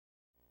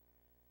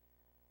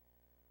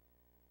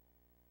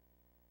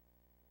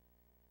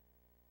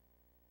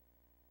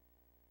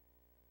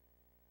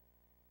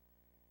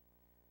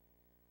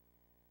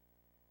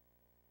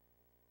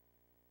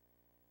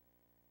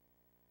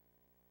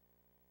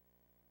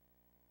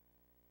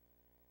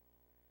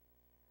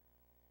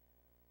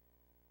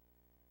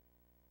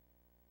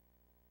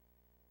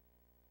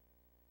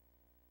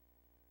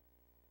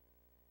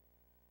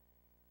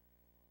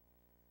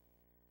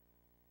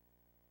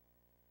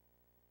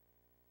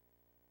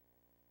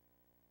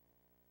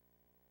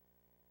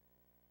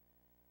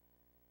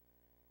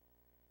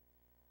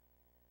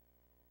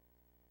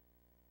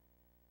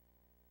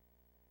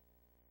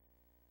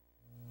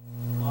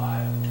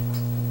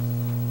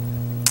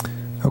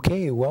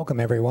welcome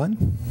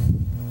everyone.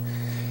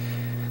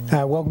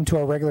 Welcome to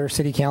our regular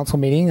City Council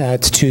meeting.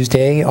 It's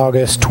Tuesday,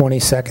 August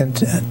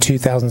 22nd,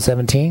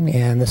 2017,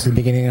 and this is the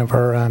beginning of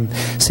our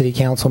City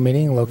Council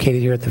meeting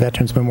located here at the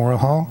Veterans Memorial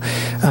Hall.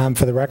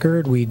 For the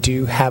record, we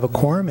do have a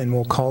quorum, and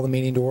we'll call the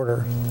meeting to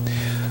order.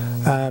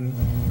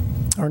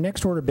 Our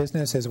next order of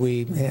business is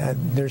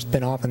there's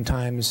been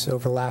oftentimes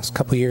over the last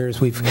couple of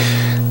years we've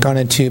gone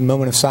into a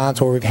moment of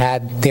silence where we've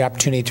had the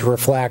opportunity to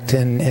reflect,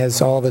 and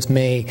as all of us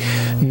may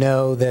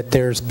know that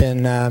there's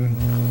been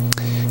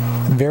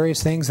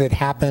various things that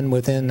happen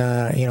within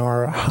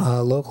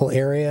our local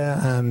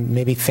area,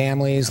 maybe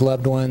families,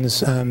 loved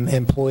ones,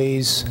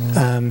 employees.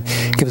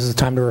 Gives us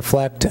time to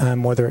reflect,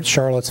 whether it's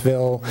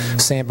Charlottesville,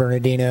 San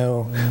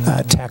Bernardino,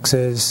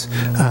 Texas.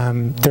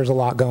 There's a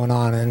lot going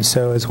on, and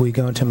so as we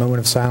go into a moment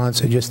of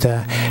silence, I just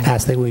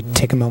ask that we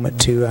take a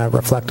moment to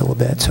reflect a little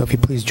bit. So if you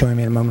please join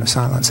me in a moment of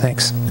silence.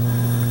 Thanks.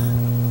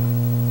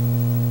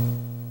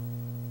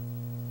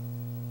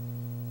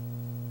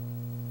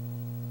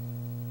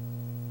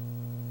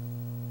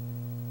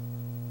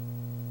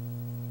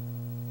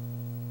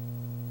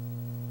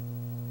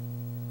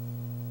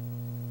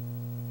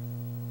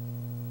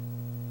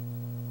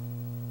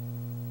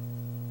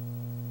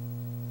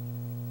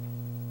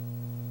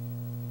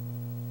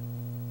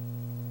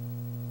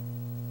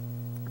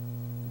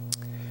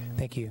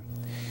 Thank you.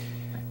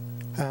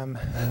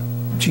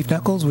 Chief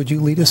Knuckles, would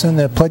you lead us in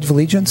the Pledge of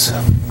Allegiance?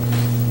 Place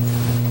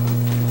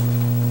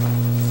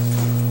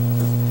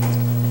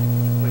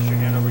your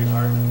hand over your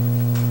heart.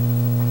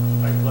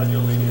 I pledge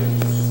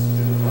allegiance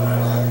to the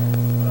flag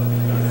of the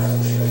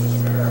United States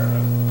of America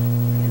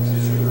and to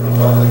the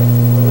republic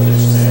for which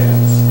it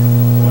stands,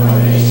 one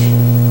nation,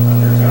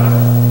 under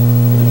God,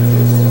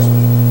 indivisible,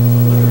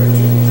 with liberty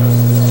and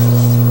justice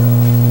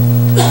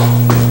for all.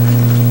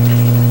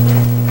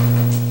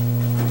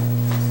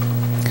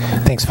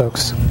 Thanks,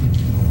 folks.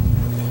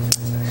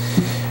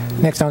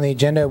 Next on the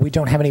agenda, we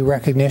don't have any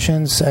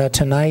recognitions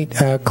tonight.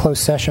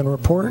 Closed session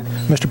report.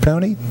 Mr.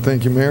 Pennoni?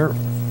 Thank you, Mayor.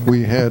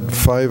 We had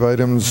 5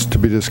 items to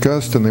be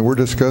discussed, and they were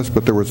discussed,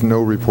 but there was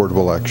no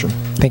reportable action.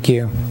 Thank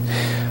you.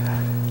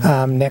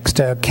 Next,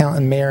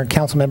 Mayor and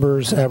Council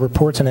members'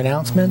 reports and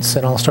announcements,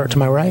 and I'll start to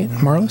my right.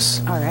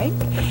 Marlis? All right.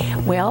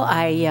 Well,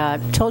 I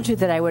told you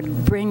that I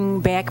would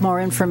bring back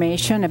more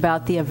information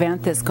about the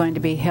event that's going to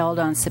be held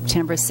on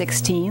September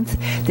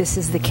 16th. This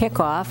is the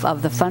kickoff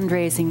of the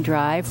fundraising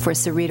drive for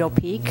Cerrito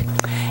Peak.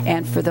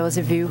 And for those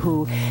of you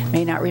who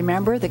may not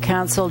remember, the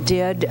council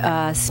did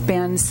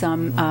spend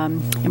some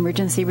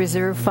emergency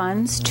reserve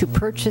funds to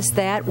purchase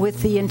that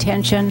with the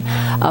intention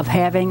of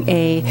having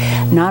a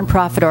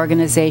nonprofit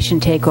organization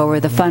take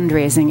over the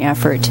fundraising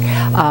effort.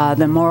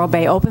 The Morro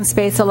Bay Open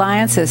Space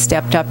Alliance has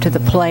stepped up to the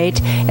plate,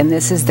 and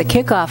this is the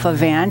kickoff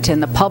event,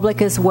 and the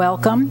public is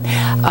welcome.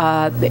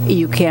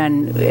 You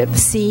can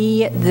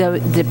see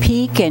the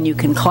peak, and you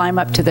can climb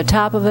up to the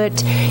top of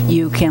it.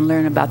 You can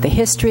learn about the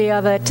history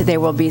of it. There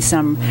will be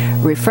some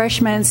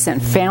refreshments,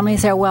 and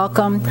families are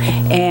welcome.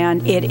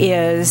 And it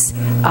is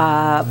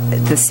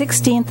the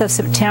 16th of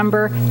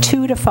September,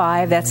 2 to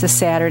 5. That's a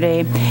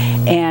Saturday,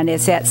 and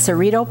it's at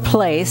Cerrito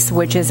Place,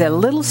 which is a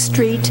little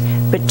street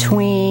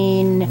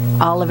between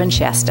Olive and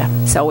Shasta.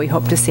 So we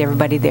hope to see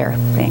everybody there.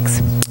 Thanks.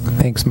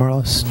 Thanks,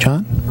 Marlis.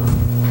 John?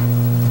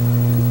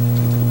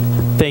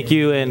 Thank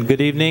you and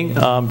good evening.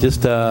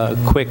 Just a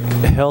quick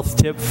health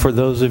tip for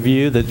those of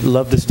you that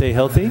love to stay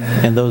healthy,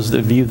 and those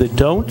of you that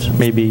don't,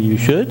 maybe you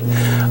should.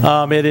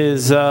 It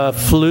is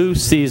flu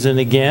season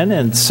again,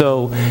 and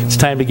so it's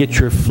time to get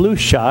your flu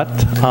shot.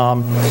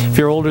 If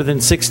you're older than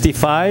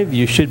 65,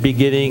 you should be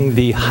getting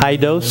the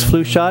high-dose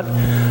flu shot,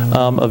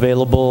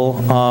 available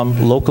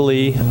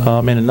locally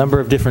in a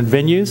number of different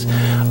venues.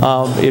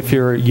 If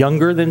you're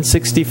younger than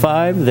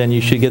 65, then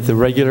you should get the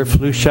regular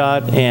flu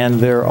shot,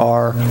 and there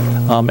are,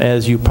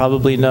 as you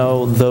probably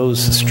know, those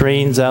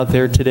strains out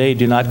there today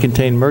do not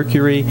contain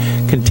mercury,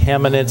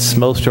 contaminants,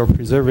 most are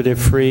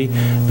preservative-free,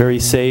 very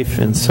safe,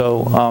 and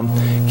so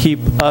keep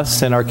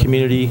us and our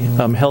community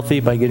healthy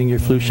by getting your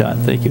flu shot.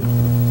 Thank you.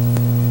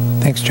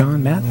 Thanks,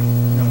 John. Matt?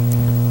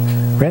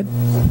 Red?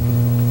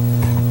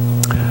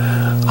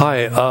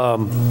 Hi. I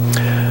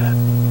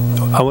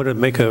want to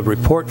make a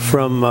report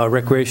from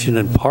Recreation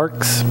and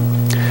Parks.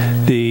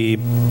 The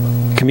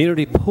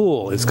community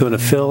pool is going to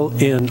fill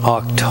in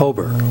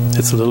October.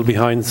 It's a little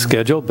behind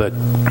schedule, but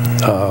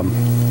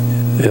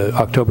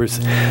October's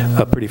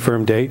a pretty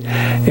firm date.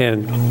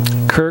 And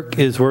Kirk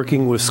is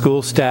working with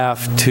school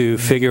staff to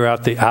figure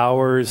out the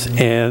hours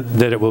and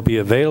that it will be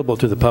available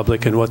to the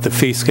public and what the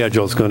fee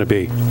schedule is going to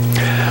be.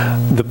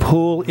 The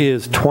pool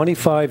is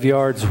 25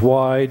 yards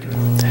wide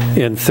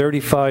and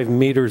 35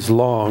 meters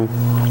long,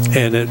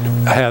 and it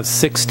has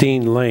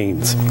 16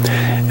 lanes.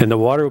 And the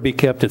water will be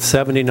kept at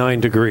 79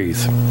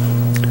 degrees.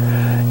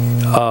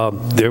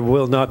 There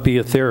will not be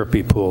a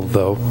therapy pool,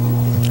 though.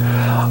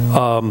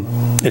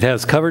 It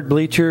has covered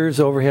bleachers,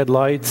 overhead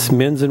lights,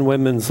 men's and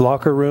women's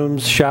locker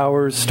rooms,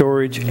 showers,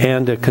 storage,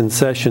 and a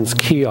concessions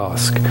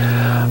kiosk.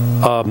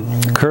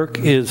 Kirk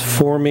is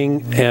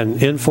forming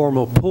an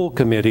informal pool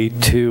committee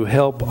to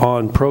help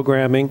on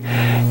programming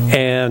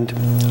and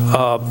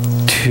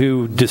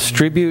to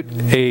distribute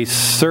a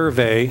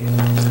survey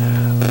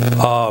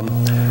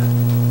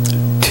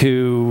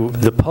to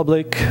the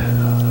public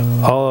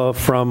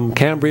from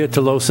Cambria to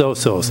Los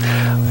Osos,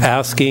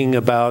 asking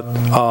about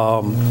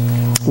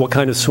what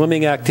kind of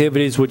swimming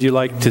activities would you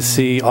like to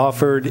see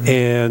offered,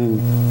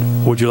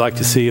 and would you like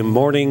to see them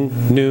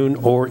morning, noon,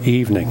 or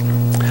evening?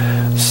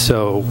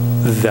 So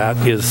that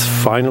is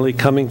finally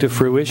coming to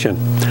fruition.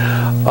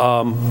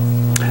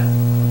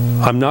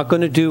 I'm not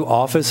going to do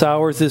office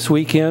hours this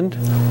weekend.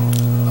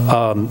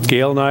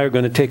 Gail and I are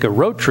going to take a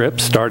road trip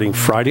starting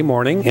Friday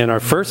morning, and our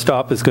first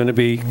stop is going to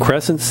be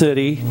Crescent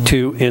City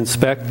to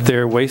inspect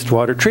their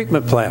wastewater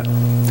treatment plant.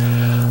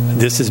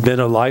 This has been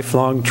a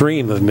lifelong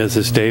dream of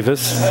Mrs.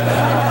 Davis,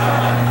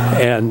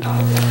 and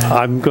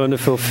I'm going to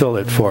fulfill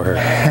it for her.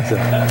 So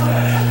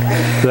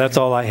that's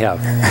all I have.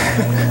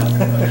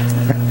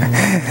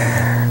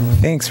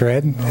 Thanks,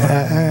 Red.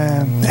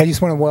 I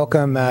just want to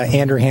welcome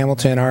Andrew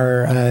Hamilton,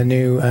 our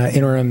new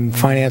interim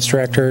finance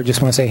director.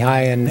 Just want to say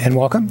hi and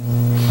welcome.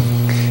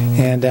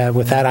 And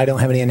with that, I don't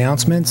have any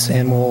announcements,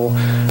 and we'll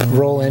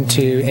roll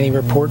into any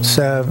reports,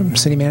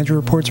 city manager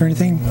reports or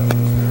anything.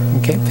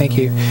 Okay, thank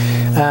you.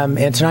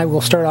 And tonight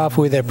we'll start off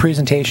with a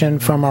presentation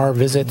from our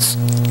Visits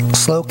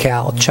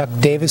SlowCal. Chuck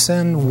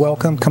Davison,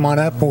 welcome. Come on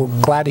up. We're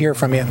glad to hear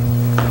from you.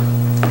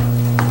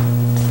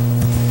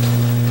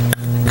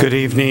 Good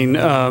evening,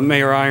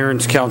 Mayor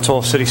Irons,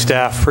 council, city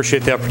staff.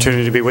 Appreciate the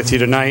opportunity to be with you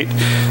tonight.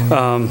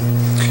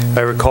 I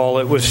recall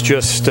it was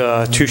just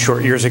 2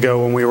 short years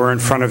ago when we were in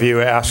front of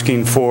you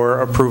asking for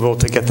approval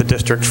to get the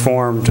district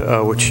formed,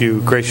 which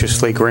you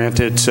graciously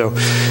granted. So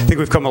I think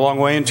we've come a long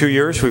way in 2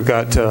 years. We've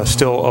got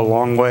still a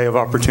long way of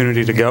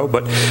opportunity to go,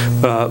 but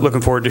looking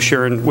forward to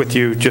sharing with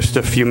you just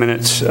a few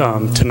minutes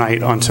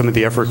tonight on some of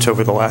the efforts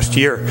over the last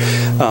year.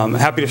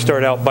 Happy to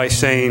start out by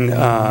saying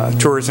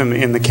tourism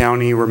in the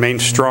county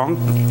remains strong.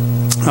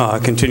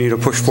 Continue to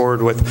push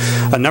forward with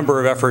a number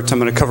of efforts. I'm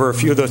going to cover a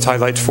few of those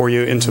highlights for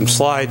you in some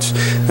slides.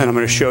 Then I'm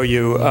going to show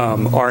you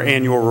our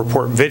annual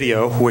report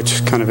video,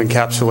 which kind of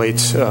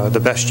encapsulates the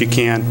best you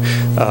can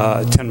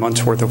 10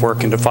 months worth of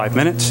work into 5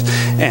 minutes.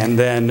 And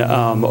then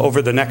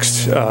over the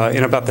next,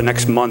 in about the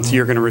next month,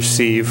 you're going to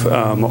receive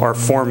our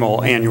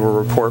formal annual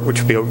report,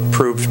 which will be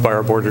approved by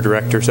our board of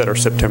directors at our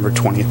September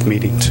 20th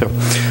meeting. So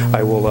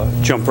I will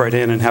jump right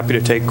in and happy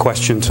to take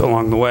questions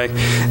along the way.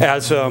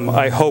 As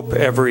I hope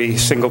every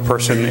single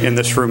person in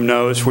this room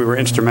knows, we were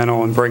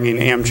instrumental in bringing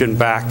Amgen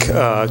back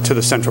to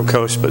the Central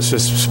Coast, but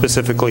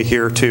specifically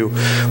here to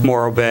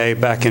Morro Bay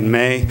back in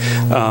May.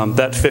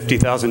 That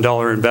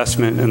 $50,000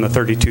 investment and the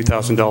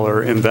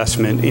 $32,000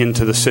 investment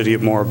into the city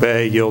of Morro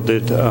Bay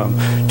yielded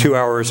 2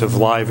 hours of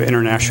live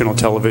international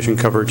television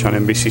coverage on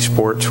NBC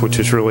Sports, which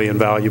is really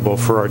invaluable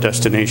for our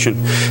destination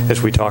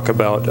as we talk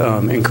about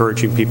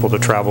encouraging people to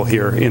travel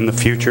here in the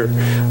future.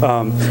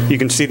 You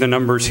can see the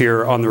numbers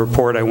here on the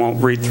report. I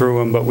won't read through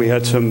them, but we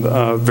had some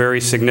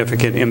very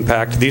significant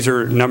impact. These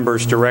are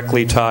numbers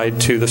directly tied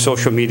to the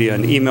social media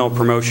and email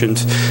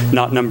promotions,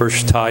 not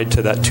numbers tied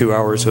to that 2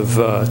 hours of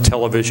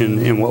television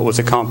and what was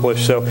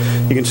accomplished. So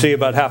you can see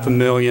about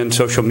 500,000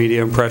 social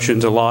media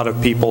impressions. A lot of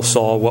people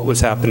saw what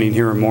was happening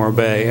here in Morro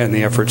Bay and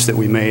the efforts that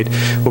we made.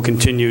 We'll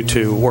continue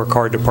to work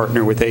hard to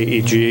partner with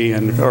AEG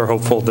and are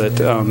hopeful that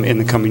in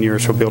the coming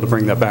years we'll be able to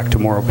bring that back to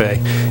Morro Bay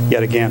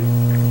yet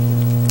again.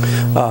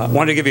 I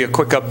wanted to give you a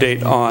quick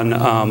update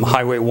on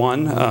Highway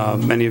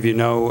 1. Many of you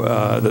know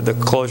that the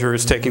closure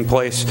is taking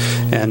place,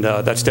 and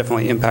that's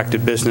definitely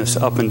impacted business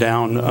up and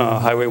down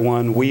Highway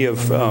 1. We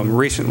have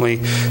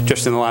recently,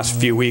 just in the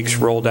last few weeks,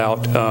 rolled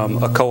out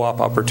a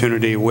co-op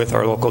opportunity with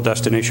our local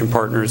destination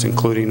partners,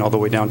 including all the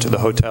way down to the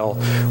hotel,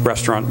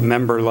 restaurant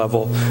member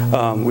level.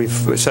 We've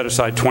set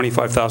aside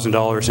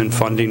 $25,000 in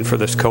funding for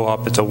this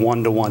co-op. It's a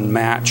one-to-one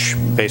match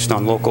based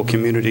on local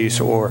communities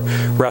or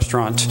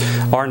restaurants.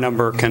 Our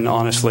number can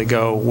honestly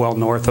go well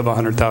north of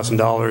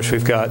 $100,000.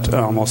 We've got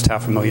almost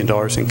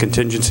 $500,000 in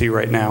contingency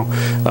right now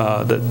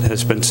that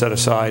has been set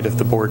aside. If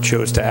the board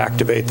chose to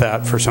activate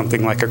that for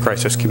something like a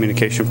crisis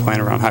communication plan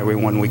around Highway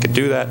 1, we could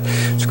do that.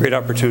 It's a great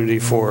opportunity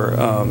for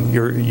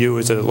you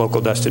as a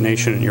local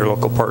destination and your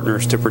local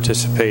partners to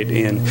participate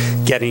in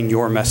getting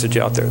your message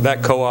out there.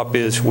 That co-op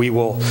is we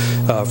will,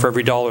 for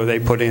every dollar they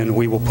put in,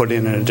 we will put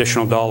in an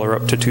additional dollar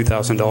up to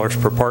 $2,000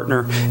 per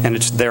partner, and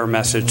it's their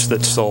message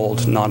that's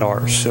sold, not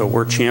ours. So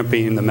we're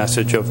championing the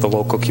message of the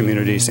local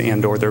communities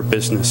and or their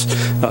business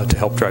to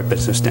help drive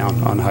business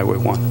down on Highway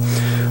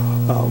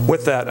 1.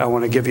 With that, I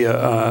want to give you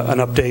an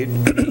update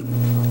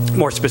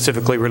more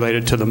specifically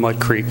related to the Mud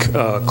Creek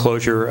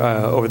closure.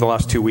 Over the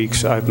last 2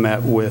 weeks, I've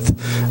met with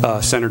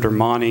Senator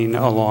Monning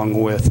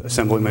along with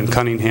Assemblyman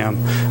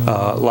Cunningham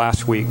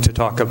last week to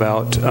talk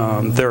about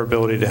their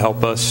ability to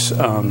help us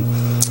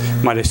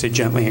might I say,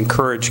 gently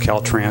encourage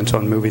Caltrans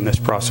on moving this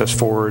process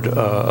forward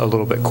a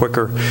little bit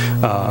quicker.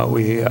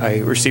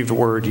 I received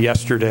word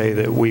yesterday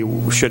that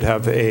we should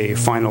have a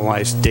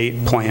finalized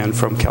date plan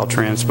from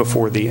Caltrans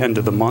before the end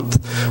of the month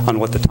on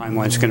what the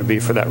timeline is going to be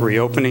for that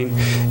reopening,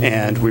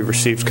 and we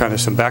received kind of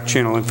some back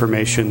channel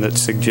information that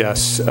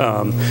suggests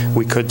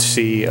we could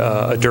see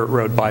a dirt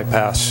road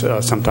bypass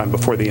sometime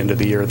before the end of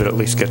the year that at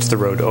least gets the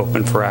road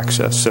open for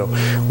access. So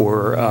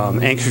we're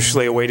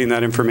anxiously awaiting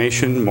that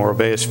information. Morro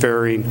Bay is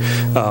faring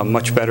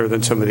much better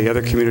than some of the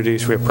other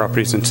communities. We have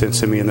properties in San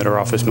Simeon that are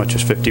off as much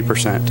as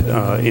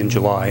 50% in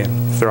July,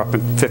 and if they're up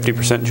in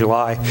 50% in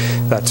July,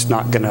 that's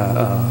not going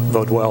to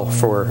bode well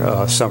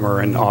for summer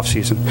and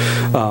off-season.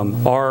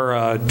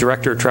 Our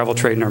Director of Travel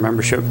Trade and our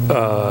membership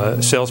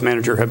sales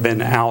manager have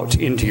been out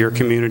into your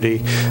community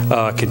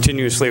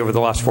continuously over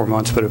the last 4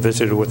 months, but have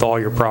visited with all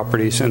your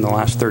properties in the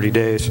last 30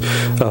 days.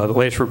 The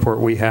latest report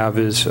we have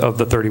is of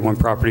the 31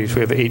 properties,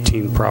 we have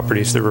 18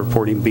 properties that are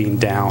reporting being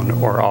down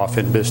or off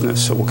in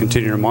business. So we'll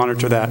continue to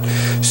monitor that,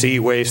 see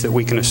ways that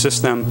we can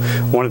assist them.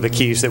 One of the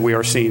keys that we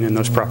are seeing in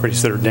those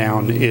properties that are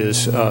down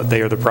is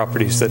they are the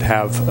properties that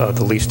have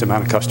the least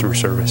amount of customer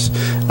service.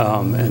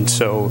 And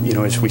so,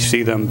 as we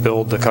see them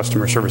build the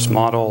customer service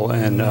model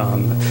and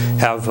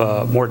have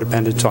more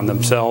dependence on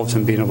themselves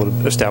and being able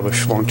to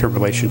establish long-term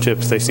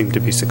relationships, they seem to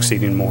be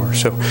succeeding more.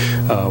 So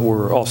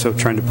we're also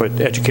trying to put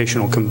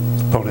educational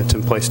components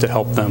in place to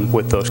help them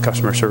with those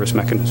customer service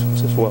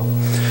mechanisms as well.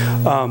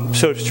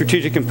 So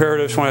strategic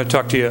imperatives, I want to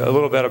talk to you a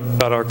little bit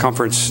about our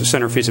conference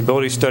center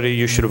feasibility study.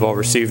 You should have all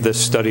received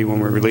this study when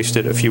we released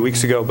it a few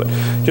weeks ago, but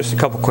just a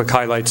couple quick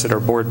highlights that our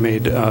board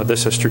made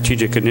this a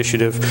strategic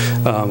initiative.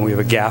 We have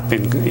a gap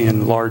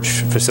in large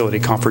facility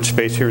conference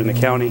space here in the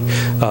county.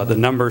 The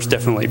numbers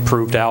definitely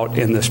proved out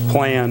in this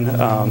plan.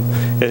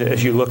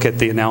 As you look at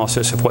the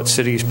analysis of what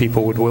cities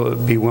people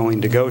would be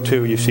willing to go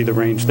to, you see the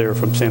range there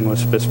from San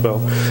Luis Obispo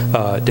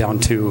down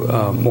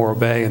to Morro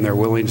Bay, and their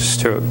willingness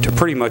to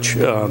pretty much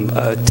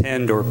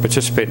attend or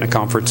participate in a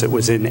conference that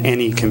was in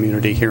any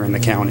community here in the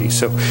county.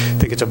 So I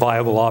think it's a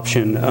viable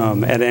option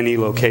at any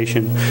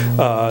location.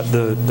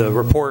 The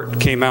report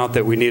came out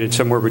that we needed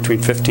somewhere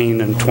between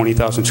 15 and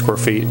 20,000 square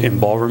feet in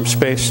ballroom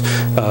space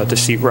to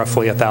seat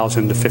roughly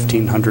 1,000 to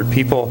 1,500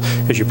 people.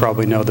 As you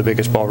probably know, the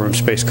biggest ballroom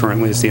space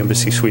currently is the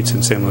Embassy Suites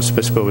in San Luis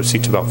Obispo, which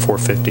seats about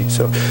 450.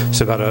 So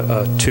it's about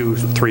a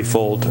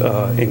 2-3-fold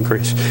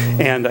increase.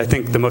 And I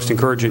think the most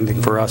encouraging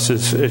thing for us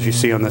is, as you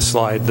see on this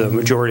slide, the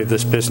majority of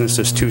this business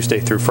is Tuesday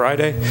through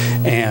Friday,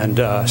 and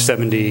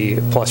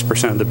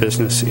 70+% of the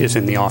business is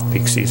in the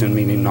off-peak season,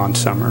 meaning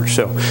non-summer.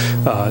 So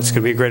it's going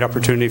to be a great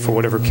opportunity for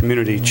whatever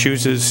community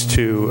chooses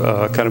to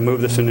kind of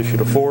move this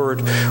initiative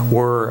forward.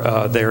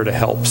 We're there to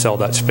help sell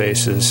that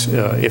space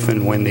if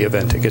and when the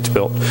event gets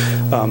built.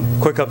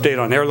 Quick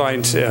update on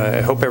airlines.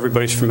 I hope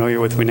everybody's familiar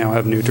with, we now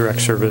have new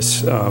direct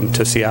service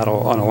to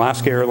Seattle on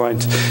Alaska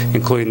Airlines,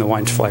 including the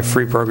Wines Fly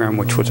Free program,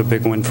 which was a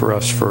big win for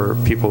us for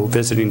people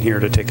visiting here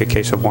to take a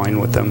case of wine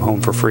with them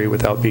home for free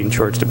without being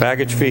charged a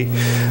baggage fee.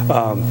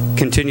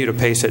 Continue to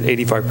pace at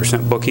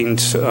 85%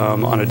 bookings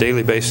on a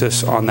daily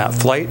basis on that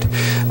flight,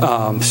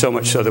 so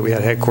much so that we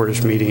had a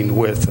headquarters meeting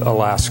with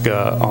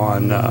Alaska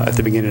at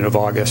the beginning of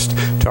August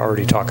to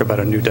already talk about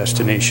a new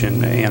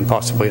destination and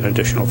possibly an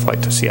additional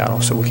flight to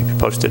Seattle. So we'll keep you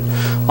posted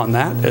on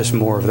that as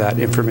more of that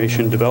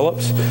information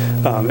develops.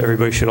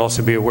 Everybody should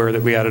also be aware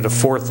that we added a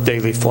 4th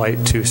daily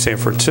flight to San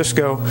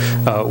Francisco,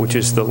 which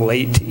is the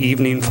late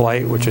evening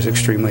flight, which is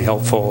extremely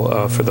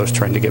helpful for those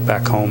trying to get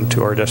back home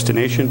to our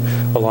destination.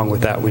 Along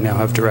with that, we now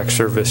have direct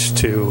service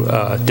to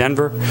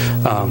Denver,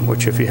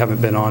 which, if you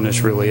haven't been on,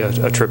 is really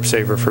a trip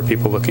saver for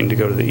people looking to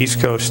go to the East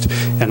Coast.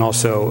 And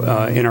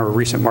also, in our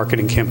recent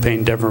marketing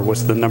campaign, Denver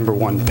was the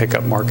 #1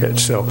 pickup market.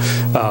 So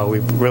we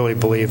really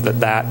believe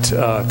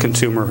that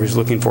consumer who's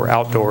looking for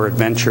outdoor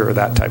adventure,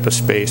 that type of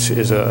space,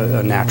 is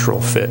a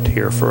natural fit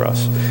here for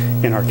us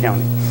in our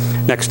county.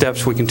 Next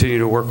steps, we continue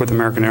to work with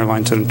American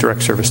Airlines on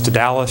direct service to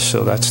Dallas.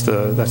 So that's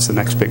the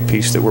next big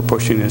piece that we're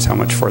pushing, is how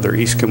much farther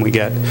east can we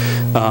get.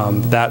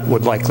 That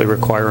would likely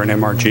require an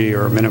MRG,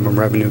 or a minimum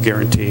revenue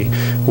guarantee,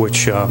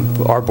 which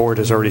our board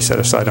has already set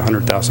aside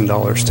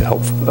 $100,000 to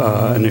help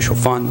initial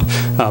fund,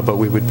 but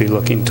we would be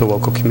looking to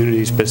local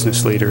communities,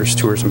 business leaders,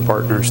 tourism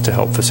partners to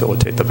help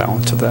facilitate the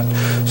balance of that.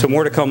 So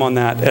more to come on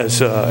that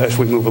as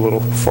we move a little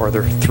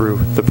farther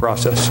through the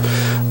process.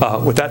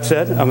 With that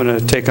said, I'm going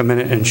to take a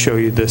minute and show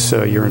you this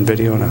urine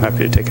video, and I'm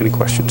happy to take any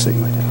questions that you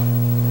might have.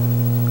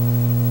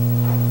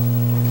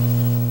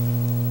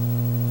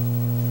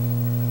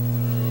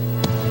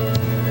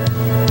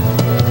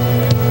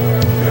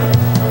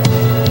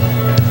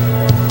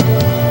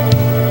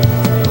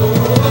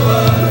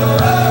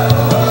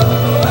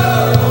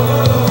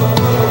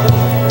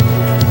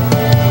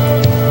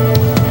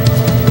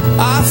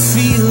 I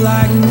feel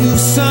like new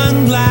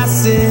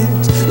sunglasses,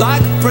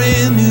 like a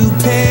brand new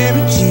pair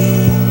of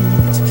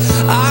jeans.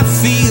 I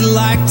feel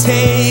like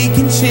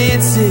taking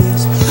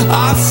chances.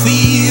 I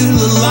feel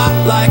a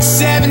lot like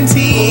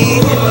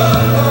 17.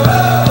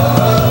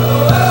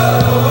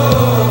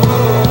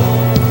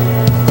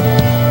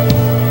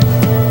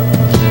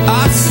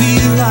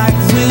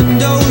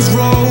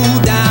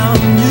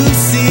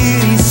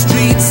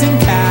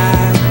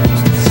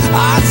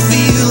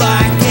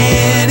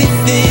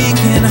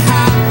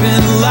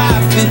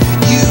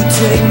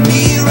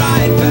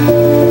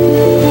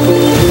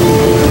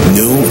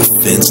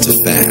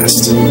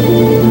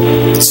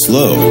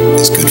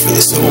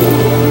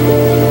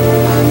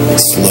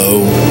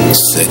 will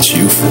set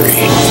you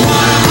free.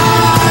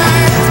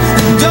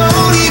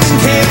 Don't even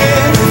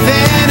care if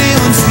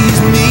anyone sees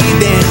me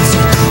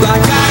dancing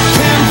like I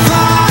can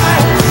fly,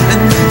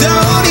 and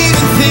don't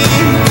even think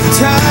of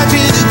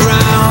touching the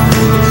ground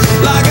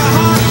like a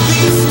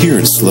heartbeat. Here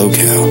in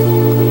SlowCal,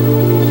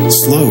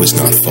 slow is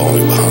not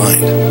falling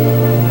behind.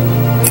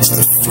 It's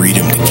the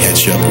freedom to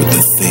catch up with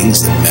the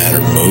things that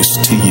matter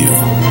most to you.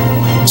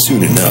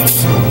 Soon enough,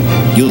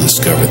 you'll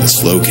discover that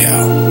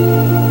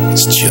SlowCal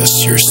is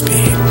just your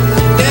speed.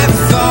 Never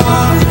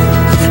thought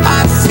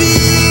I'd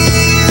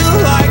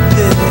feel like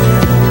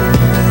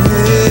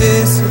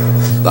this,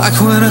 like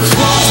when I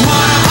close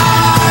my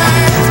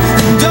eyes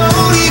and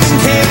don't even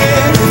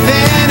care if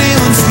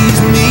anyone sees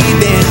me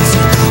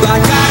dancing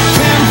like I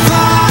can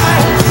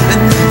fly,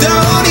 and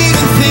don't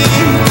even think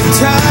of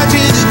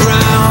touching the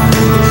ground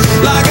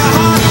like a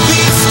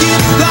heartbeat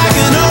skip, like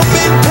an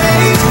open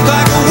page,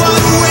 like a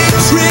one-way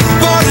trick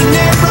on an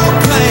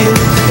aeroplane.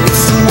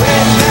 It's the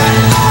way that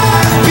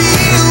I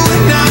feel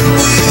when I'm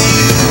with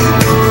you.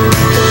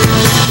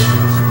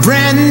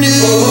 Brand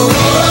new.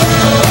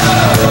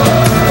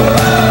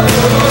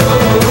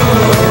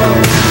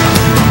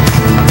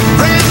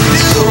 Brand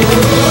new.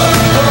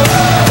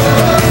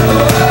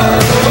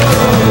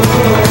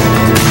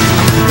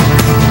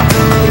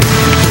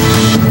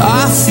 I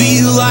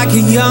feel like a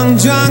young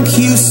John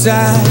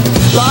Cusack,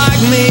 like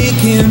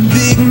making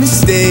big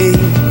mistakes.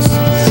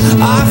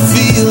 I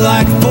feel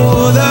like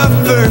for the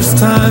first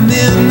time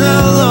in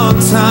a long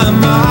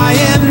time I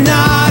am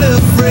not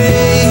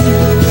afraid.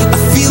 I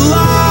feel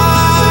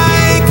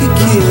like a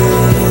kid.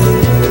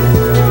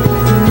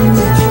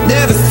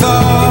 Never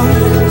thought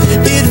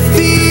it'd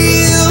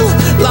feel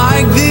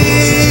like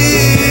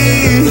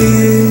this,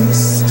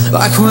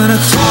 like when I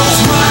close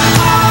my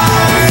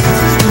eyes,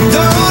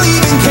 don't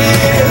even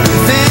care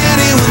if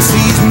anyone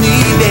sees me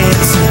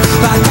dancing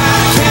like I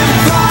can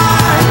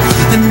fly,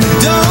 and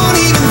don't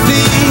even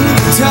think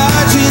of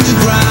touching the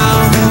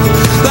ground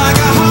like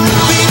a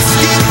heartbeat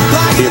skip,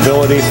 like The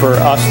ability for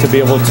us to be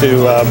able to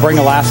bring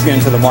Alaska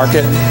into the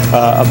market,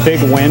 a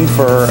big win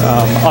for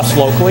us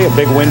locally, a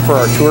big win for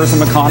our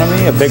tourism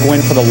economy, a big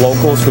win for the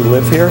locals who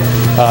live here.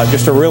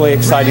 Just a really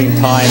exciting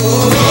time.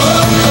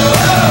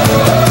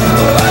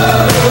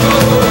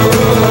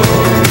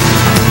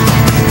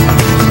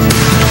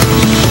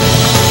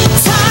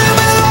 time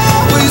will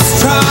always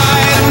try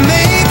to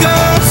make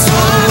us.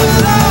 Time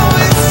will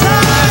always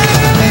try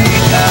to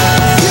make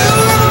us. You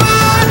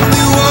remind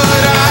me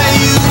what I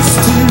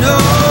used to know.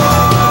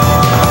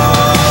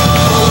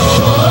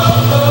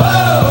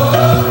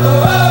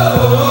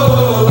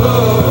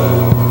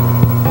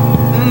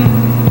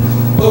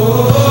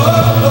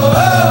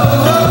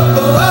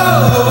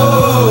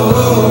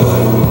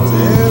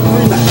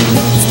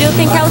 Still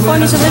think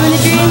California's a living the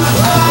dream?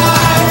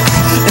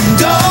 And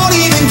don't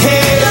even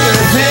care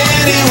if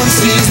anyone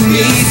sees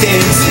me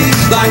dancing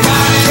like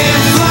I can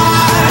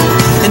fly,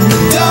 and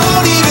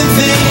don't even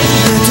think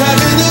of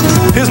touching the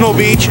ground. Pismo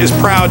Beach is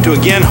proud to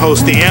again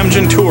host the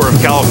Amgen Tour of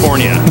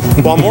California.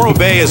 While Morro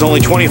Bay is only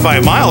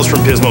 25 miles from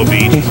Pismo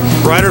Beach,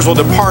 riders will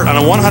depart on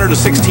a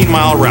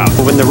 116-mile route.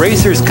 When the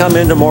racers come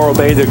into Morro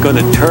Bay, they're going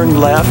to turn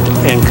left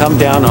and come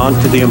down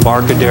onto the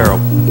Embarcadero.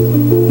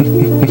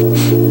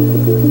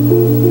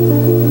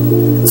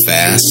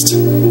 Fast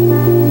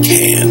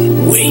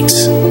can wait.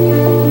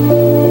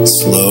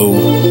 Slow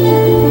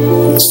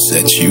will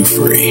set you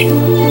free.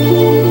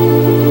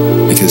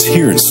 Because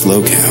here in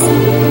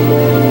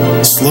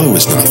SlowCal, slow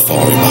is not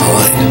falling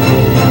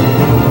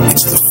behind.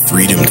 It's the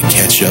freedom to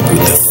catch up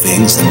with the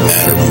things that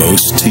matter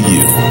most to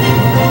you.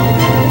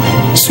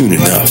 Soon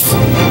enough,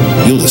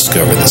 you'll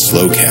discover that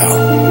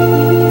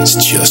SlowCal is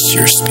just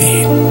your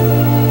speed.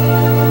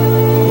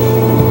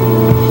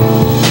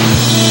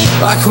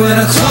 Like when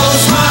I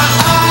close my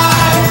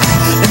eyes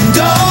and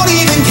don't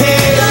even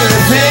care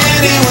if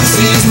anyone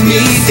sees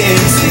me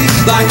dancing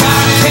like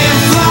I can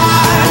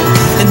fly,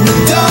 and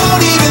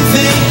don't even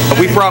think.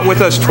 We brought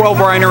with us 12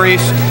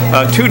 wineries,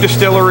 2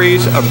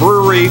 distilleries, a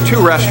brewery,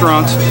 2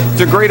 restaurants.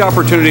 It's a great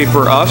opportunity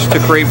for us to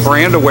create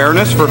brand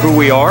awareness for who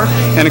we are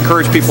and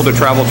encourage people to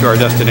travel to our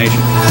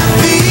destination.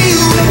 Feel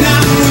when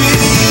I'm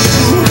with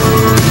you.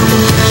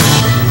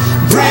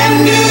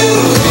 Brand new.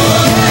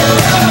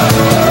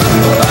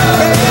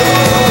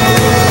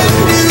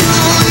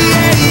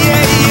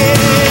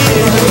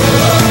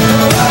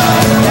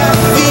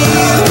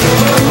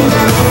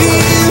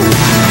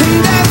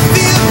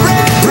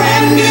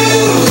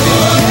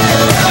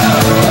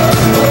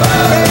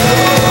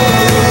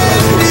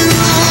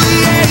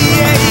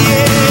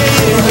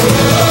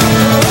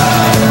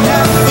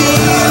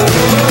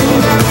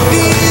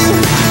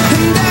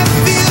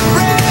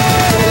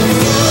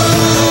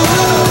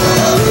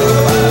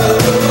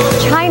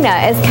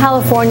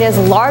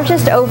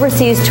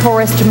 overseas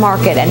tourist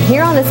market. And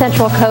here on the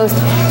Central Coast,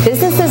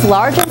 businesses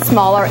large and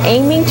small are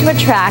aiming to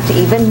attract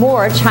even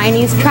more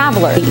Chinese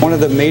travelers. One of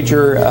the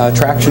major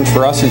attractions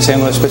for us in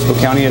San Luis Obispo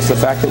County is the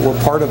fact that we're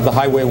part of the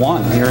Highway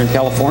 1 here in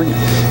California.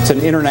 It's an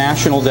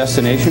international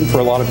destination for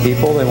a lot of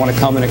people. They want to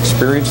come and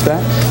experience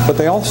that, but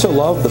they also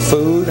love the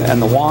food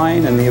and the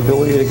wine and the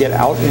ability to get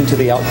out into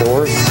the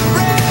outdoors.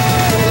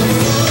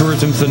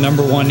 Tourism's the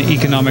 #1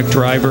 economic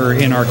driver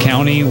in our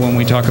county when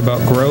we talk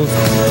about growth.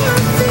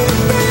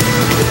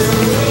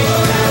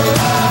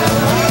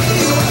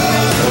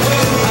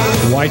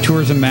 Why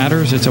tourism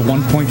matters? It's a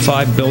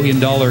 $1.5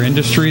 billion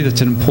industry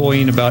that's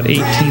employing about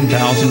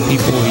 18,000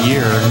 people a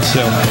year. And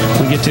so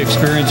we get to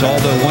experience all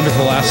the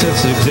wonderful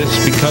assets that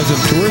exist because of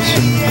tourists,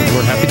 and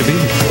we're happy to be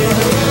here.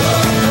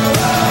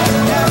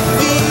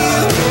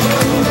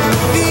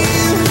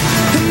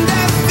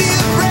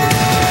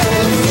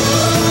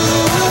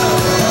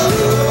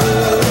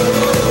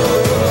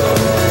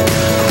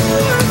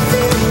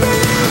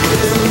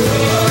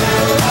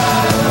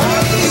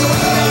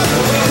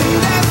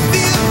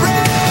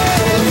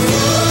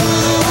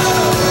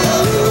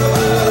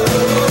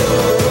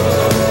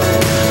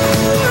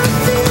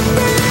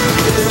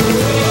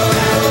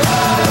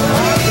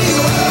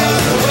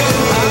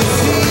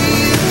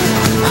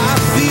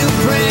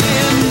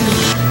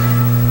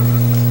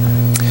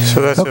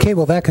 Okay,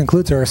 well, that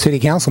concludes our city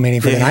council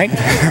meeting for the night.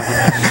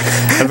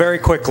 A very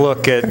quick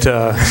look at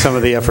some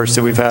of the efforts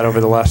that we've had over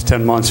the last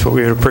 10 months, but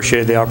we would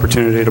appreciate the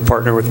opportunity to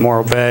partner with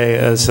Morro Bay.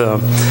 As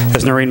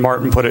Noreen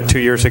Martin put it 2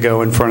 years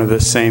ago in front of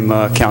this same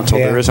council,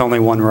 there is only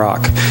one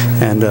rock,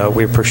 and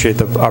we appreciate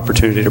the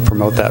opportunity to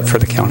promote that for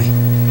the county.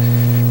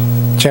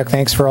 Chuck,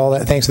 thanks for all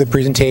that. Thanks for the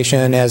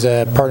presentation. As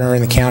a partner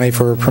in the county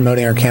for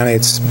promoting our county,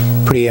 it's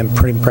pretty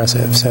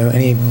impressive. So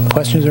any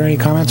questions or any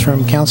comments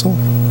from council?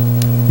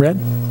 Red?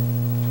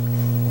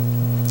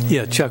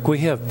 Yeah, Chuck, we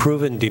have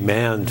proven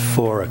demand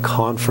for a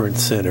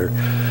conference center.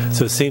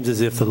 So it seems as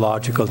if the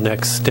logical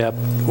next step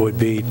would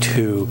be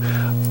to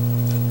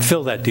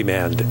fill that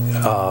demand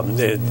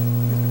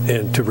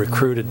and to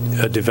recruit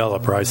a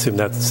developer. I assume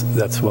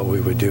that's what we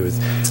would do.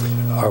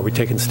 Are we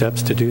taking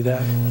steps to do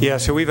that? Yeah,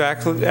 so we've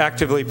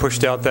actively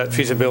pushed out that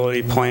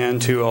feasibility plan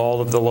to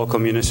all of the local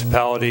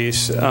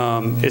municipalities.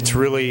 It's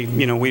really,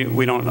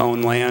 we don't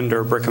own land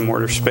or brick and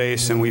mortar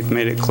space, and we've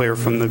made it clear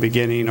from the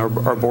beginning,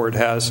 our board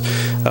has,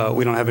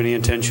 we don't have any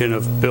intention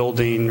of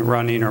building,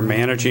 running, or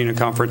managing a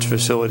conference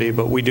facility,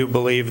 but we do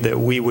believe that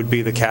we would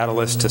be the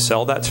catalyst to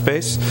sell that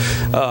space.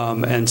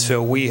 And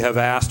so we have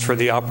asked for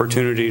the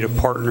opportunity to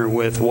partner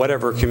with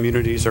whatever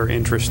communities are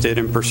interested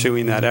in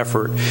pursuing that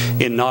effort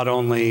in not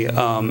only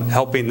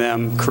helping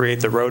them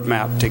create the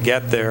roadmap to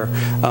get there,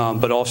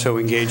 but also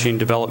engaging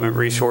development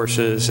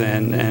resources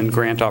and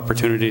grant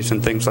opportunities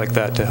and things like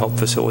that to help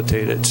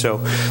facilitate it. So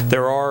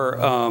there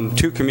are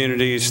 2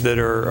 communities that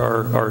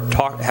are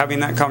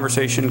having that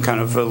conversation kind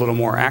of a little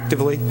more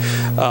actively,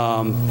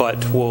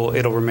 but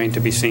it'll remain to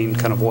be seen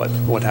kind of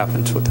what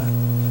happens with that.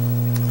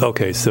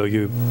 Okay, so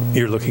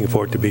you're looking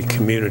for it to be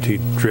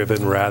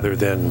community-driven rather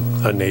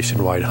than a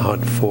nationwide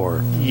hunt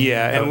for.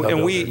 Yeah,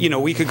 and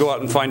we could go out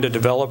and find a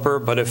developer,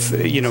 but if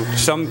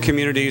some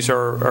communities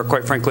are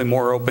quite frankly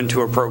more open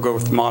to a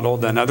pro-growth model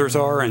than others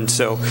are, and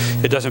so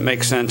it doesn't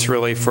make sense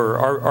really for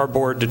our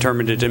board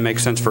determined it didn't make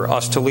sense for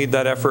us to lead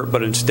that effort,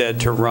 but instead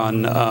to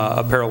run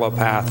a parallel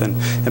path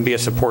and be a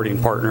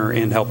supporting partner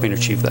in helping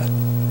achieve that.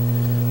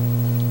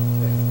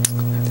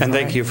 And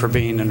thank you for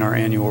being in our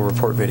annual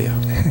report video.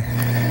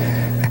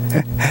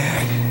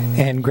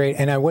 And great.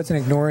 And I wasn't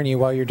ignoring you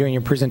while you're doing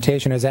your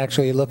presentation. I was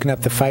actually looking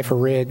up the Pfeiffer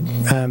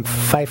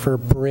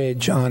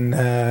Bridge on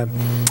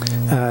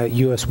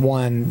US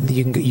 1.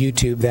 You can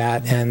YouTube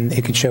that, and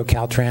it can show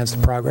Caltrans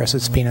the progress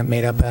that's being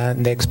made up.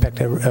 And they expect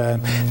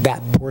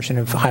that portion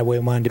of Highway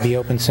 1 to be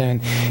open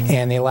soon.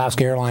 And the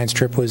Alaska Airlines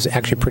trip was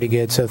actually pretty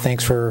good. So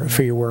thanks for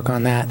your work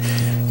on that.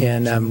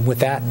 And with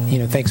that,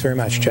 thanks very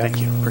much, Chuck.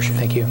 Thank you. Appreciate it.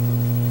 Thank you.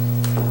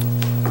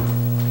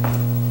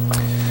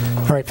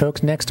 All right,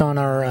 folks, next on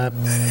our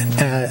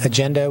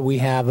agenda, we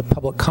have a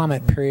public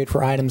comment period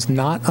for items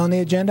not on the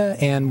agenda,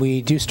 and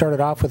we do start it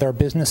off with our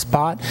business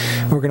spot.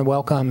 We're going to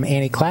welcome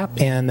Annie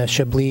Clapp and the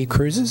Chablis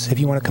Cruises. If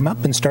you want to come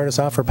up and start us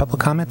off for public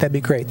comment, that'd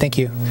be great. Thank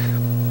you.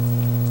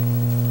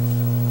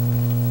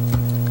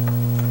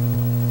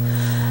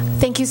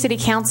 Thank you, City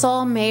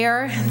Council,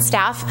 Mayor, and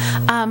staff.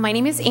 My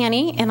name is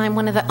Annie, and I'm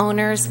one of the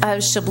owners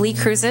of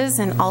Chablis Cruises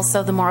and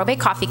also the Morro Bay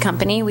Coffee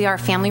Company. We are a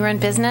family-run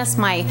business.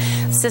 My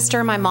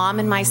sister, my mom,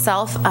 and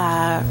myself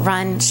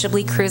run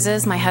Chablis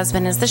Cruises. My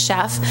husband is the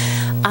chef.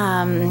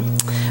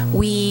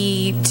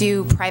 We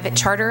do private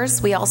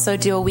charters. We also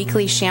do a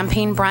weekly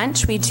champagne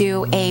brunch. We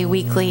do a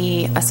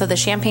weekly, so the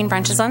champagne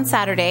brunch is on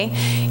Saturday,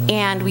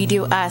 and we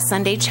do a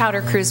Sunday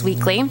chowder cruise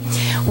weekly.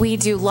 We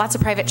do lots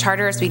of private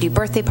charters. We do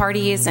birthday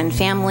parties and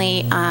family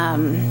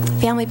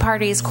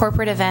parties,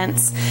 corporate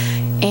events.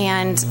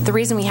 And the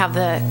reason we have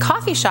the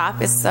coffee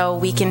shop is so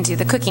we can do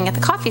the cooking at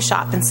the coffee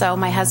shop. And so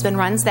my husband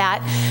runs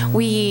that.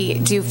 We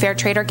do fair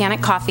trade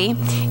organic coffee,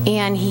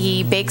 and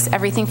he bakes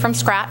everything from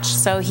scratch.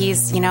 So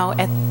he's,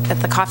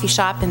 at the coffee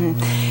shop, and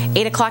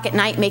 8 o'clock at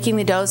night making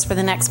the doughs for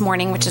the next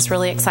morning, which is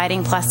really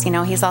exciting. Plus,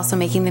 he's also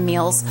making the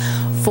meals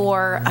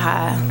for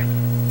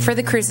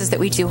the cruises that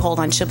we do hold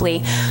on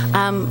Chablis.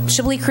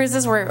 Chablis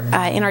Cruises, we're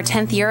in our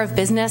 10th year of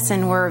business,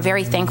 and we're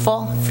very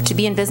thankful to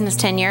be in business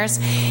 10 years.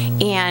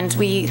 And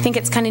we think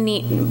it's kind of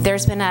neat.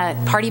 There's been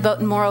a party boat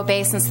in Morro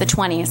Bay since the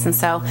 20s, and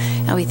so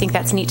we think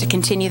that's neat to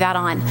continue that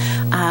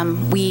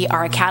on. We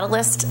are a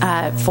catalyst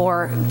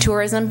for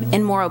tourism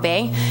in Morro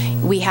Bay.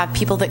 We have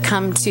people that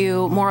come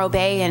to Morro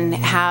Bay and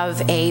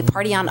have a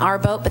party on our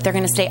boat, but they're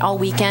going to stay all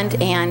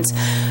weekend and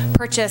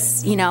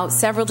purchase,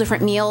 several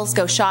different meals,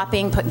 go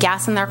shopping, put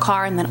gas in their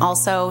car, and then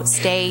also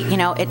stay,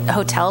 at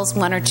hotels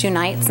 1 or 2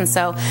 nights. And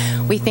so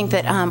we think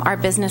that our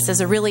business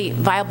is a really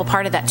viable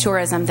part of that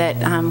tourism that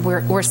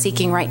we're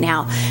seeking right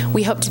now.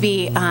 We hope to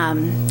be,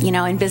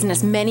 in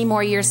business many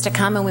more years to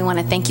come, and we want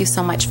to thank you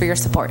so much for your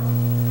support.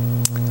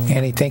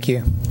 Annie, thank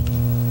you.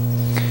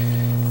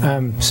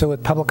 So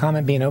with public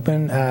comment being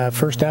open,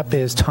 first up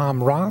is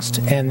Tom Rost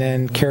and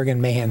then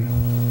Kerrigan Mahan.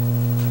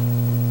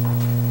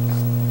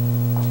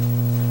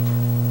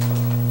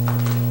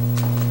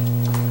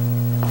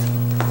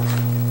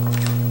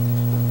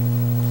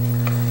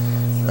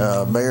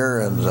 Mayor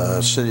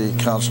and City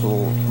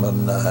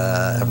Councilman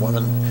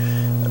woman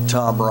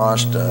Tom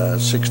Rost,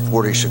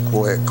 640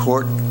 Sequoia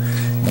Court,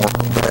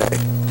 Morro Bay.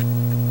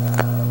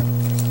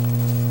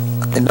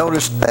 I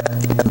noticed that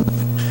in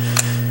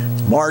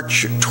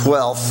March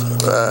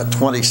 12th,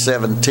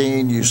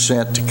 2017, you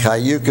sent to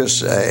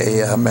Cayucas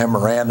a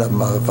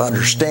memorandum of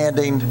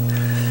understanding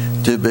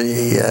to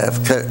be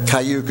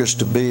Cayucas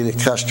to be the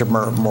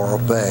customer of Morro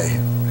Bay.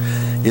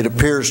 It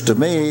appears to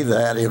me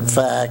that, in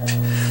fact,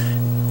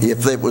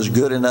 if it was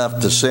good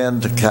enough to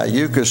send to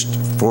Cayucas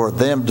for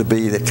them to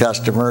be the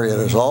customer, it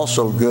is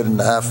also good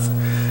enough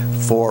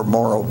for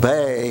Morro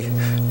Bay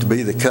to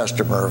be the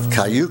customer of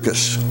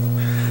Cayucas.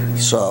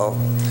 So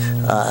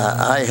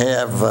I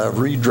have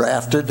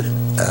redrafted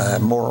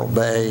Morro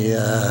Bay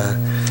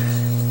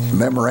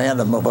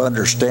Memorandum of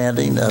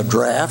Understanding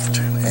draft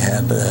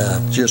and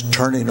just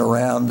turning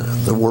around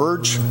the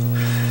words.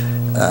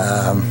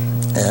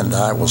 And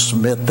I will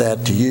submit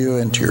that to you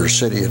and to your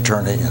city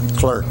attorney and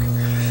clerk.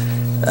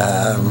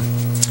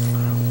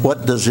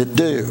 What does it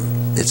do?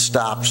 It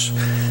stops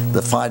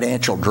the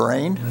financial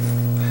drain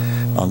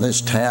on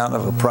this town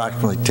of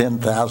approximately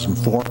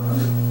 10,400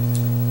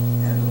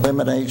 and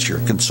eliminates your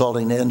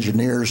consulting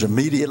engineers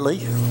immediately.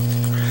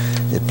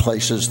 It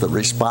places the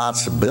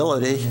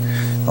responsibility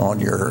on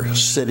your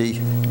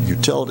city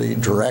utility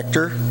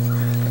director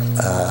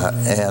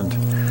and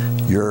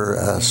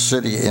your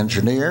city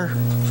engineer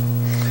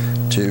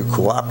to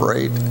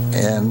cooperate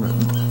and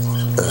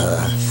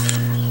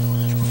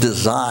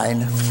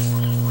design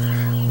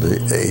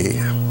a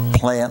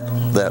plant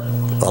that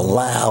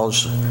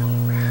allows,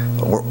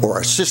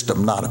 or a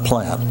system, not a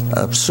plant,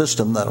 a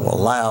system that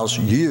allows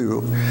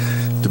you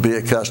to be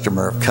a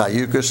customer of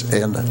Cayucas,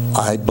 and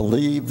I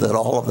believe that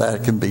all of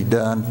that can be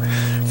done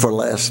for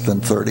less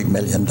than $30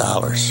 million.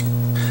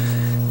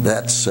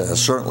 That's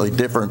certainly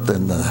different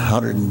than the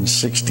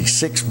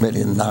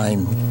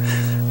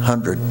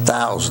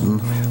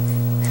 $166,900,000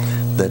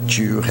 that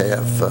you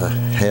have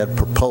had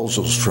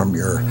proposals from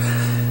your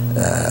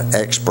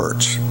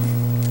experts.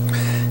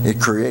 It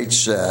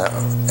creates a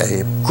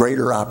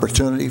greater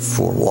opportunity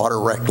for water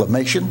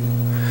reclamation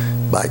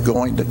by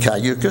going to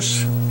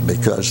Cayucas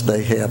because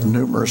they have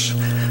numerous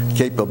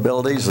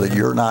capabilities that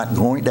you're not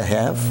going to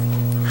have.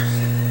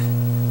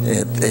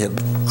 It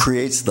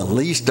creates the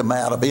least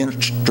amount of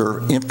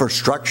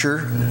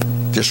infrastructure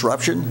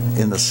disruption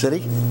in the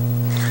city.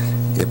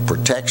 It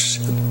protects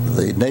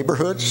the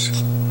neighborhoods,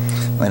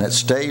 and it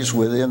stays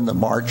within the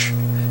March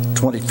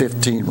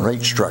 2015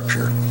 rate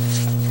structure.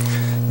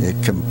 It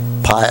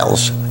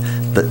complies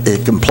with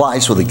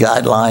the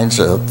guidelines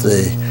of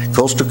the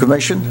Coastal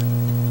Commission,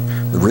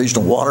 the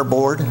Regional Water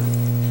Board,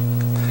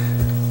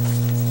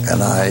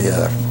 and I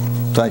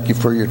thank you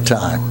for your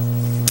time.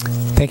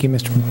 Thank you,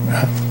 Mr.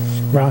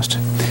 Rost.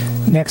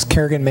 Next,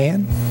 Kerrigan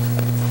Mahan.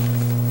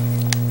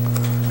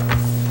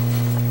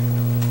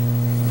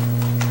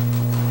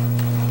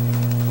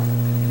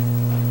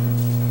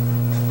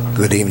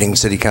 Good evening,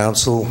 City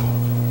Council,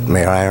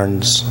 Mayor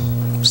Irons,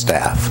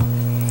 staff.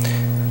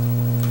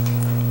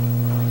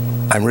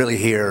 I'm really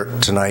here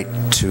tonight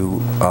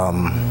to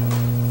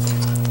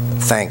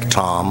thank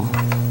Tom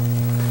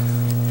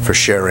for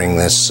sharing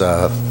this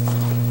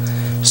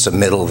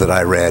submittal that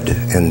I read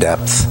in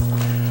depth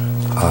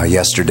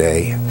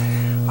yesterday.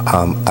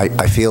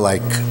 I feel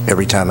like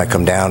every time I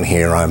come down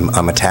here,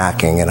 I'm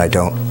attacking, and I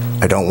don't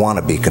want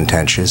to be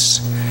contentious,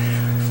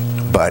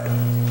 but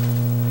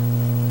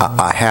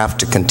I have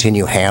to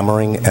continue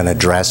hammering and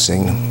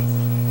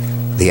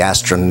addressing the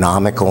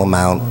astronomical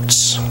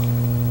amounts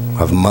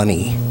of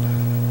money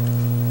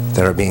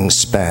that are being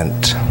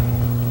spent.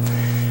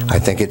 I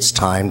think it's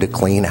time to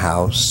clean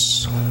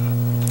house.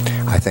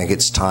 I think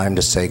it's time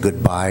to say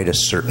goodbye to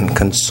certain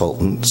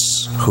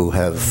consultants who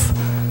have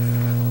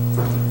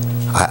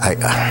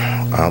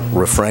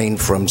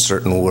refrained from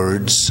certain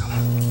words,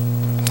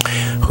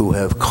 who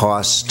have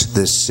cost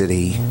this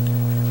city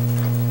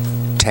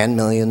 $10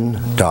 million,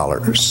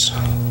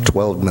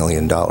 $12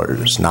 million,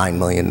 $9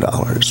 million,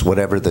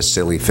 whatever the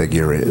silly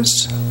figure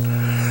is.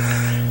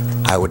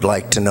 I would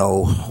like to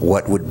know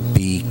what would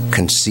be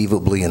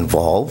conceivably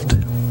involved.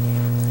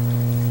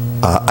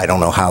 I don't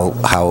know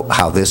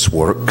how this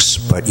works,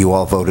 but you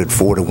all voted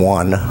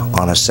 4-1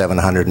 on a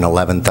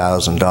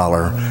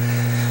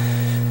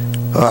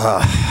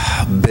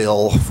 $711,000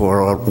 bill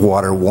for a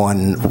Water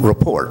One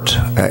report.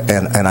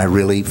 And I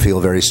really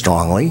feel very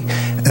strongly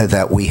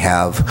that we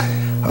have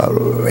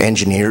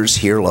engineers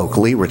here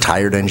locally,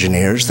 retired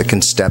engineers, that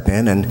can step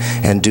in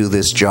and do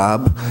this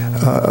job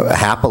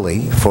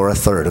happily for a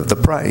third of the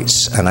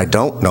price. And I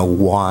don't know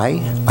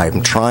why.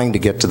 I'm trying to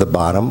get to the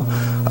bottom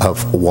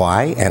of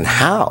why and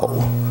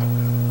how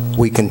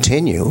we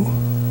continue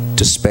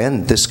to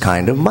spend this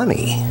kind of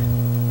money.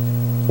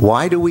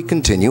 Why do we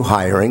continue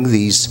hiring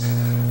these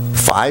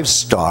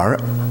 5-star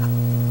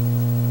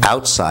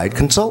outside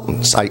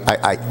consultants?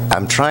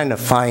 I'm trying to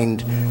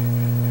find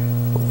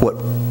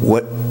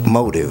what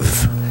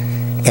motive,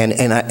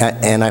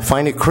 and I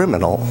find it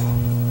criminal,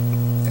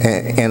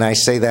 and I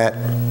say that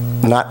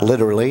not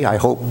literally, I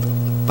hope,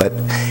 but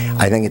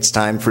I think it's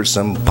time for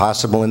some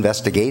possible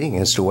investigating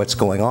as to what's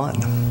going on.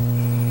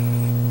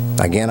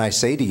 Again, I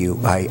say to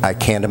you, I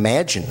can't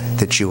imagine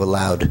that you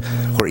allowed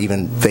or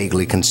even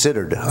vaguely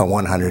considered a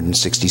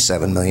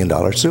 $167 million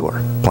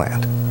sewer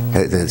plant.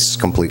 It's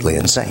completely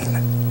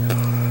insane.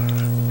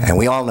 And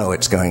we all know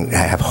it's going to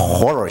have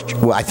horror.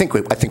 Well, I think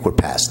we're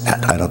past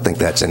that. I don't think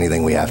that's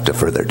anything we have to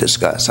further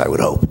discuss, I would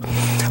hope.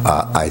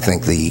 I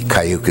think the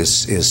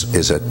Cayucas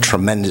is a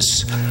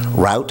tremendous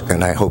route,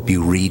 and I hope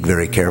you read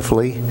very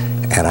carefully,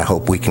 and I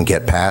hope we can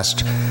get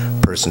past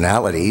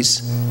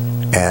personalities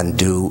and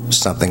do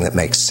something that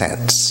makes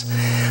sense.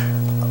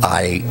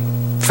 I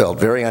felt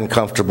very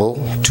uncomfortable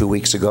 2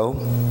 weeks ago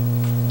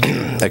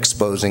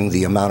exposing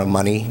the amount of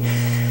money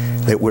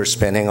that we're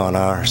spending on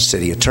our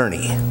city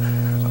attorney.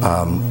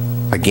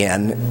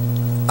 Again,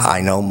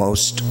 I know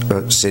most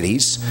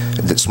cities,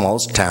 the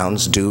smallest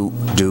towns, do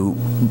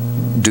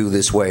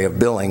this way of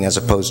billing as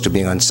opposed to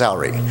being on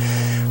salary.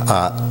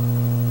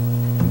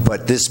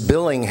 But this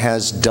billing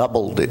has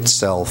doubled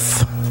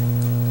itself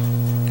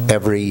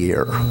every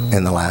year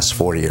in the last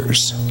 4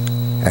 years,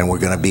 and we're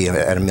going to be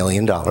at $1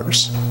 million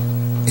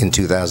in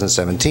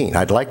 2017.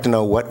 I'd like to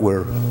know what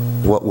we're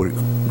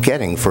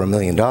getting for $1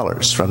 million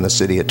from the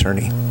city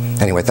attorney.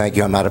 Anyway, thank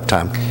you. I'm out of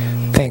time.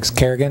 Thanks,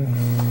 Kerrigan.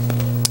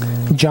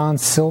 John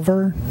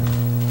Silver.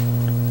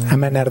 I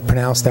might not have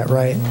pronounced that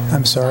right.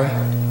 I'm sorry.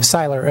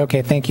 Seiler.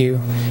 Okay, thank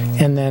you.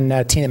 And then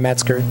Tina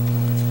Metzger.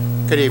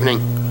 Good evening.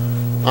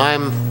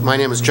 My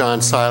name is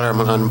John Seiler. I'm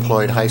an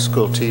unemployed high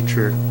school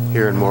teacher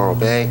here in Morro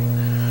Bay.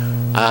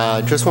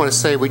 I just want to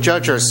say we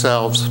judge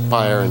ourselves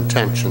by our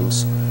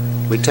intentions.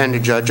 We tend to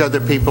judge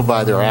other people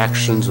by their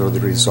actions or the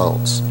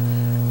results.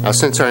 Now,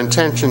 since our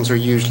intentions are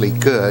usually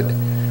good,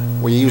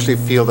 we usually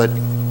feel that,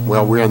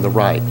 well, we're on the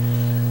right.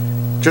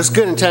 Just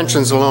good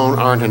intentions alone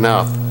aren't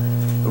enough.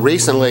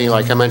 Recently,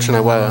 like I mentioned,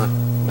 I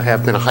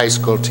have been a high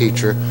school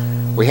teacher.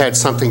 We had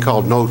something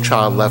called No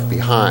Child Left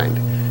Behind.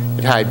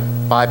 It had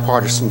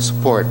bipartisan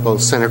support.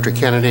 Both Senator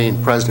Kennedy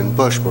and President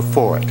Bush were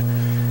for it.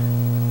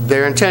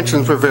 Their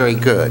intentions were very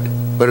good,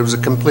 but it was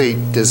a complete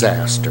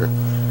disaster.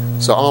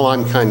 So all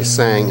I'm kind of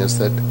saying is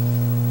that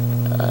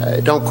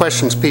don't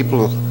question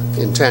people's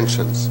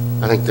intentions.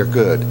 I think they're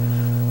good,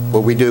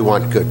 but we do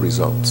want good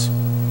results.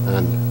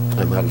 And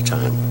I'm out of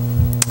time.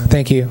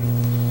 Thank you.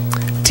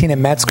 Tina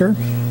Metzger.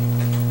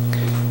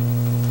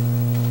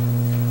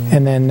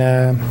 And then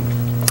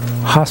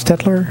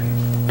Hostetler.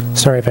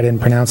 Sorry if I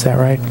didn't pronounce that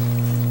right.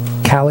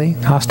 Callie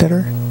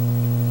Hostetler.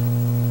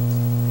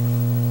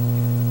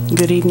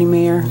 Good evening,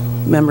 Mayor,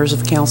 members of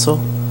the council.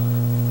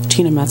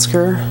 Tina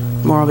Metzger,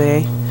 Morro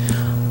Bay.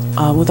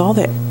 With all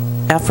the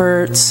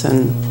efforts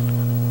and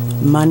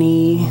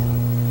money,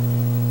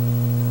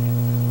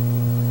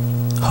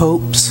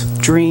 hopes,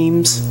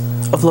 dreams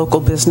of local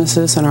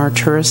businesses and our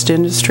tourist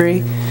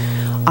industry,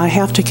 I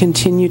have to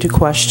continue to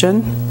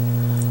question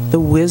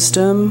the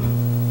wisdom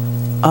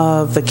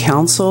of the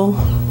council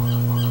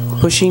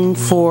pushing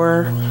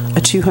for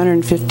a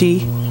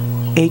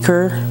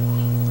 250-acre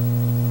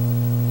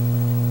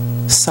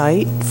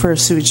site for a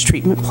sewage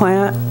treatment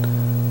plant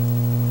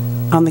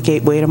on the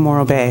gateway to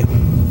Morro Bay.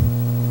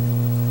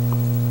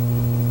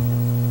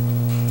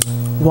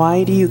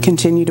 Why do you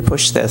continue to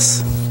push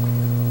this?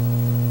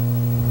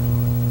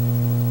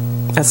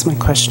 That's my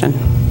question.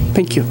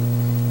 Thank you.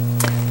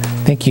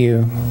 Thank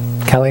you.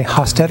 Callie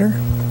Hostetler.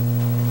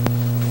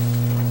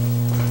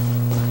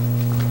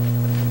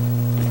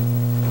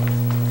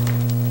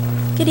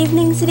 Good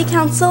evening, City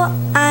Council.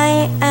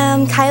 I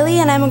am Kylie,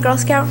 and I'm a Girl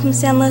Scout from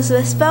San Luis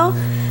Obispo.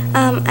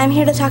 I'm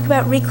here to talk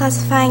about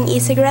reclassifying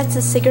e-cigarettes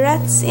as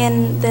cigarettes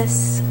in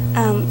this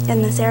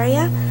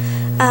area.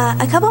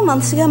 A couple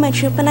months ago, my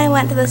troop and I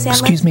went to the San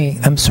Excuse me,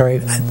 I'm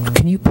sorry.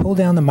 Can you pull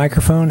down the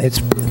microphone?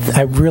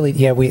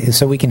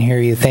 So we can hear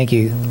you. Thank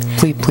you.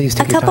 Please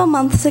take A couple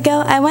months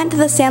ago, I went to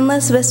the San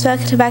Luis Obispo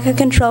Tobacco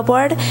Control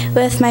Board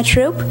with my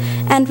troop,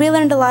 and we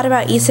learned a lot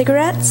about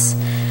e-cigarettes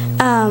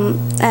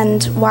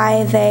and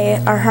why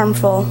they are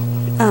harmful.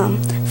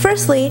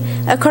 Firstly,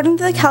 according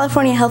to the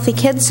California Healthy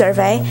Kids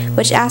Survey,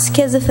 which asked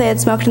kids if they had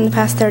smoked in the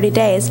past 30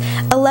 days,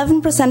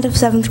 11% of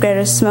 7th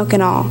graders smoke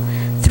in all.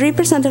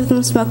 3% of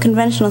them smoke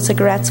conventional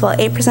cigarettes, while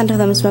 8% of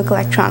them smoke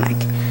electronic.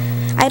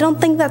 I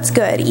don't think that's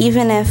good,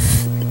 even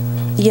if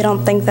you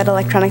don't think that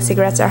electronic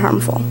cigarettes are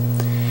harmful.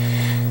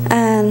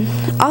 And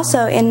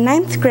also, in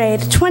 9th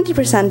grade,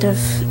 20%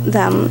 of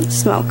them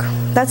smoke.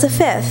 That's a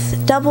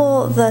fifth,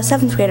 double the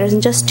 7th graders in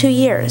just 2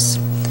 years.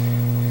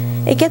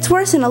 It gets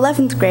worse in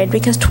 11th grade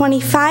because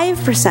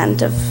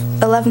 25% of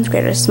 11th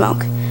graders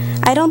smoke.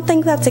 I don't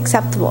think that's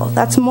acceptable.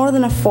 That's more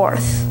than a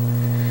fourth.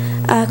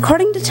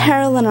 According to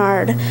Tara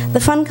Leonard, the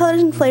fun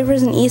colors and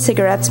flavors in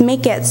e-cigarettes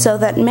make it so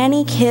that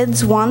many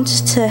kids want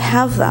to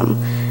have them.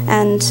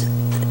 And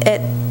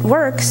it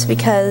works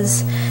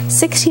because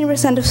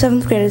 16% of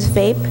 7th graders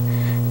vape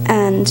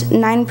and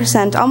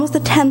 9%, almost a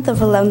tenth of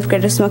 11th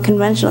graders smoke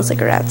conventional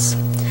cigarettes.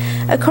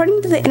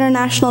 According to the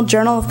International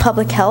Journal of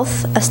Public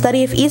Health, a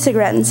study of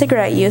e-cigarette and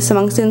cigarette use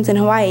among students in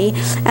Hawaii,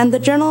 and the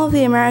Journal of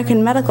the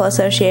American Medical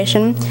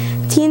Association,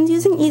 teens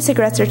using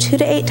e-cigarettes are 2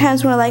 to 8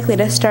 times more likely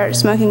to start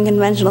smoking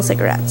conventional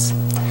cigarettes.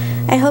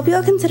 I hope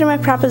you'll consider my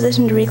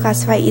proposition to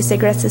reclassify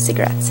e-cigarettes as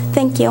cigarettes.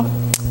 Thank you.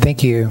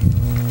 Thank you.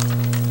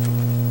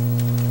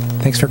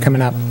 Thanks for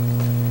coming up.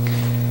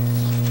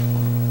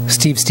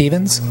 Steve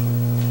Stevens.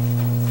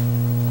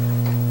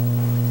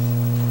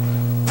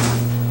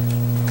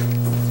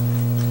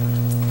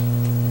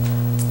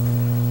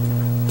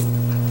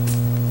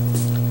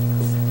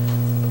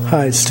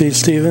 Hi, Steve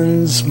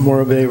Stevens,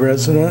 Morro Bay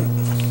resident.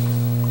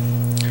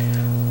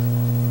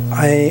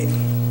 I,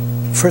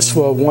 first of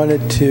all,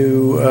 wanted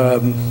to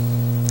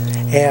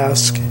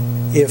ask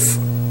if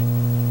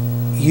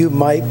you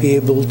might be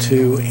able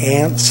to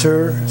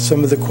answer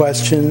some of the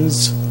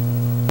questions.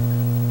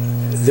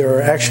 There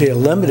are actually a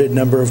limited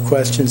number of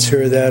questions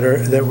here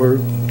that were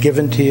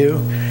given to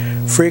you.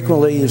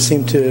 Frequently, you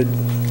seem to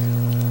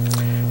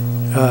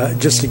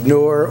just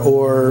ignore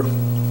or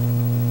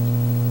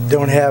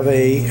don't have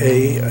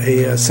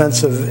a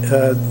sense of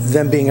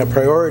them being a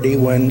priority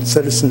when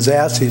citizens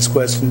ask these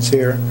questions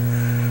here.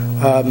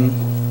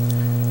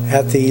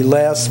 At the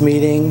last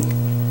meeting,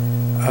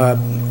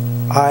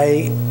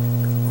 I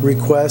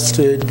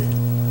requested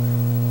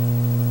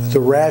the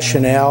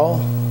rationale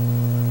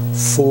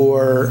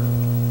for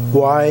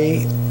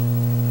why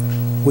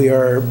we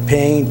are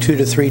paying 2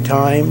 to 3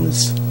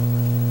 times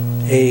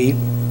a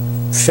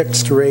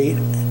fixed rate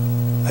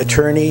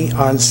attorney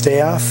on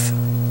staff,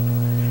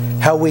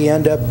 how we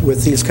end up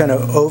with these kind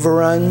of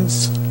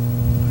overruns,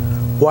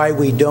 why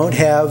we don't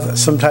have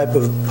some type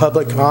of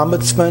public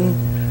ombudsman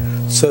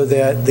so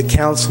that the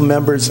council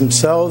members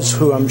themselves,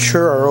 who I'm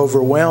sure are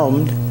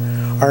overwhelmed,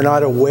 are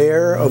not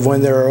aware of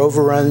when there are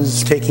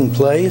overruns taking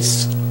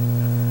place.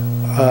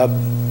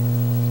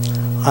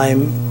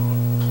 I'm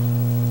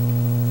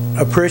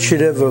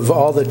appreciative of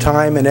all the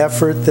time and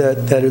effort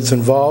that is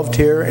involved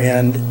here,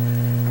 and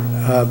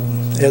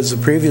as the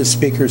previous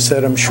speaker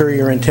said, I'm sure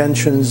your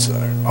intentions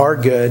are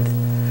good,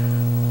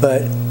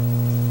 but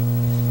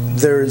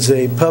there's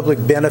a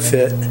public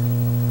benefit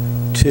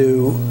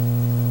to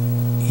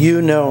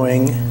you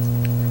knowing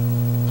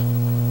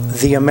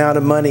the amount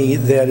of money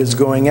that is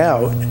going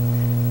out.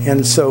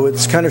 And so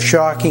it's kind of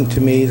shocking to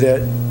me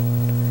that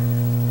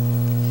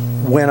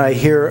when I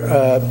hear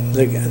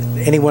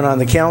anyone on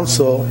the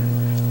council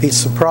be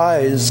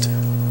surprised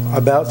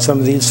about some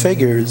of these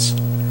figures.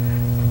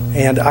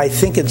 And I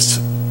think it's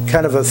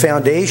kind of a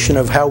foundation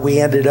of how we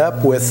ended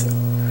up with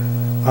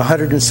a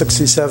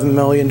 $167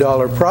 million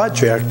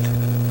project.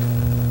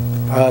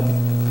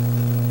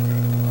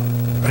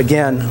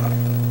 Again,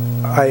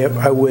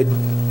 I would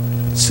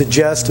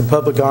suggest a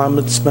public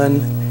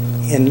ombudsman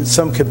in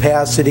some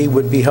capacity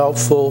would be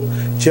helpful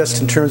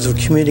just in terms of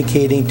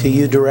communicating to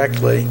you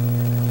directly.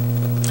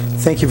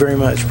 Thank you very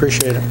much.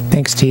 Appreciate it.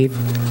 Thanks, Steve.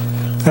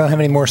 I don't have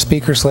any more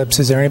speaker slips.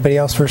 Is there anybody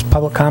else for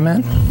public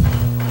comment?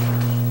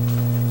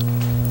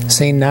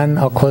 Seeing none,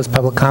 I'll close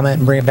public comment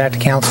and bring it back to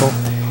council.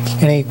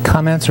 Any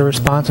comments or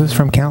responses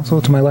from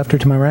council to my left or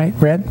to my right?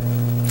 Red?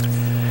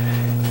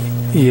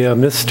 Yeah,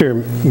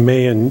 Mr.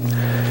 Mahan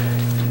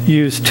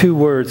used 2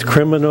 words,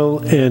 criminal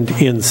and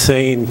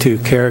insane, to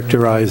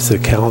characterize the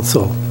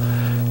council.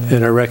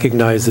 And I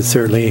recognize that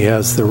certainly he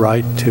has the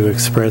right to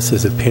express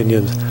his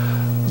opinions,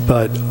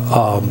 but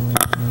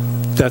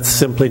that's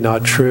simply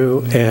not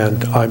true,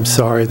 and I'm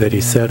sorry that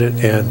he said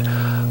it, and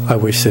I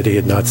wish that he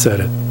had not said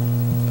it.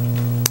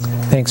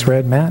 Thanks,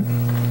 Red. Matt?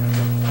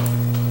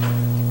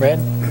 Red?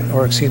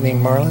 Or excuse me,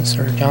 Marlis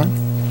or John?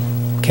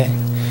 Okay.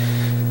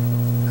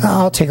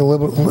 I'll take a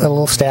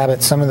little stab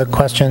at some of the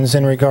questions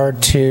in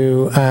regard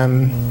to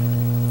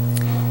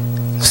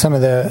some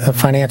of the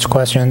financial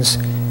questions.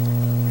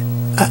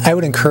 I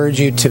would encourage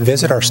you to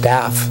visit our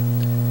staff.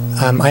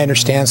 I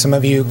understand some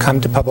of you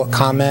come to public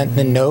comment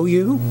and know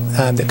you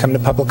that come to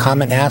public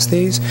comment and ask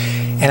these,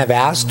 and have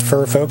asked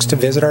for folks to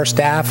visit our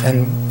staff,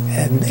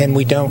 and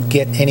we don't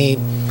get any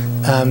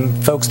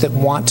folks that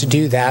want to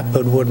do that,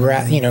 but would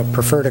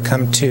prefer to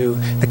come to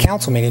the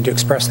council meeting to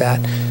express that,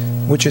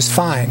 which is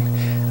fine.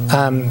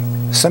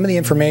 Some of the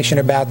information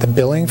about the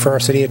billing for our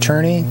city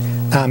attorney,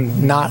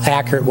 not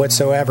accurate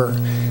whatsoever.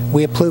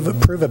 We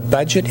approve a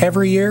budget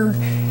every year,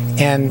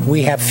 and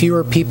we have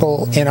fewer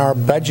people in our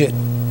budget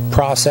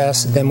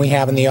process than we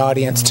have in the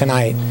audience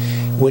tonight,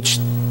 which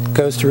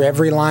goes through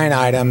every line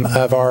item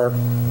of our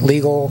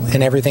legal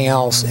and everything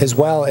else, as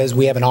well as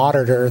we have an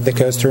auditor that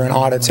goes through and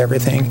audits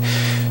everything.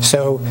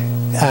 So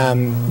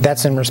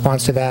that's in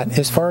response to that.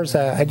 As far as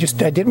I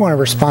did want to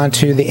respond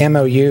to the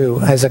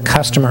MOU as a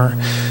customer.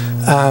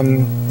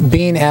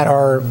 Being at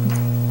our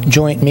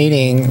joint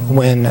meeting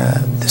when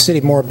the City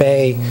of Morro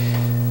Bay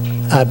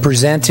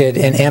presented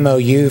an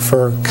MOU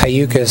for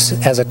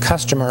Cayucas as a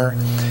customer,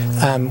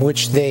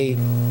 which they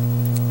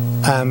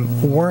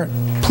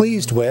weren't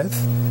pleased with,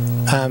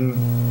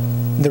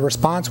 the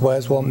response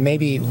was, well,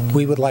 maybe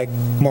we would like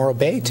Morro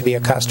Bay to be a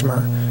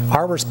customer.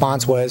 Our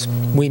response was,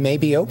 we may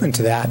be open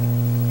to that.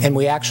 And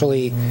we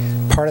actually,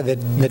 part of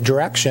the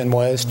direction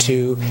was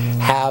to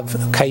have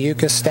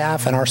Cayucas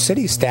staff and our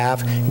city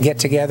staff get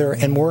together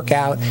and work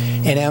out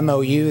an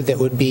MOU that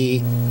would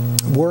be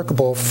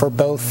workable for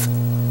both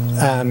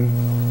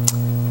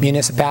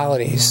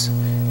municipalities.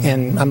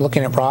 And I'm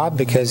looking at Rob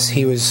because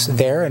he was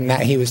there and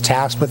that he was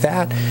tasked with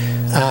that.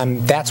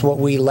 That's what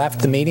we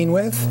left the meeting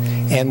with.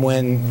 And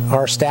when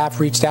our staff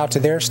reached out to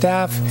their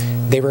staff,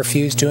 they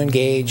refused to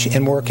engage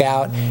and work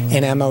out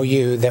an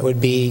MOU that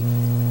would be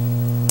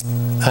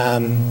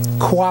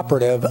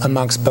cooperative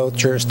amongst both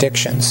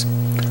jurisdictions.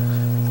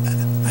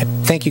 I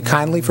thank you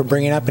kindly for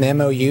bringing up an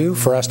MOU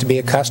for us to be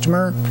a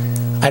customer.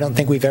 I don't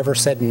think we've ever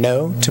said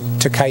no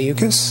to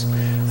Cayucas,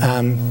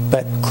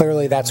 but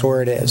clearly that's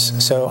where it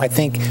is. So I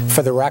think,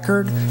 for the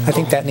record, I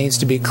think that needs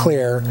to be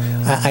clear.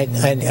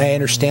 I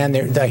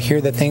understand, I hear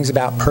the things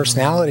about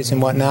personalities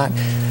and whatnot.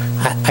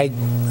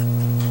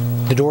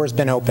 The door has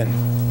been open.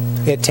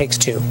 It takes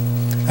two.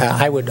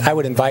 I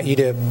would invite you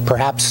to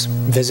perhaps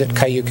visit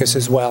Cayucas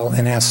as well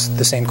and ask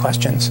the same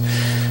questions.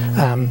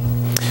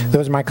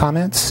 Those are my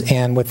comments,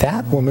 and with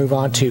that, we'll move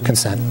on to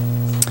consent.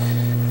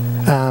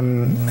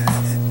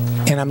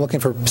 And I'm looking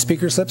for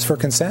speaker slips for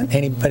consent.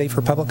 Anybody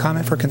for public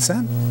comment for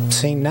consent?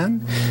 Seeing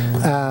none,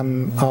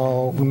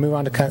 I'll move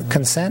on to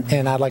consent,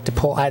 and I'd like to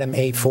pull item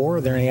A4.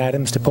 Are there any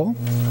items to pull?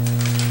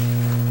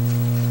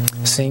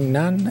 Seeing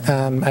none,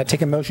 I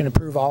take a motion to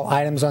approve all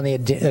items on the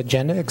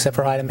agenda except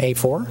for item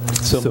A4.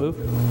 So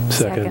moved.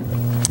 Second.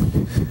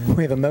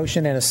 We have a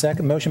motion and a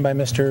second. Motion by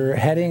Mr.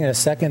 Heading and a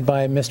second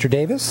by Mr.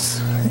 Davis.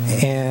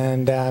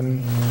 And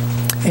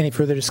any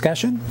further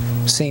discussion?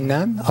 Seeing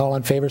none, all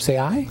in favor say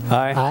aye.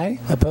 Aye. Aye.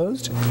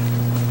 Opposed?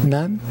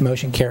 None.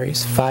 Motion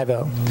carries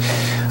 5-0.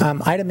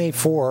 Item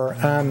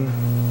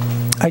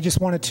A4, I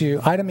just wanted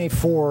to, item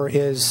A4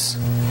 is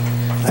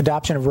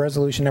adoption of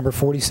resolution number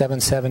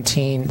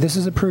 4717. This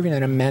is approving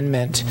an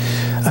amendment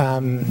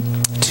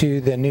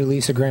to the new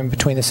lease agreement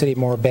between the City of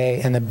Morro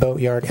Bay and the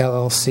Boatyard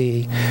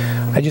LLC.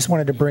 I just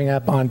wanted to bring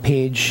up on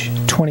page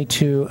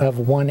 22 of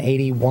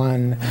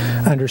 181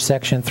 under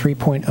section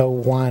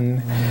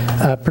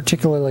 3.01,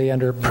 particularly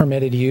under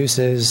permitted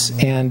uses,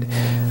 and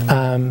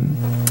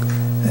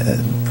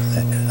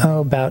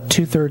about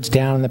two-thirds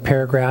down in the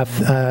paragraph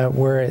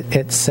where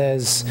it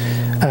says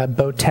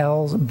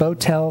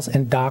botels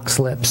and dock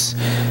slips.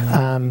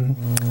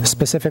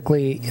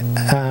 Specifically,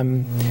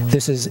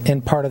 this is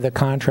in part of the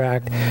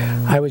contract.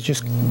 I was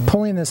just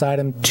pulling this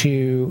item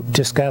to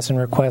discuss and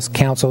request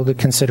council to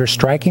consider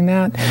striking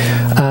that.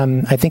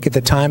 I think at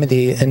the time of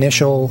the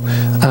initial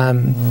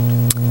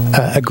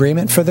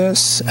agreement for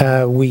this,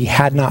 we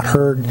had not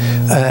heard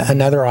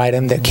another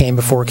item that came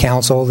before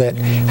council that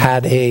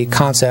had a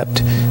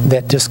concept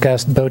that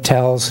discussed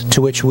botels,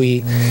 to which we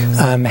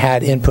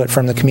had input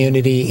from the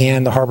community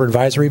and the Harbor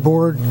Advisory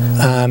Board,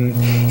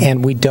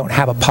 and we don't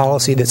have a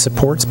policy that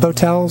supports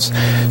botels.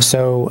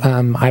 So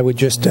I would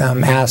just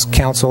ask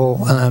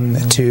council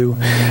to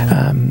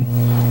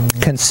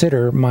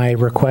consider my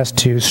request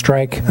to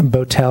strike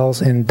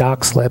botels and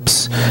dock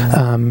slips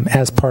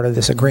as part of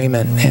this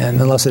agreement. And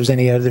unless there's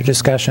any other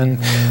discussion,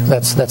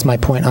 that's my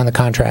point on the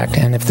contract.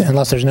 And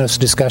unless there's no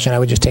discussion, I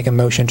would just take a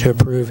motion to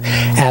approve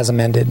as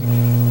amended.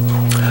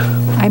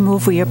 I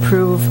move we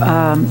approve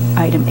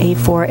item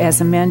A4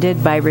 as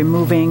amended by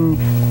removing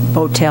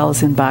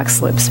botels and box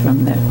slips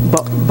from the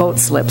boat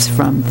slips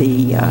from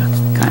the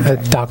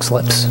contract. Dock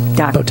slips.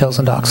 Botels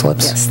and dock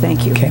slips. Yes,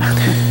 thank you. Okay.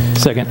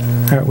 Second.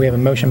 All right, we have a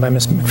motion by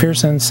Ms.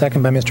 McPherson,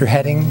 second by Mr.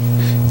 Heading.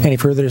 Any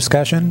further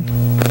discussion?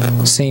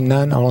 Seeing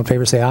none, all in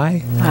favor say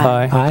aye.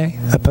 Aye. Aye.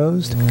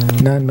 Opposed?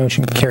 None.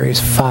 Motion carries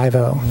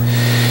 5-0.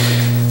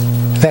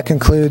 That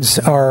concludes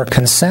our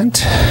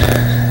consent.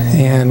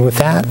 And with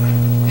that,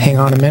 hang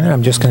on a minute.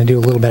 I'm just going to do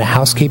a little bit of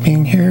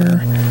housekeeping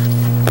here.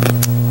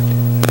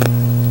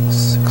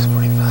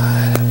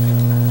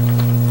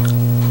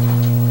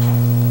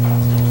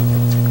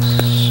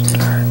 6:45.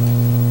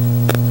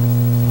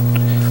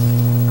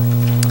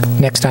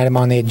 next item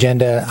on the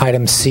agenda,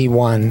 item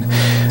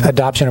C1,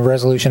 adoption of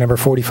resolution number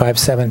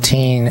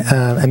 4517,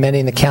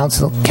 amending the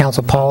council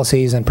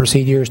policies and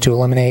procedures to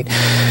eliminate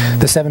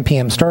the 7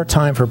 p.m. start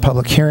time for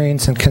public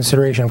hearings and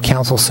consideration of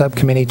council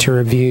subcommittee to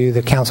review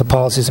the council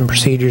policies and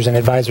procedures and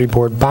advisory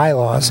board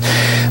bylaws.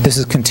 This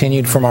is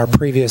continued from our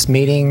previous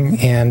meeting,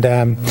 and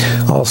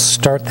I'll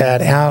start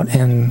that out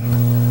and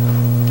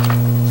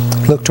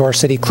look to our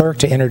city clerk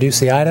to introduce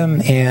the item,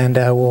 and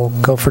we'll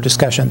go for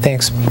discussion.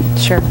 Thanks.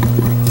 Sure.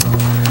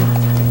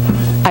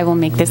 I will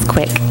make this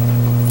quick.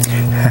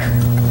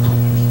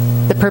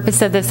 The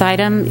purpose of this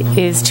item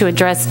is to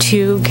address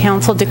 2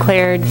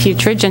 council-declared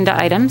future agenda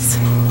items.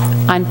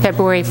 On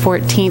February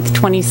 14th,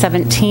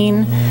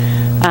 2017,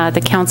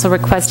 the council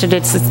requested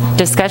its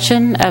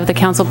discussion of the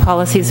council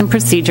policies and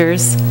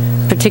procedures,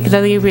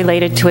 particularly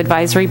related to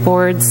advisory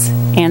boards,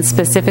 and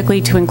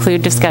specifically to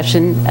include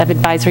discussion of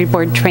advisory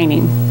board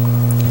training.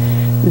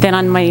 Then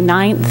on May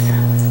 9th,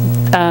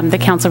 the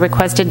council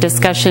requested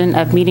discussion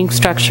of meeting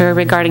structure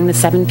regarding the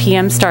 7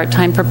 p.m. start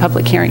time for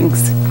public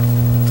hearings.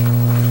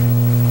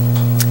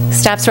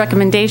 Staff's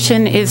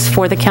recommendation is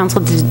for the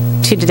council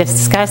to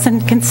discuss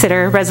and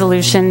consider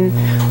Resolution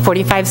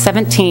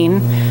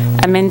 4517,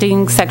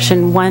 amending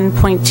Section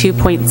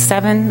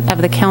 1.2.7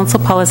 of the Council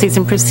Policies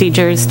and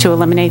Procedures to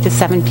eliminate the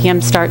 7 p.m.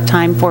 start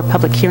time for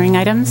public hearing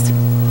items,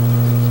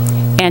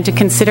 and to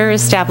consider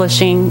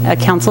establishing a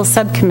council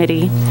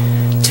subcommittee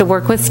to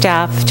work with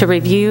staff to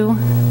review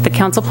the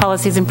council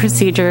policies and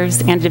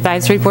procedures and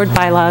advisory board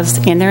bylaws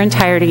in their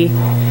entirety,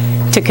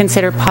 to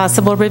consider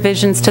possible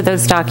revisions to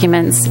those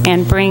documents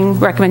and bring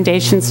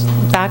recommendations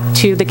back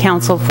to the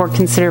council for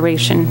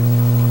consideration.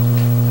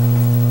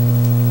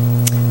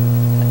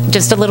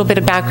 Just a little bit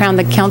of background,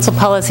 the council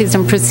policies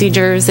and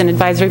procedures and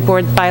advisory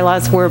board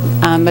bylaws were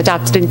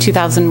adopted in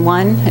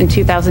 2001 and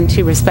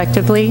 2002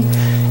 respectively.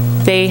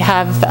 They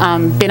have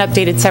been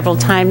updated several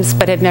times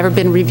but have never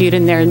been reviewed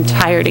in their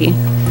entirety.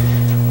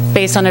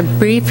 Based on a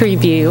brief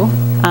review,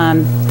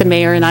 the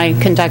mayor and I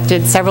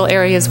conducted several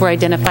areas were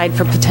identified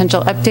for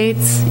potential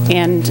updates,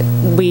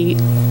 and we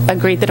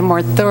agreed that a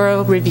more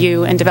thorough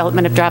review and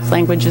development of draft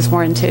language is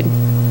warranted.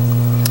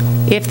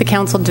 If the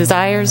council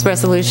desires,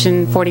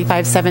 Resolution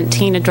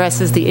 4517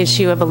 addresses the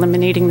issue of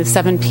eliminating the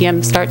 7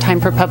 p.m. start time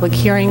for public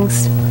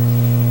hearings,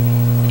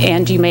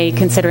 and you may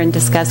consider and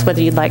discuss whether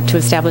you'd like to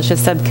establish a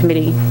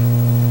subcommittee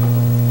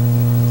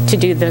to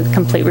do the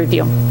complete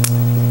review.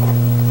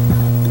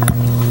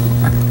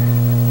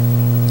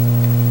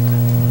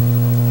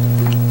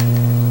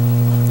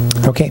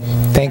 Okay,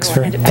 thanks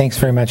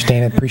very much,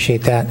 Dana.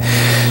 Appreciate that.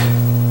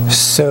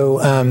 So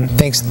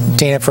thanks,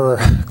 Dana, for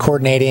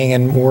coordinating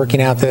and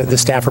working out the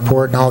staff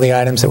report and all the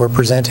items that were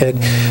presented.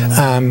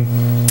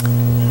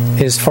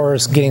 As far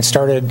as getting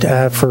started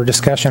for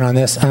discussion on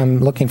this, I'm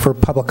looking for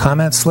public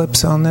comment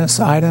slips on this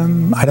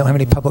item. I don't have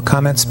any public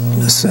comments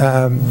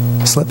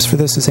slips for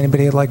this. Does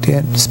anybody like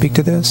to speak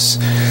to this?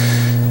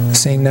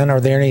 Seeing none,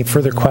 are there any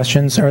further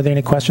questions? Are there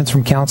any questions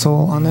from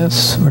council on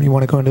this, or do you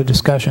want to go into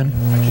discussion?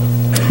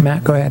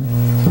 Matt, go ahead.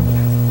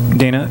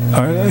 Dana,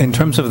 in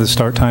terms of the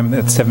start time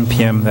at 7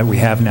 p.m. that we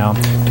have now,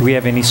 do we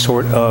have any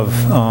sort of,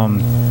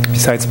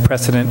 besides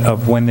precedent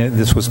of when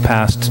this was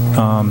passed,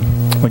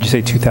 what'd you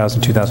say,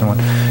 2000, 2001,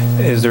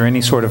 is there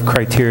any sort of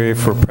criteria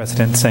for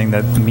precedent saying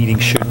that the meeting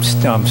should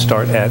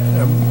start at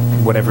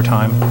whatever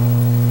time?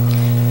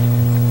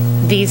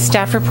 The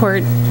staff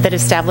report that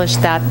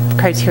established that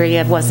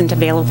criteria wasn't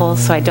available,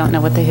 so I don't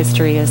know what the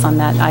history is on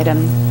that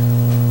item.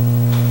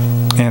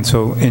 And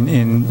so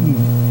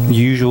in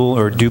usual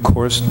or due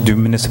course, do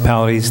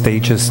municipalities, they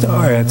just,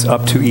 it's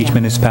up to each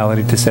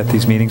municipality to set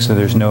these meetings, so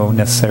there's no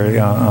necessary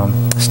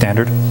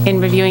standard? In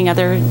reviewing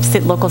other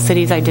local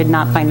cities, I did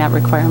not find that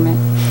requirement.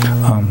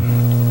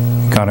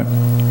 Got it.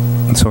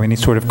 And so any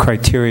sort of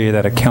criteria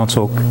that a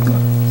council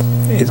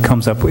it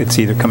comes up, it's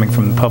either coming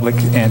from the public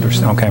and, or,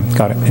 okay,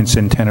 got it.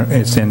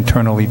 It's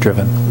internally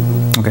driven.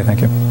 Okay,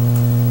 thank you.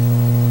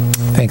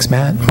 Thanks,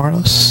 Matt.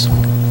 Marlos?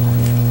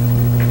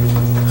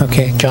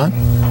 Okay, John?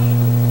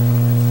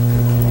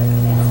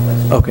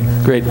 Okay,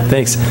 great,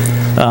 thanks.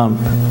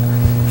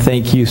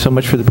 Thank you so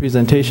much for the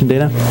presentation,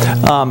 Dana.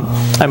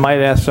 I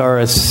might ask our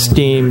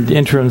esteemed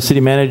interim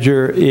city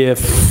manager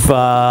if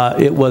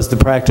it was the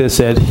practice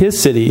at his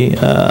city,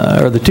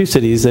 or the 2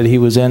 cities that he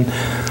was in,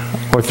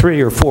 or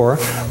 3 or 4,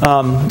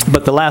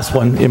 but the last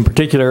one in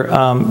particular,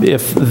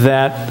 if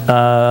that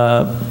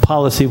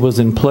policy was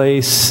in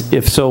place,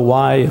 if so,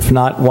 why? If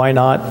not, why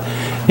not?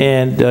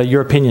 And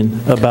your opinion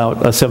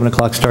about a 7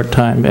 o'clock start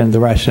time and the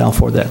rationale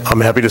for that.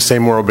 I'm happy to say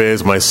Morro Bay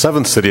is my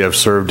 7th city I've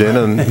served in,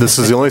 and this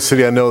is the only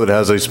city I know that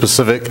has a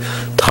specific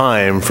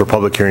time for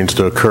public hearings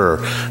to occur.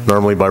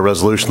 Normally by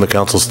resolution the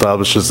council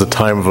establishes the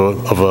time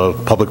of a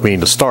public meeting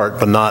to start,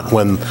 but not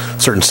when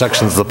certain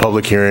sections of the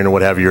public hearing or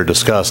what have you are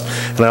discussed.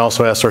 And I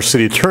also asked our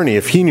city attorney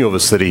if he knew of a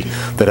city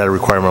that had a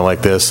requirement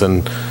like this,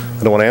 and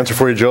I don't want to answer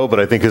for you, Joe, but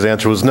I think his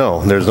answer was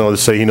no. There's no to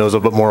say he knows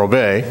about Morro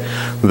Bay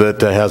that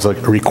has a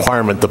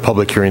requirement the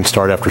public hearings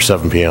start after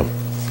 7 p.m.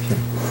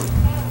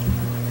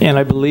 And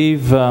I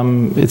believe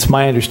it's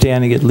my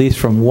understanding, at least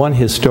from one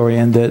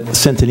historian that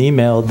sent an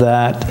email,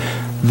 that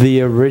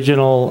the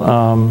original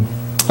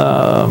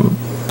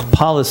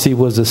policy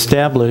was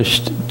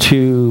established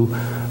to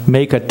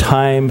make a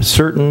time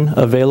certain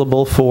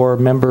available for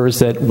members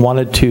that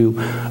wanted to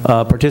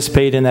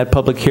participate in that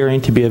public hearing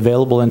to be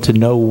available and to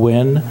know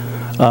when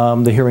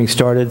the hearing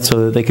started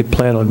so that they could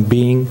plan on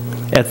being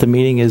at the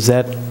meeting. Is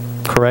that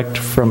correct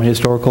from a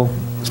historical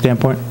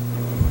standpoint?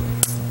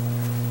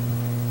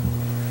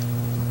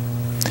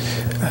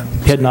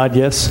 Head nod,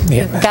 yes?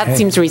 Yeah. That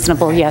seems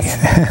reasonable, yes.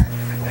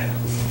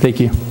 Thank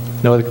you.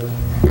 No other?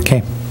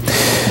 Okay.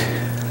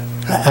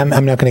 I'm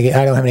not going to get,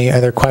 I don't have any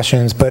other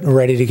questions, but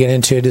ready to get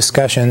into a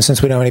discussion.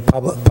 Since we don't have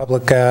any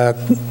public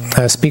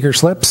speaker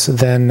slips,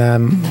 then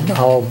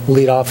I'll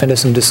lead off into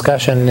some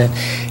discussion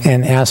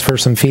and ask for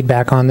some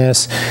feedback on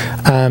this.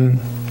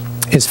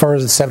 As far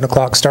as the 7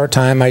 o'clock start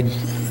time,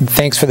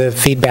 thanks for the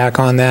feedback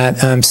on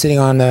that. I'm sitting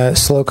on the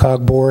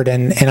SLOCOG board,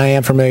 and I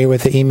am familiar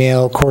with the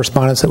email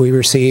correspondence that we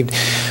received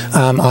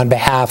on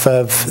behalf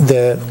of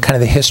the kind of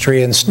the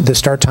history and the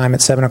start time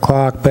at 7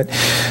 o'clock. But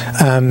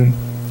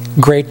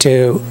great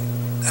to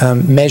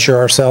measure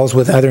ourselves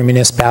with other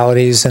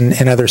municipalities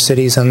and other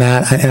cities on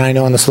that. And I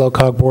know on the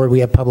SLOCOG board we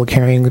have public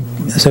hearing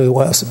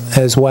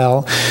as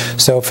well.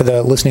 So for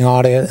the listening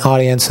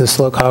audience, the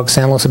SLOCOG,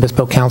 San Luis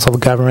Obispo Council of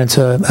Governments,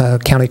 a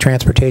county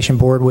transportation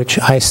board, which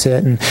I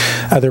sit, and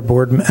other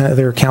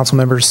council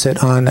members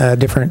sit on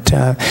different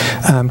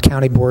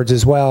county boards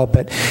as well.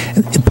 But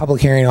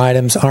public hearing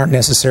items aren't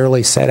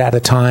necessarily set at a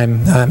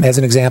time. As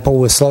an example,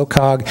 with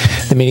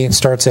SLOCOG, the meeting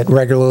starts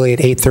regularly at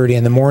 8:30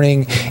 in the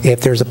morning.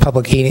 If there's a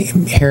public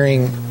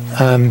hearing,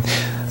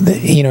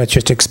 it's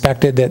just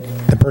expected that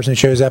the person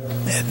shows up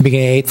at the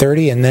beginning at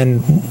 8:30, and then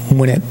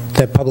when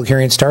the public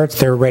hearing starts,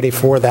 they're ready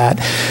for that.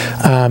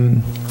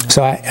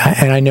 So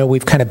I know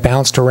we've kind of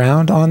bounced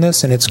around on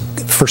this, and it's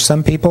for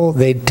some people,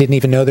 they didn't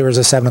even know there was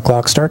a 7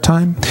 o'clock start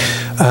time.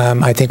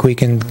 I think we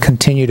can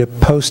continue to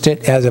post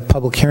it as a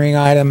public hearing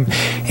item,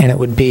 and it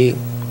would be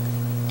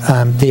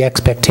the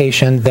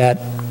expectation that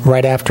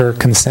right after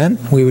consent,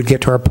 we would get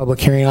to our public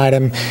hearing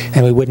item,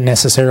 and we wouldn't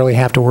necessarily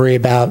have to worry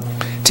about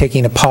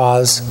taking a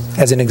pause.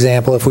 As an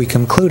example, if we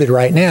concluded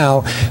right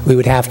now, we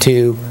would have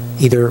to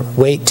either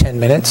wait 10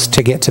 minutes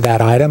to get to that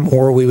item,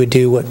 or we would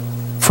do what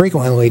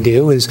frequently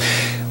do, is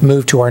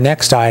move to our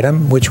next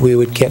item, which we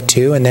would get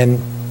to, and then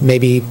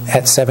maybe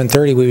at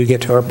 7:30 we would get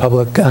to our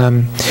public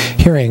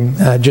hearing,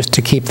 just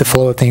to keep the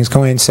flow of things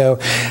going. So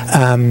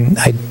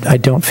I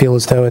don't feel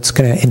as though it's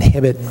going to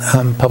inhibit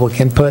public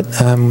input.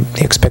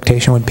 The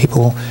expectation would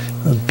people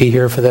be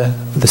here for the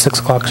 6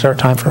 o'clock start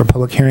time for a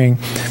public hearing.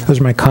 Those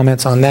are my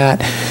comments on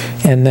that.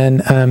 And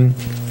then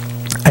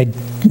I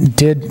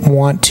did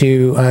want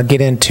to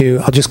get into,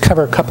 I'll just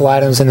cover a couple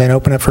items and then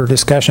open up for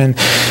discussion.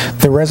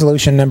 The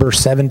resolution number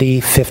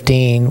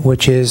 7015,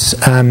 which is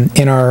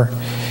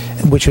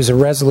which was a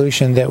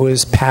resolution that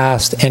was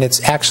passed, and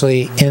it's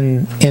actually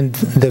in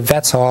the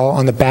Vets Hall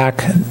on the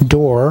back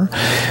door.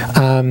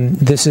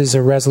 This is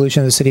a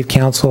resolution of the City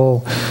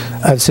Council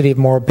of the City of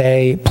Morro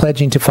Bay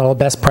pledging to follow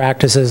best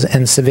practices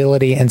and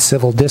civility and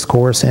civil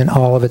discourse in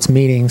all of its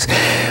meetings.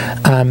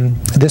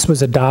 This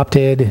was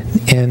adopted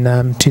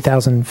in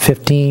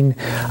 2015.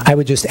 I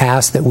would just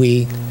ask that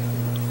we,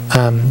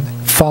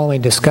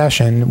 following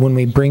discussion, when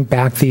we bring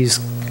back these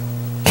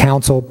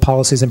council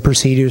policies and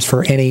procedures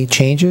for any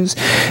changes,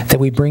 that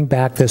we bring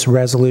back this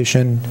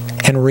resolution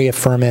and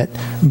reaffirm it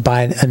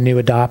by a new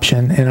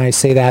adoption. And I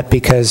say that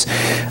because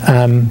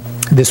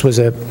this was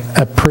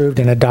approved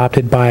and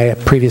adopted by a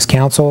previous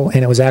council,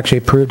 and it was actually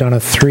approved on a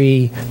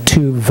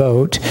 3-2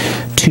 vote,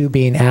 2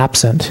 being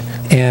absent.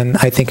 And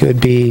I think it would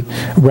be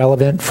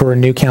relevant for a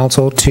new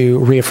council to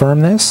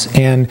reaffirm this,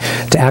 and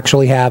to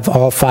actually have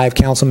all 5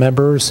 council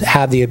members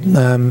have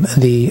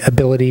the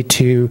ability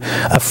to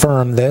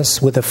affirm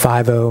this with a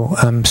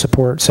 5-0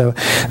 support. So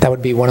that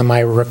would be one of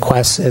my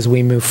requests as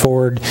we move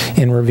forward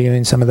in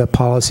reviewing some of the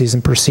policies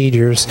and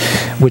procedures,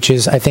 which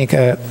is, I think,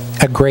 a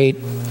great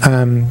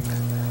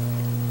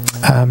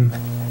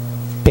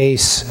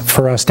base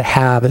for us to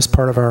have as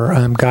part of our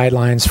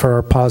guidelines for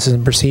our policies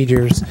and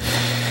procedures.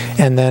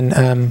 And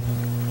then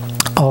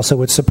also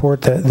would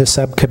support the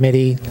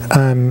subcommittee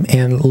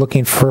and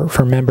looking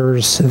for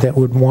members that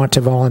would want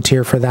to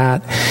volunteer for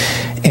that.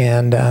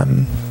 And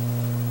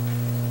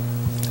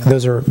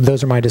those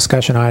are my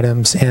discussion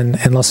items. And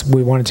unless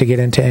we wanted to get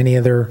into any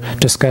other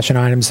discussion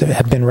items that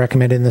have been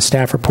recommended in the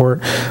staff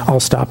report, I'll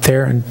stop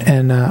there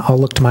and I'll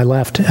look to my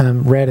left.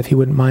 Red, if you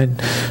wouldn't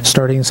mind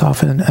starting us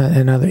off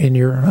in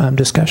your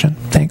discussion.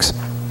 Thanks.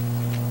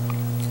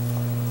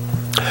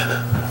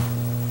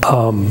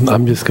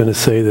 I'm just going to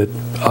say that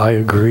I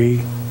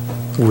agree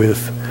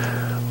with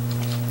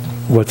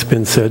what's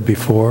been said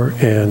before,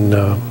 and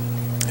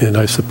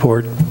I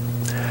support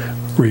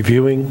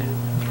reviewing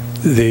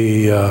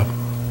the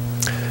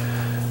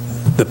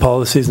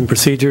policies and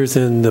procedures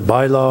and the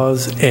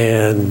bylaws,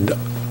 and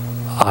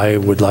I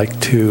would like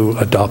to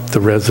adopt the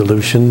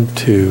resolution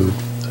to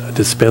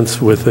dispense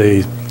with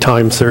a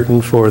time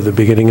certain for the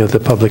beginning of the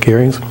public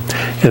hearings,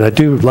 And I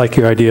do like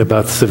your idea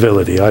about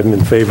civility. I'm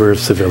in favor of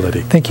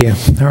civility. Thank you.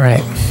 All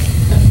right.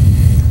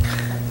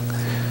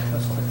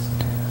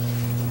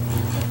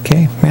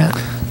 Okay, Matt.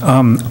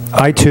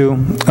 I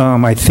too,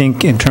 I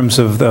think in terms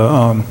of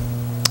the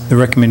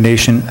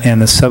recommendation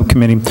and the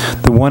subcommittee,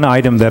 the one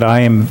item that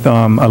I am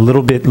a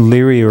little bit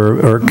leery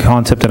or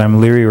concept that I'm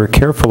leery or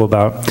careful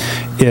about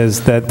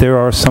is that there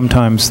are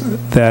sometimes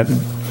that,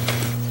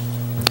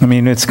 I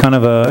mean, it's kind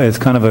of a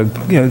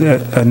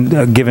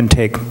give and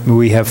take.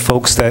 We have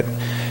folks that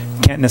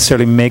can't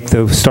necessarily make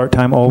the start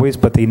time always,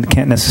 but they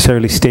can't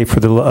necessarily stay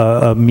for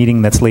the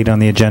meeting that's late on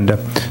the agenda.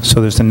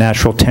 So there's a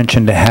natural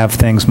tension to have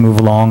things move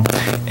along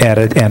at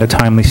a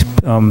timely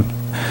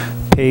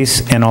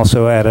pace and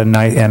also at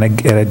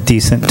a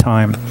decent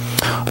time.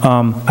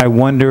 I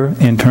wonder,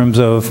 in terms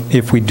of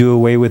if we do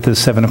away with the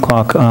 7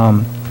 o'clock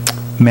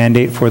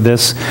mandate for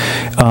this,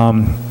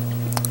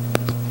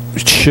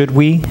 should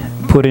we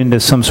put into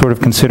some sort of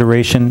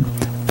consideration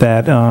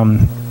that,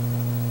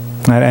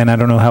 and I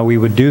don't know how we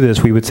would do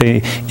this, we would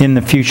say in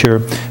the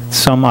future,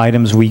 some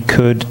items we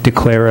could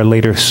declare a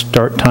later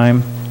start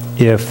time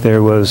if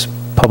there was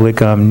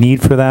public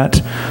need for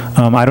that.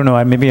 I don't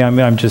know. Maybe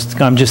I'm just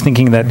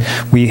thinking that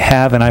we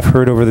have, and I've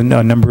heard over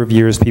a number of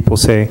years people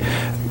say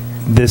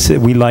this.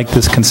 We like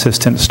this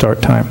consistent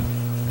start time.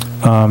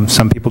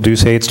 Some people do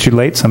say it's too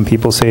late. Some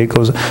people say it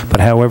goes. But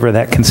however,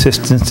 that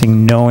consistency,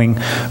 knowing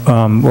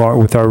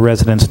with our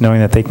residents, knowing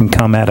that they can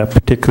come at a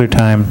particular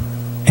time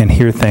and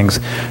hear things,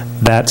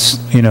 that's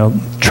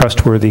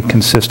trustworthy,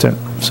 consistent.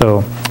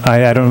 So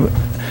I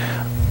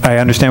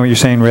understand what you're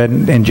saying, Red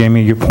and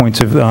Jamie, your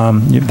points of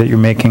that you're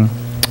making.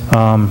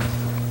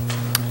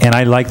 And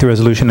I like the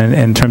resolution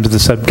in terms of the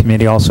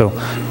subcommittee also,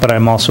 but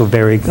I'm also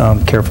very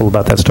careful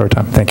about that start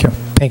time. Thank you.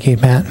 Thank you,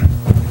 Matt.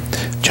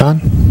 John?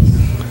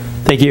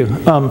 Thank you.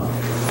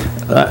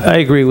 I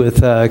agree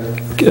with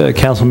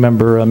Council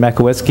Member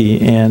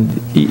Makoweski, and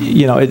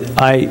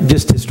I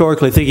just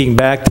historically thinking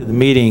back to the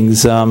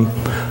meetings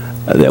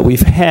that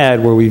we've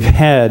had where we've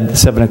had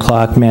 7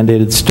 o'clock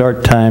mandated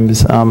start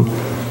times.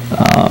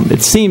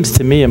 It seems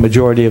to me a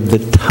majority of the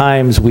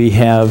times we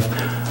have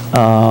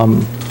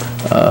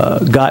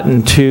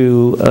gotten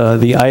to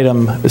the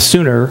item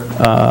sooner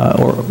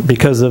or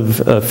because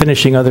of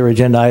finishing other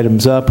agenda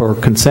items up or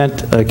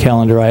consent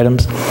calendar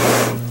items,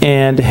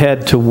 and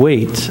had to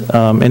wait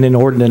an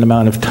inordinate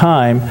amount of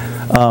time.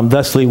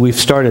 Thusly, we've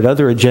started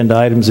other agenda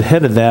items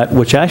ahead of that,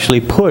 which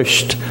actually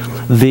pushed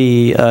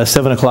the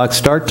 7 o'clock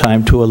start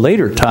time to a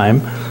later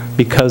time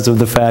because of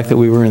the fact that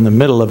we were in the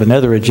middle of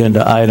another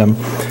agenda item.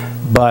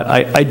 But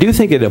I do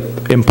think it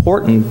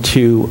important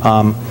to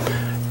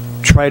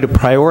try to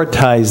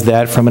prioritize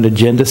that from an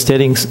agenda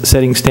setting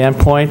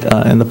standpoint.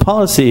 And the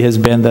policy has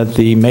been that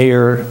the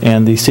mayor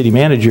and the city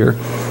manager,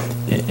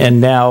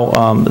 and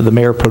now the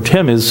mayor pro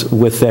tem is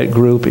with that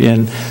group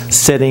in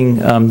setting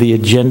the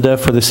agenda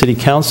for the city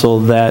council,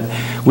 that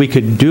we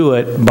could do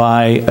it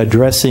by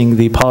addressing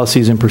the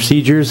policies and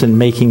procedures and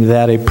making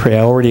that a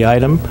priority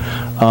item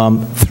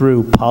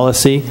through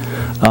policy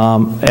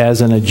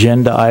as an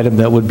agenda item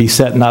that would be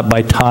set not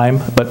by time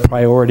but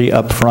priority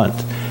up front.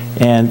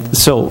 And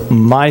so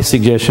my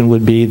suggestion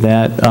would be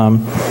that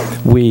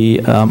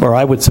or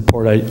I would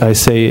support, I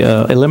say,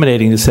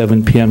 eliminating the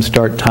 7 p.m.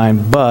 start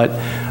time, but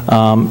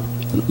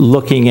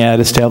looking at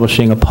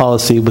establishing a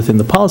policy within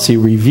the policy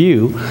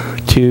review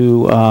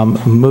to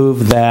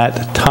move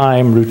that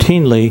time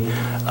routinely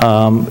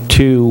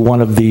to one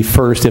of the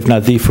first, if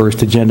not the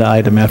first, agenda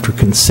item after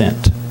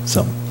consent.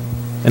 So,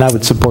 and I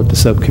would support the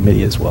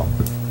subcommittee as well.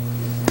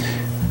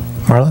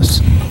 Marlis?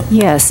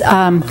 Yes.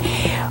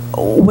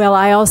 Well,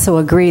 I also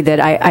agree that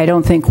I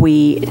don't think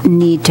we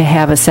need to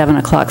have a 7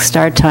 o'clock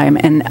start time.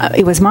 And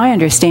it was my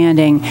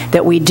understanding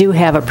that we do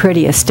have a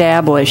pretty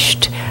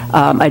established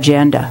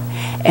agenda,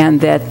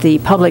 and that the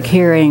public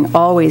hearing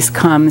always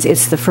comes,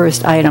 it's the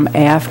first item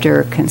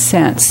after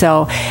consent.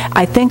 So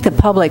I think the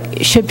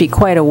public should be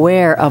quite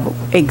aware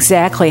of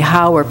exactly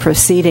how we're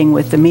proceeding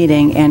with the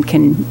meeting and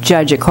can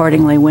judge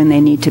accordingly when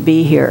they need to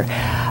be here.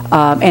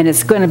 And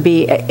it's going to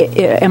be,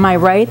 am I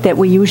right that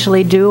we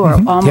usually do, or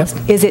almost,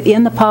 Yep. Is it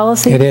in the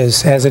policy? It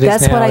is, as it is now.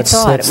 That's what I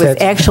thought. It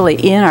was actually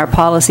in our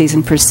policies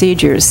and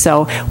procedures.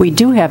 So we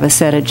do have a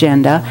set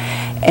agenda,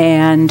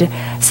 and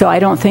so I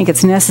don't think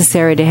it's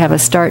necessary to have a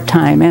start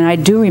time. And I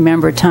do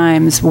remember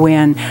times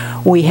when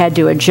we had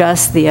to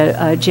adjust the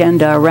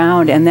agenda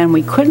around, and then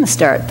we couldn't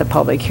start the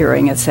public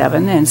hearing at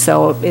 7, and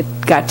so it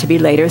got to be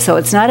later. So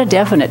it's not a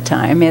definite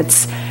time.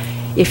 It's,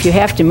 if you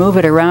have to move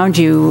it around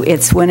you,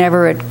 it's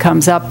whenever it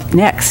comes up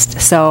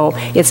next. So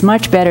it's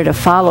much better to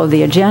follow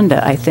the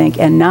agenda, I think,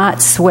 and not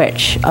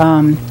switch.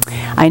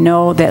 I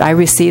know that I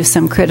received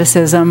some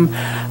criticism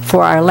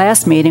for our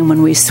last meeting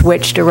when we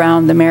switched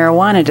around the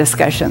marijuana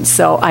discussion.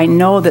 So I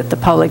know that the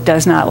public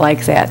does not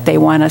like that. They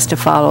want us to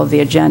follow the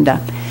agenda.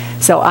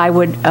 So I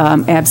would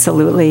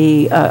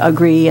absolutely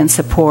agree and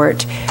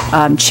support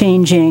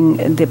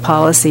changing the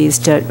policies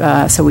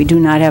to so we do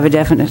not have a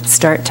definite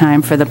start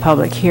time for the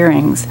public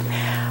hearings.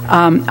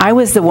 I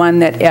was the one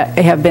that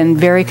have been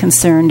very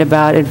concerned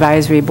about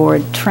advisory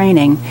board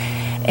training,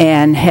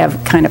 and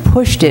have kind of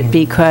pushed it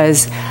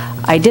because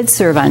I did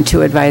serve on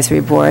 2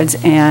 advisory boards,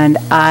 and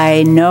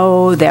I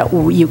know that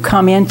you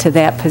come into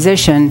that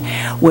position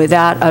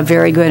without a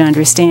very good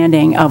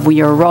understanding of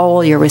your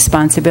role, your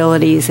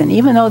responsibilities, and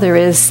even though there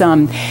is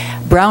some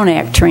Brown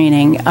Act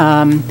training,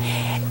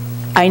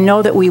 I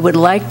know that we would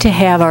like to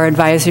have our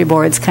advisory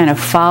boards kind of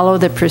follow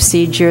the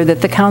procedure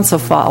that the council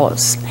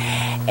follows.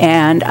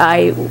 And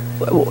I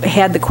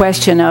had the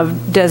question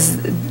of,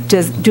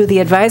 do the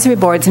advisory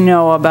boards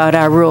know about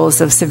our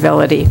rules of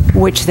civility,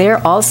 which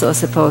they're also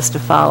supposed to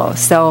follow?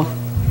 So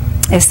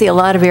I see a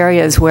lot of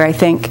areas where I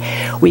think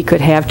we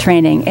could have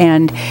training,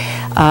 and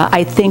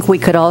I think we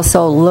could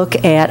also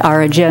look at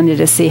our agenda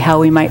to see how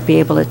we might be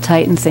able to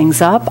tighten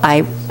things up.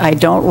 I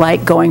don't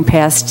like going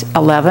past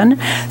 11,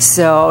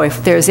 so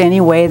if there's any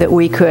way that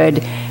we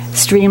could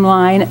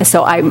streamline,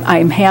 so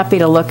I'm happy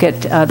to look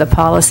at the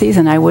policies,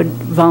 and I would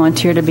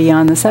volunteer to be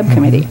on the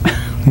subcommittee.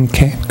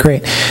 Okay,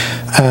 great.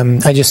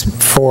 I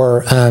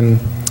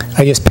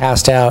just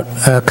passed out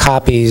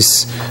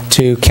copies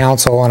to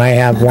council, and I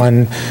have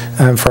one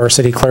for our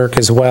city clerk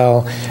as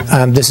well.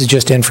 This is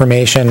just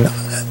information,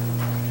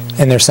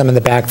 and there's some in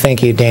the back.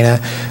 Thank you, Dana.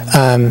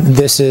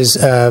 This is,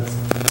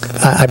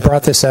 I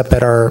brought this up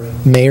at our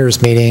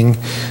mayor's meeting,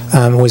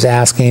 was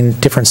asking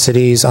different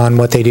cities on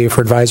what they do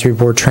for advisory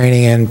board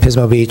training, and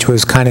Pismo Beach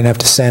was kind enough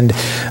to send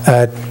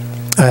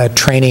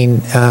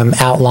training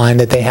outline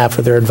that they have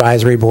for their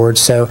advisory board.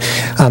 So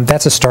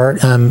that's a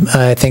start,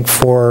 I think,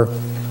 for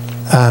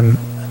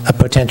a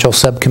potential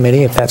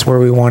subcommittee. If that's where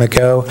we want to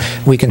go,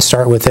 we can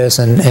start with this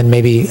and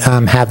maybe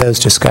have those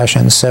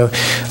discussions. So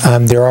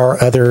there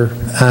are other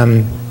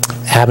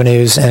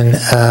avenues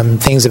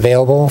and things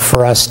available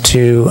for us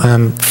to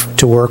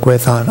work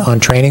with on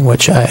training,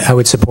 which I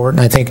would support.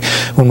 And I think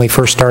when we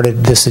first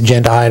started this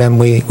agenda item,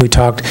 we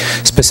talked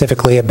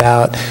specifically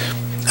about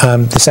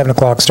the 7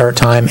 o'clock start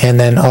time and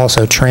then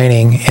also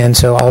training. And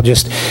so I'll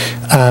just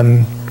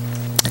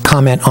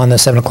comment on the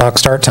 7 o'clock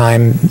start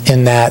time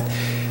in that,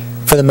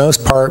 for the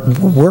most part,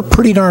 we're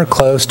pretty darn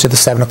close to the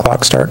 7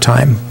 o'clock start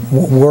time.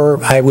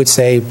 We're, I would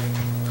say,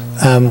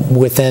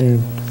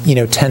 within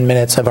 10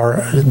 minutes of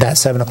that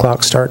 7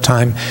 o'clock start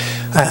time.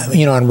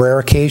 On rare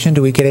occasion,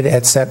 do we get it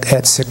at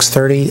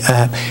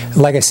 6:30?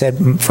 Like I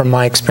said, from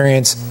my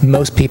experience,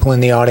 most people in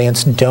the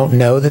audience don't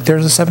know that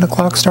there's a 7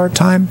 o'clock start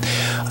time,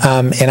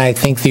 and I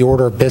think the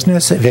order of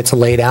business, if it's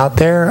laid out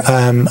there,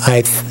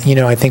 I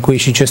think we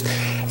should just.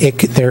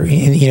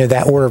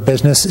 That order of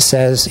business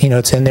says,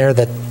 it's in there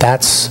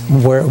that's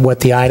what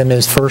the item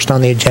is first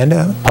on the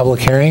agenda,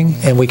 public hearing,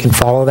 and we can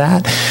follow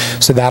that.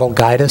 So that'll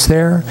guide us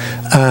there.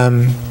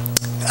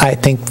 I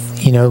think,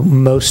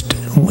 most,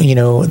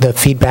 the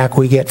feedback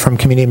we get from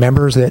community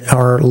members that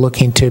are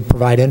looking to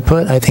provide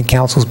input, I think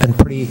council's been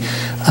pretty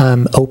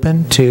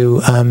open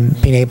to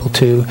being able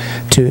to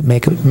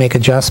make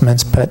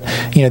adjustments. But,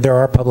 there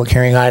are public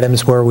hearing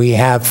items where we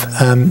have,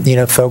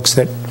 folks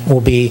that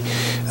will be,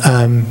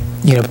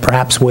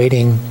 perhaps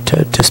waiting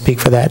to speak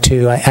for that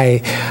too.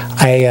 I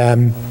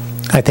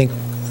think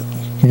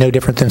no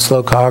different than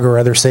SlowCog or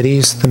other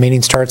cities. The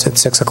meeting starts at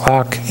 6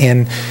 o'clock,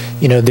 and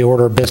the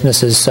order of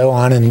business is so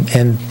on,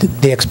 and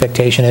the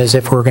expectation is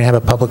if we're going to have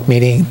a public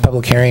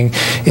hearing,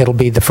 it'll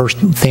be the first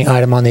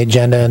item on the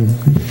agenda, and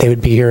they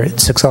would be here at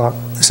 6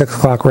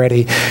 o'clock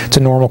ready. It's a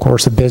normal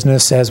course of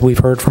business, as we've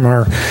heard from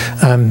our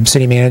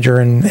city manager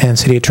and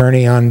city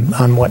attorney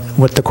on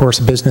what the course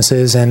of business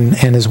is, and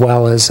as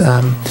well as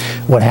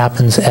what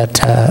happens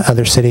at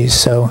other cities.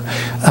 So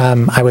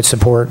I would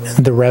support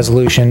the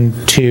resolution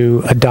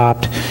to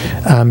adopt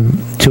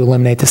to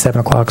eliminate the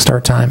 7 o'clock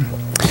start time,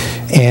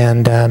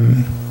 and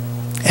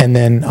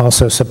then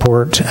also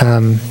support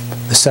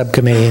the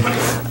subcommittee.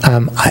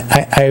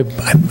 I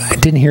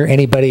didn't hear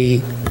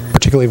anybody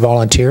particularly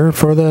volunteer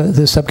for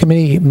the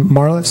subcommittee,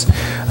 Marlis,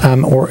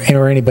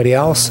 or anybody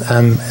else.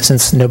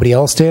 Since nobody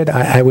else did,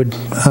 I would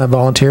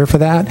volunteer for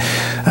that,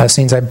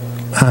 since I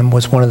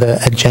was one of the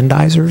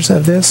agendizers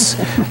of this.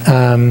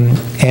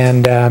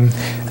 And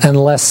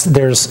unless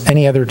there's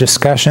any other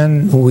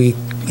discussion, we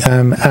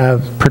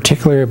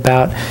particularly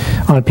about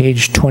on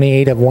page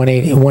 28 of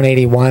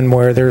 181,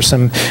 where there's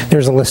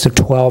a list of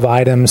 12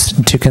 items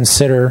to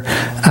consider,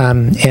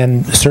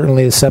 and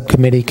certainly the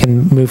subcommittee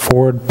can move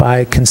forward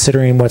by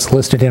considering what's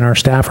listed in our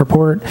staff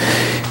report,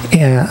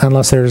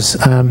 unless there's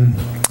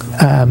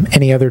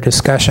any other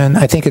discussion.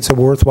 I think it's a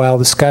worthwhile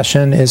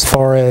discussion as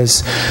far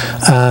as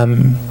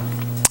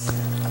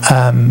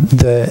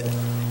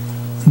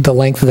the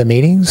length of the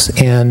meetings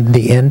and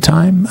the end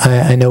time.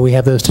 I know we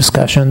have those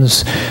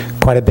discussions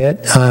quite a bit.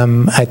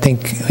 I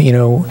think,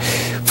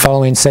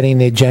 following setting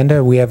the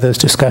agenda, we have those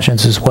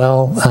discussions as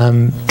well,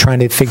 trying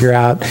to figure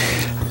out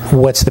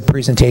what's the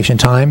presentation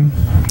time.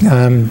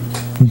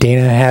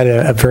 Dana had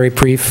a very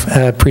brief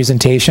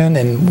presentation,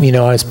 and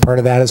as part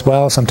of that as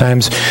well,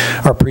 sometimes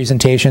our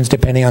presentations,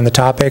 depending on the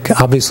topic.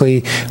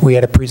 Obviously, we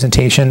had a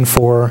presentation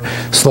for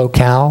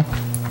SlowCal,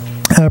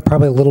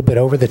 probably a little bit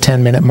over the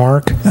 10-minute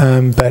mark,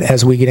 but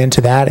as we get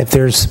into that, if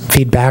there's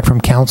feedback from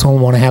council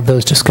and want to have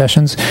those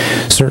discussions,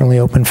 certainly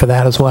open for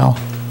that as well.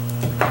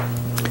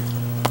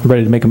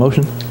 Ready to make a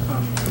motion?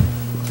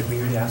 Did we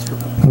already ask her?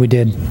 We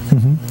did.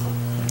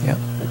 Yeah.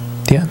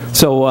 Yeah.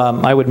 So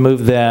I would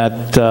move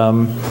that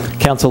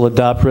council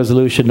adopt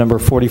resolution number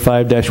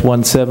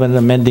 45-17,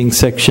 amending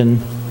section,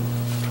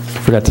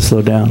 forgot to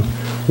slow down,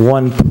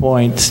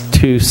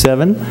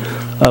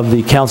 1.27 of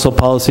the council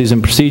policies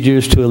and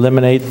procedures to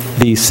eliminate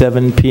the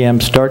 7 p.m.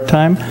 start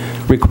time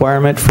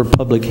requirement for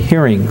public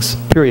hearings,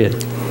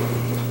 period.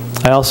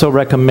 I also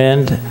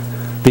recommend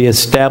the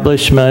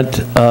establishment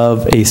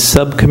of a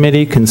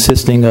subcommittee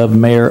consisting of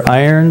Mayor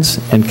Irons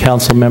and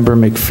Councilmember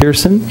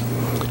McPherson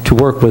to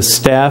work with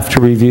staff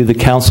to review the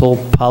council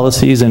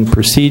policies and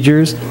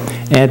procedures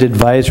and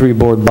advisory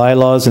board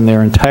bylaws in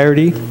their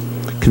entirety,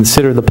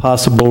 consider the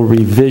possible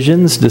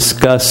revisions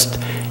discussed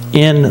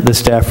in the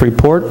staff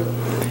report,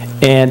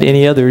 and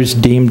any others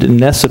deemed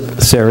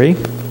necessary,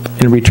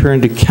 and return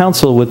to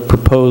council with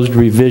proposed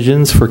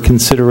revisions for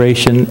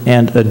consideration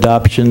and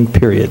adoption,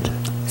 period.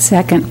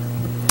 Second.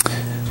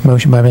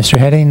 Motion by Mr.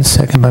 Heading,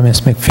 second by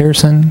Ms.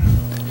 McPherson.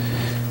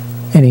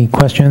 Any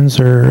questions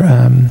or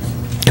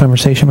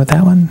conversation with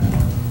that one?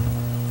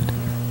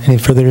 Any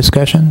further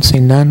discussion?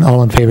 Seeing none,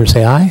 all in favor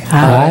say aye.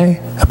 Aye.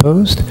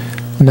 Opposed?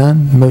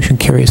 None. Motion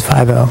carries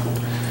 5-0.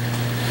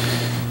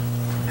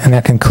 And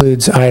that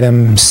concludes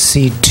item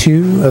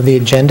C2 of the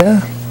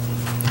agenda.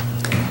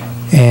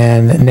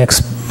 And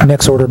next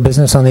order of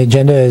business on the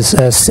agenda is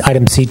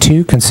item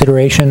C2,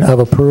 consideration of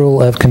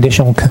approval of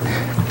conditional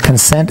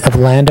consent of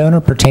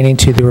landowner pertaining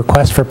to the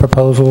request for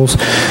proposals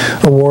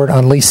award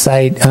on lease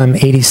site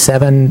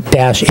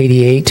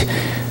 87-88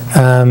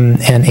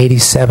 and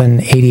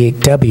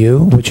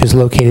 8788W, which is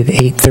located at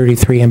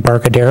 833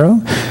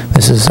 Embarcadero.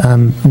 This is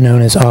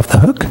known as Off the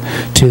Hook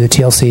to the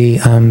TLC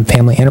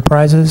Family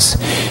Enterprises.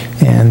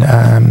 And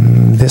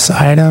this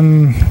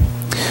item,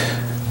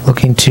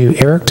 looking to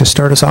Eric to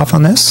start us off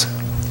on this.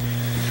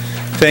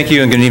 Thank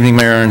you, and good evening,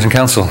 Mayor Irons and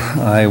Council.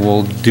 I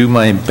will do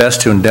my best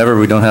to endeavor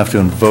we don't have to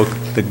invoke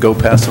the go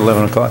past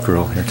 11 o'clock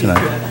rule here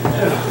tonight.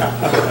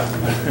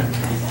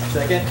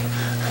 Second.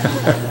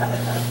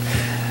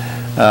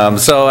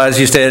 So, as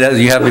you stated, as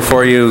you have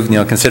before you,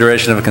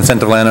 consideration of a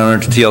consent of landowner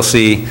to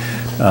TLC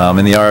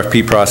in the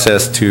RFP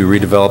process to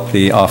redevelop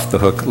the Off the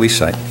Hook lease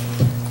site.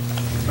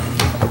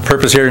 The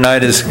purpose here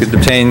tonight is to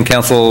obtain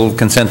council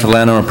consent of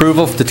landowner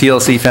approval to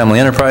TLC Family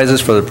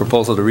Enterprises for the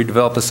proposal to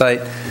redevelop the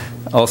site.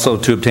 Also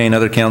to obtain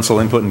other council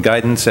input and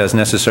guidance as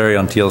necessary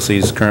on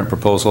TLC's current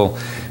proposal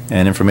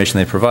and information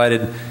they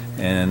provided.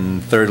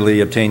 And thirdly,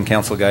 obtain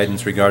council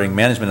guidance regarding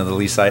management of the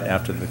lease site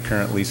after the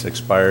current lease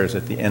expires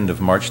at the end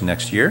of March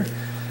next year.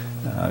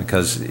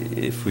 Because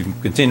if we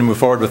continue to move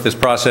forward with this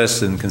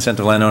process and consent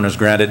of landowners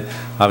granted,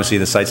 obviously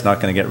the site's not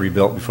going to get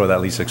rebuilt before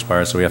that lease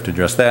expires, so we have to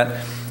address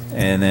that.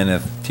 And then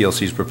if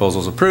TLC's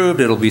proposal is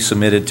approved, it'll be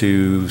submitted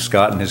to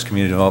Scott and his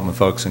community development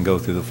folks and go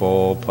through the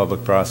full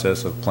public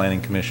process of planning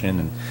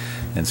commission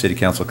and city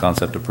council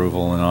concept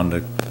approval and on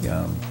to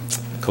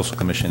coastal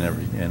commission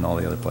and all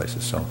the other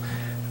places. So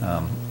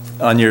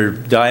on your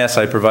dais,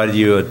 I provided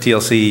you a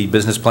TLC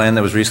business plan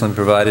that was recently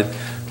provided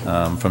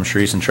from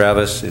Sharice and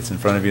Travis. It's in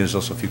front of you. There's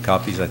also a few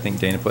copies I think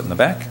Dana put in the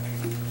back.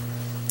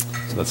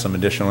 So that's some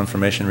additional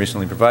information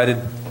recently provided.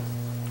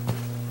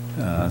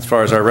 As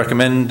far as our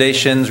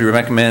recommendations, we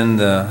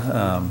recommend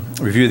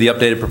review the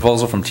updated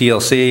proposal from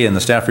TLC and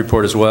the staff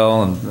report as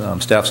well,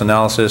 and staff's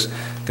analysis.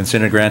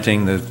 Consider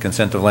granting the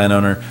consent of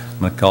landowner, I'm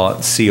going to call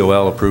it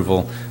COL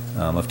approval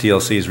of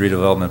TLC's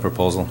redevelopment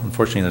proposal.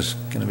 Unfortunately, there's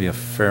going to be a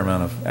fair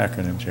amount of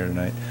acronyms here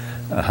tonight.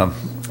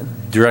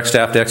 Direct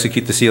staff to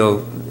execute the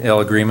COL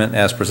agreement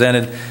as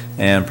presented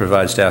and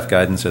provide staff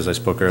guidance, as I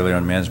spoke earlier,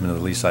 on management of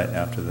the lease site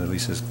after the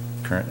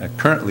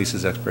current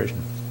lease's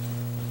expiration.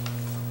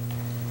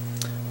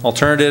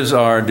 Alternatives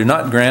are do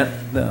not grant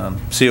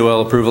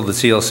COL approval to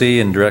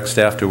TLC and direct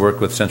staff to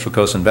work with Central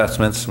Coast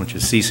Investments, which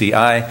is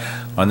CCI,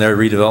 on their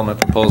redevelopment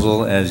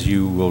proposal. As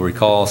you will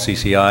recall,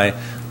 CCI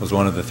was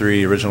one of the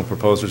 3 original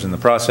proposers in the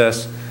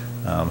process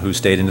who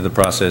stayed into the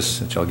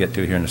process, which I'll get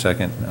to here in a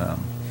second,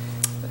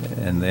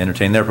 and they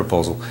entertained their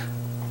proposal.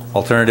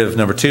 Alternative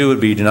number 2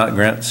 would be do not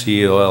grant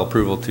COL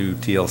approval to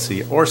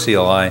TLC or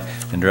CLI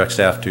and direct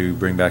staff to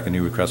bring back a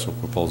new request for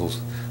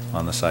proposals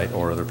on the site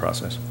or other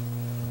process.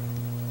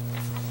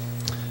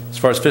 As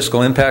far as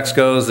fiscal impacts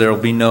goes, there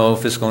will be no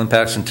fiscal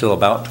impacts until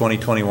about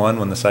 2021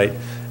 when the site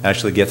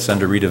actually gets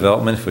under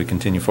redevelopment. If we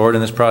continue forward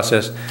in this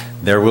process,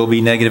 there will be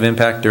negative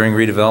impact during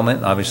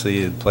redevelopment.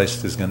 Obviously, the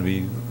place is going to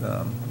be,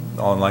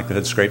 all in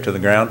likelihood, scraped to the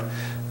ground.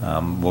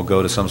 We'll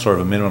go to some sort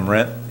of a minimum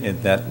rent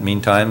in that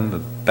meantime,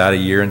 about a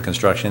year in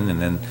construction, and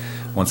then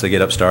once they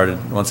get up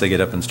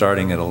and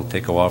starting, it'll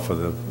take a while for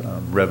the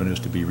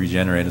revenues to be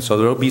regenerated. So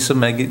there will be some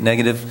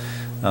negative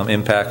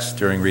impacts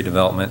during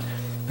redevelopment.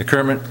 The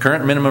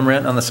current minimum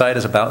rent on the site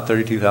is about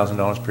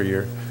 $32,000 per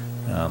year.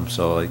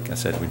 So like I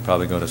said, we'd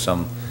probably go to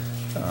some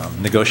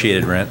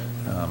negotiated rent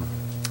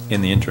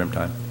in the interim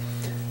time.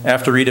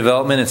 After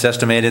redevelopment, it's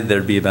estimated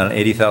there'd be about an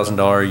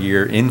 $80,000 a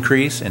year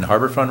increase in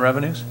harbor fund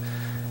revenues,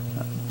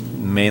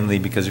 mainly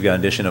because we've got an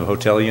addition of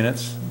hotel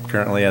units.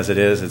 Currently, as it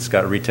is, it's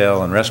got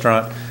retail and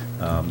restaurant.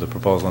 The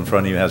proposal in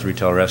front of you has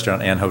retail,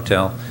 restaurant, and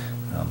hotel.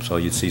 So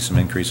you'd see some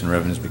increase in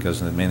revenues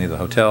because of mainly the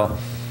hotel.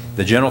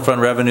 The general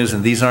fund revenues,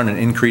 and these aren't an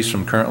increase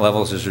from current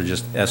levels, these are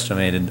just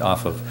estimated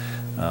off of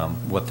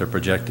what their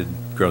projected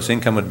gross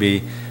income would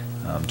be.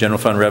 General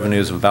fund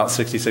revenues of about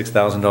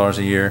 $66,000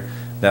 a year.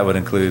 That would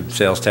include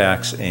sales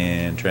tax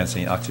and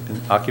transient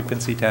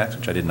occupancy tax,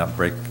 which I did not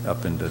break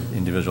up into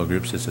individual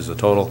groups. This is a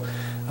total.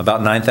 About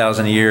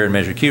 $9,000 a year in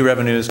Measure Q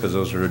revenues, because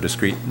those are a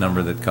discrete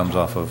number that comes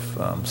off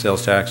of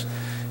sales tax.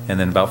 And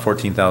then about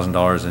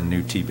 $14,000 in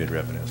new T-bid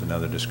revenues,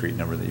 another discrete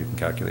number that you can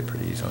calculate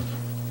pretty easily.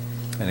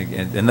 And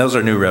again, and those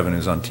are new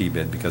revenues on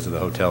T-bid because of the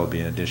hotel would be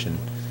an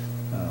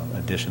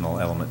additional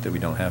element that we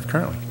don't have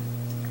currently.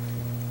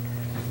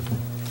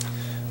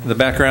 The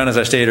background, as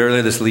I stated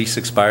earlier, this lease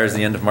expires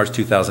the end of March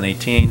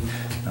 2018.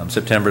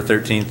 September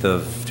 13th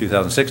of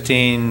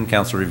 2016,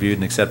 Council reviewed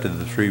and accepted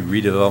the 3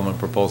 redevelopment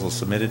proposals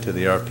submitted to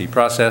the RFP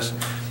process.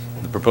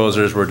 The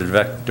proposers were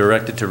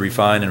directed to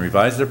refine and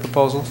revise their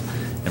proposals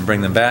and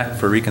bring them back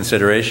for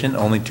reconsideration.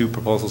 Only 2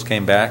 proposals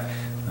came back,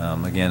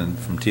 again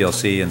from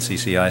TLC and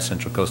CCI,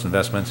 Central Coast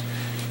Investments,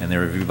 and they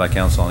were reviewed by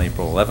Council on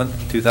April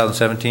 11th,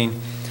 2017.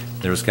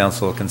 There was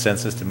Council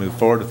consensus to move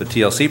forward with the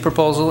TLC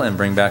proposal and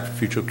bring back for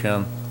future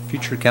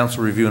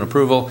Council review and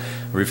approval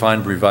a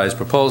refined, revised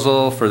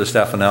proposal for the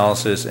staff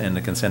analysis and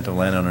the consent of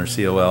landowner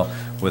COL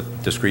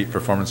with discrete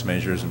performance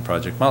measures and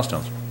project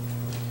milestones.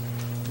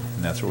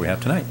 And that's what we have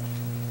tonight.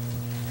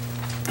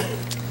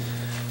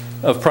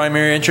 Of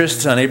primary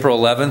interest on April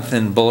 11th,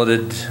 and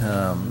bulleted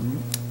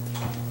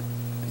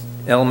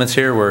elements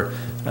here were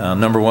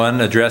number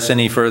 1, address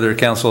any further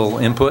council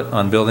input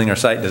on building or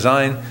site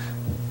design.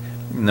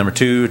 Number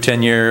 2,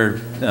 10-year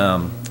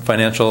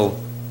financial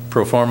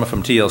pro forma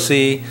from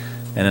TLC,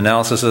 an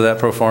analysis of that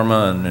pro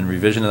forma and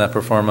revision of that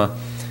pro forma.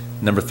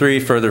 Number 3,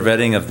 further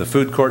vetting of the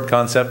food court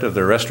concept of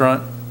their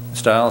restaurant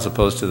style as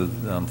opposed to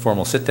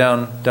formal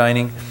sit-down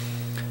dining.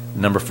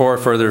 Number 4,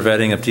 further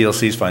vetting of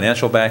TLC's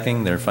financial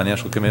backing, their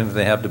financial commitment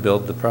they have to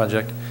build the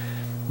project.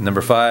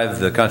 Number 5,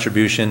 the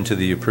contribution to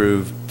the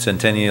approved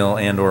Centennial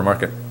and/or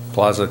Market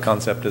Plaza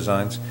concept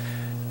designs,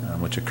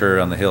 which occur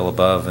on the hill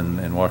above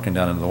and walking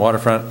down into the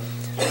waterfront.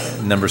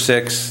 Number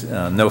 6,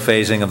 no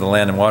phasing of the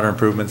land and water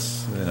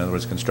improvements, in other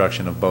words,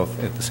 construction of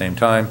both at the same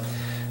time.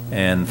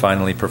 And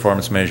finally,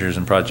 performance measures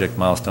and project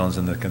milestones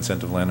in the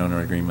consent of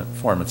landowner agreement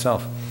form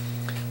itself.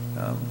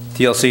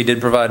 TLC did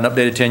provide an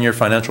updated 10-year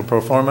financial pro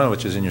forma,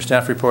 which is in your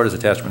staff report as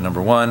attachment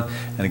number 1.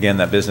 And again,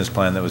 that business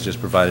plan that was just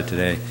provided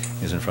today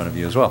is in front of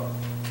you as well.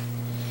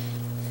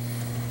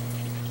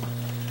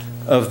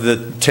 Of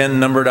the 10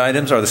 numbered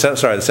items, or the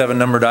 7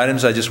 numbered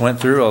items I just went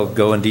through, I'll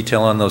go in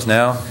detail on those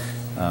now.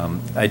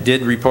 I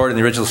did report in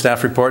the original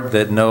staff report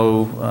that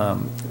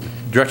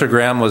Director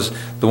Graham was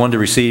the one to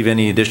receive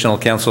any additional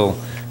council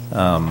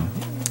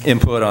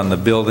input on the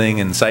building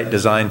and site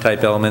design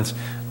type elements.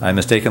 I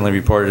mistakenly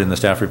reported in the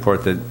staff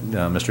report that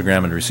Mr.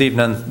 Graham had received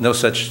no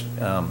such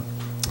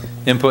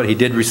input. He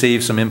did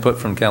receive some input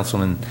from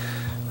Councilman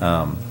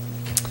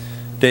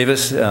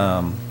Davis,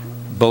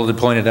 bulleted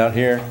pointed out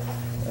here,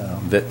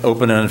 that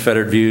open and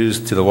unfettered views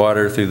to the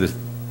water through the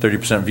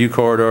 30% view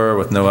corridor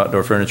with no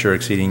outdoor furniture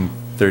exceeding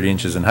 30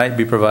 inches in height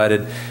be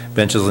provided.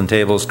 Benches and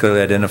tables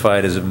clearly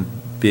identified as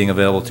being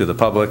available to the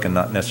public and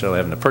not necessarily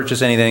having to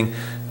purchase anything.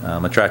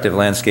 Attractive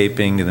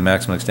landscaping to the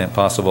maximum extent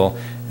possible,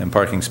 and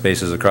parking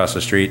spaces across the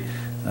street,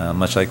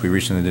 much like we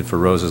recently did for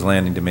Rose's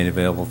Landing, to make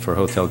available for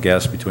hotel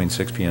guests between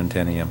 6 p.m. and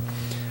 10 a.m.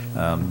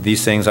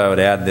 These things I would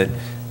add that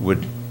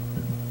would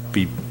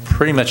be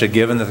pretty much a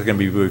given that they're going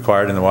to be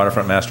required in the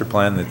waterfront master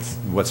plan. That's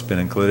what's been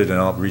included in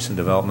all recent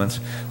developments.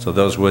 So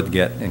those would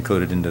get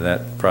included into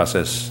that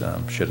process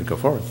should it go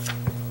forward.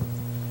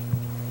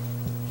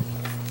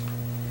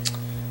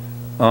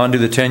 On to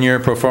the 10-year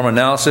pro forma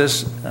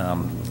analysis.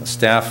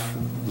 Staff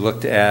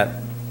looked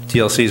at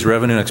TLC's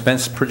revenue and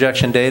expense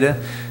projection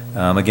data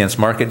against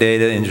market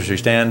data, industry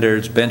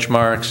standards,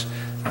 benchmarks.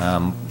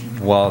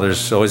 While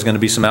there's always going to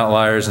be some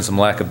outliers and some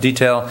lack of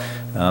detail,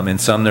 in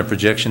some their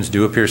projections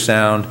do appear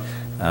sound.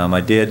 I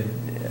did,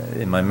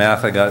 in my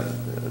math, I got a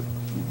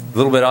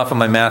little bit off of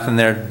my math in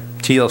there.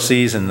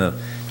 TLC's in the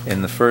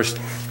first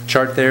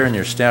chart there in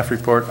your staff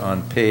report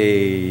on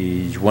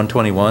page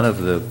 121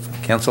 of the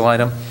council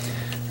item.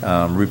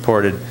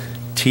 Reported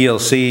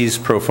TLC's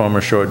pro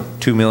forma showed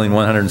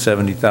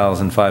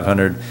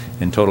 $2,170,500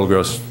 in total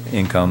gross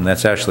income.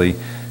 That's actually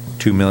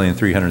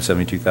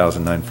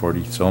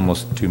 $2,372,940, so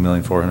almost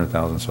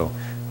 $2,400,000. So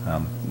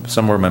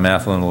somewhere my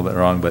math went a little bit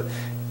wrong, but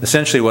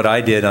essentially what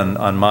I did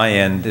on my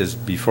end is,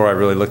 before I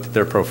really looked at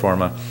their pro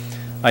forma,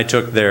 I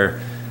took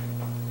their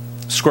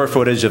square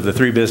footage of the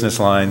 3 business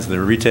lines, the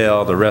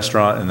retail, the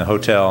restaurant, and the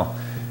hotel,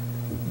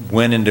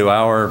 went into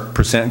our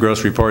percent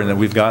gross reporting that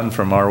we've gotten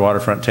from our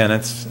waterfront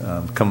tenants,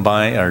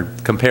 combined or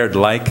compared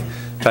like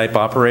type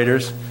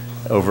operators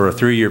over a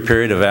 3-year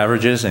period of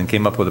averages, and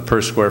came up with a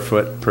per square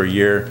foot per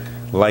year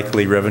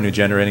likely revenue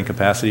generating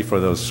capacity for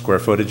those square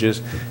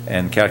footages,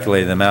 and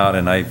calculated them out.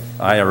 And I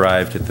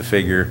arrived at the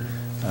figure,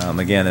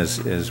 again,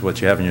 is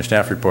what you have in your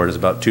staff report, is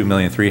about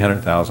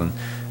 $2,300,000.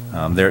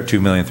 They're at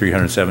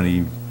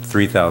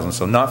 $2,373,000,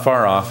 so not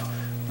far off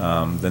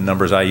the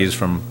numbers I use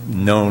from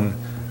known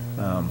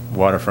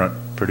waterfront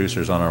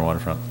producers on our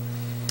waterfront.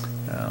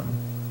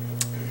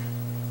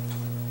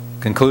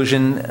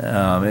 Conclusion,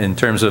 in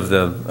terms of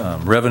the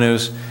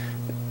revenues,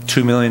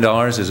 $2 million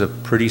is a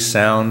pretty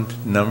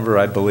sound number,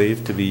 I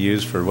believe, to be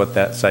used for what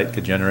that site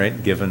could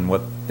generate, given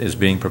what is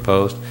being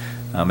proposed.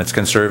 It's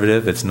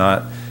conservative. It's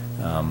not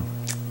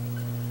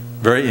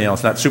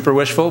it's not super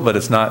wishful, but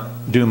it's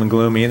not doom and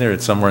gloom either.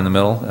 It's somewhere in the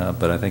middle,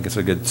 but I think it's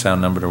a good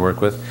sound number to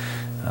work with.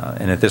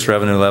 And at this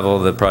revenue level,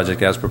 the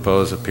project as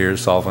proposed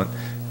appears solvent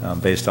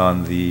based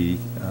on the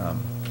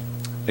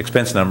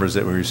expense numbers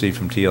that we received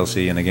from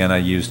TLC. And again, I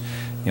used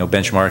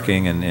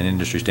benchmarking and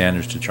industry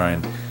standards to try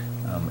and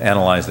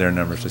analyze their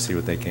numbers to see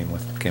what they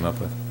came up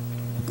with.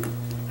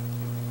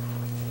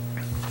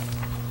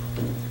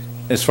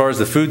 As far as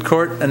the food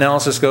court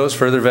analysis goes,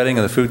 further vetting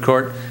of the food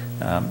court,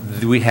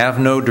 we have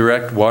no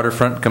direct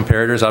waterfront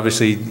comparators.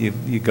 Obviously,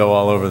 you go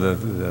all over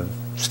the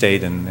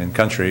state and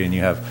country, and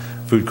you have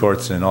food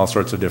courts in all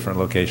sorts of different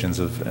locations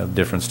of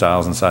different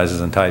styles and sizes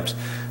and types.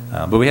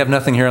 But we have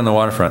nothing here on the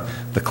waterfront.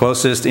 The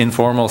closest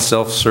informal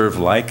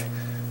self-serve-like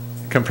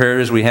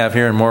comparators we have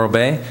here in Morro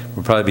Bay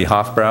would probably be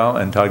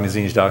Hofbrau and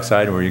Tognazzini's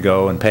Dockside, where you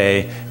go and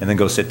pay and then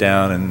go sit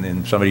down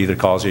and somebody either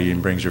calls you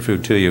and brings your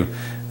food to you,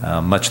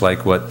 much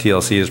like what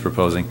TLC is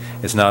proposing.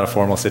 It's not a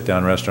formal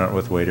sit-down restaurant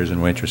with waiters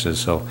and waitresses,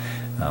 so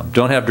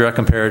don't have direct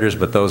comparators,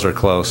 but those are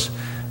close.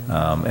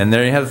 And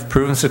they have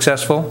proven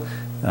successful.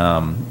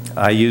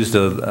 I used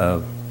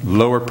a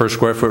lower per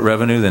square foot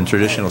revenue than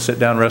traditional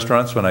sit-down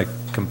restaurants when I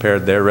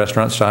compared their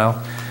restaurant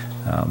style.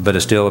 But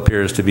it still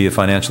appears to be a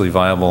financially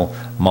viable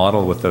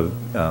model with the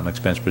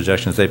expense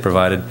projections they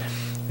provided.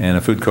 And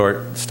a food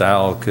court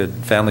style,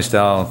 family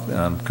style,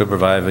 could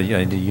provide a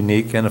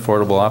unique and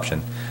affordable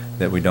option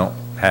that we don't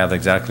have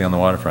exactly on the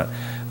waterfront.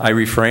 I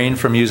refrain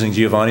from using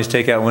Giovanni's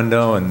takeout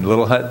window and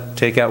Little Hut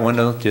takeout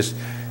window. Just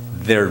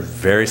they're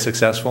very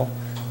successful,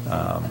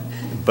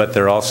 but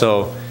they're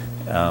also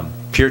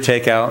pure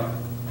takeout,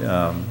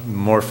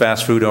 more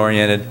fast food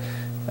oriented.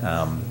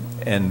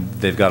 And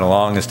they've got a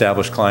long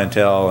established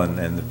clientele and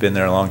they've been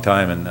there a long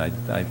time, and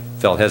I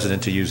felt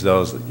hesitant to use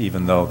those,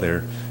 even though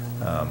they're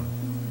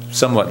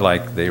somewhat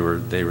like they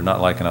were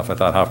not like enough. I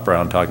thought Hofbrau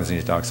and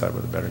Tognazzini's Dockside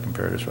were the better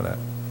comparators for that.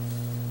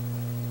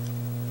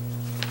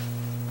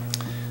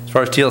 As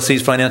far as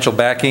TLC's financial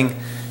backing,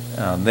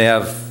 they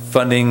have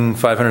funding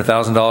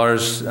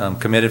 $500,000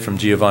 committed from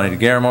Giovanni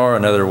de Garamore,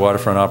 another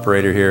waterfront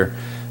operator here,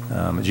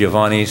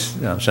 Giovanni's,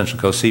 Central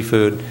Coast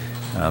Seafood.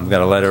 We've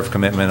got a letter of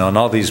commitment on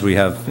all these. We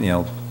have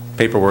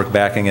paperwork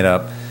backing it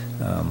up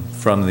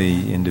from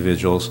the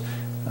individuals.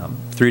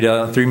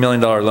 $3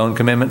 million loan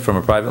commitment from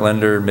a private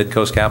lender,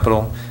 Midcoast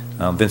Capital.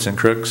 Vincent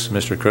Crooks.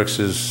 Mr. Crooks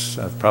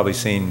I've probably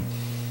seen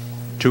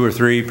 2 or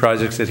 3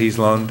 projects that he's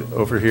loaned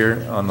over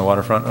here on the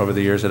waterfront over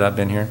the years that I've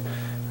been here.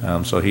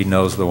 So he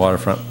knows the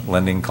waterfront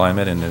lending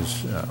climate and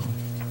has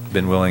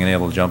been willing and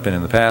able to jump in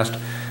the past.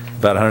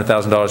 About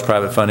 $100,000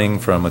 private funding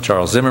from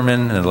Charles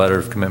Zimmerman and a letter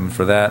of commitment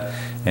for that.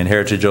 And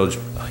Heritage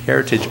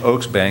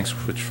Oaks Banks,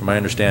 which from my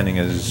understanding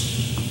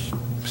is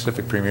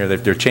Pacific Premier.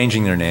 They're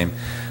changing their name.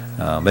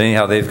 But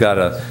anyhow, they've got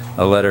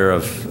a letter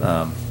of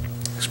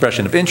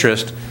expression of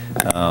interest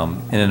in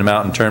an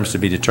amount and terms to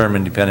be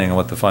determined depending on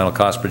what the final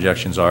cost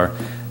projections are.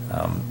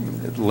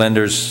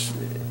 Lenders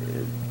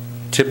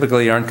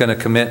typically aren't going to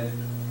commit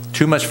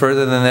too much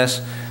further than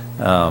this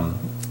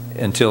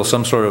until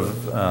some sort of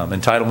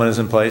entitlement is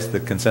in place, the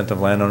consent of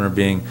landowner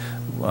being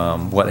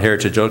what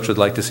Heritage Oaks would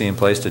like to see in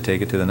place to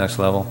take it to the next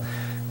level.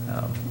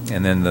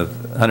 And then the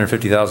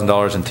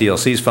 $150,000 in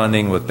TLC's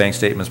funding with bank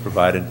statements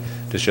provided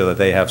to show that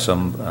they have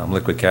some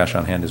liquid cash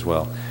on hand as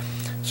well.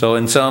 So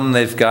in sum,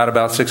 they've got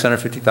about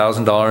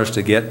 $650,000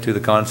 to get to the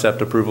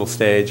concept approval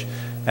stage,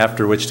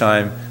 after which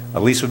time a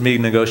lease would be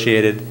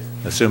negotiated,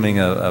 assuming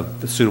a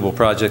suitable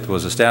project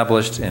was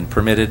established and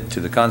permitted to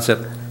the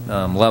concept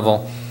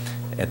level.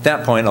 At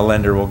that point, a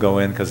lender will go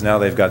in, because now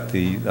they've got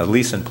a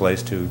lease in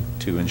place to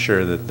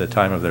ensure that the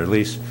time of their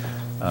lease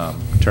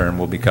term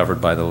will be covered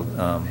by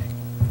the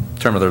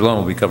term of their loan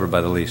will be covered by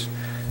the lease.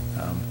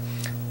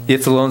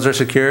 If the loans are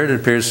secured,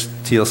 it appears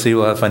TLC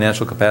will have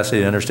financial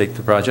capacity to undertake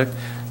the project.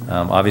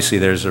 Obviously,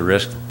 there's a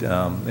risk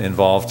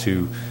involved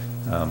to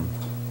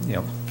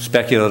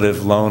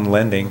speculative loan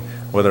lending,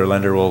 whether a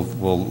lender will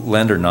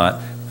lend or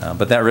not.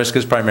 But that risk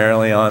is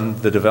primarily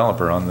on the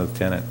developer, on the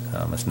tenant.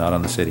 It's not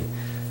on the city.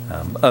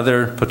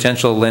 Other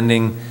potential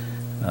lending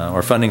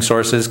or funding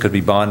sources could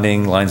be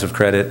bonding, lines of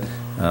credit,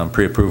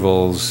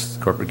 pre-approvals,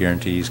 corporate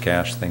guarantees,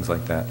 cash, things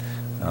like that,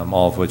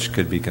 all of which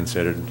could be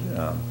considered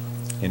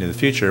into the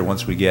future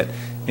once we get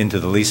into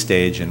the lease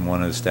stage and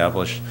want to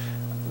establish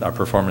our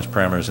performance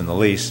parameters in the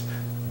lease.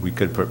 We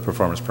could put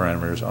performance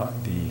parameters on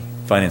the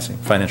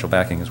financial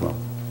backing as well.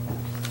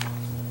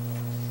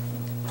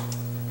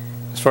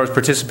 As far as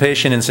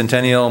participation in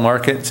Centennial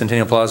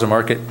Plaza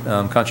Market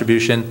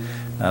contribution,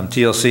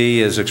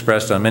 TLC has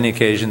expressed on many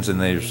occasions, and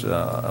there's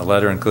a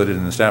letter included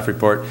in the staff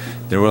report,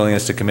 their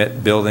willingness to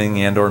commit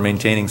building and or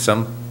maintaining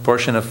some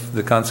portion of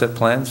the concept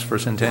plans for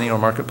Centennial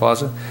Market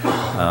Plaza.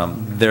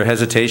 Their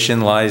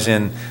hesitation lies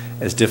in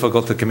it's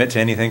difficult to commit to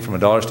anything from a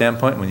dollar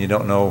standpoint when you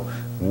don't know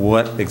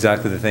what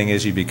exactly the thing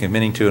is you'd be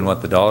committing to and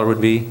what the dollar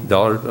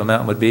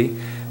amount would be.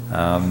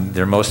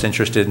 They're most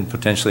interested in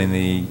potentially in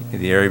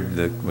the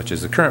area, which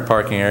is the current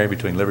parking area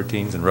between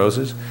Libertines and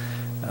Roses,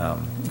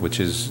 which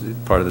is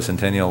part of the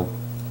Centennial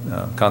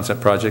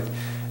concept project.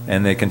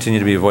 And they continue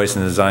to be a voice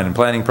in the design and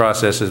planning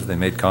processes. They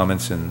made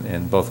comments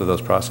in both of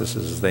those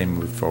processes as they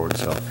moved forward.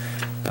 So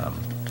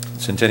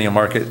Centennial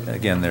Market,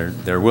 again,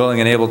 they're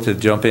willing and able to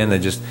jump in. They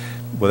just,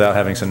 without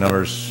having some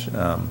numbers,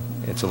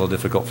 it's a little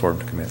difficult for them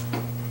to commit.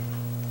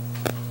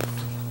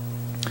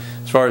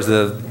 As far as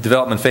the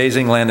development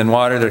phasing, land and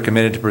water, they're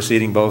committed to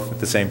proceeding both at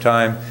the same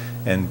time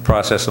and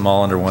process them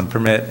all under one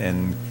permit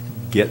and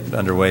get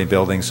underway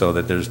building so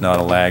that there's not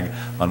a lag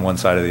on one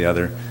side or the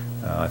other.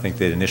 I think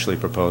they'd initially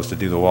proposed to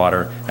do the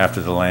water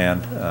after the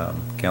land.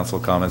 Council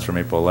comments from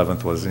April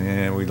 11th was,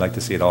 we'd like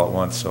to see it all at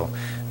once. So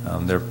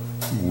they're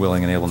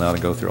willing and able now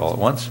to go through all at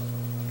once.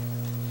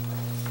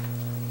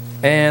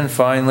 And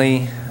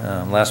finally,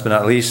 last but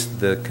not least,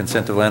 the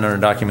consent of landowner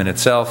document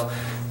itself.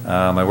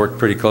 I worked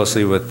pretty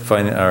closely with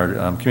our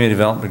Community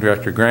Development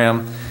Director,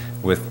 Graham,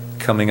 with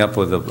coming up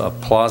with a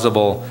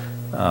plausible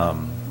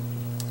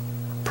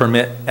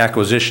permit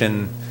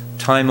acquisition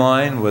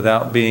timeline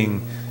without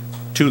being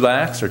too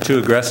lax or too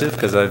aggressive,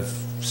 because I've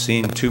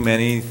seen too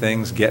many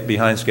things get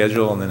behind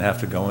schedule and then have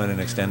to go in and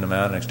extend them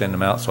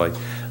out. So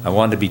I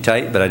wanted to be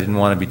tight, but I didn't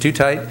want to be too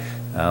tight.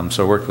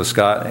 So I worked with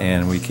Scott,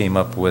 and we came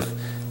up with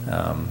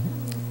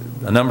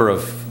a number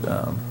of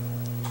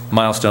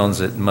milestones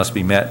that must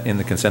be met in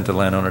the consent of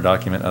landowner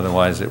document,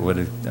 otherwise it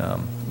would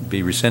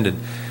be rescinded.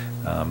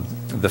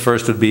 The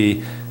first would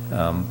be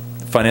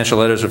financial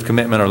letters of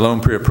commitment or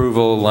loan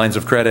pre-approval, lines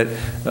of credit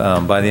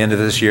by the end of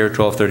this year,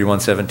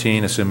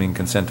 12/31/17, assuming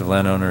consent of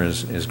landowner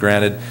is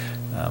granted.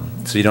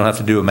 So you don't have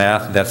to do a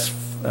math. That's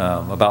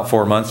about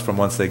 4 months from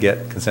once they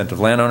get consent of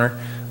landowner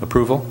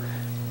approval.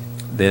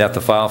 They'd have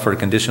to file for a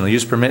conditional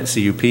use permit,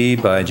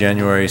 CUP, by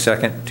January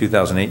 2nd,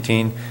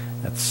 2018.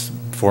 That's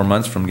 4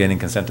 months from getting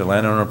consent of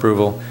landowner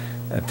approval.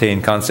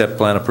 Obtain concept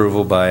plan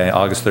approval by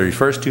August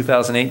 31st,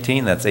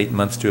 2018. That's 8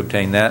 months to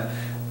obtain that.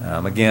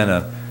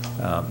 Again,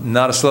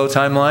 not a slow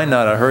timeline,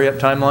 not a hurry-up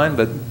timeline,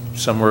 but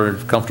somewhere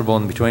comfortable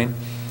in between.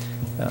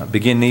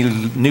 Begin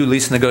new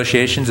lease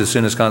negotiations as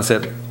soon as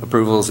concept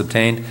approval is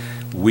obtained.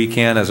 We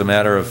can, as a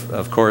matter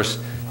of course,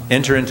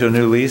 enter into a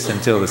new lease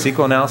until the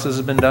CEQA analysis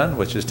has been done,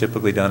 which is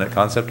typically done at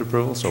concept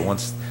approval. So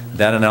once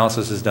that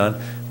analysis is done,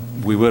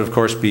 we would, of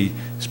course, be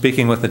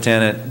speaking with the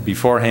tenant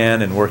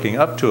beforehand and working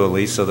up to a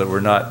lease so that we're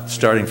not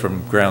starting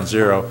from ground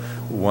zero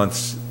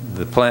once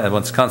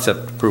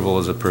concept approval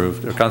is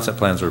approved, or concept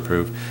plans are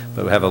approved,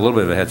 but we have a little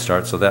bit of a head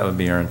start, so that would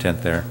be our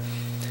intent there.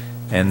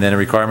 And then a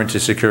requirement to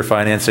secure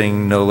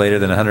financing no later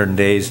than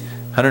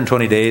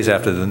 120 days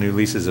after the new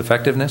lease's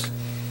effectiveness.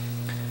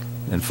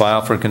 And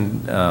file for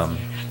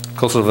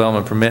coastal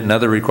development permit and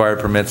other required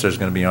permits. There's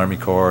going to be Army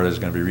Corps, there's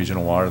going to be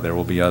regional water, there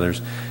will be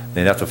others.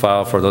 They'd have to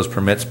file for those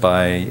permits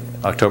by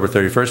October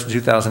 31st,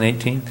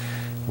 2018,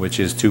 which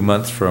is 2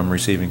 months from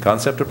receiving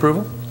concept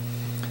approval.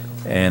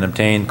 And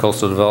obtain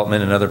coastal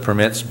development and other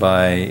permits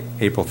by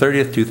April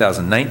 30th,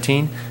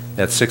 2019.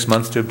 That's 6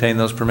 months to obtain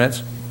those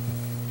permits.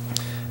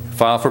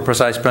 File for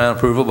precise plan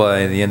approval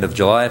by the end of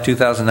July of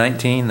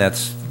 2019.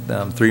 That's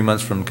 3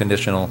 months from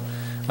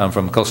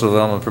from coastal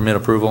development permit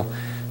approval.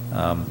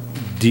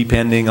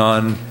 Depending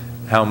on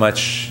how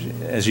much,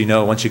 as you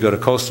know, once you go to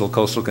coastal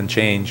can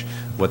change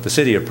what the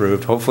city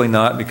approved. Hopefully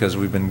not, because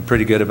we've been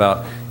pretty good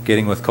about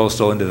getting with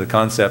coastal into the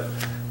concept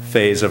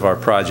phase of our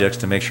projects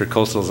to make sure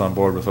coastal is on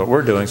board with what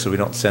we're doing, so we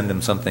don't send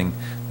them something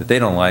that they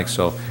don't like.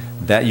 So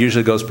that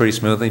usually goes pretty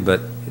smoothly,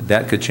 but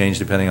that could change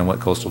depending on what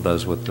coastal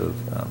does with the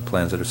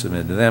plans that are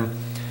submitted to them.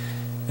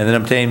 And then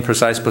obtain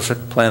precise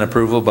plan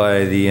approval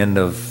by the end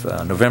of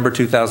November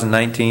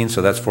 2019,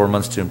 so that's 4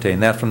 months to obtain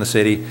that from the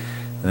city.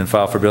 And then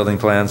file for building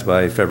plans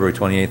by February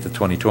 28th of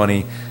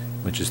 2020,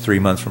 which is 3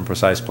 months from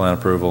precise plan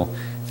approval.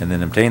 And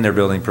then obtain their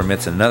building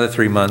permits in another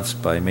 3 months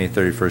by May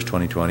 31st,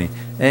 2020.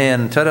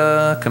 And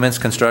ta-da, commence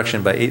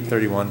construction by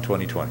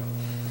 8/31/2020,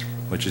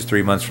 which is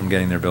 3 months from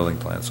getting their building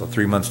plan. So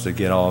 3 months to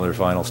get all their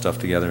final stuff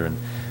together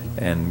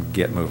and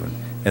get moving.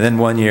 And then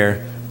 1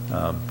 year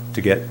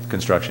to get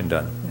construction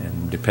done.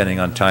 And depending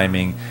on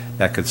timing,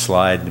 that could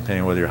slide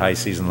depending on whether you're high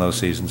season, low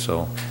season.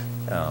 So,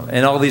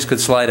 and all these could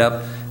slide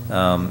up.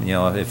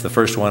 If the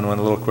first one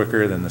went a little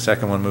quicker, then the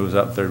second one moves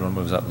up, third one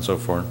moves up, and so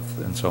forth,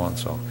 and so on.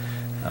 So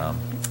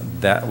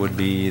that would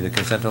be the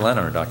consent of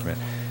landowner document.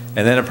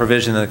 And then a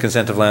provision in the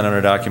consent of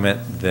landowner document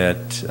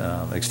that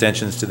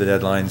extensions to the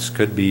deadlines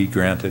could be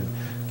granted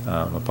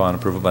upon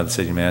approval by the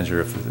city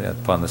manager,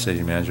 upon the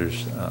city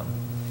manager's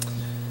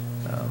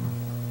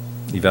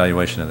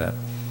evaluation of that.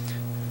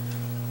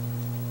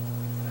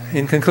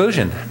 In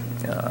conclusion,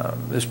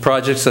 this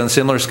project's on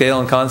similar scale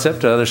and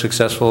concept to other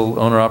successful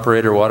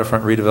owner-operator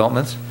waterfront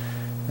redevelopments.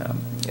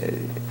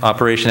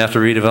 Operation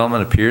after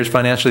redevelopment appears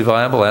financially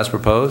viable as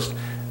proposed.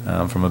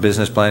 from a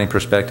business planning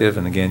perspective,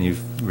 and again,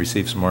 you've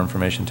received some more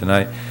information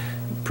tonight.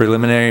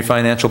 Preliminary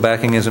financial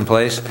backing is in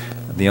place.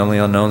 The only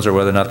unknowns are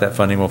whether or not that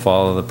funding will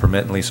follow the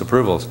permit and lease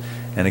approvals.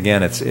 And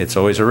again, it's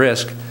always a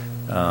risk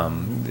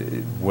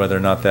whether or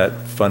not that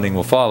funding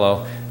will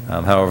follow.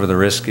 However, the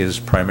risk is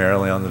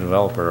primarily on the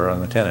developer or on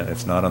the tenant.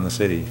 It's not on the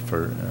city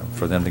for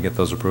them to get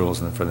those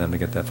approvals and for them to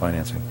get that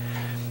financing.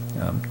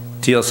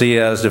 TLC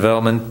has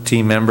development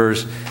team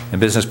members and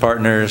business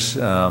partners,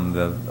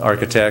 the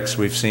architects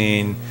we've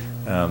seen,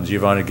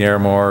 Giovanni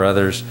Garamore,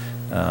 others,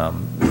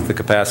 with the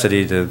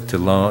capacity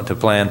to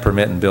plan,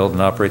 permit, and build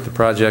and operate the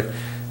project.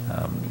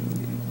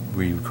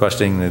 We're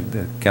requesting that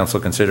the council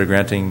consider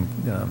granting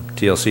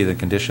TLC the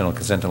conditional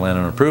consent to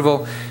landowner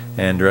approval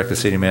and direct the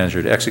city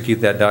manager to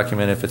execute that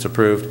document if it's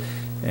approved,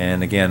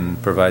 and again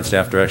provide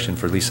staff direction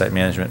for lease site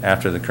management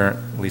after the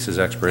current lease's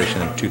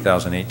expiration in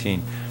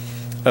 2018.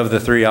 Of the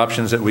three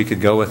options that we could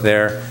go with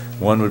there,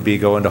 one would be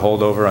go into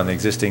holdover on the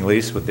existing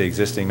lease with the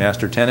existing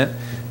master tenant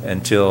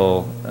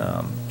until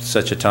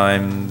such a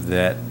time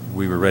that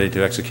we were ready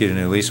to execute a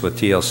new lease with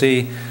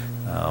TLC.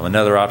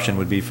 Another option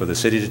would be for the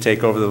city to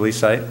take over the lease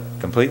site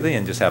completely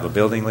and just have a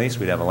building lease.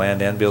 We'd have a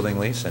land and building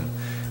lease,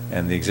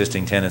 and the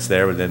existing tenants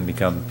there would then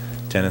become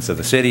tenants of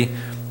the city,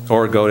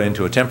 or go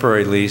into a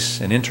temporary lease,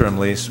 an interim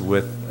lease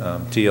with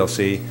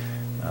TLC,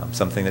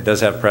 something that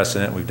does have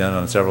precedent. We've done it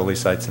on several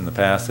lease sites in the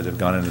past that have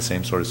gone into the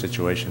same sort of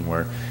situation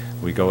where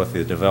we go with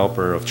the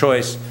developer of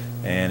choice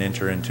and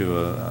enter into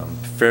a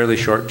fairly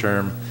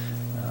short-term,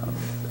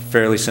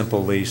 fairly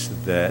simple lease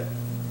that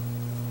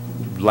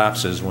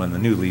lapses when the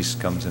new lease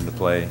comes into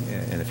play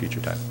in a future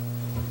time.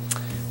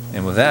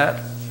 And with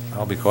that,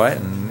 I'll be quiet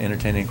and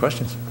entertain any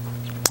questions.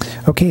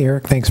 Okay,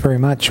 Eric, thanks very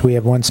much. We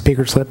have one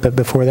speaker slip, but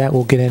before that,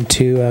 we'll get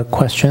into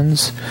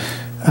questions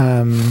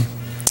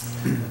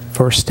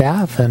for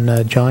staff.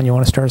 And John, you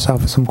want to start us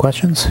off with some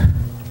questions?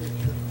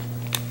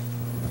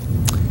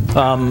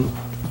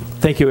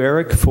 Thank you,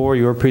 Eric, for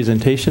your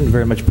presentation.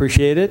 Very much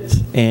appreciate it.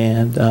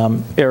 And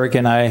Eric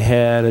and I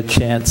had a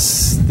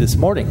chance this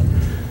morning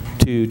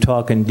to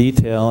talk in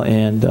detail,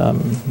 and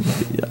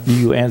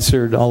you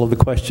answered all of the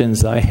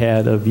questions I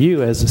had of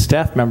you as a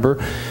staff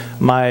member.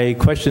 My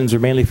questions are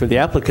mainly for the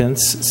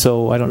applicants,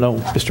 so I don't know,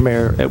 Mr.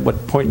 Mayor, at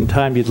what point in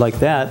time you'd like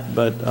that,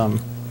 but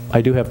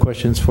I do have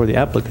questions for the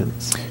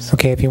applicants.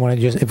 Okay, if you want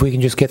to if we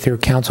can just get through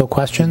council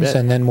questions,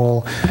 and then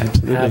we'll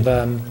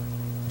have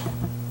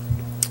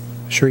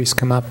Sharice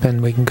come up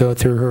and we can go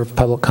through her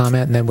public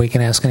comment, and then we can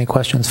ask any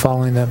questions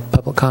following the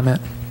public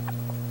comment.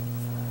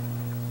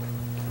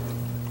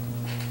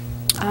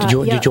 Did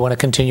you want to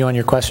continue on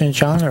your questions,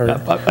 John? Or?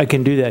 I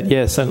can do that,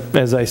 yes.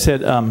 As I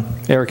said,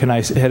 Eric and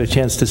I had a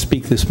chance to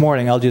speak this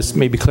morning. I'll just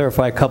maybe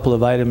clarify a couple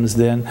of items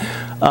then.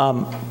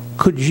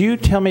 Could you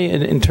tell me,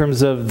 in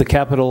terms of the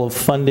capital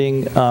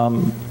funding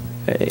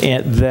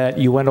that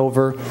you went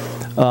over,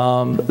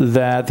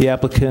 that the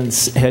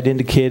applicants had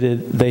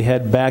indicated they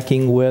had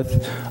backing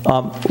with,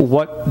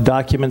 what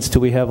documents do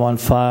we have on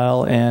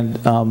file, and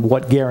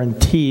what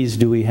guarantees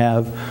do we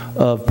have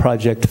of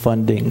project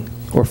funding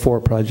or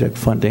for project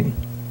funding?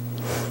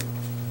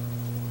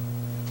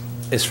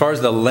 As far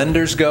as the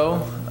lenders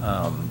go,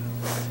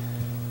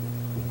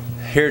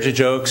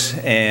 Heritage Oaks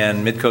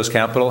and Midcoast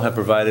Capital have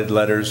provided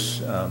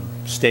letters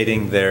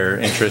stating their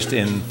interest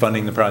in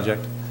funding the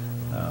project.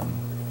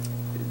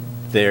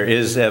 There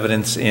is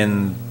evidence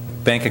in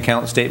bank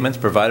account statements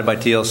provided by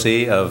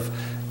TLC of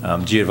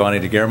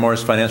Giovanni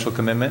DeGaramore's financial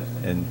commitment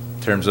in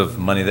terms of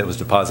money that was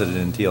deposited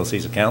in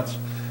TLC's accounts,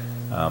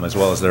 as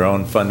well as their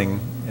own funding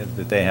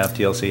that they have,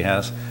 TLC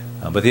has.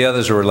 But the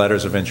others were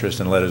letters of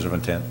interest and letters of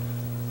intent.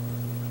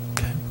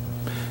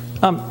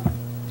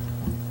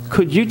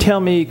 Could you tell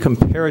me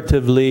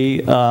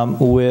comparatively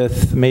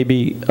with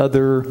maybe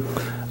other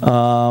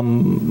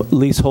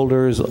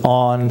leaseholders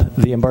on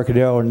the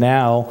Embarcadero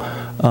now,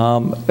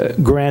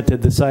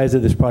 granted the size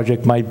of this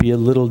project might be a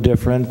little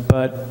different,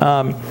 but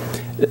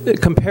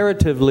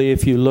comparatively,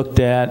 if you looked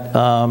at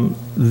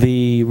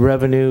the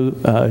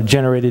revenue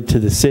generated to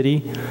the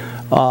city,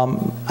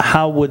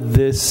 how would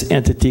this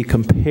entity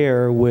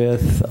compare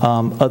with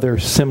other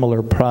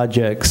similar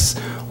projects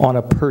on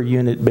a per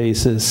unit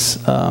basis?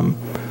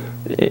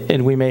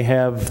 And we may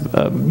have,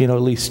 at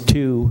least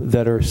two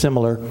that are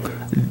similar.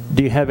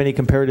 Do you have any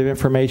comparative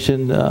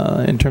information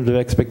in terms of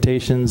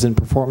expectations and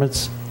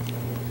performance?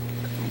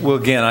 Well,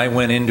 again, I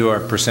went into our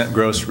percent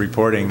gross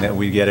reporting that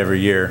we get every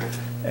year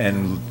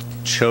and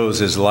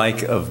chose as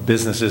like of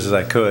businesses as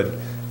I could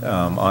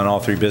on all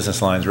three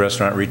business lines,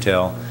 restaurant,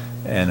 retail,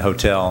 and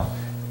hotel,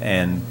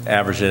 and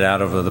averaged it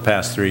out over the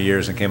past 3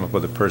 years and came up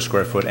with a per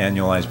square foot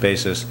annualized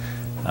basis.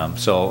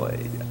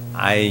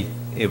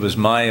 It was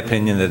my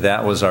opinion that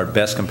that was our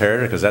best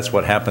comparator, because that's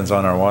what happens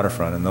on our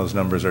waterfront, and those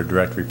numbers are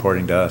direct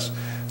reporting to us.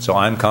 So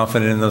I'm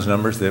confident in those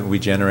numbers that we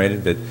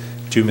generated, that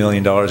 $2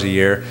 million a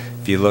year.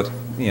 If you look,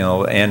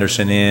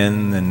 Anderson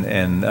Inn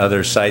and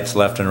other sites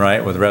left and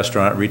right with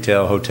restaurant,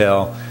 retail,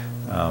 hotel,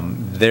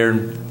 their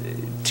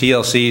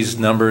TLC's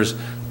numbers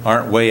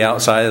aren't way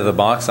outside of the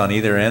box on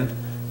either end.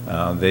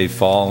 They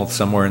fall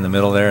somewhere in the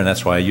middle there, and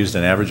that's why I used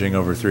an averaging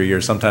over 3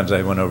 years. Sometimes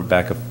I went over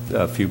back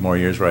a few more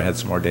years where I had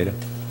some more data.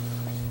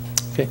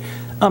 Okay.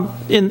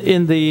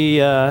 In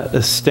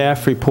the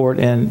staff report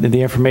and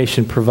the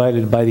information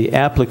provided by the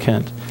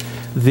applicant,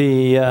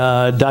 the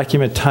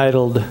document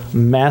titled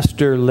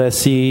Master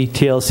Lessee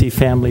TLC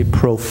Family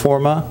Pro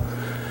Forma,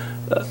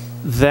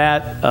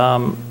 that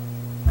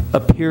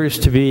appears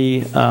to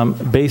be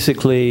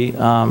basically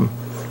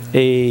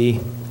a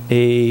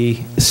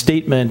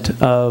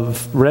statement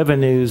of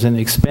revenues and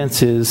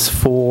expenses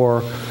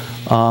for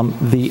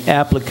the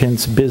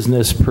applicant's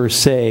business per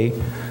se.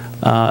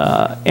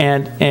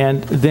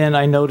 And then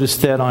I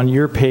noticed that on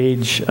your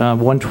page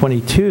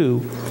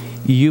 122,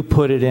 you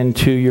put it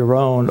into your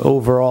own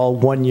overall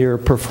one-year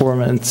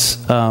performance,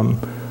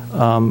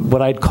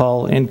 what I'd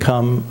call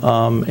income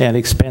and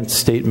expense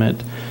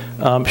statement,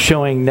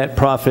 showing net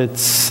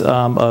profits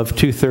of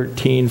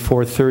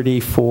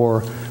 $213,430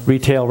 for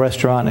retail,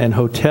 restaurant, and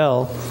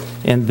hotel,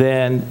 and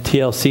then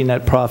TLC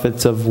net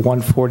profits of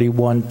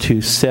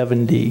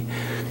 $141,270.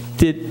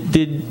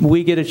 Did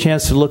we get a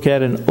chance to look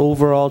at an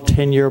overall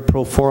 10-year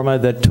pro forma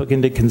that took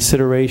into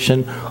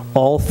consideration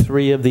all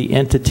three of the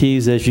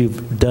entities as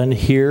you've done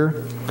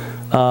here,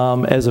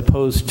 as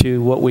opposed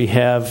to what we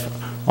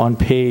have on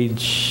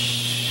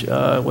page,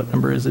 what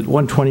number is it,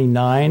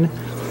 129,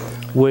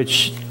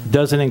 which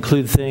doesn't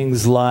include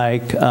things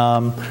like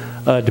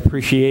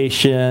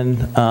depreciation,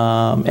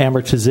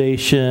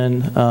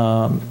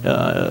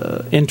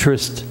 amortization,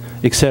 interest,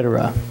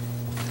 etc.?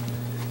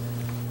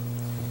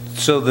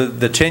 So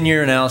the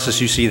 10-year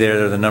analysis you see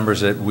there are the numbers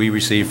that we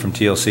received from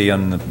TLC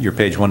on your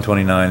page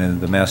 129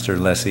 and the Master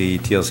Lessee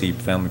TLC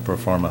Family Pro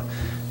Forma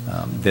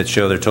that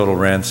show their total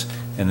rents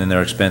and then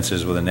their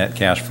expenses with a net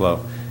cash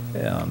flow.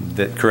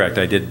 That correct,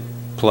 I did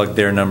plug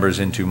their numbers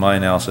into my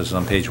analysis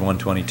on page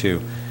 122.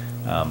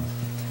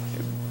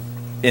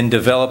 In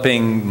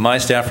developing my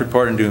staff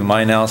report and doing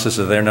my analysis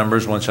of their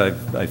numbers, once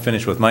I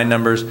finished with my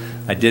numbers,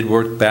 I did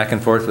work back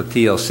and forth with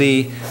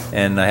TLC,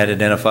 and I had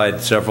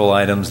identified several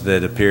items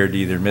that appeared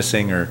either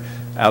missing or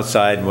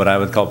outside what I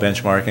would call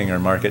benchmarking or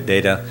market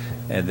data,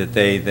 and that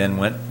they then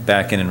went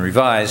back in and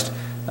revised.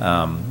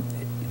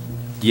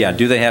 Yeah,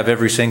 do they have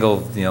every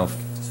single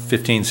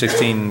 15,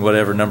 16,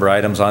 whatever number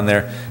items on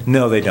there?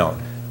 No, they don't.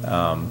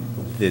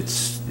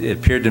 It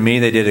appeared to me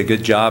they did a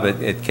good job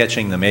at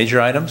catching the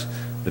major items,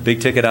 the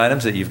big ticket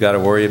items that you've got to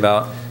worry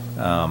about,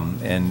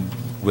 and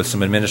with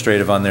some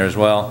administrative on there as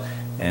well.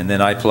 And then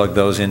I plugged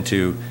those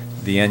into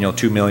the annual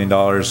 $2 million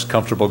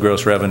comfortable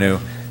gross revenue,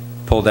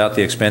 pulled out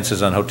the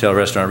expenses on hotel,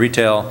 restaurant,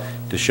 retail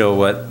to show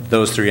what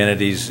those three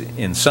entities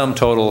in sum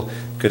total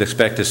could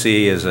expect to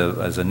see as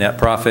a net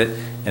profit,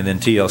 and then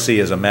TLC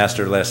as a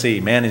master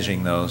lessee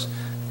managing those.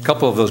 A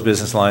couple of those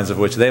business lines of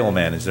which they will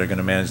manage. They're going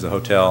to manage the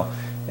hotel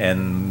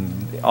and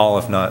all,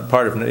 if not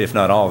part of, if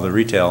not all of the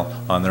retail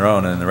on their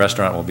own, and the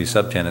restaurant will be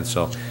subtenants.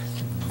 So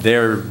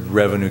their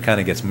revenue kind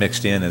of gets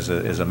mixed in as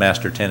a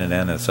master tenant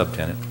and a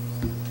subtenant.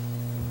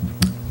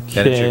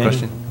 That answer your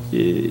question?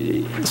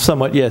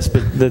 Somewhat, yes,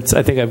 but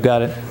I think I've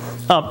got it.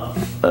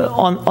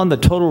 On the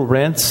total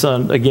rents,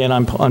 again,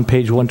 I'm on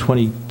page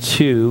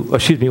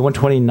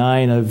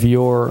 129 of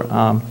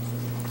your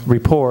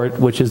report,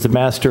 which is the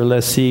Master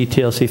Lessee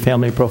TLC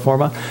Family Pro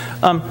Forma.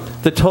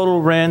 The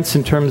total rents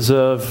in terms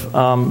of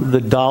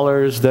the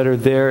dollars that are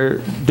there,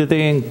 do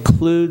they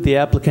include the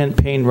applicant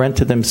paying rent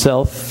to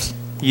themselves?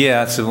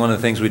 Yeah, it's one of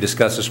the things we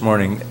discussed this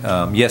morning.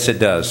 Yes, it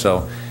does.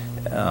 So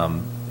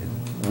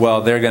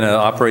while they're going to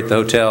operate the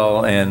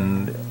hotel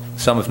and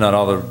some, if not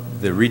all,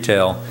 the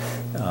retail,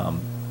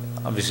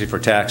 obviously for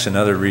tax and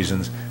other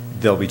reasons,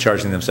 they'll be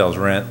charging themselves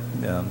rent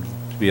to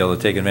be able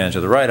to take advantage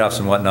of the write-offs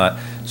and whatnot.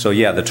 So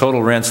yeah, the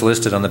total rents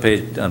listed on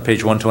page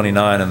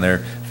 129 on their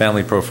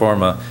family pro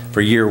forma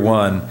for year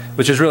one,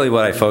 which is really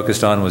what I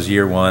focused on, was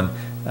year one.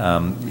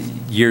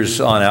 Years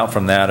on out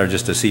from that are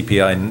just a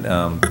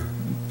CPI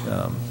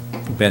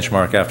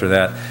benchmark after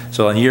that.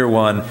 So on year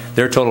one,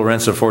 their total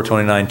rents of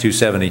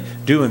 $429,270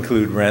 do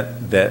include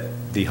rent that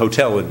the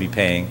hotel would be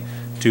paying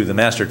to the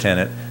master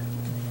tenant,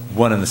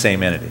 one and the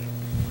same entity.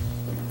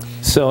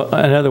 So,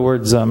 in other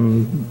words,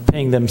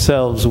 paying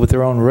themselves with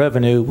their own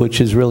revenue,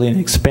 which is really an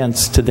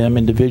expense to them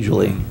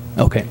individually.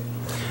 Okay.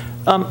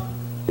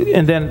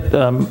 And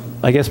then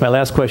I guess my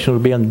last question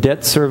would be on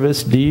debt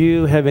service. Do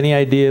you have any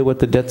idea what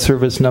the debt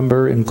service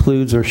number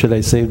includes, or should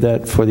I save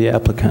that for the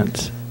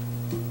applicant?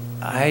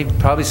 I'd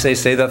probably say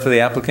save that for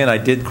the applicant. I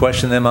did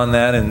question them on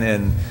that,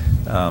 and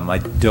I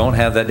don't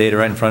have that data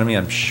right in front of me.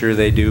 I'm sure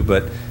they do,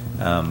 but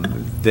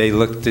we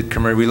looked at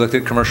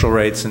commercial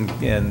rates,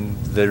 and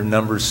their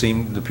numbers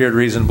appeared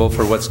reasonable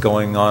for what's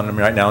going on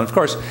right now. And of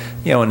course,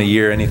 in a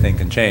year anything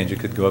can change. It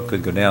could go up,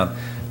 could go down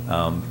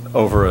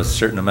over a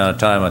certain amount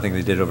of time. I think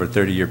they did over a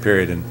 30-year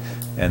period,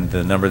 and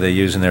the number they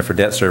use in there for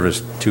debt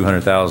service,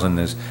 $200,000,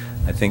 is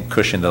I think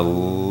cushioned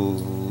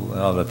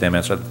I'll let them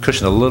answer.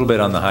 Cushioned a little bit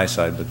on the high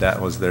side, but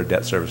that was their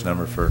debt service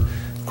number for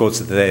quotes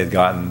that they had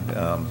gotten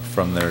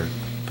from their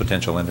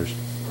potential lenders.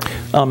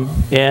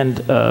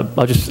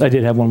 I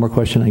did have one more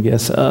question, I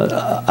guess.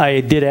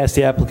 I did ask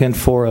the applicant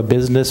for a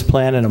business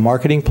plan and a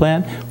marketing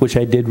plan, which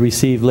I did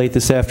receive late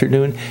this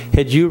afternoon.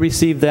 Had you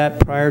received that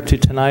prior to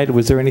tonight?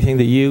 Was there anything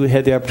that you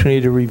had the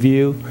opportunity to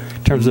review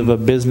in terms of a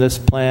business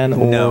plan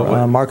or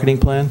a marketing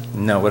plan?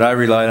 No, what I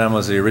relied on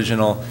was the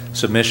original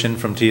submission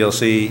from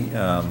TLC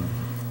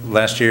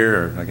last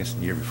year, or I guess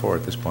the year before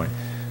at this point,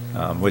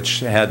 which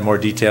had more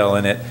detail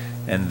in it,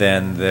 and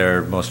then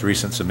their most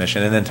recent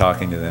submission, and then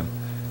talking to them.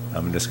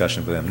 In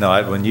discussion with them. No,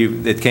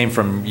 it came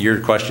from your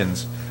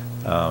questions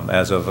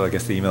as of, I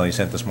guess, the email you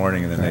sent this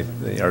morning, and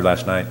then or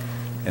last night,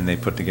 and they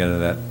put together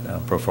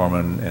that pro forma,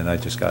 and I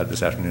just got it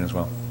this afternoon as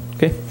well.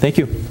 Okay, thank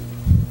you.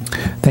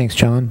 Thanks,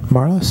 John.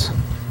 Marlis?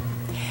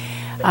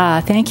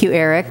 Thank you,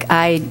 Eric.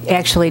 I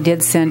actually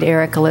did send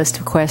Eric a list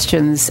of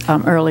questions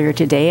earlier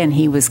today, and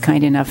he was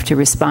kind enough to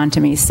respond to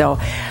me. So,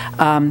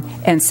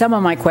 and some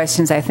of my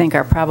questions I think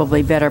are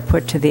probably better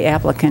put to the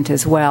applicant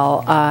as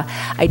well.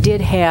 I did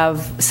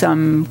have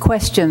some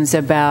questions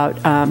about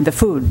the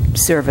food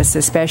service,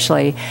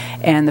 especially,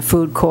 and the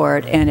food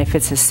court, and if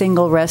it's a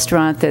single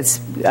restaurant that's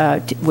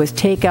with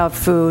takeout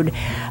food.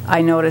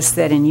 I noticed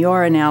that in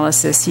your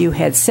analysis you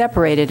had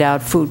separated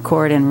out food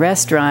court and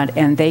restaurant,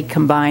 and they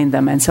combined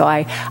them, and so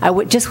I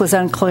just was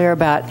unclear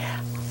about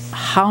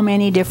how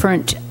many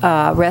different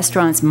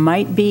restaurants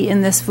might be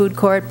in this food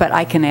court, but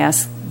I can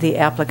ask the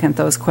applicant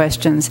those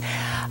questions.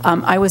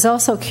 I was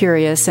also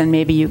curious, and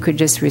maybe you could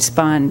just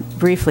respond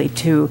briefly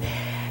to,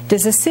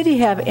 does the city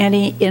have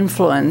any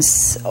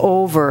influence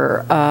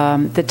over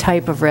the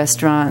type of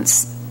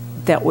restaurants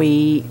that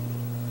we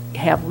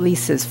have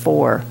leases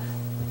for?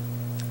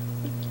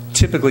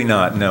 Typically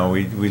not, no.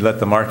 We let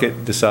the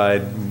market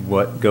decide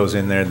what goes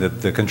in there.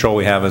 The control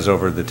we have is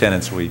over the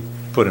tenants we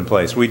put in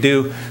place. We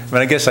do, I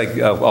mean, I guess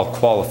I'll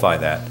qualify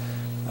that.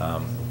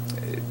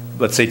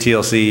 Let's say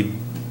TLC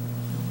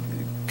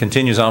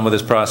continues on with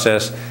this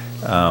process,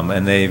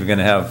 and they're going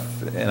to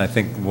have, and I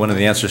think one of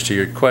the answers to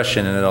your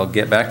question, and I'll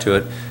get back to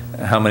it,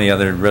 how many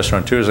other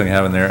restaurateurs are going to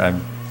have in there, I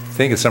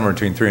think it's somewhere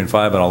between 3 and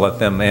 5, but I'll let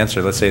them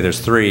answer. Let's say there's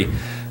 3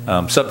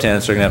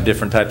 subtenants are going to have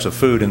different types of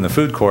food in the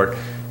food court.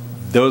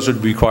 Those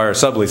would require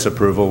sublease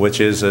approval,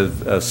 which is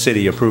a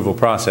city approval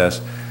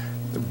process.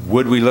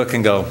 Would we look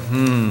and go,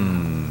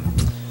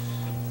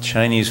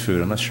 Chinese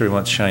food, I'm not sure we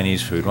want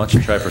Chinese food. Why don't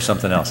you try for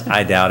something else?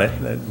 I doubt it.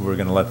 We're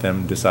going to let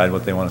them decide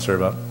what they want to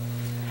serve up.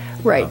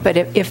 Right, but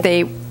if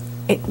they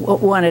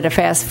wanted a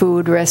fast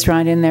food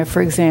restaurant in there,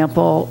 for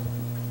example,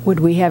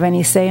 would we have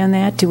any say in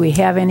that? Do we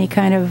have any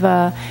kind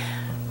of...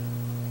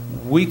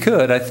 We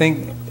could. I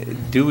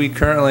think, do we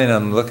currently, and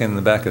I'm looking in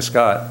the back of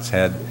Scott's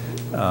head,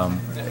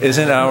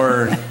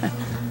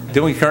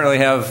 do we currently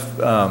have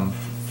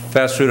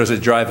fast food, or is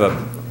it drive-up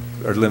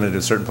or limited to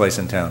a certain place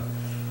in town?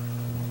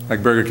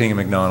 Like Burger King and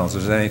McDonald's.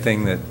 Is there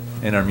anything that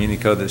in our muni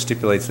code that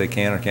stipulates they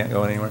can or can't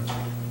go anywhere?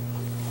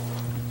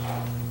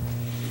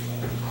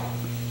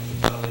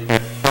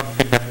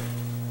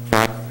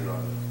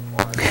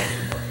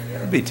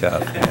 That'd be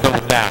tough.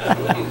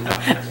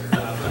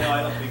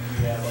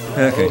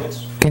 Okay.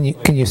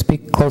 Can you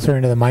speak closer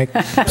into the mic,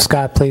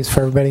 Scott, please, for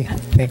everybody?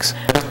 Thanks.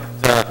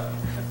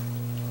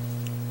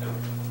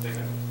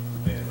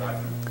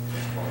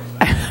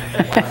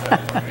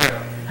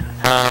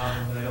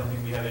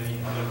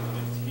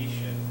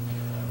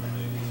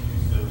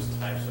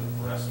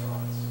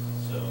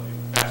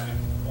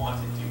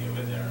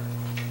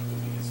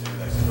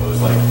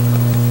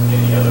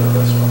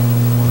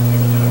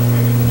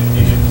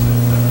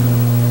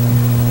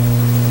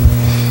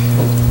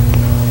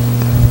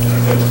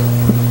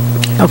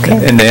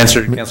 Okay. And to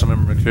answer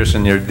Councilmember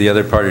McPherson, the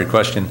other part of your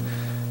question,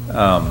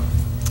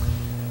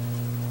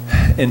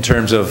 in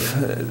terms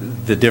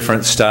of the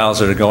different styles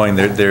that are going,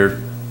 their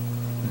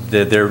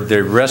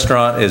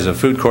restaurant is a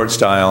food court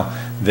style.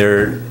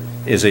 There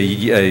is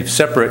a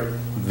separate,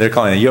 they're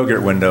calling it a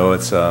yogurt window.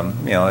 It's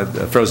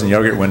a frozen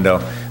yogurt window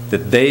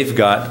that they've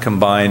got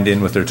combined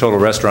in with their total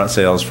restaurant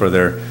sales for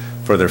their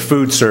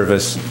food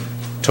service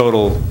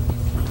total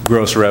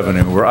gross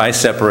revenue, where I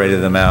separated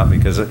them out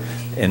because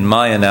in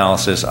my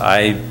analysis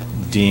I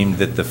deemed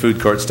that the food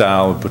court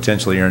style would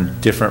potentially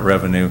earn different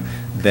revenue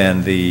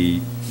than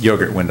the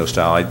yogurt window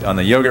style. On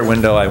the yogurt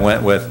window, I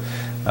went with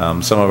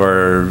some of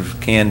our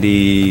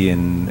candy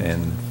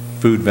and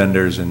food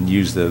vendors and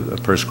used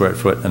the per square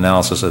foot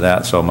analysis of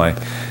that. So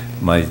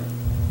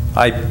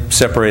I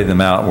separated them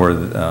out where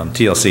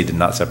TLC did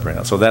not separate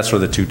out. So that's where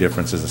the two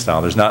differences in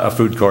style. There's not a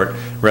food court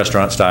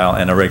restaurant style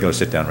and a regular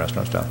sit-down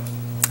restaurant style.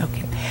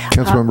 Okay.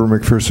 Councilmember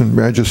McPherson,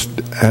 may I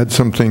just add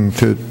something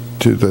to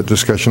the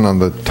discussion on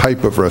the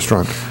type of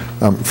restaurant?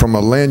 From a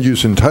land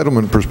use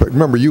entitlement perspective,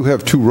 remember you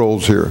have two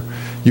roles here.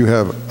 You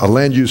have a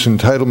land use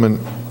entitlement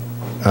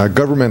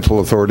governmental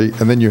authority,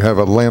 and then you have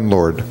a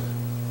landlord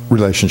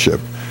relationship.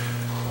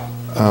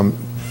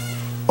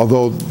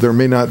 Although there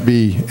may not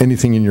be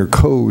anything in your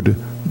code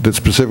that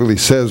specifically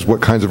says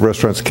what kinds of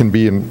restaurants can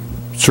be in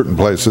certain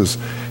places,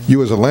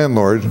 you as a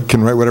landlord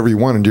can write whatever you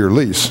want into your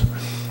lease.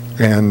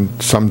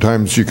 and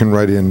sometimes you can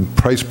write in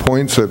price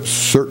points that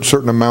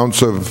certain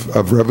amounts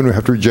of revenue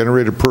have to be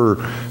generated per,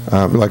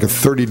 like a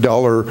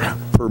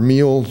 $30 per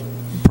meal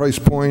price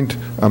point,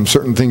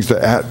 certain things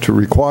to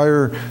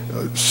require,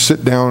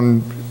 sit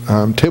down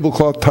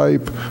tablecloth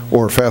type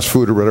or fast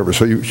food or whatever.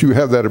 So you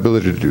have that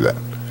ability to do that.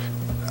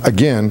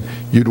 Again,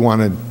 you'd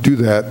want to do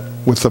that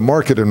with the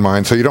market in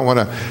mind, so you don't want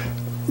to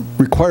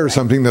require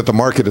something that the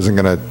market isn't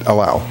going to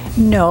allow.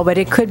 No, but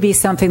it could be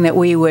something that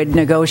we would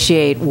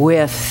negotiate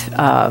with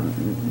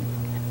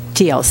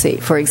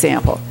TLC, for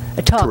example.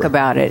 Talk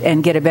about it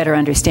and get a better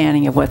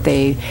understanding of what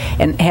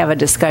and have a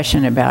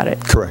discussion about it.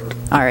 Correct.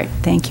 All right,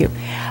 thank you.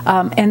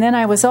 And then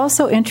I was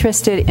also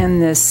interested in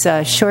this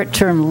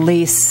short-term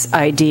lease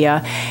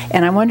idea,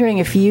 and I'm wondering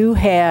if you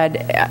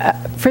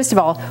had, first of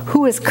all,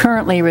 who is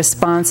currently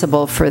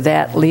responsible for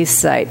that lease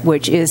site,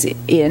 which is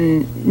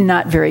in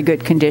not very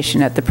good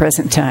condition at the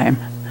present time?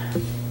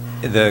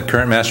 The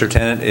current master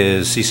tenant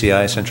is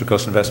CCI, Central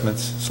Coast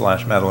Investments, /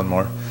 Madeline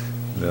Moore,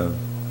 the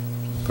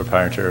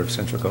proprietor of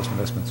Central Coast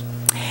Investments.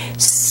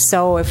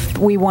 So if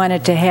we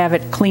wanted to have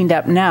it cleaned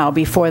up now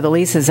before the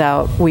lease is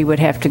out, we would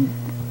have to...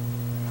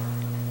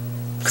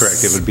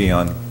 Correct.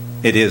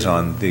 It is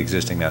on the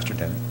existing master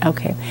tenant.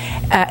 Okay.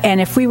 And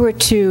if we were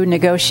to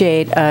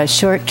negotiate a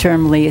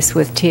short-term lease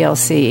with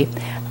TLC,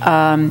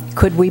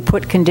 could we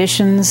put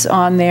conditions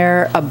on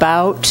there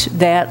about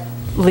that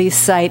lease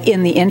site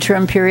in the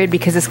interim period?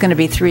 Because it's going to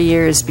be 3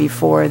 years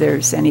before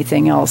there's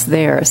anything else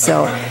there.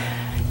 So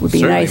it would be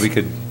Certainly, nice. we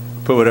could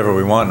put whatever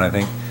we want, and I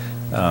think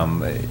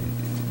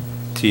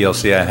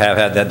TLC, I have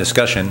had that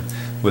discussion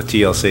with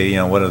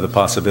TLC, what are the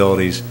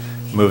possibilities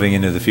moving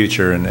into the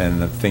future,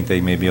 and I think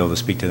they may be able to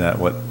speak to that,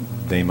 what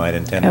they might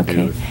intend to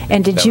do.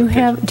 And did you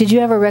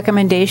have a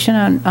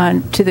recommendation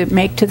to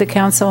make to the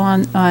council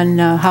on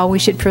how we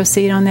should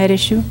proceed on that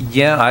issue?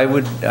 Yeah, I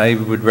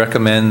would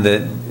recommend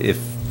that if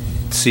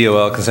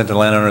COL, consent to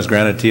landowner, is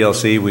granted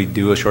TLC, we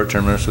do a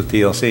short-term lease with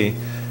TLC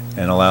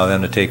and allow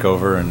them to take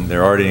over, and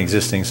they're already an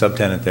existing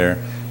subtenant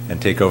there,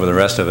 and take over the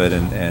rest of it,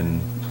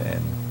 and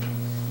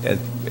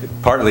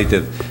partly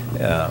to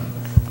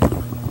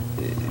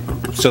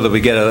so that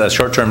we get a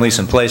short-term lease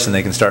in place and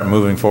they can start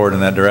moving forward in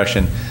that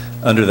direction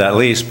under that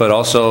lease, but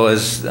also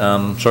as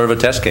sort of a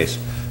test case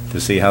to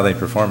see how they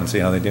perform and see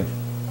how they do.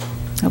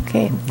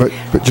 Okay. But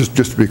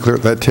just to be clear,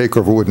 that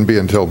takeover wouldn't be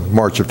until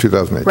March of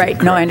 2018. Right.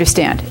 Correct. No, I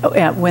understand.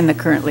 When the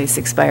current lease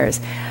expires.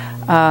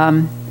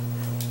 And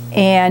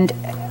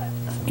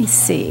let me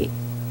see.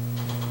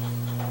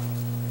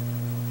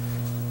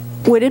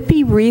 Would it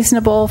be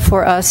reasonable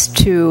for us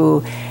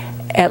to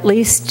at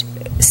least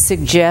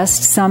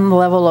suggest some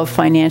level of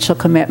financial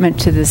commitment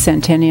to the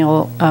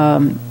Centennial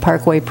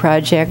Parkway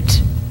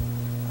project?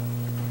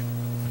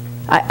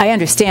 I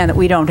understand that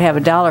we don't have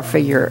a dollar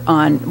figure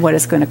on what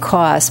it's going to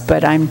cost,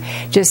 but I'm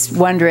just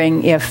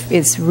wondering if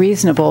it's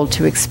reasonable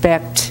to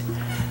expect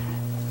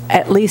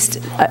at least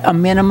a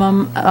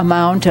minimum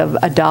amount of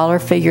a dollar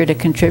figure to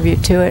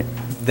contribute to it.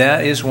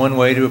 That is one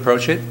way to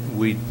approach it.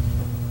 We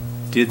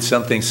did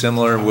something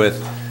similar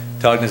with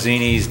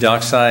Tognazzini's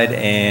Dockside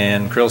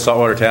and Krill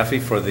Saltwater Taffy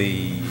for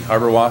the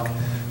Harbor Walk.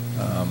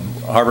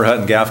 Harbor Hut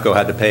and GAFCO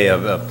had to pay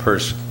a per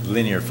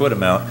linear foot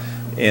amount.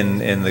 In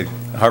the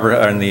Harbor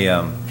in the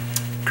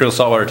Krill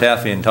Saltwater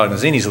Taffy and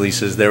Tognazzini's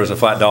leases, there was a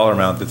flat dollar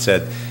amount that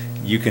said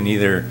you can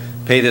either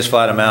pay this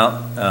flat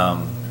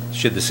amount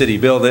should the city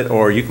build it,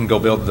 or you can go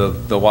build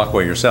the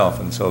walkway yourself.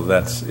 And so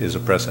that is a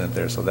precedent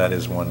there. So that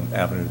is one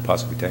avenue to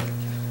possibly take.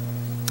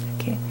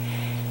 Okay.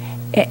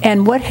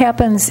 And what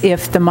happens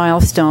if the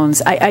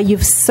milestones,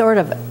 you've sort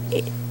of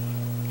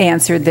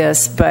answered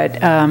this,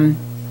 but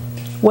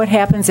what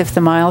happens if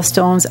the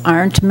milestones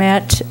aren't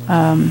met?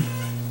 If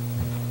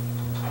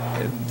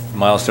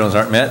milestones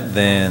aren't met,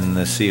 then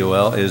the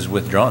COL is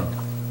withdrawn.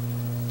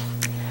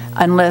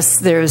 Unless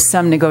there's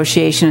some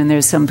negotiation and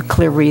there's some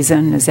clear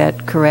reason, is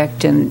that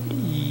correct? And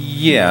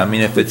yeah, I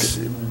mean, if it's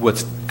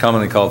what's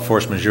commonly called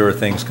force majeure,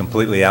 things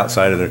completely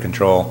outside of their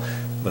control,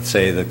 let's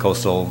say the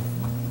coastal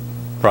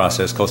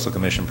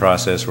commission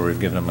process, where we've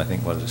given them, I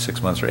think,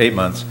 6 months or 8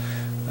 months,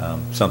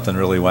 something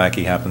really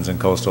wacky happens in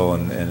coastal,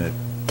 and it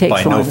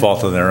by no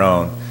fault of their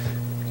own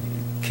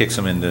kicks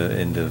them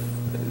into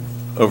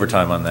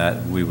overtime on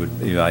that, we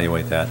would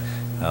evaluate that.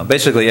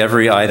 Basically,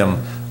 every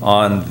item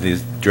on the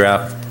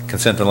draft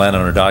consent to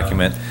landowner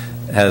document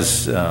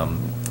has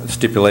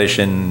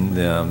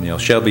stipulation,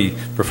 shall be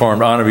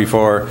performed on or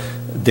before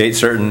date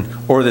certain,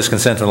 or this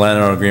consent to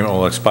landowner agreement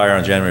will expire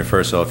on January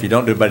 1st. So if you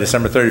don't do it by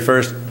December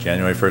 31st,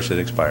 January 1st it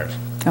expires.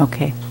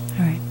 Okay.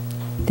 All right.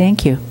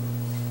 Thank you.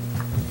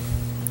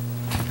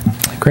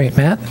 Great.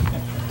 Matt?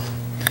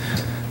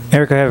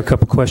 Eric, I have a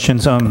couple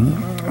questions.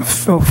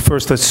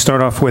 First, let's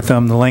start off with the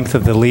length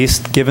of the lease.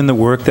 Given the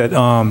work that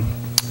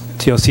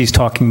TLC is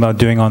talking about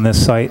doing on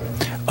this site,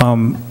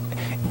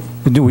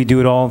 do we do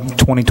it all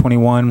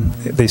 2021?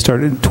 They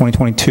started in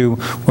 2022.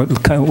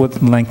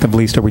 What length of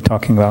lease are we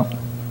talking about?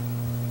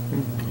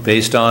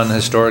 Based on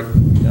historic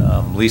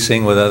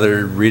leasing with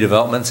other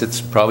redevelopments,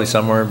 it's probably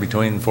somewhere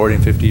between 40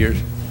 and 50 years.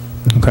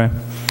 Okay.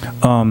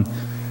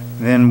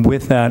 Then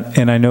with that,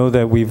 and I know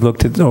that we've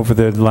looked at over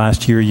the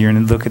last year,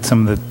 and look at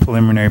some of the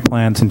preliminary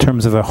plans in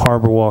terms of the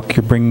harbor walk.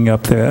 You're bringing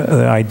up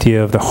the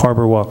idea of the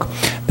harbor walk.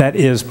 That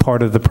is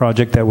part of the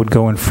project that would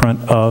go in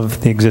front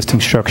of the existing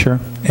structure,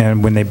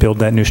 and when they build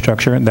that new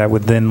structure, that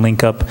would then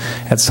link up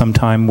at some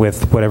time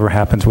with whatever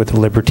happens with the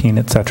Libertine,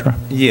 et cetera.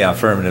 Yeah,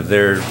 affirmative.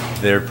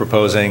 They're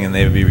proposing, and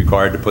they would be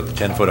required to put the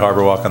 10-foot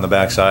harbor walk on the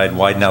backside,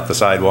 widen out the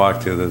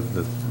sidewalk to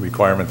the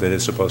requirement that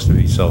it's supposed to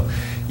be. So,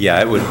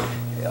 yeah, it would.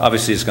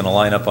 Obviously, it's going to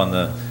line up on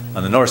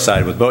the north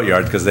side with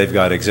Boatyard because they've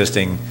got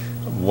existing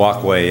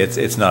walkway.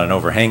 It's not an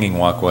overhanging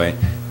walkway.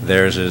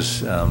 Theirs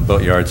is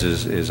Boatyard's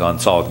is on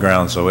solid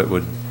ground, so it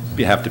would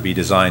have to be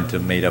designed to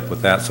mate up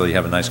with that. So you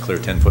have a nice clear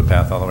 10-foot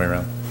path all the way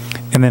around.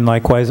 And then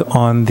likewise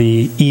on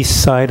the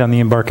east side, on the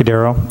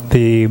Embarcadero,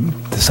 the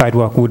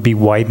sidewalk would be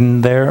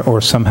widened there,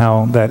 or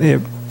somehow that it.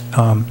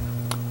 How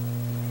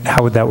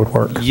would that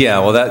work? Yeah,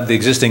 well, the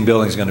existing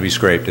building is going to be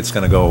scraped. It's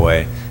going to go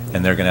away,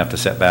 and they're going to have to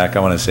set back. I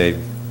want to say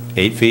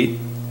 8 feet.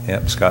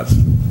 Yep, Scott's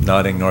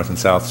nodding north and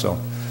south. So,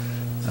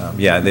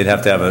 yeah, they'd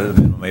have to have a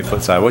minimum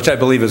 8-foot side, which I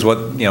believe is what,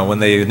 when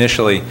they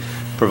initially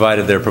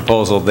provided their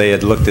proposal, they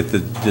had looked at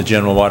the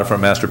general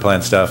waterfront master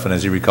plan stuff, and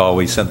as you recall,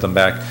 we sent them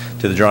back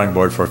to the drawing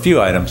board for a few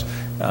items,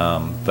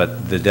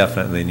 but they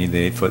definitely need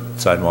the 8-foot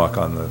sidewalk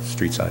on the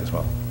street side as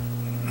well.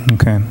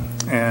 Okay.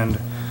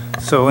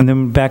 And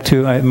then back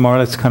to,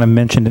 Marla's kind of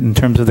mentioned it in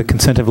terms of the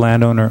consentive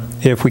landowner.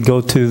 If we go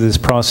to this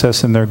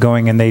process and they're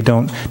going and they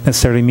don't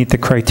necessarily meet the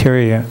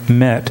criteria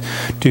met,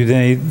 do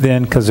they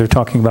then, because they're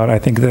talking about, I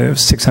think, the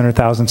 $600,000,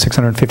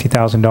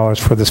 $650,000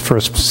 for this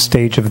first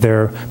stage of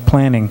their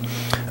planning,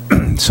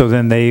 so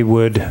then they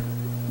wouldn't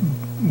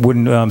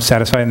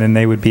satisfy it, and then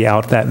they would be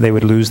out that, they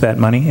would lose that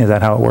money? Is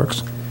that how it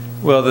works?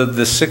 Well,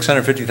 the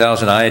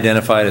 $650,000 I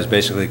identified as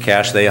basically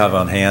cash they have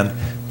on hand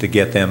to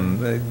get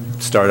them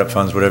startup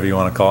funds, whatever you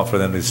want to call it, for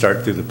them to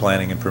start through the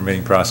planning and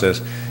permitting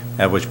process,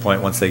 at which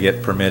point, once they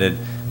get permitted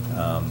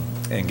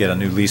and get a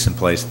new lease in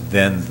place,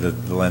 then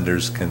the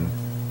lenders can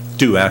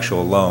do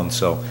actual loans.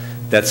 So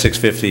that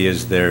 $650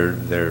 is their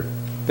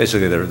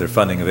basically their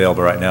funding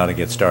available right now to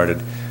get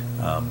started.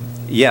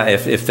 Yeah,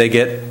 if they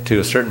get to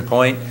a certain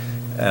point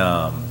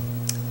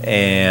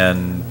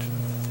and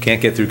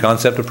can't get through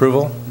concept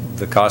approval,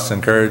 the costs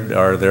incurred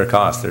are their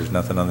costs. There's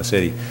nothing on the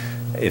city.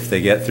 If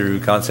they get through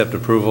concept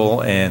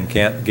approval and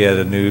can't get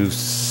a new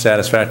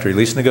satisfactory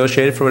lease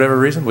negotiated for whatever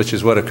reason, which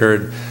is what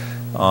occurred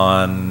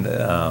on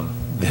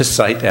this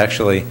site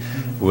actually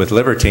with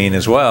Libertine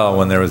as well,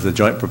 when there was the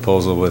joint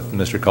proposal with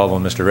Mr. Caldwell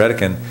and Mr.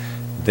 Redican,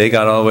 they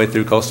got all the way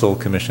through Coastal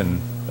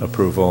Commission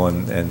approval,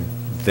 and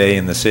they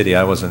in the city,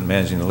 I wasn't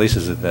managing the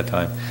leases at that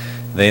time,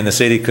 they in the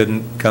city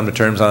couldn't come to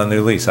terms on a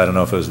new lease. I don't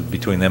know if it was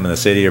between them and the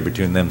city or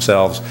between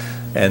themselves,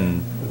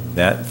 and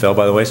that fell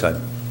by the wayside.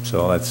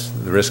 So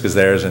the risk is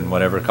theirs, and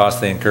whatever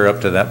costs they incur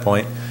up to that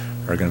point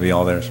are going to be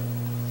all theirs.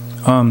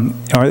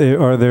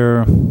 Are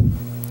there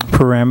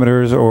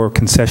parameters or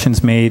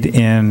concessions made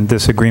in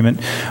this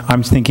agreement?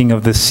 I'm thinking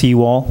of the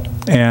seawall,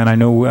 and I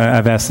know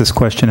I've asked this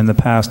question in the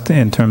past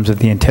in terms of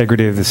the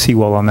integrity of the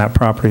seawall on that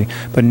property,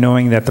 but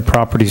knowing that the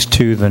properties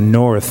to the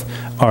north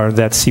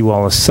that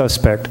seawall is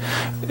suspect,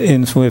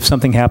 and so if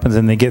something happens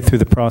and they get through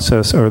the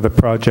process or the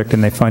project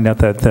and they find out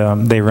that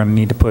they're going to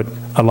need to put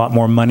a lot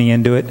more money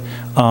into it,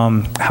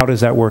 how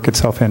does that work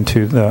itself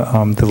into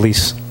the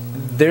lease?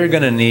 They're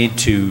going to need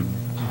to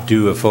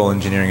do a full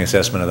engineering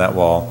assessment of that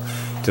wall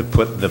to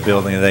put the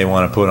building that they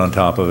want to put on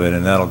top of it,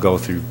 and that'll go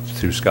through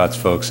Scott's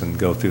folks and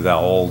go through that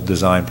whole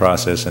design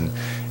process. And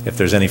if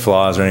there's any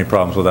flaws or any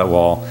problems with that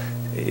wall,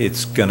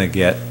 it's going to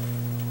get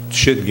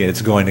I'm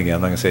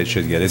not going to say it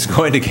should get, it's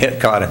going to get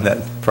caught in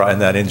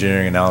that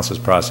engineering analysis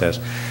process.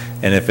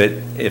 And if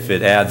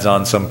it adds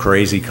on some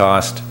crazy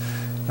cost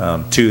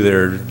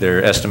to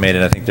their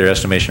estimated, I think their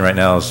estimation right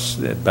now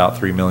is about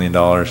 $3 million,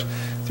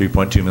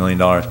 $3.2 million.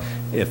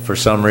 If for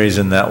some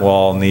reason that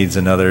wall needs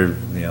another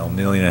 $1.5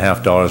 million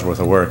worth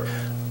of work,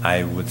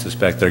 I would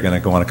suspect they're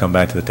going to want to come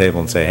back to the table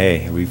and say,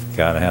 hey, we've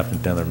got to have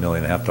another $1.5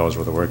 million worth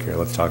of work here.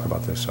 Let's talk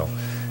about this. So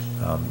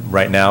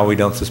right now we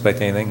don't suspect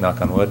anything,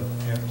 knock on wood.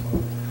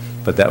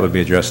 But that would be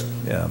addressed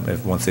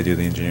once they do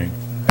the engineering.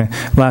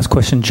 Last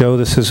question, Joe,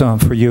 this is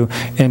for you.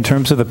 In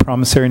terms of the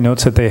promissory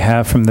notes that they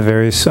have from the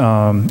various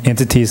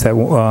entities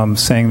that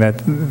saying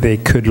that they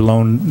could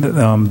loan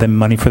them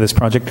money for this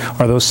project,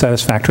 are those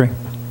satisfactory?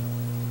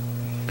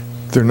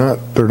 They're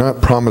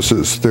not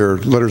promises. They're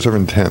letters of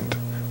intent.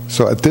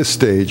 So at this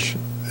stage,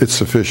 it's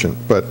sufficient.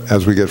 But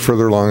as we get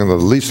further along in the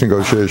lease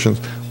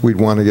negotiations, we'd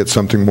want to get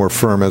something more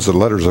firm as the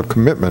letters of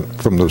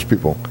commitment from those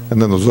people.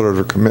 And then those letters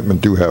of commitment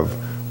do have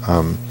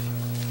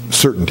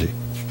certainty.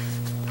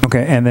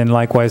 Okay, and then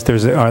likewise,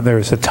 there's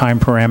a time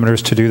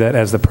parameters to do that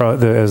as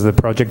the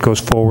project goes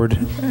forward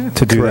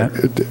to do Correct.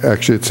 that?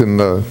 Actually, it's in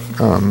the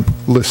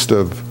list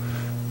of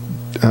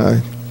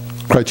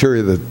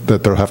criteria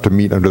that they'll have to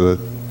meet under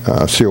the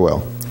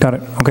COL. Got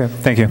it. Okay,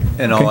 thank you.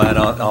 And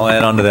I'll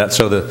add on to that.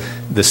 So the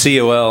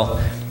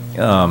COL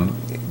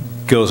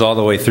goes all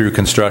the way through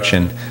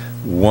construction.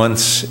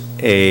 Once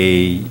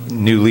a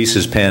new lease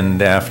is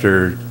penned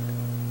after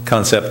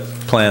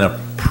concept plan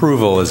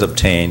approval is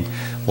obtained,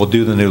 we'll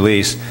do the new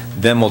lease.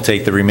 Then we'll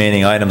take the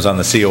remaining items on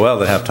the COL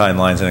that have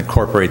timelines and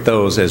incorporate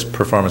those as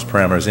performance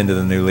parameters into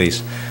the new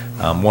lease.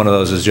 One of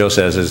those, as Joe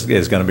says,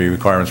 is going to be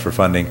requirements for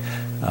funding.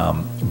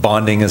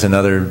 Bonding is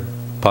another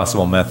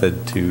possible method,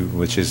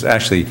 which is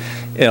actually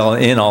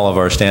in all of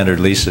our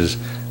standard leases.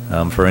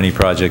 For any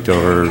project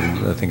over,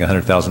 I think,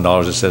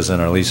 $100,000, it says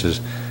in our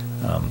leases,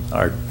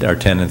 our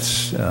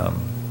tenants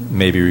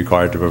may be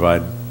required to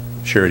provide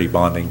surety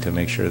bonding to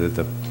make sure that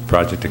the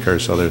project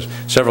occurs. So there's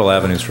several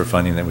avenues for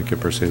funding that we could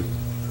pursue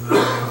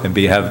and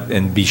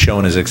be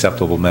shown as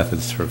acceptable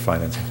methods for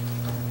financing.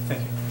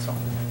 Thank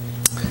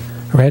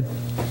you. Red?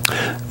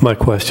 My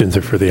questions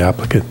are for the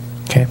applicant.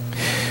 Okay.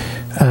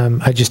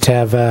 I just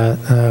have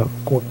a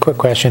quick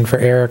question for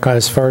Eric.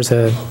 As far as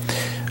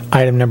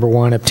item number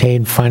 1,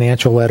 obtain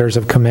financial letters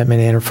of commitment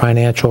and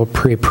financial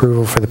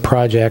pre-approval for the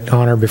project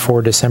on or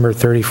before December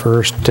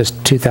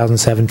 31st,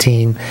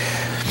 2017.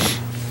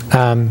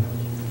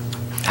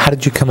 How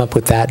did you come up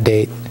with that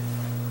date?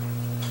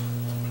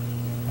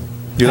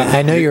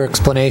 I know your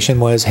explanation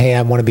was, hey,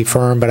 I want to be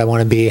firm, but I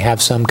want to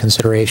have some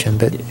consideration.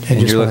 But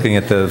and you're looking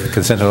at the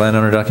consent of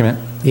landowner document?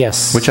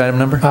 Yes. Which item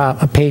number?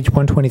 Page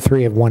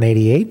 123 of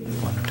 188.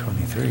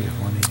 123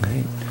 of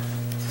 188.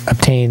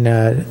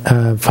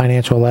 Obtain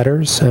financial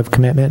letters of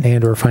commitment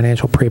and or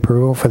financial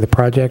pre-approval for the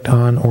project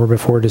on or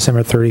before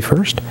December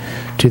 31st,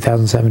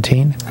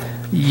 2017.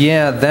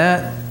 Yeah,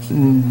 that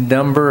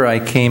number I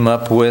came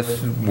up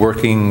with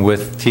working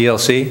with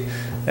TLC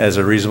as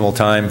a reasonable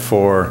time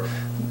for,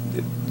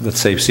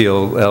 let's say,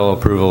 COL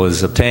approval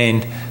is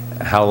obtained,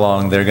 how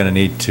long they're going to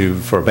need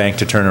for a bank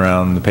to turn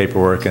around the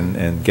paperwork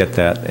and get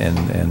that.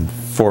 And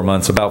 4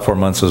 months, about 4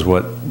 months was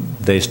what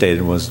they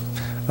stated was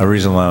a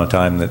reasonable amount of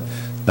time, that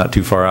not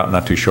too far out,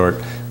 not too short,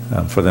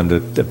 for them to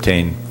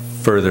obtain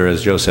further,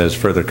 as Joe says,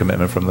 further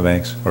commitment from the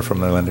banks or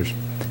from their lenders.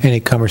 Any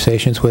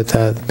conversations with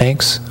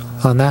banks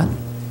on that?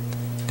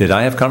 Did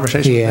I have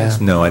conversations with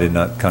banks? No, I did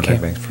not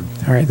contact banks.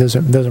 All right, those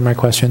are my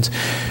questions.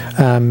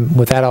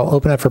 With that, I'll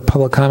open up for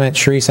public comment.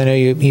 Sharice, I know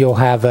you'll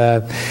have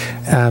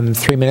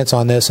 3 minutes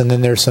on this, and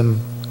then there's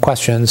some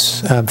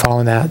questions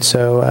following that.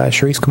 So,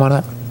 Sharice, come on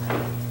up.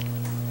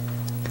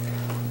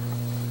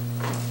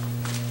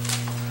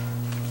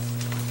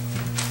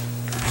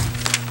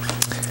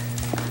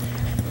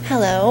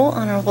 Hello,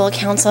 honorable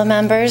council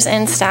members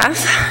and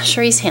staff.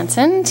 Sharice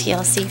Hansen,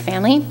 TLC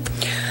family.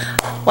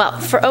 Well,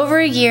 for over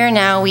a year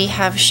now, we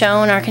have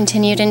shown our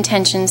continued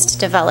intentions to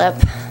develop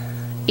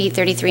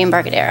E33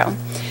 Embarcadero.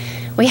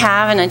 We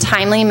have, in a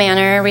timely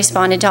manner,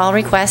 responded to all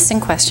requests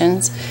and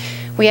questions.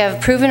 We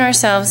have proven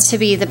ourselves to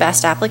be the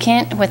best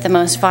applicant with the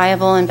most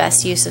viable and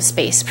best use of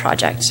space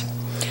project.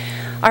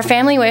 Our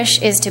family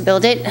wish is to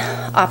build it,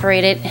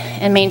 operate it,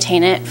 and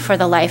maintain it for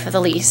the life of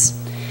the lease.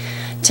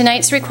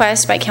 Tonight's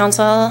requests by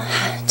council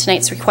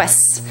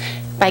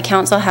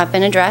have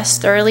been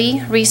addressed,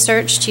 thoroughly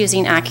researched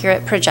using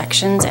accurate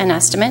projections and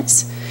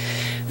estimates.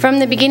 From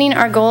the beginning,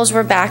 our goals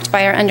were backed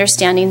by our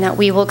understanding that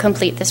we will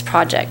complete this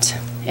project,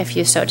 if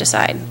you so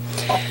decide.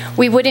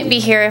 We wouldn't be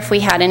here if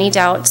we had any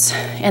doubts,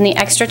 and the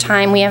extra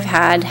time we have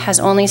had has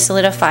only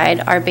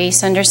solidified our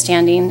base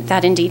understanding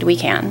that indeed we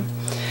can.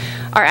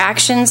 Our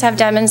actions have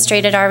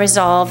demonstrated our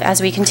resolve as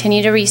we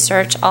continue to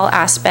research all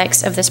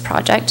aspects of this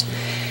project.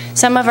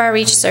 Some of our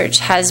research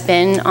has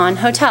been on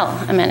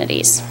hotel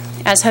amenities.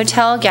 As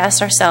hotel guests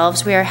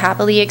ourselves, we are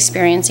happily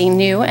experiencing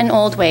new and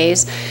old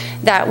ways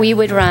that we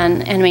would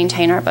run and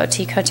maintain our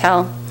boutique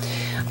hotel.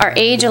 Our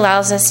age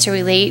allows us to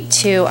relate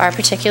to our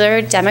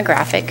particular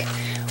demographic.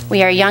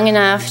 We are young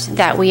enough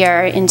that we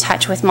are in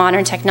touch with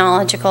modern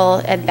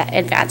technological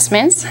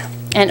advancements,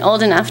 and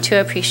old enough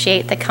to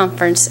appreciate the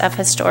comforts of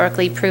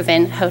historically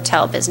proven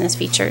hotel business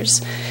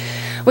features.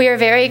 We are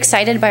very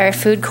excited by our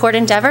food court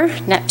endeavor,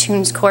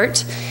 Neptune's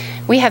Court.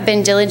 We have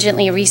been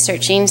diligently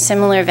researching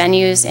similar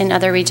venues in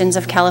other regions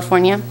of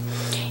California.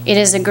 It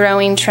is a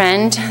growing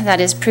trend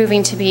that is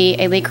proving to be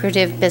a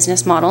lucrative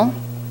business model.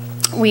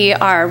 We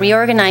are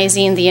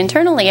reorganizing the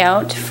internal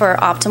layout for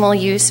optimal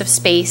use of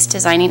space,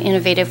 designing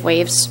innovative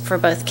ways for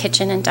both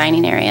kitchen and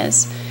dining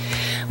areas.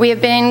 We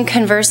have been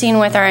conversing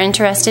with our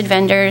interested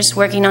vendors,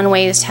 working on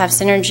ways to have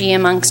synergy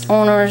amongst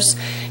owners,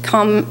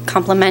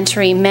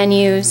 complementary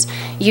menus,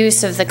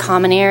 use of the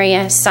common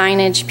area,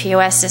 signage,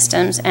 POS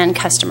systems, and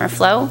customer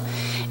flow.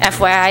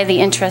 FYI,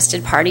 the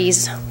interested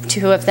parties,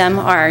 2 of them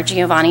are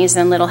Giovanni's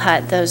and Little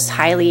Hut, those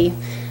highly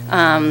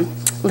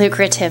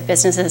lucrative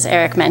businesses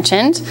Eric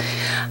mentioned.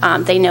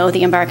 They know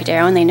the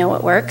Embarcadero and they know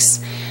what works.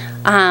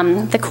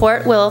 The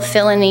court will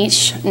fill a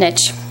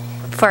niche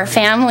for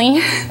family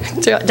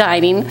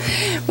dining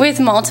with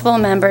multiple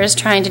members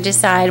trying to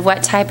decide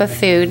what type of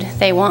food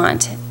they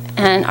want,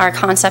 and our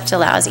concept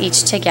allows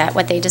each to get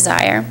what they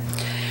desire.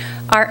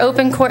 Our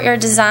open courtyard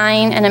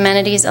design and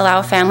amenities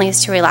allow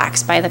families to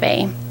relax by the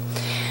bay.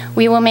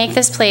 We will make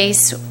this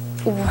place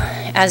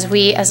as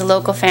we as a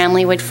local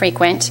family would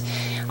frequent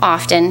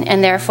often,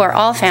 and therefore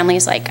all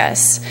families like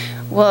us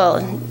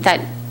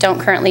that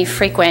don't currently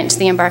frequent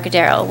the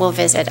Embarcadero will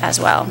visit as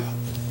well.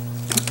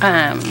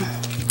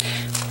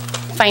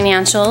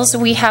 financials,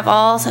 we have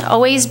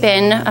always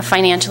been a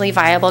financially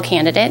viable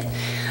candidate,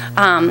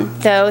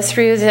 though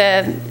through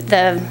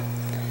the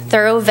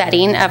thorough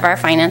vetting of our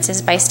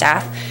finances by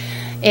staff,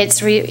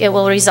 it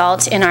will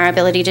result in our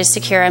ability to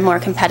secure a more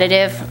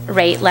competitive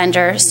rate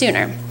lender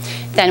sooner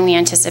than we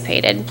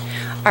anticipated.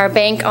 Our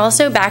bank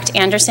also backed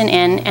Anderson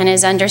in and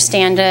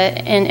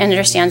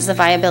understands the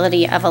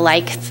viability of a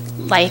like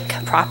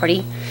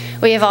property.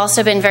 We have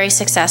also been very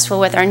successful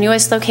with our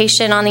newest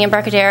location on the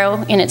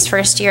Embarcadero. In its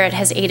first year, it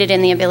has aided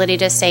in the ability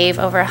to save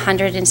over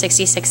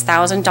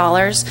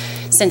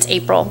 $166,000 since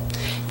April.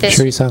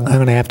 Teresa, I'm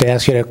going to have to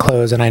ask you to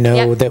close, and I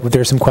know that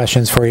there's some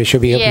questions for you.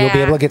 You'll be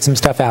able to get some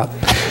stuff out.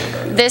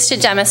 This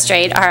should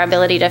demonstrate our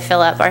ability to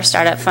fill up our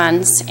startup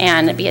funds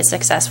and be a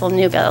successful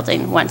new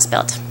building once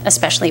built,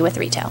 especially with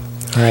retail.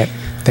 All right.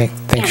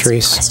 Thanks,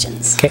 Therese.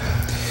 Questions. Okay.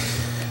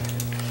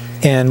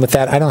 And with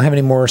that, I don't have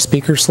any more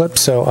speaker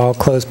slips, so I'll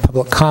close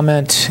public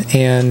comment.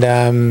 And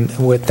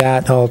with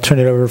that, I'll turn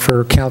it over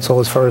for council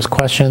as far as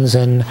questions.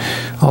 And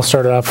I'll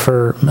start it off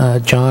for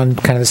John,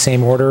 kind of the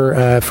same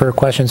order for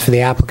questions for the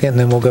applicant, and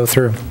then we'll go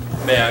through.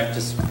 May I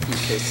just, in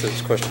case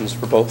there's questions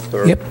for both?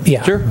 Or? Yep.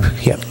 Yeah. Sure.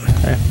 Yep.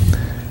 Right.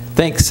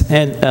 Thanks.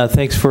 And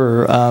thanks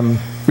for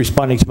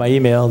responding to my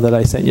email that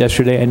I sent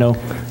yesterday. I know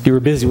you were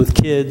busy with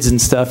kids and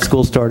stuff.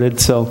 School started,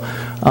 so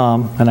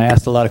and I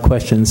asked a lot of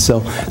questions.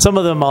 So some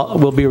of them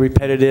will be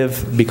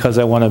repetitive because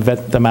I want to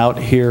vet them out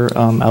here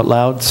out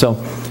loud. So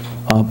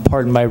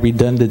pardon my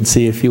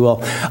redundancy, if you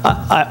will.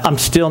 I'm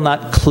still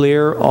not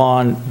clear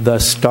on the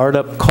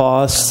startup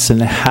costs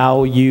and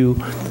how you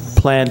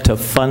plan to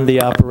fund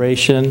the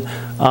operation.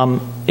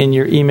 In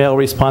your email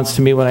response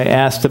to me when I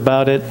asked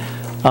about it,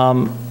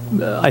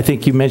 I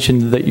think you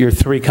mentioned that your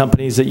 3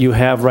 companies that you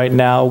have right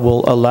now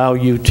will allow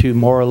you to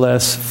more or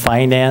less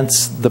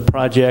finance the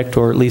project,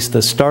 or at least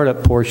the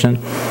startup portion.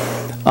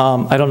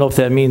 I don't know if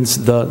that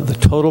means the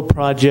total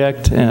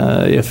project,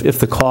 if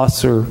the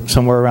costs are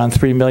somewhere around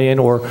 $3 million,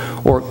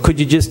 or could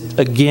you just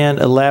again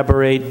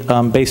elaborate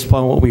based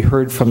upon what we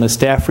heard from the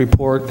staff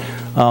report,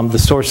 the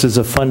sources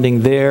of funding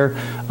there,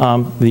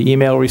 the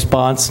email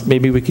response.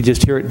 Maybe we could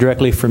just hear it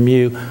directly from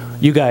you.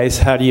 You guys,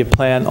 how do you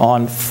plan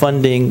on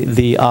funding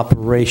the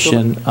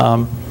operation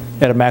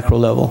at a macro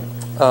level?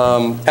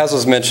 As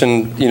was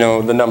mentioned,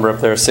 the number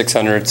up there is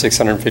 600,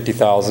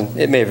 650,000.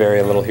 It may vary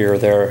a little here or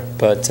there,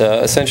 but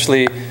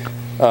essentially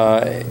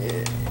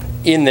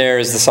in there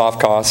is the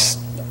soft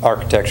costs,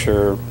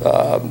 architecture,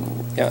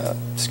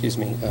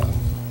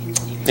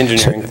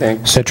 engineering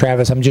thing. So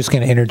Travis, I'm just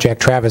going to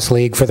interject Travis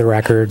League for the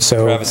record.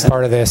 So Travis,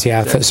 part of this,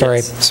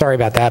 sorry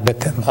about that,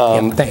 but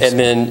thanks. And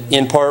then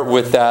in part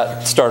with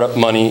that startup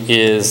money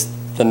is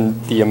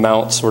the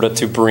amount sort of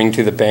to bring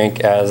to the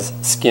bank as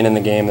skin in the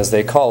game, as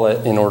they call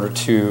it, in order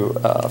to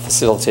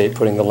facilitate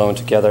putting the loan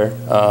together.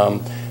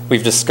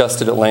 We've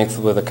discussed it at length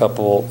with a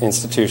couple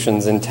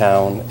institutions in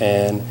town,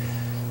 and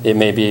it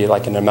may be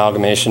like an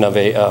amalgamation of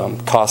a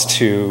cost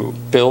to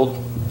build,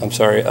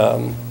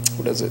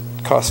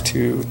 cost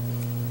to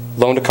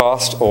loan to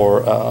cost,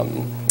 or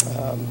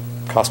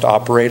cost to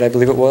operate, I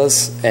believe it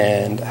was,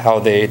 and how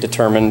they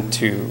determined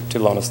to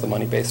loan us the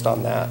money based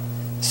on that.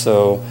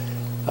 So,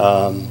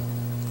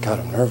 God,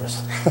 I'm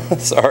nervous.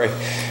 Sorry.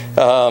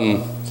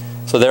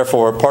 So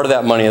therefore, part of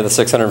that money of the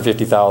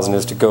 $650,000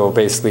 is to go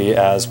basically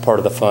as part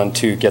of the fund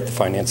to get the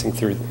financing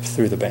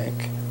through the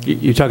bank.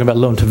 You're talking about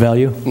loan to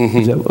value? Mm-hmm.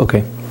 Is that,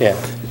 okay. Yeah.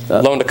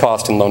 Loan to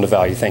cost and loan to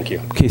value. Thank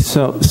you. Okay.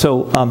 So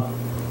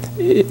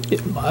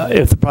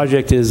if the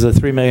project is a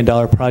 $3 million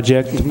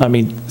project, mm-hmm. I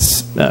mean,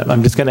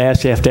 I'm just going to have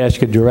to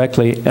ask you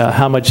directly,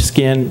 how much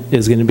skin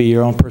is going to be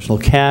your own personal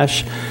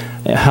cash?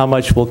 How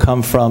much will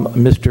come from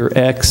Mr.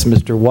 X,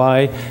 Mr.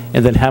 Y,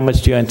 and then how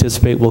much do you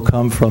anticipate will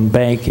come from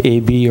bank A,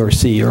 B, or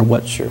C, or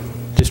what? Sure.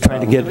 Just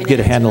trying to get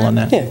a handle on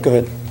that. Yeah, go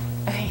ahead.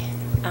 Okay.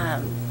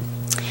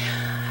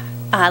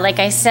 Like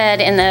I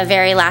said in the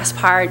very last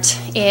part,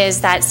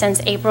 is that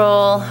since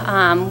April,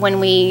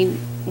 when we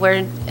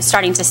were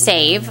starting to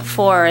save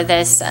for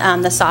this,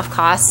 the soft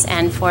costs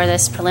and for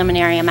this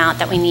preliminary amount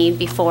that we need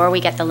before we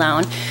get the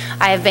loan,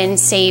 I have been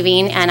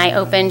saving, and I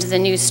opened the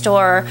new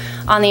store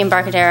on the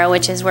Embarcadero,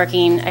 which is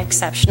working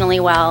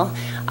exceptionally well,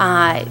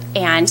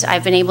 and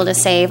I've been able to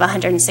save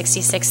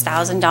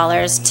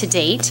 $166,000 to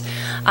date.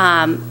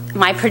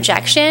 My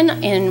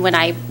projection, when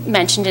I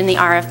mentioned in the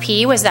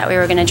RFP, was that we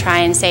were going to try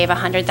and save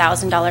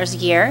 $100,000 a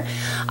year.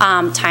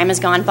 Time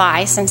has gone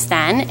by since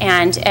then,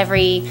 and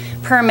every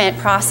permit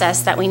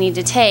process that we need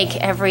to take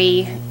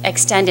every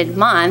extended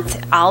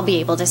month, I'll be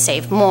able to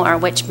save more,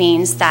 which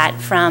means that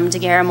from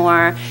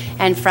DeGarramore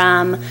and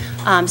from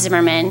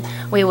Zimmerman,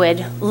 we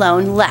would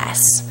loan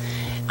less.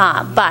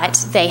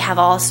 But they have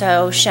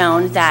also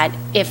shown that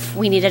if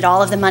we needed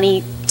all of the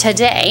money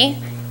today,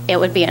 it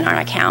would be in our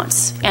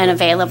accounts and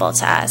available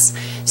to us.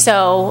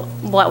 So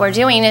what we're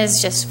doing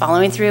is just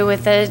following through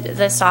with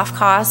the soft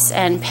costs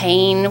and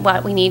paying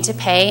what we need to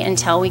pay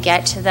until we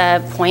get to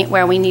the point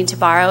where we need to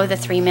borrow the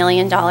 $3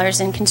 million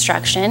in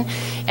construction.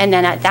 And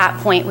then at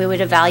that point, we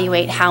would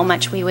evaluate how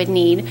much we would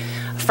need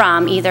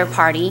from either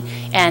party,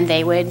 and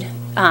they would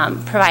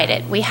provide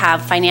it. We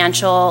have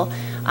financial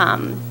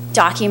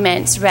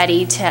documents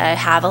ready to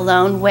have a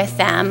loan with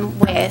them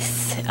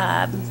with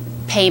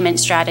payment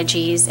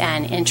strategies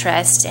and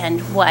interest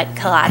and what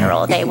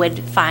collateral they would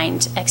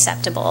find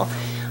acceptable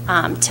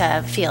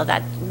to feel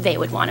that they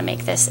would want to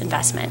make this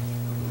investment.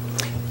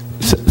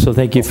 So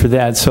thank you for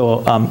that.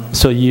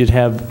 So you'd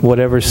have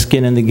whatever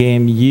skin in the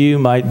game you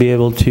might be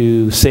able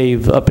to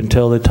save up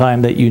until the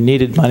time that you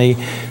needed money.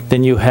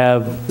 Then you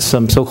have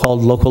some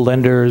so-called local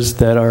lenders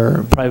that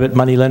are private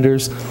money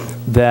lenders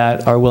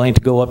that are willing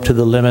to go up to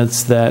the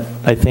limits that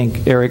I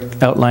think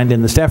Eric outlined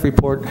in the staff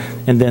report,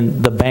 and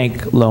then the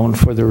bank loan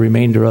for the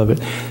remainder of it.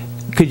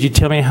 Could you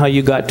tell me how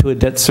you got to a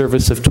debt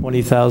service of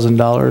 $20,000?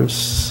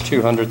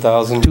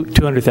 $200,000.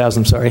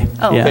 $200,000. Sorry.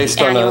 Oh, yeah.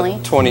 Based annually.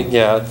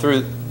 on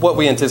through what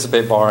we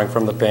anticipate borrowing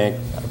from the bank.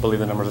 I believe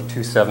the numbers are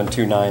 2.7,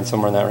 2.9,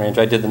 somewhere in that range.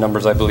 I did the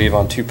numbers, I believe,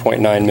 on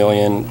 2.9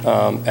 million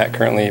at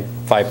currently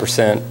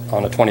 5%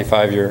 on a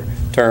 25-year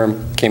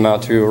term. Came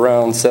out to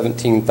around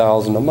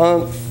 $17,000 a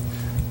month.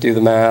 Do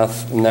the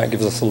math, and that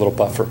gives us a little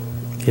buffer.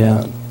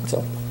 Yeah.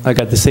 So I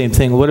got the same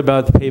thing. What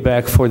about the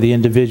payback for the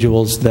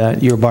individuals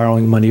that you're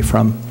borrowing money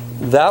from?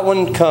 That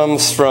one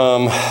comes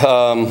from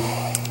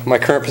my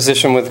current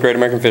position with Great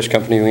American Fish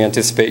Company. We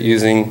anticipate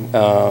using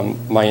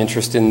my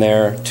interest in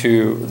there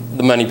to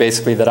the money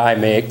basically that I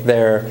make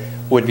there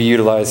would be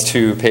utilized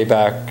to pay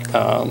back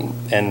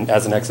and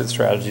as an exit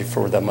strategy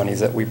for the monies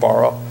that we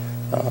borrow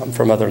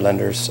from other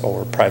lenders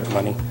or private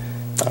money.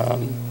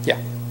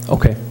 Yeah.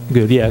 Okay,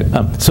 good.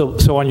 Yeah.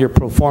 So on your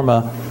pro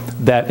forma,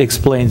 that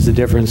explains the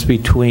difference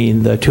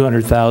between the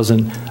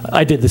 200,000.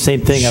 I did the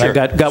same thing, and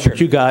I got what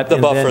you got. The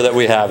buffer that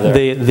we have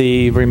there.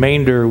 The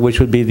remainder, which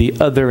would be the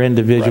other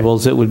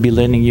individuals that would be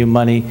lending you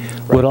money,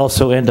 would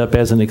also end up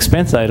as an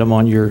expense item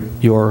on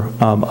your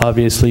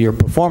obviously your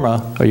pro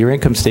forma or your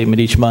income statement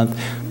each month.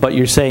 But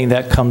you're saying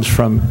that comes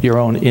from your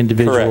own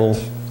individual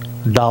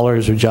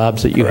dollars or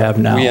jobs that you have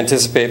now. We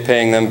anticipate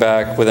paying them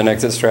back with an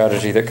exit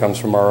strategy that comes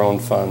from our own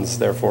funds,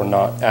 therefore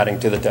not adding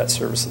to the debt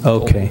service.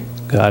 Okay,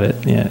 got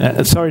it.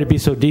 Yeah. Sorry to be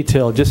so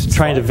detailed, just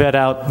trying to vet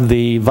out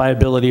the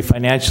viability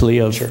financially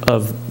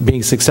of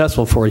being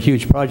successful for a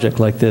huge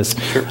project like this.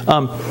 Sure.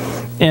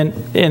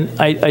 And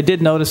I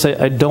did notice,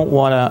 I don't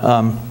want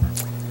to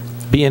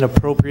be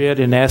inappropriate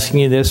in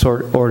asking you this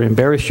or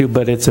embarrass you,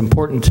 but it's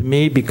important to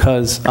me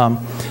because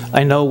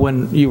I know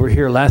when you were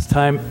here last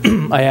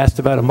time, I asked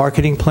about a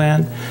marketing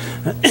plan,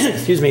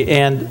 excuse me,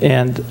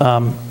 and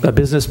a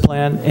business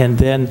plan, and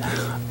then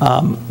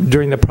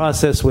during the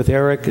process with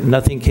Eric,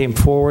 nothing came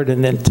forward,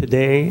 and then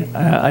today,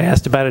 I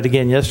asked about it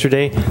again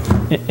yesterday,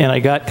 and I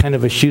got kind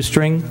of a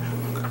shoestring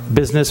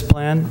business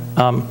plan.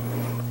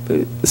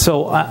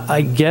 So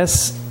I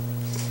guess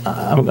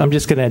I'm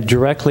just going to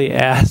directly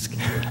ask,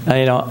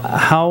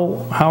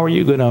 how are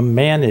you going to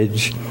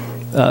manage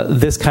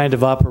this kind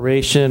of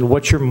operation?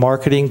 What's your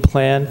marketing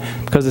plan?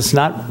 Because it's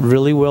not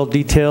really well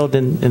detailed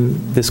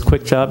in this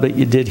quick job that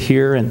you did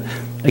here. And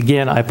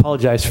again, I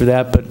apologize for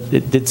that, but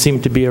it did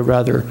seem to be a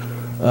rather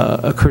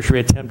a cursory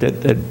attempt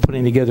at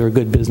putting together a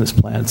good business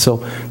plan.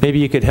 So maybe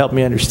you could help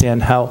me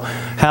understand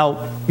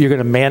how you're going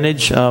to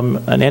manage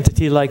an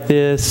entity like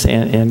this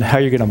and how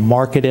you're going to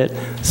market it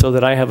so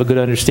that I have a good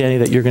understanding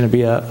that you're going to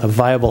be a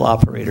viable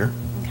operator.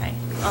 Okay.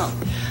 Well,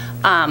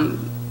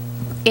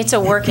 it's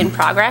a work in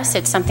progress.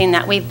 It's something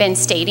that we've been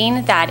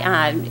stating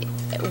that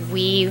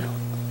we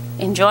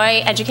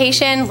enjoy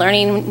education,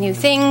 learning new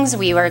things.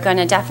 We were going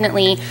to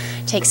definitely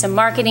take some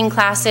marketing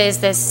classes.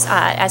 This,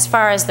 as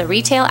far as the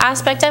retail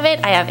aspect of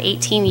it, I have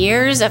 18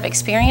 years of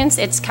experience.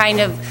 It's kind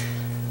of,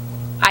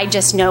 I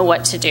just know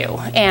what to do.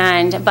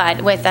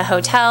 But with a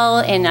hotel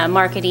and a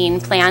marketing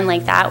plan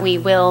like that, we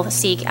will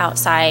seek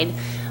outside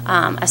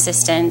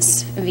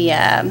assistance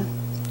via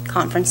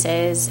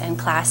conferences and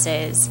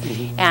classes.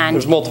 Mm-hmm. And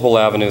there's multiple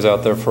avenues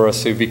out there for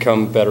us to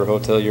become better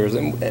hoteliers,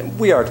 and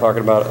we are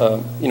talking about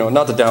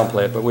not to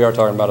downplay it, but we are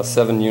talking about a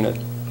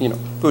 7-unit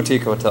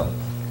boutique hotel.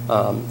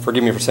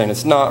 Forgive me for saying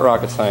it's not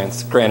rocket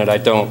science. Granted,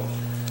 that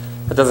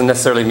doesn't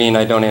necessarily mean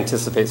I don't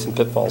anticipate some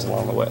pitfalls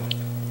along the way,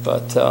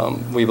 but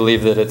we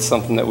believe that it's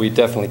something that we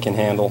definitely can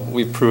handle.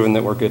 We've proven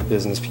that we're good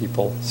business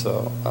people,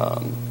 so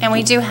and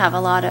we do have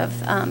a lot of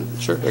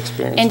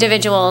experience.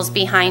 Individuals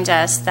behind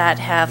us that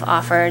have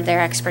offered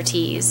their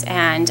expertise.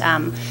 And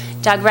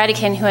Doug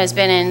Redican, who has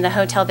been in the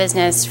hotel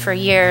business for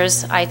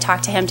years, I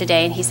talked to him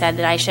today, and he said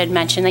that I should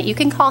mention that you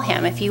can call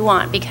him if you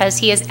want, because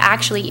he is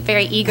actually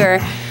very eager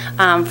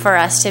for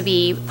us to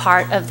be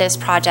part of this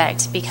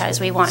project, because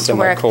we want to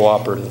work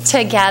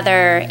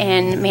together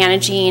in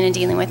managing and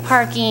dealing with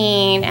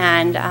parking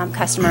and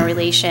customer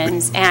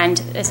relations and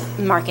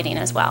marketing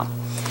as well.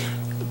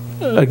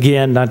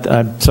 Again,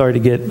 I'm sorry to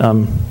get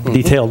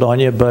detailed on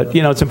you, but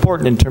it's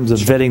important in terms of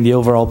vetting the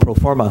overall pro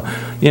forma.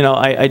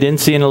 I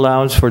didn't see an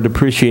allowance for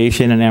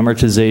depreciation and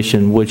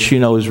amortization, which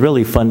is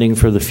really funding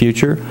for the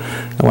future.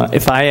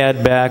 If I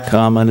add back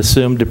an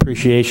assumed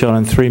depreciation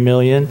on $3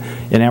 million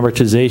and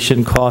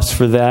amortization costs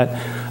for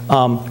that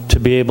to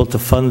be able to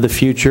fund the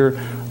future,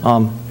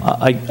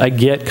 I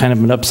get kind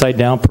of an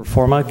upside-down pro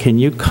forma. Can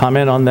you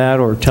comment on that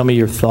or tell me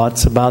your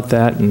thoughts about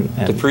that? And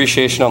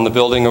depreciation on the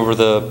building over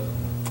the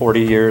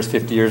 40 years,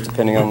 50 years,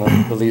 depending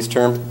on the lease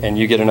term, and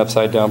you get an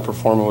upside-down pro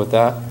forma with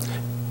that?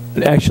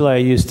 Actually, I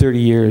use 30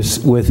 years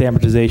with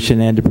amortization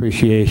and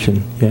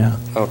depreciation, yeah.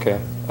 Okay.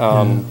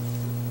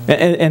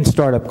 And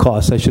startup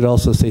costs. I should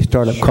also say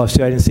startup costs.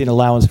 I didn't see an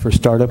allowance for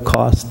startup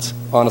costs.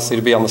 Honestly,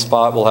 to be on the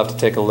spot, we'll have to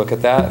take a look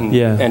at that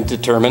and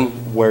determine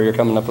where you're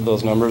coming up with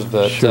those numbers.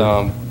 But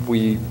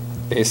we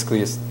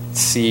basically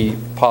see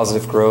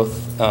positive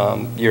growth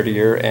year to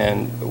year,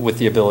 and with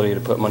the ability to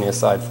put money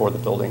aside for the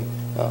building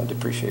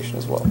depreciation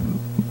as well.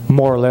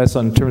 More or less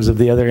in terms of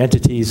the other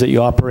entities that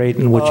you operate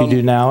and what you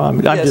do now?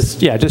 I'm yes,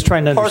 just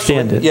trying to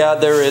understand it. Yeah,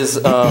 there is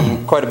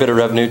quite a bit of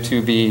revenue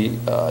to be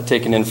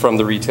taken in from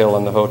the retail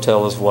and the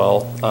hotel as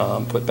well,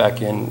 put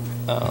back in.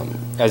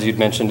 As you'd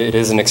mentioned, it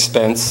is an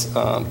expense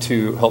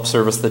to help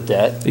service the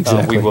debt.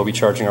 Exactly. We will be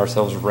charging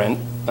ourselves rent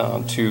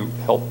to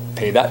help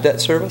pay that debt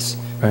service,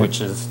 right.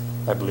 which is,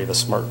 I believe, a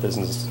smart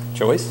business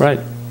choice. Right.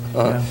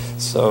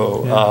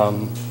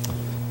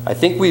 I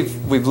think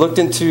we've looked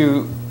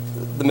into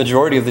the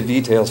majority of the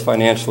details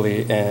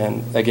financially,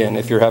 and again,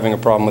 if you're having a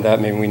problem with that,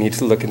 maybe we need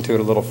to look into it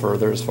a little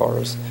further as far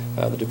as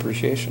the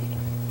depreciation.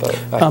 But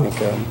I think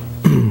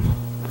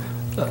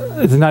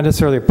it's not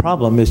necessarily a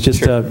problem. It's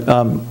just,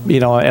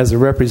 as a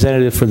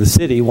representative for the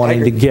city,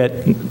 wanting to get,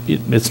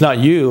 it's not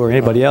you or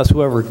anybody else,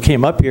 whoever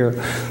came up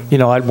here,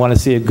 I'd want to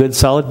see a good,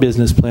 solid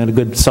business plan, a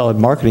good, solid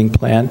marketing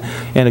plan,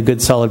 and a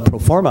good, solid pro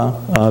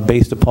forma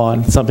based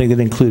upon something that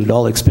included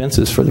all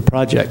expenses for the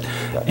project.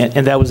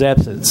 And that was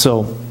absent,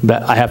 so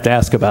I have to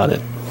ask about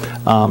it.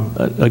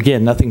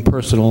 Again, nothing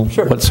personal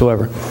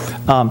whatsoever.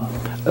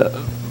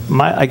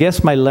 I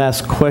guess my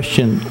last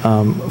question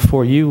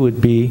for you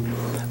would be,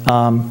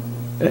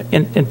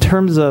 in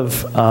terms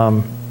of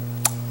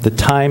the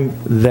time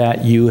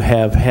that you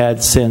have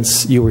had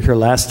since you were here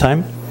last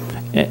time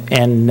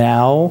and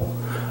now,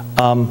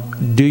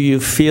 do you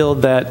feel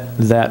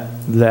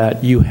that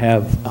you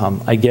have,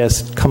 I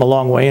guess, come a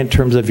long way in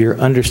terms of your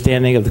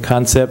understanding of the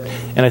concept?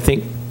 And I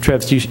think,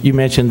 Travis, you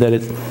mentioned that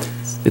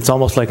it's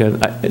almost like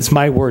it's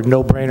my word,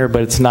 no-brainer,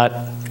 but it's not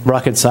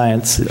rocket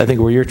science, I think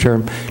were your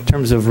term, in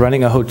terms of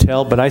running a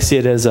hotel, but I see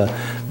it as a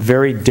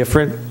very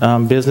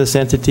different business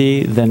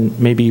entity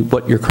than maybe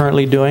what you're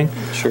currently doing.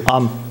 Sure.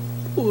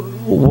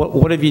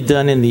 What have you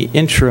done in the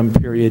interim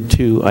period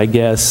to, I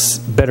guess,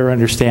 better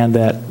understand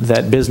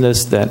that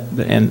business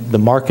and the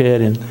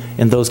market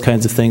and those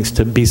kinds of things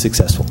to be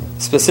successful?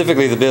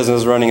 Specifically the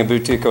business, running a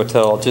boutique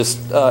hotel,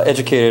 just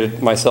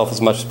educated myself as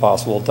much as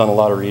possible, done a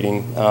lot of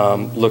reading,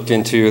 looked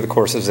into the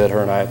courses that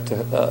her and I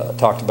have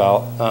talked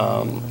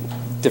about,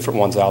 different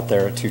ones out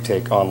there to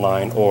take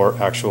online or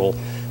actual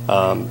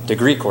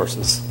degree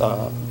courses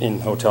in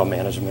hotel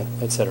management,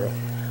 etc.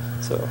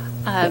 So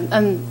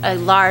a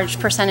large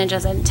percentage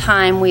of the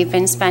time we've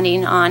been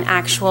spending on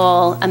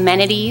actual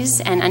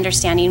amenities and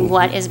understanding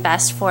what is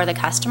best for the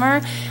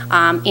customer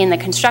in the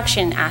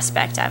construction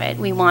aspect of it.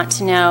 We want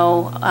to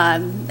know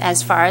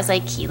as far as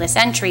like keyless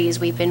entries,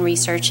 we've been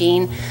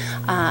researching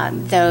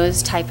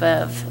those type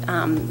of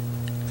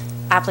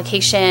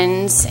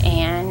applications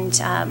and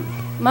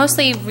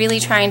mostly really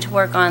trying to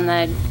work on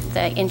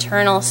the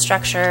internal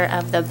structure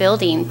of the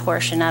building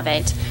portion of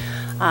it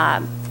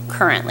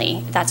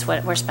currently. That's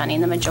what we're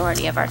spending the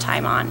majority of our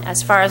time on.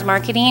 As far as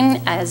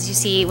marketing, as you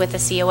see with the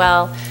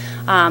COL,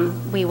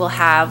 we will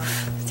have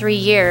 3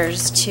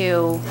 years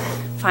to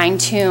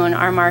fine-tune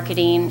our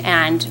marketing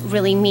and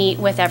really meet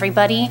with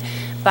everybody.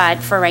 But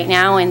for right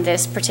now, in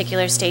this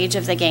particular stage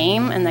of the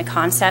game and the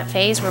concept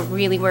phase, we're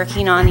really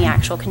working on the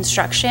actual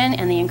construction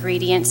and the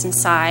ingredients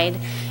inside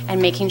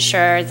and making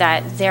sure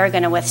that they're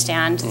going to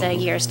withstand the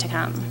years to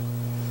come.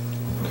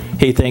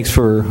 Hey, thanks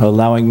for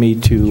allowing me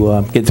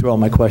to get through all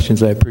my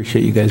questions. I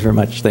appreciate you guys very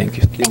much. Thank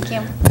you. Thank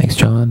you. Thanks,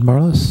 John.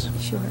 Marlis?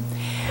 Sure.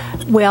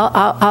 Well,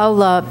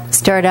 I'll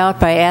start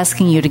out by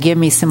asking you to give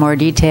me some more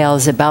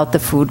details about the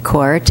food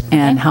court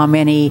and how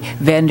many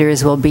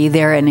vendors will be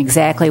there and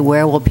exactly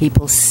where will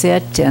people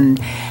sit and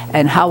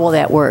how will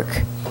that work?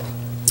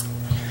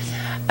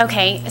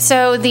 Okay,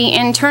 so the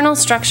internal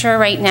structure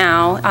right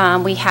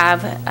now, we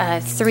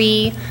have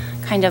 3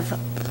 kind of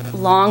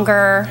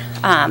longer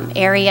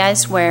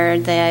areas where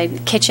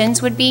the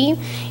kitchens would be,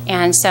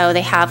 and so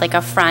they have like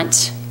a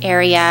front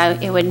area.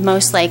 It would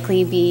most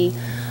likely be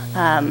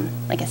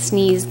like a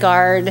sneeze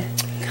guard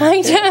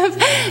kind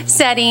of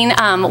setting.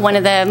 One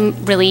of the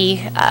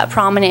really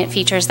prominent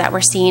features that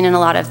we're seeing in a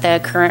lot of the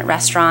current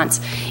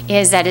restaurants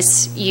is that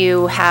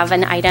you have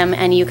an item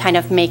and you kind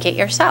of make it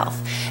yourself.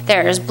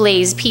 There's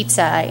Blaze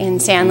Pizza in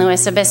San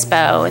Luis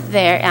Obispo,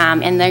 there,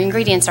 and the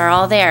ingredients are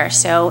all there,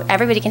 so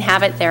everybody can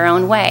have it their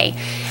own way.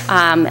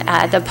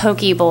 The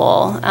Poke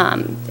Bowl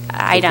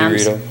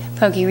items.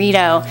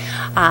 Pokerito.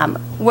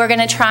 We're going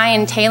to try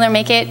and tailor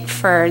make it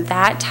for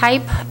that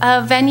type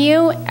of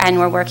venue, and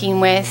we're working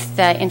with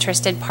the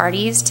interested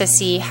parties to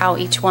see how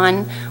each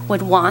one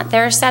would want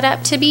their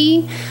setup to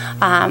be.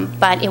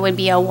 But it would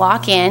be a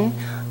walk-in,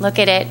 look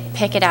at it,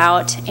 pick it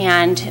out,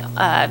 and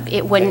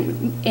it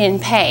wouldn't in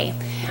pay.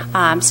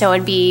 So it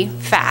would be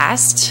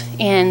fast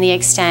in the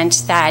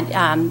extent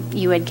that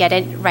you would get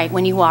it right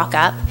when you walk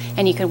up,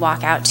 and you could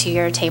walk out to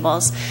your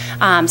tables.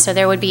 So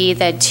there would be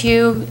the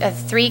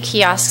 3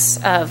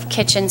 kiosks of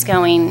kitchens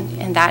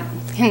going, and that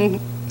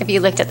if you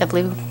looked at the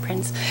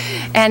blueprints.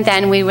 And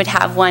then we would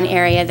have one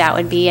area that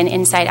would be an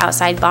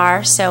inside-outside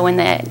bar. So when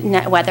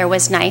the weather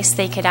was nice,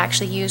 they could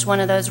actually use one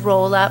of those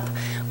roll-up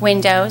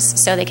windows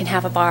so they can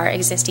have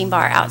existing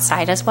bar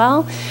outside as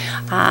well.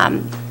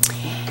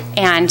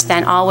 And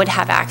then all would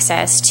have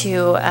access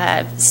to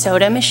a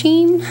soda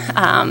machine,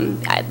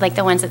 like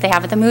the ones that they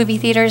have at the movie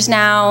theaters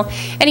now.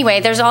 Anyway,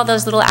 there's all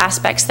those little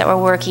aspects that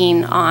we're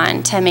working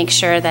on to make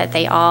sure that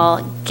they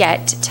all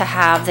get to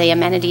have the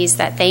amenities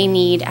that they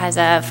need as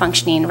a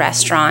functioning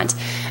restaurant,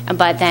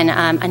 but then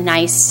a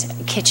nice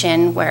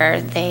kitchen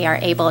where they are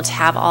able to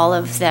have all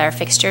of their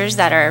fixtures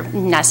that are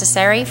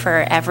necessary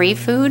for every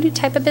food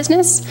type of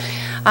business.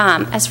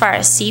 As far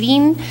as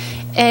seating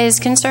is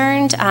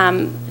concerned,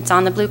 it's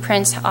on the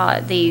blueprints,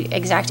 the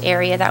exact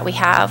area that we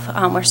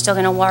have. We're still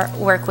going to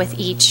work with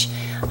each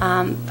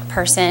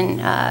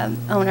person,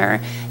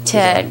 owner,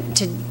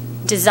 to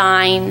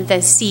design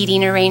the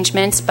seating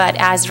arrangements, but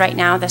as right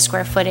now, the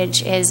square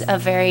footage is a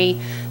very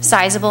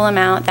sizable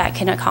amount that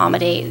can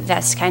accommodate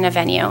this kind of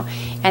venue.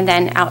 And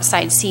then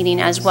outside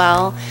seating as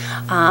well.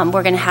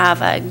 We're going to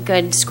have a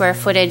good square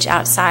footage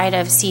outside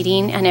of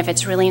seating, and if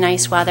it's really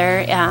nice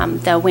weather,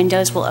 the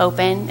windows will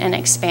open and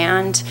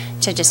expand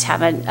to just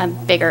have a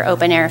bigger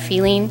open air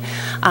feeling.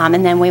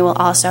 And then we will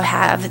also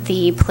have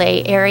the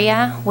play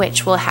area,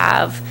 which will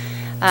have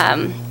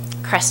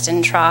crest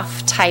and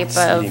trough type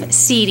of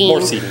seating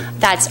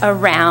that's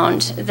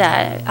around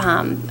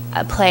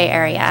the play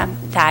area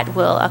that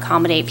will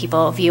accommodate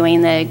people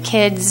viewing the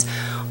kids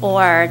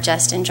or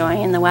just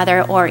enjoying the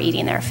weather or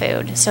eating their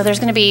food. So there's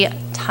going to be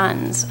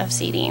tons of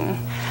seating.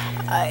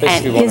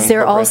 And is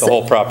there also the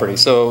whole property?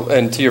 So,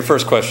 and to your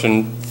first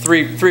question,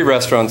 three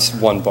restaurants,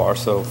 1 bar,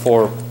 so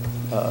 4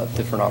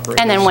 different operators.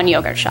 And then 1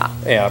 yogurt shop.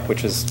 Yeah,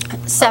 which is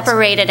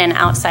separated and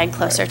outside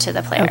closer to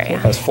the play area.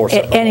 Has 4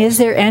 separate. And is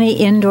there any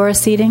indoor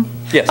seating?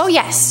 Yes. Oh,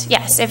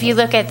 yes. If you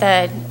look at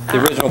the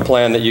original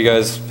plan that you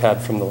guys had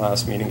from the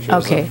last meeting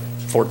shows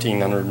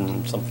 1,400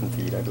 and something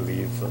feet, I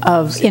believe,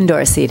 of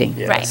indoor seating.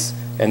 Yes. Right.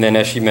 And then,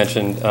 as she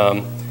mentioned,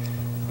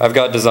 I've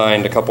got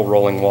designed a couple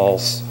rolling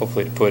walls,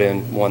 hopefully to put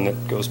in one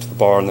that goes to the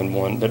bar and then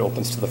one that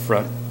opens to the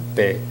front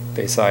bay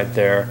side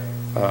there.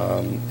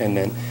 And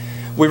then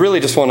we really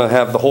just want to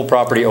have the whole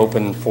property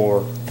open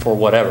for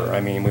whatever.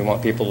 I mean, we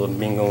want people to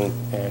mingle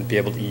and be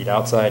able to eat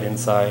outside,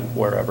 inside,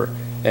 wherever.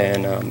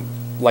 And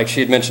like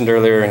she had mentioned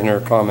earlier in her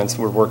comments,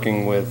 we're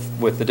working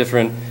with the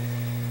different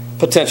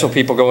potential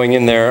people going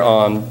in there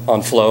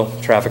on flow,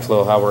 traffic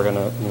flow, how we're going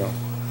to,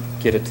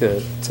 get it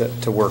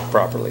to work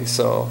properly.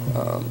 So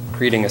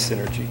creating a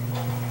synergy.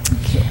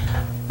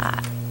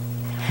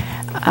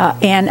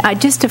 And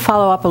just to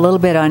follow up a little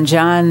bit on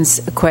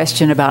John's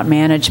question about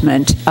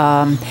management,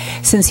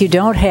 since you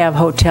don't have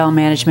hotel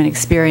management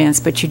experience,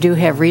 but you do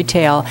have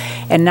retail,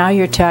 and now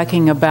you're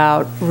talking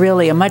about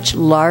really a much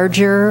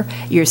larger,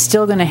 you're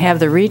still going to have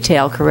the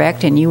retail,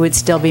 correct? And you would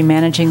still be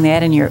managing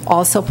that, and you're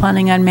also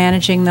planning on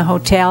managing the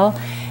hotel?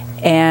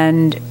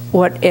 And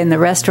the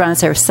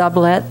restaurants are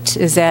sublet,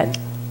 is that?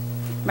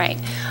 Right.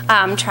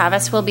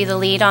 Travis will be the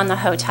lead on the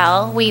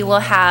hotel. We will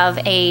have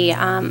a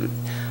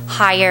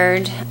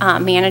hired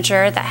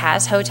manager that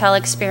has hotel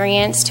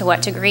experience. To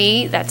what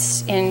degree?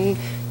 That's in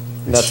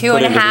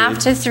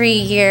 2.5 to 3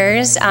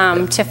 years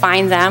to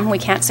find them. We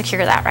can't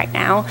secure that right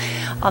now,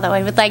 although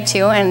I would like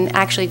to. And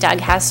actually,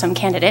 Doug has some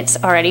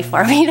candidates already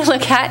for me to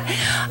look at.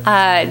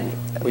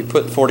 We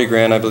put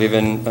 $40,000, I believe,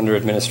 in under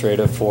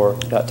administrative for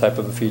that type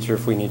of a feature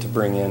if we need to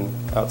bring in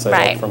outside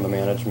help from a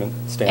management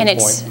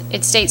standpoint. And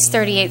it states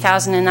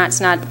 $38,000, and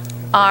that's not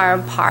our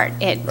part.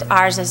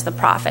 Ours is the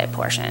profit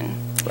portion.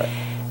 Right.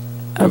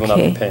 We will not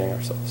be paying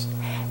ourselves.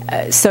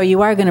 So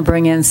you are going to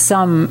bring in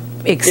some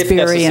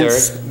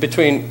experience. If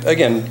necessary.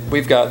 Again,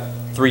 we've got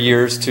 3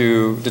 years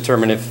to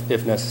determine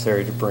if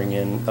necessary to bring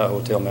in a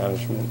hotel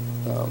management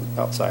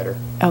outsider.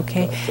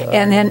 Okay.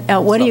 And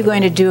then what are you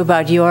going to do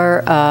about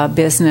your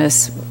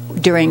business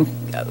during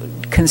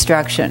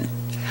construction?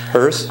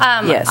 Hers?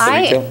 Yes.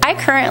 I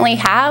currently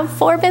have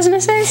 4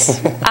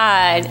 businesses.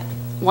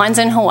 One's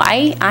in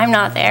Hawaii. I'm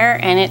not there,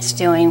 and it's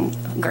doing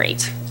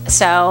great.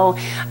 So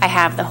I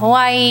have the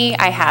Hawaii,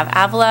 I have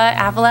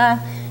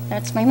Avila,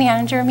 that's my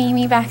manager,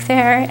 Mimi, back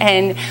there.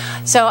 And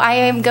so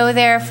I go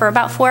there for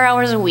about 4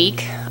 hours a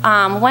week.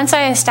 Once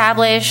I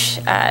establish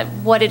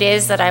what it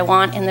is that I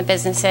want in the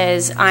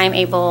businesses, I'm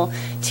able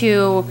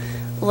to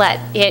let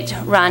it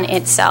run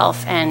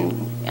itself and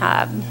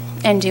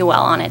do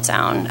well on its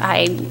own.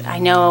 I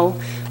know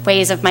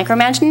ways of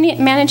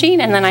micromanaging,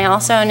 and then I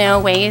also know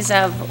ways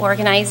of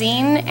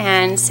organizing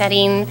and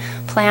setting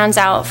plans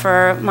out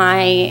for my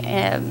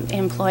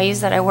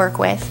employees that I work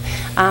with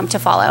to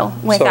follow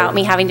without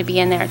me having to be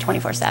in there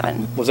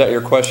 24/7. Was that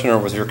your question, or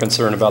was your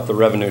concern about the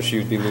revenue she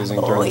would be losing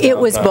during the It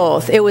was downtime?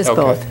 both. It was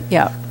Okay. both.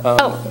 Yeah.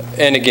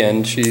 And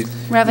again, she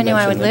Revenue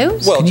I would mentioned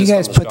lose? that- Can you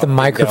guys put the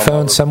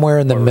microphone somewhere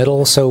in the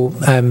middle? So,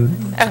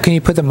 can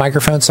you put the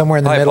microphone somewhere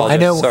in the I middle? I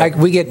know apologize.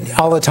 Sorry. we get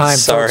all the time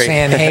folks Sorry.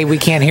 saying, "Hey, we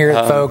can't hear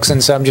it, folks,"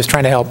 and so I'm just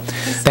trying to help.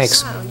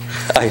 Thanks.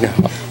 I know.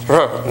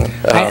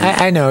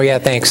 I know. Yeah,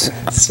 thanks.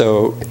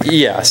 So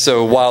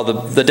while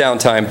the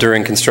downtime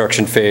during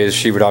construction phase,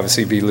 she would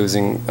obviously be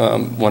losing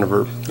one of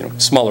her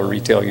smaller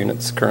retail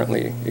units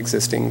currently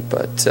existing.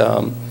 But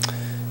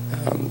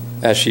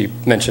as she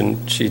mentioned,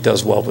 she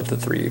does well with the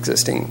 3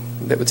 existing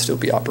that would still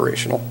be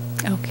operational.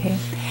 Okay.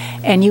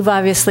 And you've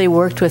obviously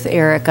worked with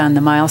Eric on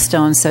the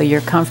milestones, so you're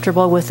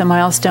comfortable with the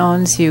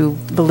milestones? You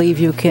believe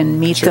you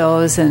can meet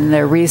those and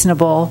they're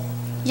reasonable?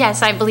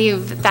 Yes, I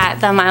believe that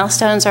the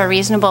milestones are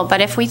reasonable,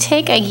 but if we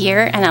take a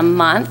year and a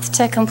month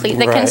to complete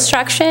the Right.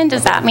 construction,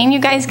 does that mean you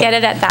guys get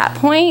it at that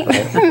point?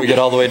 We get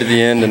all the way to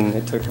the end, and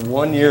it took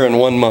 1 year and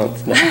 1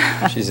 month. No,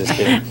 she's just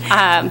kidding.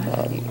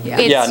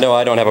 It's- No,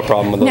 I don't have a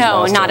problem with those No,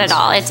 milestones. not at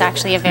all. It's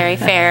actually a very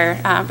fair,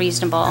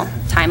 reasonable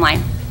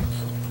timeline.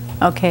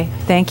 Okay,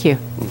 thank you.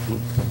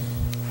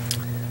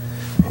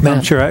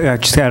 Madam Chair, I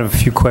just had a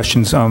few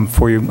questions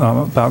for you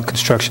about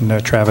construction,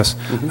 Travis,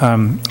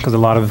 because a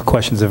lot of the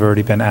questions have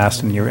already been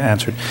asked and you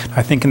answered.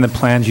 I think in the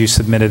plans you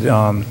submitted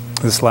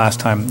this last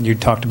time, you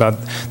talked about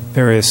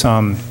various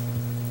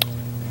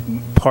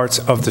parts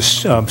of the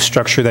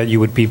structure that you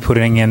would be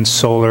putting in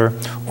solar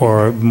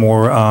or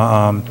more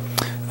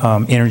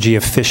energy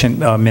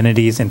efficient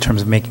amenities in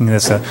terms of making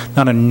this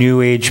not a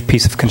new age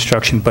piece of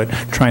construction, but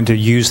trying to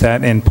use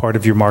that in part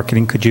of your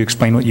marketing. Could you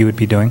explain what you would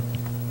be doing?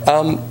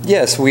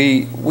 Yes,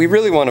 we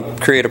really want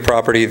to create a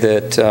property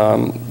that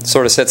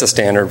sort of sets a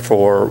standard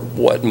for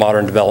what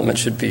modern development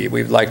should be.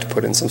 We would like to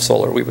put in some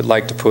solar. We would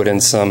like to put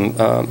in some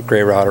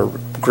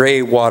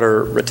gray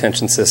water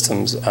retention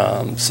systems,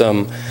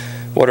 some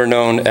what are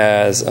known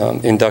as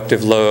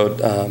inductive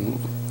load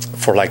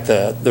for like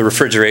the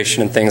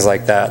refrigeration and things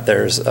like that.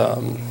 There's,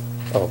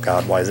 oh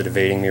God, why is it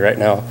evading me right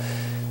now?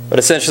 But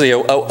essentially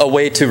a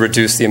way to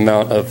reduce the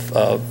amount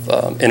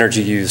of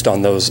energy used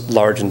on those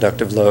large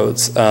inductive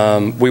loads.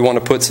 We want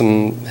to put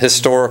some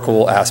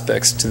historical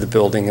aspects to the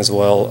building as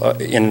well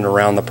in and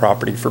around the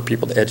property for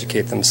people to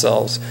educate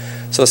themselves.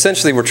 So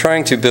essentially we're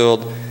trying to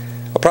build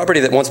a property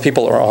that once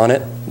people are on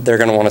it, they're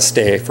going to want to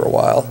stay for a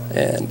while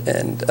and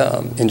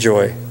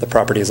enjoy the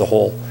property as a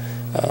whole.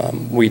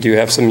 We do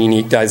have some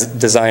unique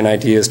design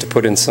ideas to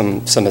put in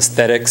some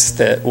aesthetics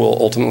that will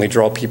ultimately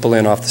draw people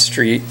in off the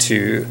street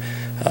to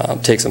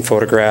take some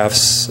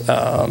photographs.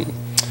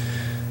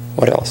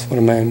 What else? What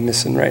am I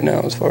missing right now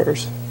as far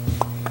as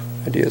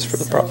ideas for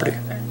the property?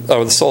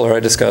 Oh, the solar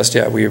I discussed.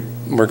 Yeah,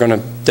 we're going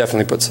to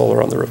definitely put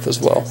solar on the roof as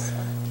well.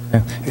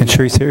 Yeah. And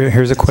Sharice,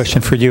 here's a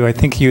question for you. I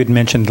think you had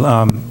mentioned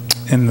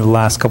in the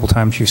last couple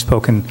times you've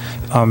spoken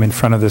in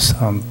front of this,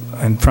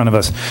 in front of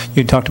us,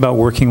 you talked about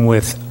working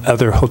with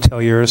other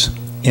hoteliers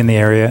in the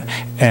area,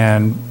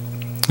 and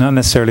not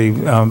necessarily,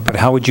 but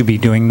how would you be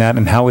doing that,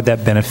 and how would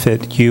that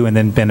benefit you and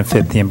then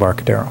benefit the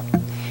Embarcadero?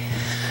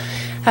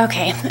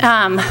 Okay.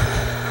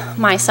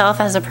 Myself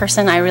as a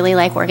person, I really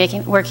like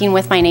working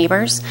with my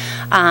neighbors.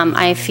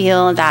 I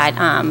feel that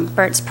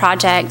Bert's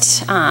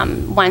project,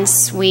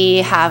 once we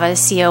have a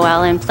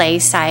COL in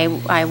place,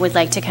 I would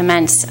like to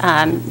commence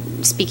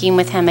speaking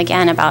with him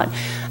again about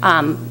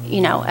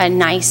a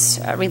nice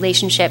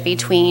relationship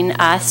between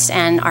us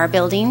and our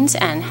buildings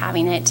and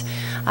having it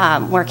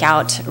work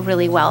out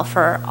really well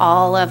for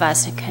all of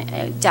us,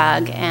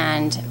 Doug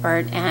and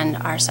Bert and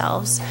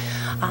ourselves.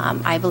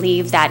 I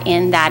believe that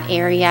in that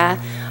area,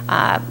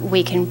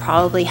 we can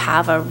probably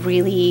have a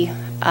really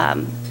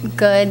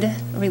good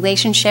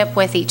relationship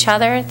with each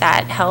other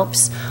that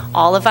helps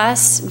all of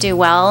us do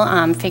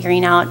well,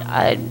 figuring out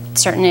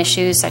certain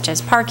issues such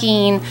as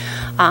parking,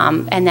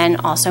 and then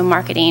also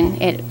marketing.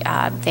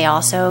 They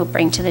also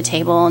bring to the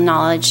table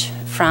knowledge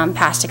from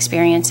past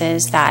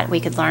experiences that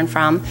we could learn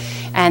from,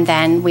 and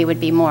then we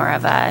would be more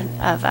of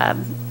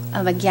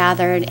a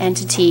gathered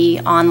entity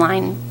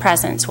online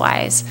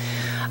presence-wise.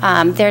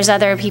 There's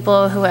other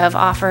people who have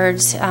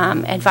offered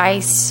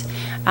advice.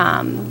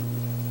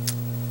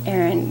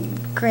 Aaron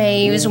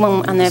Graves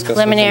on the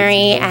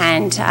preliminary,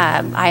 and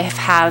I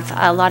have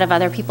a lot of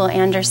other people,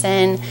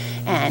 Anderson,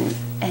 and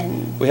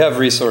we have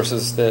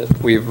resources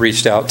that we've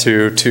reached out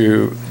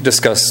to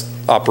discuss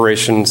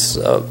operations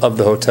of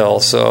the hotel.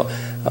 So,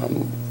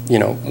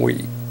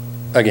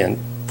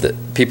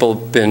 people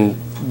have been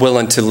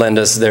willing to lend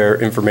us their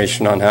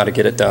information on how to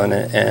get it done,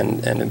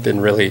 and have been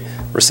really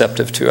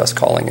receptive to us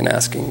calling and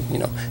asking,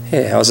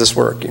 hey, how does this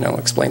work?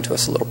 Explain to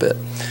us a little bit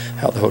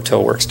how the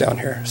hotel works down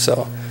here.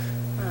 So.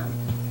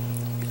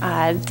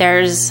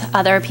 There's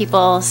other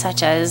people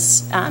such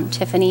as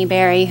Tiffany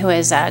Berry, who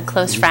is a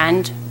close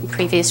friend,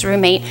 previous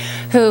roommate,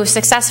 who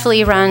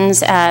successfully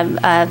runs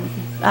a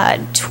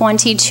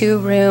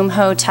 22-room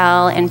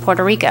hotel in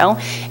Puerto Rico,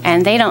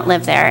 and they don't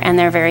live there, and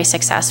they're very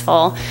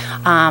successful.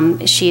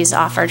 She's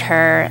offered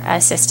her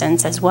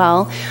assistance as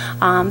well.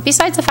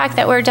 Besides the fact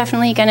that we're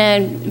definitely going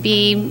to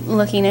be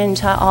looking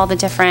into all the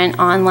different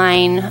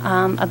online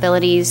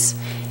abilities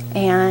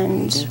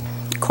and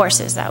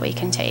courses that we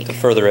can take to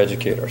further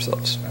educate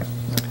ourselves.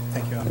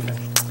 Thank you.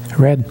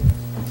 Red.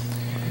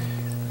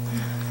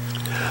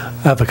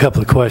 I have a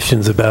couple of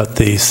questions about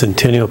the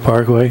Centennial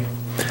Parkway.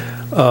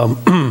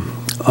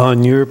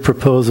 On your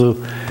proposal,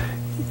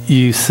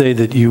 you say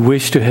that you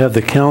wish to have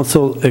the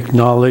council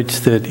acknowledge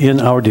that in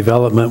our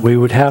development we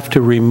would have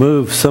to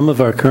remove some of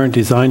our current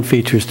design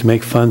features to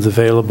make funds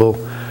available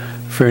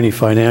for any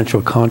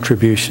financial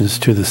contributions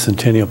to the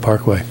Centennial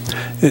Parkway.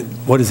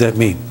 What does that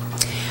mean?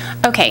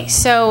 Okay,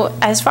 so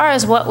as far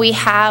as what we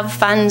have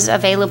funds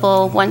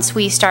available once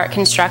we start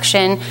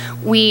construction,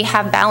 we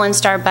have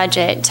balanced our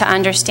budget to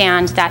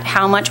understand that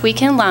how much we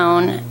can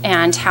loan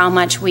and how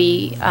much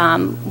we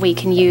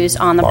can use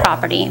on the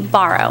property,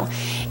 borrow.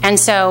 And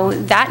so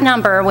that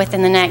number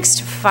within the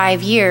next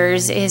 5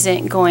 years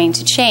isn't going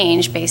to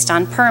change based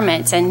on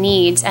permits and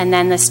needs, and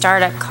then the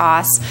startup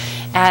costs,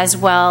 as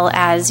well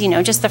as, you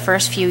know, just the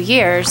first few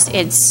years.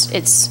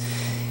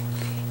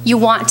 You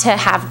want to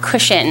have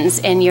cushions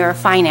in your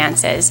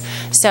finances.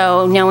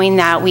 So knowing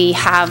that we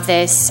have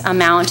this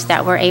amount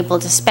that we're able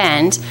to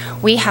spend,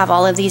 we have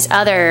all of these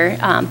other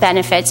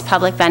benefits,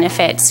 public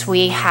benefits.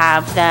 We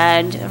have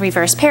the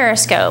reverse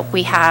periscope.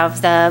 We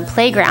have the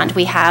playground.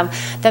 We have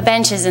the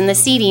benches and the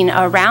seating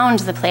around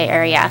the play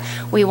area.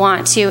 We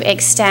want to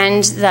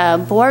extend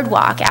the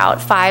boardwalk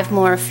out 5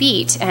 more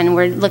feet, and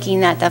we're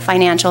looking at the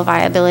financial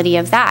viability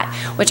of that,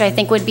 which I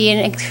think would be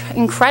an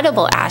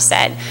incredible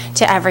asset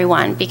to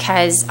everyone,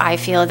 because I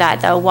feel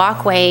that the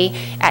walkway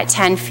at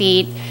 10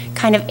 feet,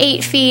 kind of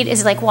 8 feet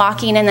is like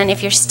walking, and then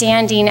if you're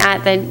standing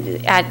at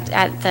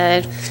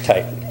the it's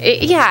tight.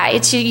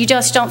 You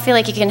just don't feel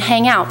like you can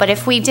hang out. But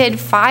if we did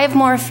 5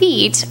 more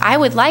feet, I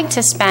would like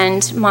to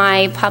spend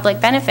my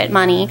public benefit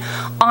money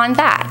on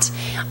that.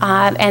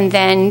 And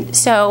then,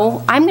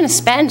 so I'm going to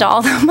spend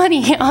all the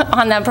money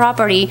on that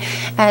property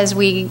as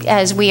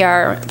we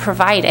are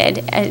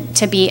provided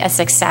to be a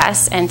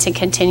success and to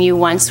continue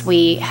once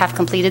we have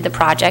completed the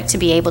project, to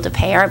be able to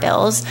pay our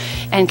bills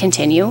and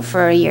continue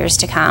for years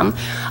to come.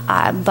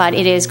 But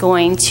it is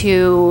going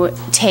to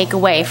take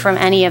away from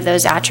any of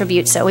those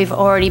attributes that we've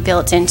already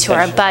built into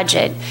our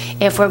budget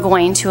if we're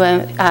going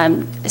to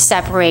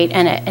separate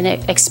an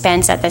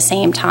expense at the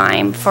same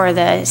time for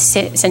the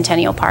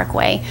Centennial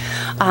Parkway.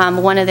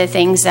 One of the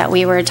things that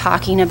we were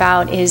talking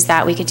about is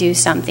that we could do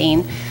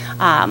something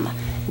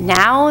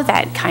now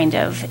that kind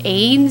of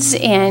aids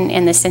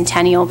in the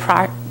Centennial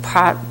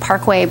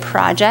Parkway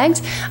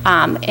project,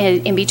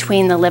 in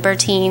between the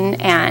Libertine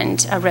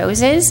and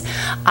Roses.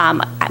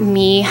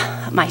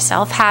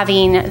 Myself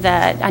having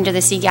the Under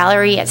the Sea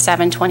Gallery at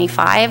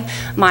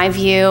 725, my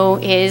view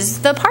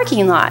is the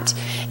parking lot.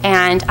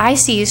 And I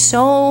see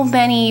so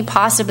many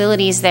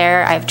possibilities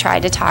there. I've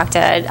tried to talk to,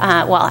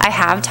 I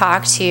have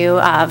talked to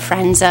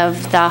friends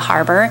of the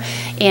harbor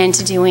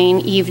into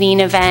doing evening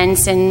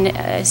events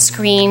and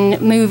screen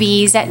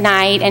movies at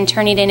night and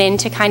turning it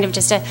into kind of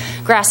just a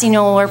grassy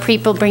knoll where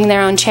people bring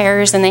their own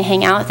chairs and they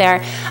hang out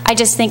there. I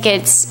just think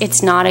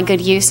it's not a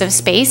good use of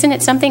space, and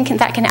it's something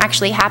that can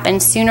actually happen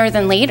sooner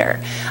than later.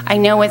 I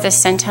know with the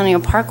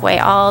Centennial Parkway,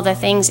 all the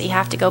things that you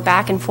have to go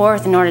back and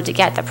forth in order to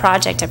get the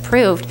project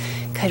approved.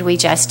 Could we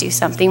just do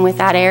something with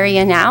that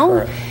area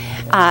now?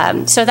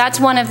 So that's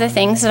one of the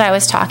things that I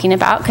was talking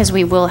about, because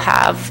we will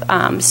have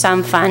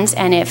some funds,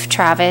 and if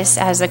Travis,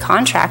 as a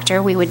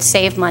contractor, we would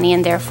save money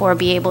and therefore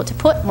be able to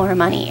put more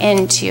money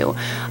into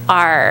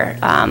our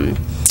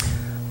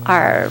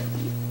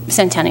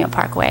Centennial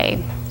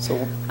Parkway.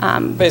 So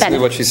basically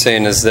what she's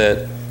saying is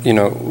that, you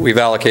know, we've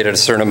allocated a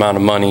certain amount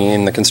of money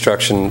in the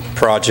construction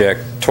project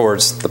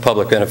towards the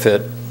public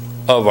benefit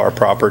of our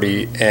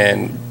property,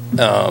 and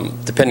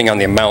depending on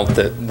the amount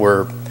that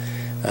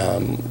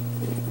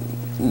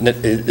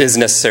is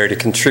necessary to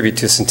contribute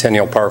to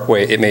Centennial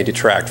Parkway, it may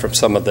detract from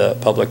some of the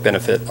public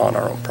benefit on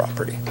our own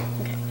property.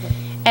 Okay.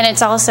 And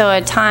it's also a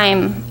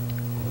time,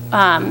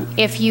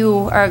 if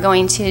you are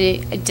going to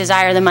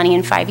desire the money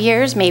in 5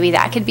 years, maybe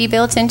that could be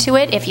built into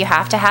it. If you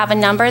have to have a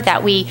number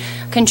that we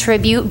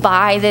contribute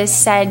by this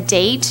said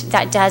date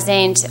that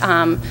doesn't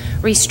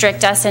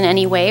restrict us in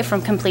any way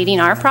from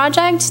completing our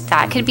project,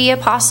 that could be a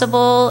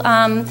possible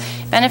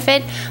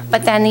benefit.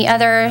 But then the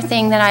other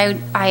thing that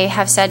I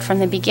have said from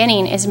the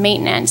beginning is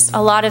maintenance.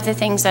 A lot of the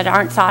things that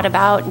aren't thought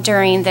about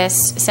during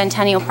this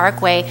Centennial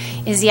Parkway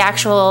is the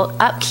actual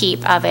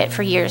upkeep of it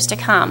for years to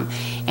come.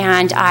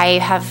 And I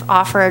have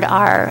offered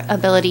our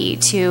ability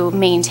to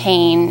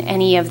maintain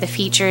any of the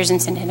features in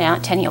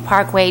Centennial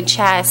Parkway,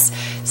 chess,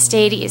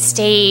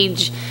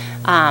 stage,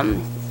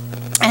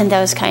 and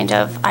those kind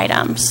of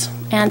items.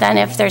 And then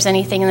if there's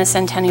anything in the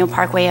Centennial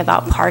Parkway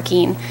about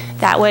parking,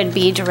 that would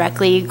be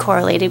directly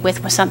correlated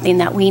with something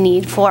that we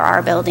need for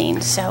our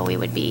building. So we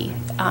would be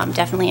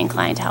definitely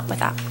inclined to help with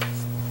that.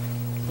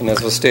 And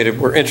as was stated,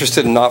 we're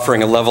interested in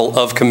offering a level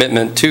of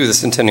commitment to the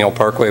Centennial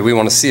Parkway. We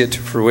want to see it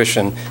to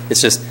fruition. It's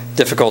just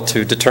difficult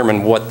to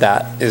determine what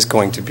that is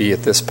going to be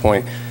at this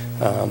point.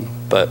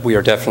 But we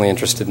are definitely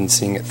interested in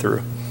seeing it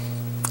through.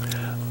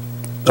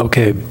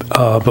 Okay,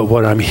 but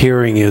what I'm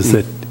hearing is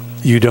that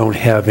you don't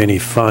have any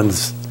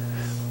funds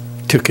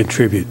to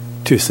contribute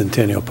to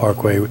Centennial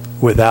Parkway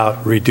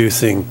without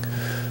reducing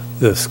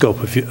the scope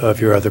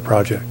of your other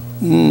project.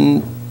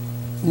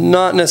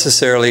 Not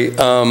necessarily.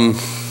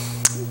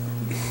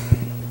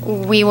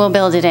 We will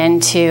build it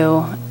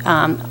into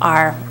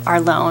our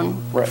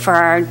loan for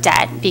our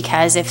debt,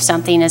 because if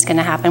something is going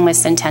to happen with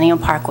Centennial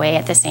Parkway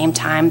at the same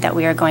time that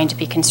we are going to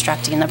be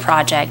constructing the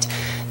project,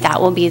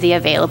 that will be the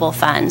available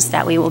funds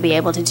that we will be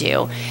able to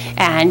do.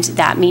 And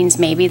that means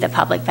maybe the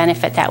public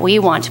benefit that we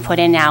want to put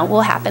in now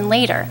will happen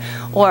later,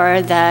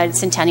 or the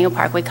Centennial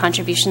Parkway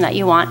contribution that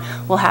you want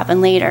will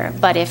happen later.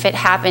 But if it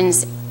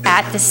happens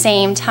at the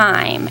same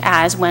time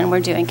as when we're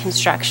doing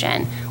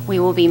construction, we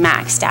will be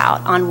maxed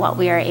out on what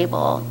we are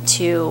able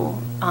to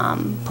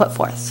put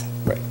forth.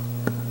 Right.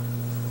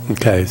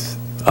 Okay.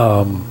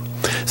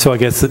 So I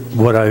guess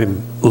what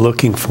I'm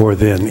looking for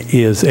then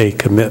is a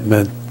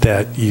commitment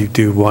that you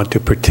do want to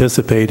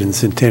participate in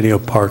Centennial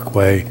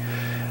Parkway,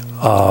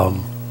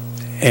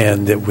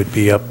 and it would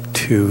be up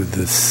to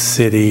the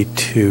city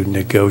to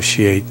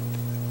negotiate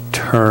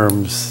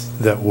terms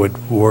that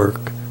would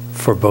work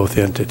for both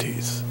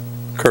entities.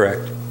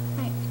 Correct.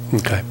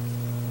 Okay.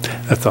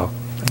 That's all.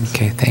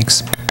 Okay,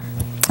 thanks.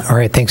 All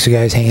right, thanks you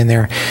guys. Hang in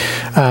there.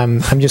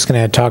 I'm just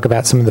going to talk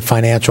about some of the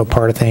financial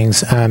part of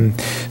things,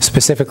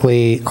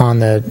 specifically on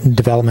the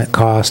development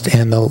cost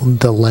and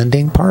the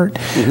lending part.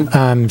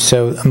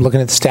 So I'm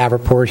looking at the staff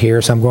report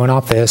here, so I'm going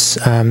off this.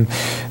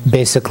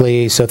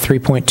 Basically, so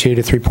 3.2 to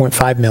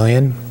 3.5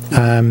 million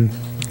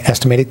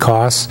estimated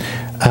costs,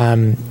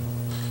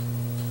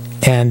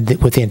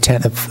 and with the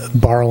intent of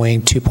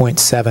borrowing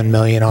 2.7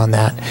 million on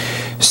that.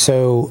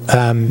 So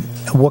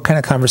what kind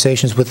of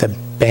conversations with the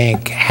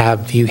bank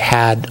have you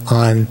had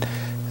on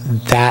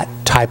that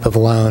type of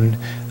loan,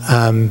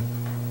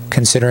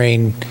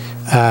 considering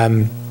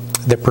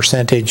the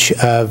percentage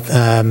of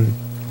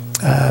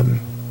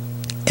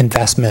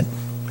investment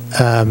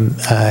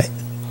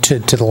to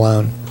the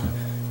loan?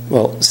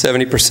 Well,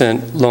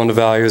 70% loan to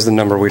value is the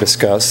number we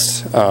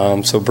discussed.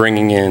 So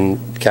bringing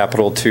in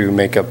capital to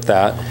make up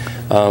that.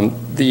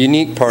 The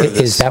unique part of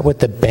this... Is that what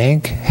the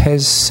bank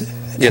has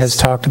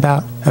talked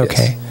about?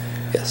 Okay.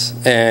 Yes.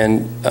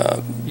 And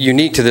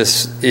unique to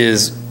this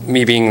is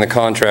me being the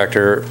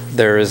contractor.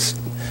 There is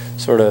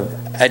sort of,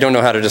 I don't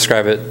know how to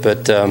describe it,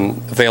 but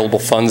available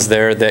funds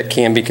there that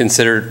can be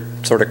considered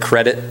sort of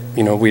credit.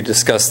 You know, we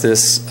discussed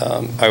this.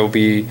 I will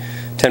be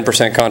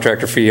 10%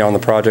 contractor fee on the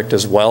project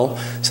as well.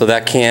 So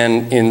that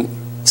can, in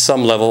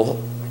some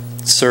level,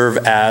 serve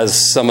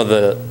as some of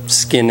the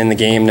skin in the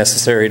game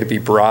necessary to be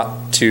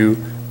brought to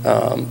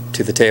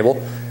the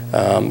table,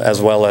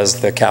 as well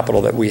as the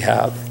capital that we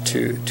have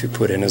to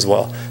put in as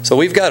well. So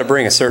we've got to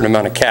bring a certain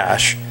amount of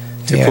cash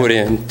to put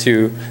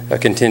into a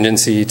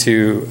contingency,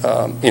 to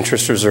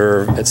interest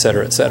reserve, et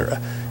cetera, et cetera.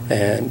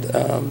 And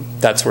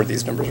that's where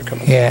these numbers are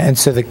coming from. Yeah, and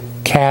so the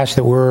cash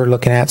that we're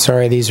looking at,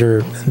 sorry, these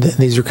are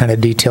kind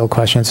of detailed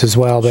questions as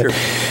well, but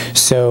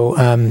so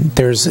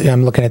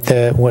I'm looking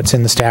at what's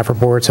in the staff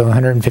report. So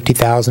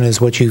 150,000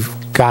 is what you've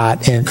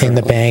got in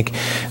the bank.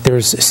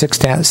 There's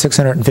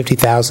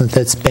 650,000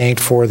 that's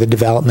banked for the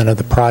development of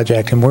the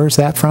project. And where's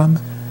that from?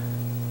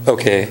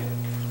 Okay,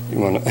 you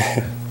want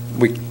to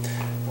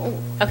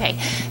Okay,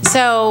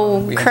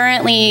 so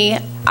currently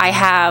I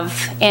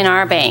have in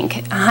our bank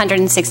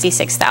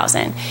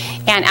 166,000,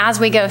 and as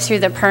we go through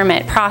the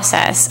permit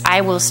process,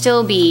 I will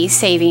still be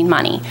saving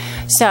money.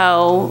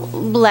 So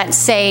let's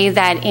say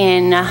that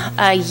in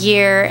a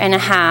year and a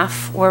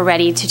half we're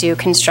ready to do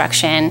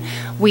construction.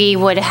 We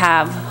would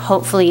have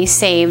hopefully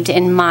saved,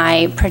 in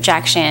my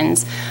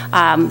projections,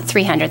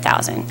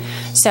 300,000.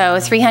 So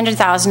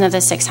 300,000 of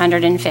the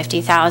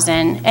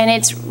 650,000, and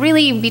it's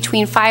really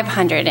between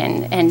 500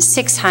 and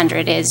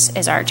 600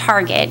 is our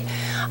target.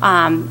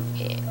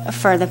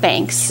 For the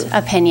bank's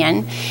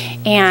opinion,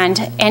 and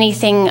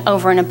anything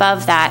over and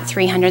above that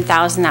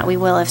 300,000 that we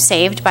will have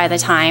saved by the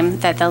time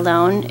that the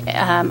loan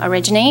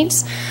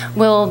originates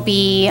will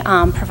be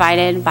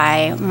provided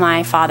by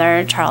my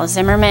father, Charles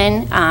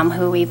Zimmerman,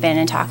 who we've been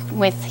in talk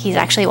with. He's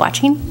actually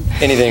watching.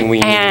 Anything we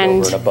need over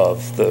and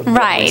above the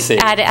right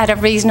at a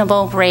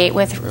reasonable rate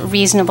with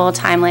reasonable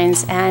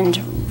timelines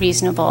and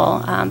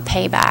reasonable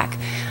payback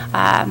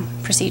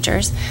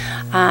procedures.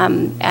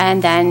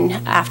 And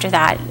then after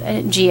that,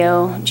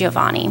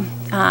 Giovanni.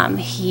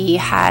 He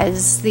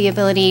has the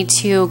ability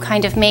to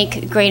kind of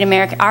make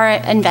our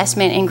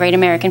investment in Great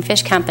American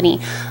Fish Company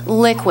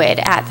liquid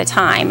at the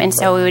time. And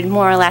so we would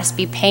more or less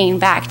be paying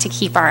back to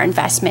keep our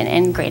investment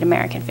in Great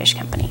American Fish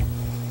Company.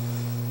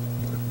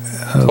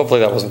 Hopefully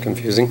that wasn't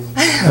confusing.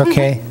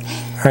 Okay.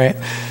 All right.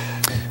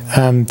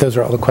 Those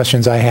are all the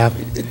questions I have.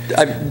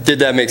 Did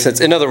that make sense?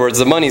 In other words,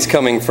 the money's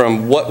coming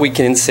from what we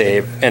can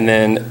save, and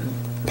then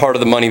part of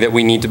the money that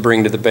we need to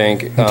bring to the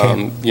bank,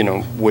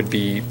 would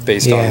be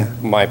based on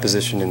my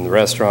position in the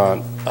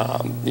restaurant,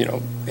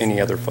 any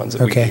other funds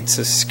that we need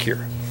to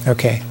secure.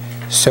 Okay.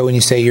 So when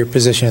you say your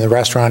position in the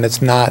restaurant,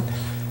 it's not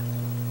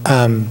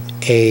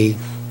a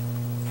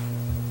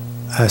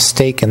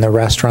stake in the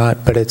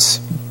restaurant, but it's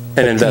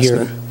an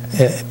investment.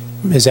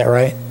 Is that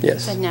right?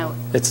 Yes. But no.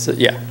 It's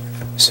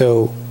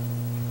So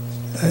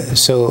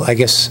I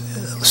guess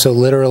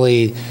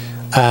literally.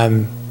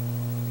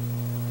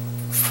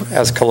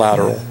 As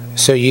collateral.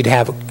 So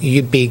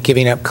you'd be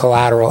giving up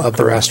collateral of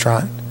the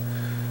restaurant.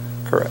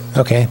 Correct.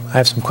 Okay, I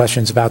have some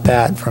questions about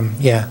that.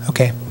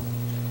 Okay.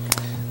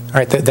 All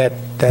right,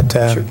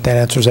 that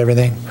answers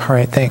everything. All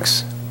right,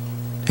 thanks.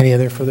 Any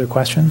other further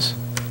questions?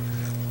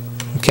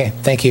 Okay,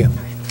 thank you.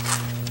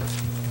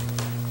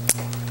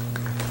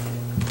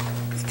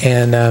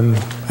 And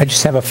I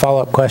just have a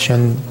follow-up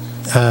question,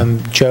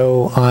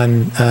 Joe,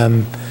 on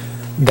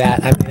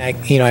that. I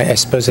mean, I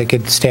suppose I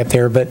could stay up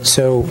there, but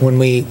so when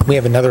we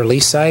have another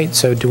lease site,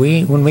 so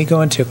when we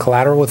go into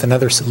collateral with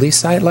another lease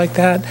site like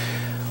that,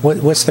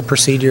 what's the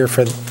procedure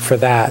for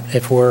that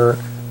if we're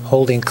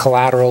holding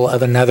collateral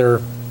of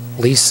another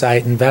lease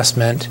site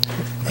investment?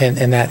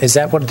 And that is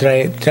that what did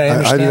I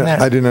understand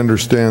that? I didn't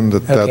understand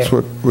that. That's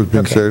what was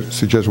being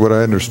suggested. What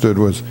I understood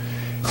was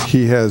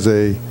he has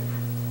a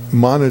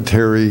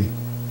monetary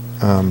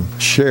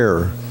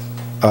share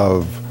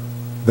of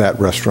that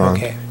restaurant.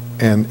 Okay.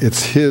 And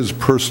it's his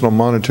personal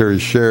monetary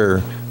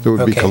share that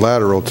would be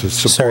collateral to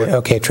support. Sorry,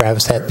 okay,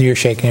 Travis, you're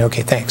shaking.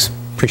 Okay, thanks.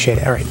 Appreciate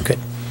it. All right, good.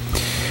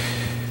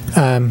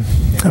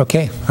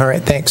 Okay, all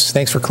right, thanks.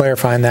 Thanks for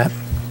clarifying that.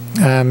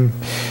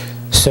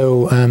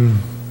 So I'm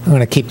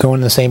going to keep going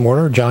in the same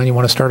order. John, you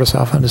want to start us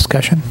off on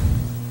discussion?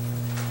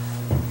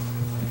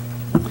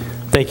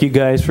 Thank you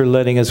guys for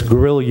letting us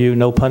grill you,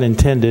 no pun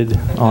intended,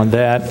 on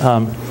that.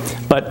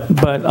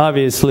 But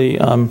obviously,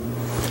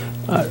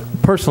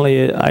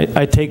 personally,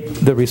 I take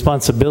the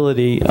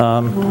responsibility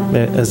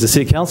as the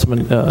city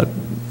councilman,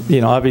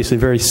 obviously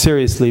very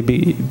seriously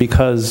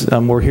because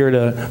we're here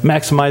to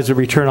maximize the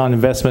return on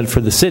investment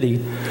for the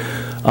city,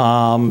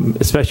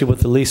 especially with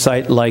the lease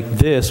site like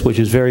this, which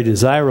is very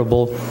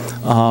desirable,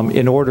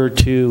 in order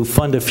to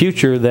fund a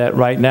future that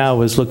right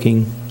now is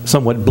looking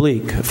somewhat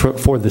bleak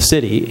for the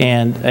city,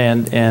 and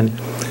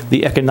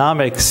the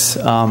economics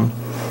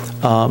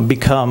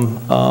become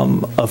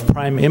of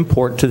prime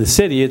import to the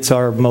city. It's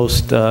our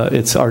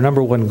it's our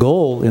number one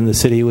goal in the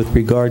city with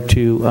regard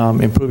to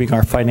improving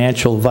our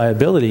financial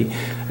viability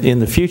in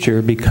the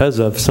future because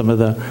of some of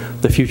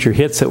the future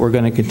hits that we're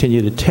going to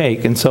continue to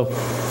take. And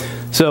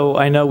so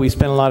I know we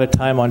spend a lot of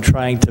time on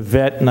trying to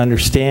vet and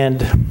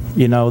understand,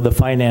 the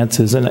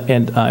finances,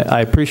 and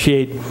I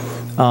appreciate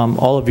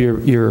all of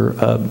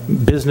your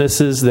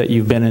businesses that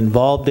you've been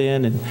involved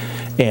in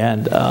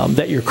and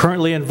that you're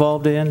currently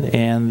involved in,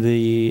 and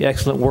the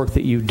excellent work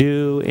that you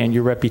do, and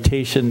your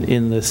reputation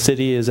in the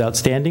city is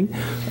outstanding.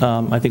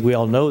 I think we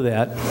all know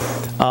that.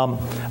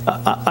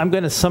 I'm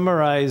going to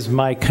summarize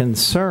my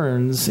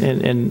concerns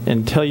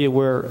and tell you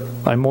where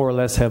I more or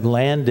less have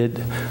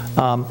landed.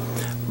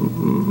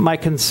 My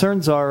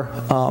concerns are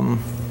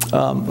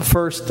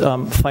first,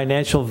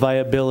 financial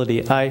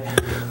viability.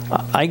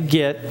 I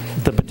get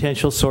the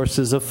potential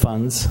sources of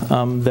funds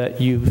that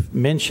you've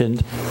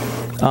mentioned,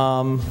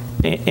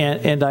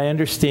 and I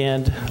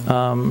understand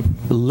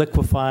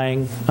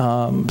liquefying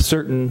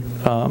certain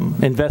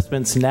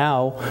investments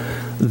now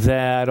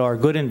that are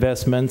good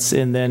investments,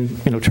 and then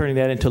turning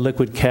that into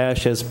liquid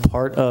cash as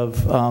part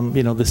of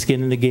the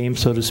skin in the game,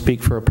 so to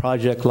speak, for a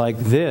project like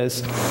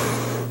this.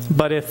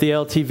 But if the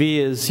LTV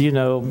is,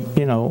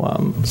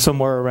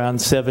 somewhere around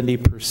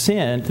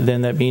 70%,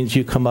 then that means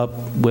you come up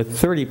with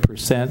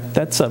 30%.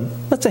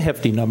 That's a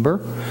hefty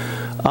number.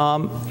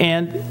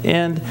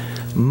 And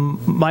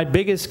my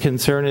biggest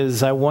concern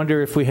is I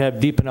wonder if we have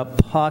deep enough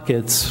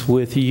pockets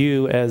with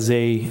you as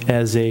a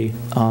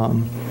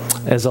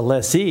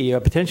lessee, a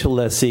potential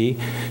lessee,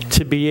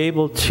 to be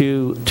able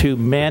to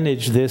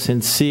manage this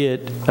and see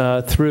it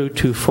through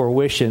to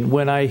fruition.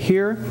 When I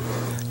hear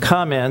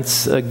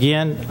comments,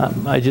 again,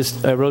 I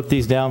wrote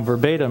these down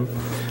verbatim,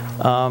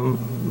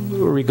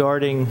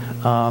 regarding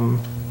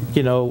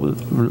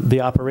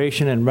the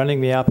operation and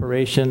running the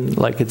operation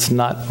like it's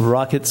not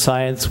rocket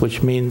science,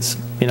 which means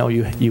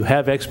you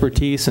have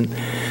expertise,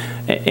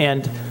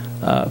 and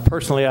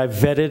personally, I've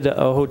vetted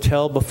a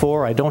hotel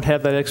before. I don't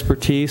have that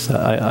expertise.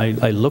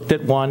 I looked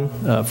at one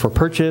for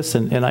purchase,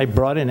 and I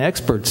brought in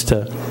experts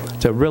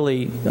to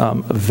really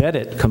vet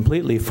it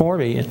completely for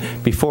me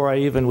before I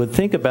even would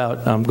think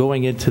about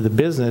going into the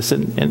business.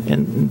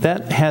 And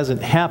that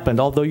hasn't happened,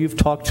 although you've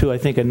talked to, I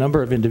think, a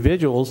number of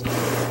individuals,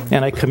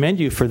 and I commend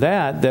you for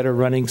that are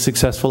running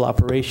successful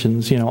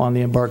operations, on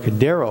the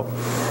Embarcadero.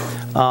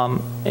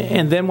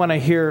 And then when I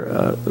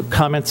hear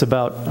comments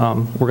about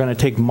we're going to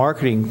take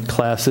marketing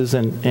classes,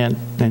 and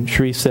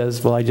Sheree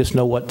says, well, I just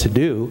know what to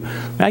do.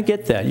 I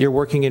get that. You're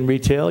working in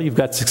retail. You've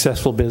got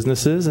successful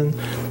businesses.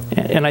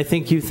 And I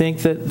think you think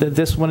that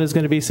this one is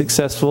going to be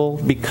successful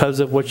because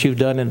of what you've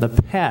done in the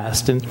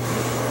past. And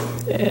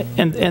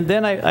And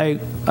then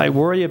I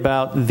worry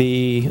about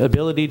the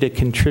ability to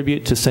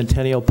contribute to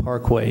Centennial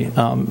Parkway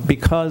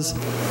because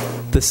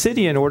the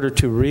city, in order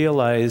to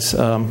realize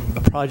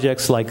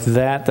projects like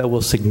that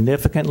will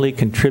significantly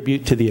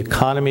contribute to the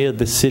economy of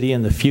the city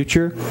in the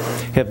future,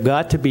 have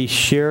got to be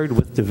shared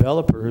with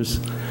developers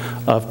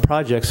of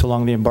projects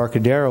along the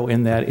Embarcadero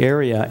in that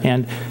area.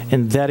 And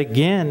that,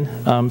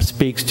 again,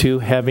 speaks to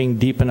having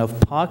deep enough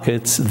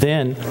pockets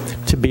then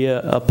to be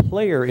a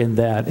player in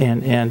that.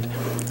 And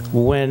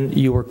when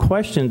you were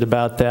questioned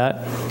about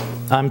that,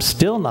 I'm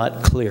still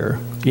not clear,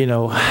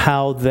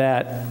 how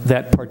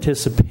that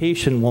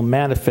participation will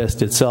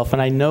manifest itself.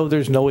 And I know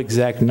there's no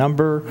exact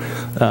number.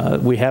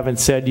 We haven't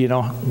said,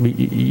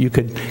 you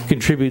could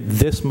contribute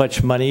this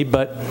much money,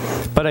 but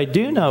I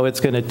do know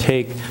it's going to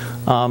take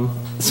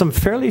some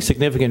fairly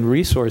significant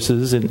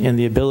resources and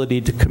the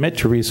ability to commit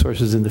to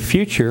resources in the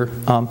future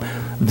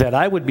that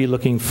I would be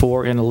looking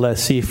for in a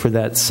lessee for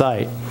that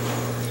site.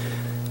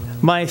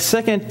 My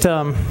second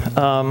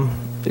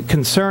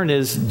concern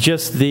is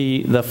just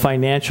the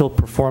financial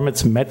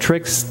performance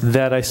metrics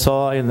that I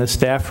saw in the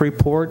staff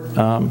report.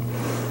 I'm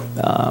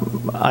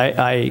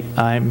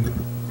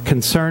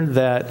concerned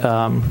that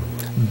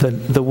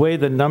the way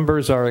the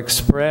numbers are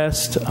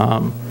expressed,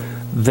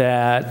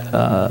 that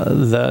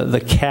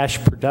the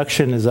cash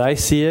production as I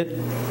see it,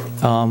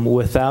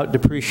 without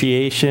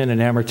depreciation and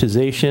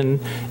amortization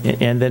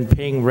and then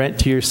paying rent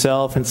to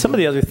yourself and some of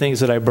the other things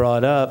that I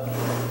brought up,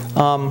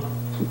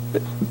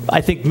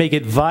 I think make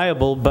it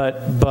viable,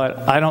 but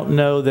I don't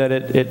know that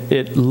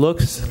it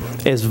looks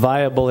as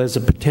viable as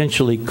it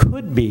potentially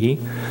could be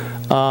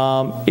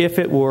if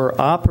it were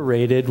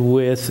operated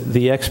with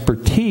the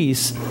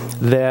expertise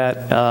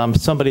that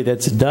somebody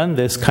that's done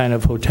this kind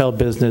of hotel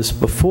business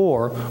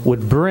before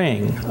would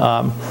bring.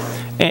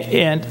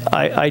 And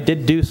I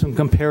did do some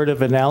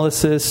comparative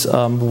analysis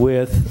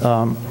with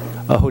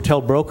a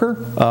hotel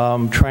broker,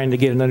 trying to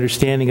get an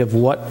understanding of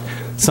what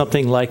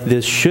something like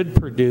this should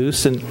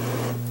produce,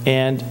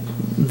 and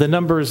the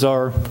numbers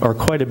are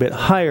quite a bit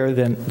higher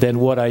than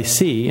what I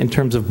see in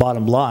terms of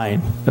bottom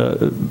line,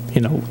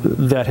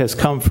 that has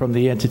come from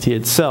the entity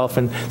itself.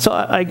 And so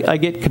I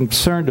get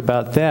concerned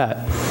about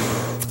that.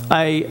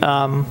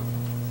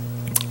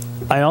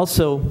 I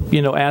also,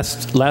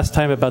 asked last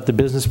time about the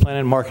business plan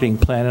and marketing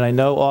plan, and I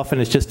know often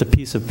it's just a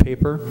piece of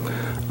paper,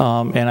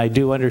 and I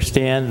do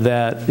understand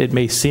that it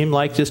may seem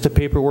like just a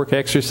paperwork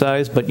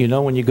exercise, but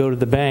when you go to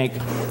the bank,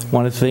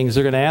 one of the things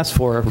they're going to ask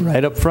for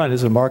right up front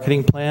is a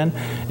marketing plan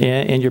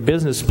and your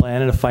business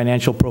plan and a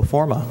financial pro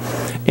forma.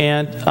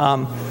 And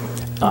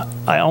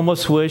I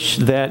almost wish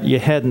that you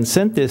hadn't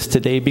sent this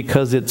today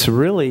because it's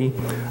really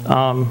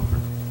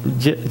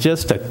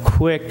just a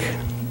quick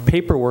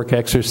paperwork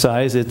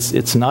exercise.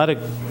 It's not,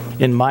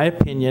 in my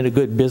opinion, a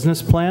good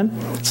business plan.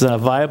 It's not a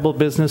viable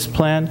business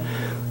plan.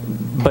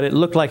 But it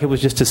looked like it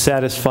was just to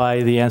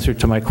satisfy the answer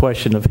to my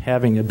question of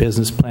having a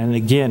business plan. And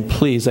again,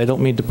 please, I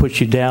don't mean to put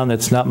you down.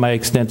 That's not my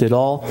extent at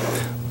all.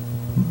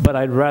 But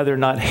I'd rather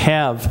not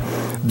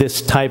have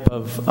this type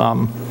of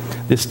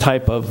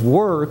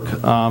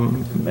work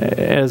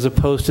as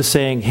opposed to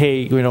saying,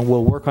 hey,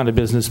 we'll work on a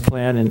business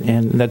plan,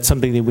 and that's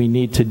something that we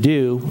need to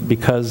do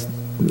because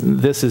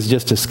this is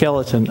just a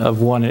skeleton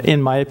of one,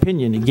 in my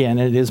opinion. Again,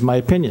 it is my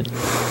opinion.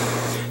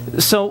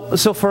 So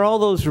for all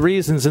those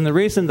reasons, and the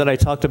reason that I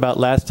talked about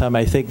last time,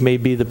 I think may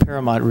be the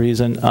paramount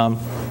reason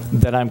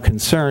that I'm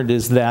concerned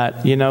is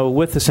that,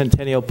 with the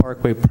Centennial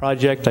Parkway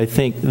project, I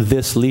think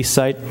this lease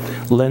site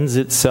lends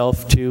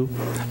itself to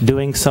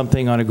doing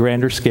something on a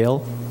grander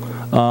scale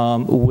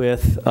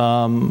with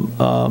a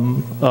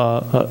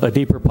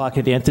deeper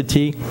pocket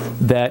entity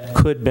that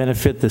could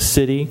benefit the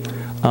city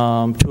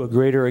to a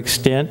greater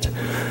extent.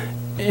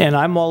 And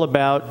I'm all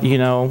about,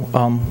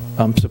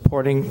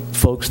 supporting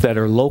folks that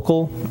are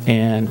local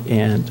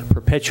and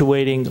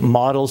perpetuating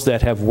models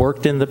that have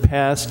worked in the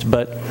past.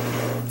 But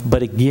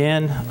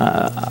again,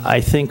 I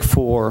think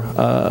for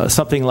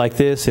something like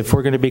this, if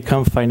we're going to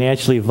become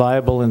financially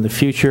viable in the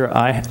future,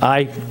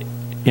 I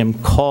am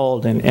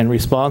called and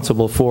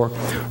responsible for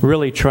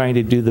really trying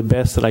to do the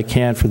best that I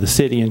can for the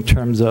city in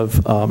terms of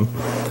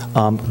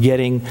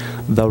getting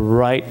the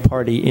right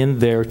party in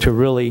there to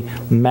really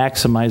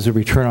maximize the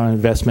return on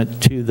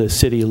investment to the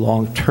city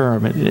long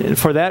term. And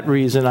for that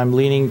reason, I'm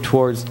leaning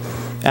towards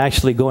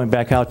actually going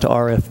back out to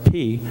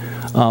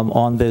RFP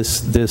on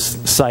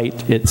this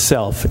site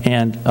itself.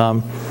 And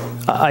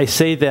I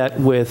say that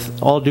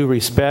with all due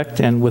respect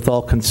and with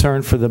all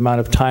concern for the amount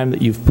of time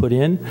that you've put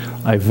in.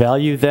 I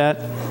value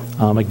that.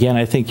 Again,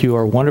 I think you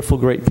are wonderful,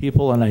 great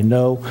people, and I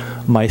know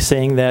my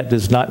saying that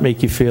does not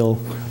make you feel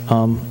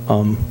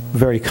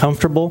very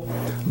comfortable,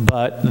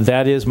 but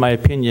that is my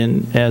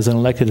opinion as an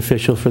elected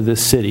official for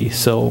this city.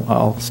 So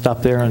I'll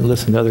stop there and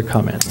listen to other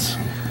comments.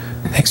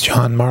 Thanks,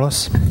 John.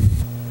 Marlis?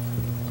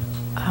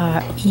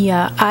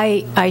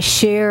 I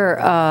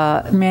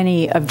share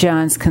many of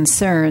John's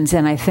concerns,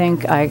 and I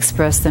think I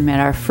expressed them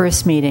at our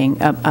first meeting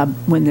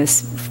when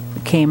this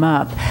came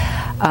up.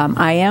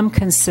 I am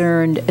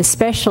concerned,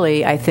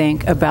 especially, I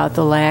think, about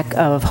the lack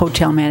of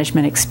hotel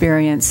management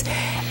experience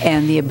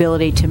and the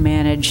ability to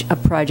manage a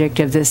project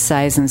of this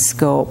size and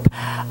scope.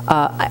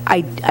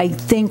 I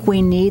think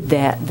we need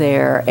that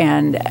there,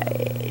 and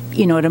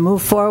to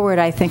move forward,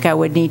 I think I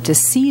would need to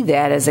see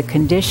that as a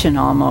condition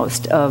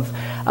almost of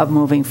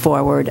moving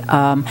forward.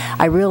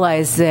 I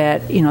realize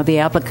that the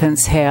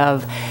applicants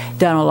have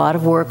done a lot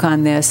of work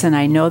on this, and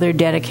I know they're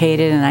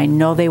dedicated, and I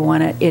know they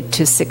want it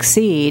to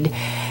succeed.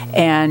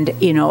 And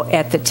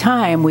at the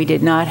time, we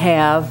did not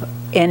have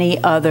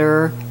any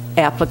other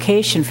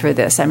application for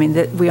this. I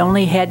mean, we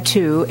only had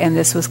two, and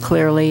this was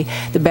clearly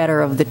the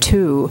better of the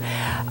two.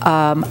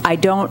 I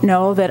don't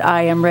know that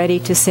I am ready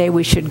to say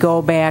we should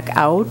go back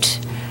out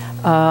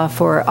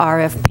for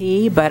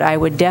RFP, but I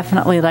would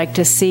definitely like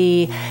to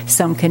see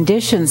some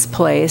conditions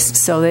placed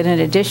so that in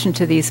addition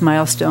to these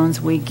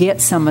milestones, we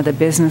get some of the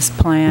business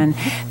plan,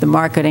 the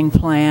marketing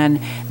plan,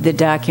 the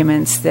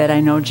documents that I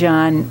know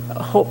John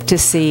hoped to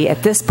see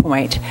at this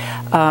point.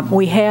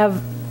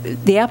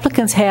 The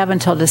applicants have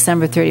until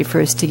December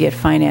 31st to get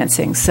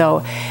financing,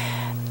 so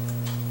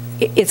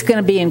it's going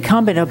to be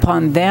incumbent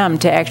upon them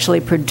to actually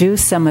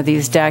produce some of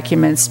these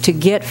documents to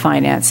get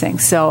financing.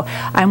 So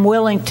I'm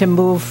willing to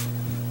move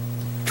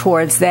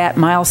towards that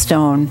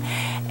milestone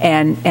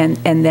and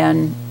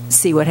then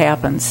see what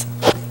happens.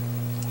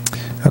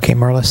 Okay,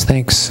 Marlis,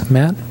 thanks.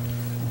 Matt?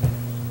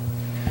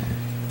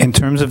 In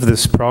terms of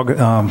this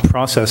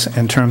process,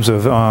 in terms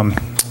of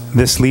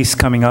this lease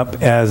coming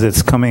up as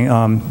it's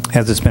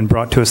been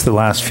brought to us the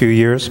last few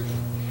years,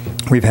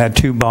 we've had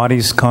two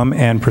bodies come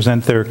and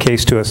present their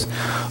case to us.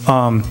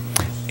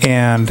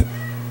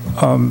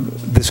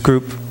 This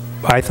group,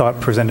 I thought,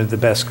 presented the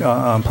best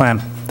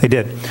plan. They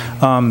did.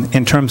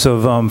 In terms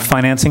of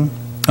financing,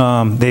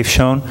 they've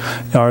shown,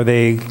 are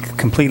they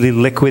completely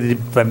liquid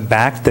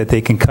back that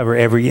they can cover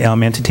every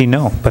entity?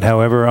 No. But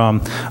however,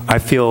 I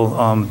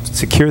feel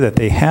secure that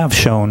they have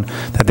shown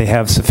that they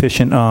have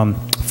sufficient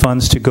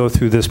funds to go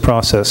through this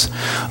process.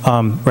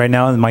 Right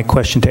now, my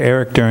question to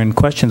Eric during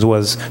questions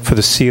was, for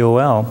the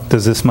COL,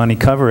 does this money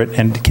cover it,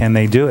 and can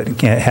they do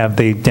it? Have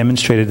they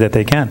demonstrated that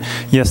they can?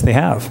 Yes, they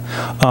have.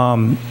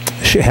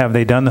 Have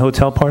they done the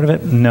hotel part of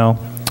it? No.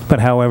 But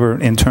however,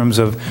 in terms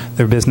of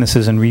their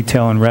businesses in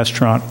retail and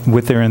restaurant,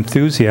 with their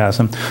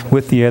enthusiasm,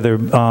 with the other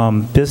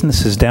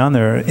businesses down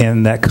there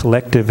in that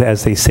collective,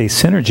 as they say,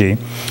 synergy,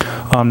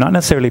 not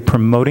necessarily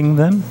promoting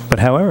them, but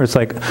however, it's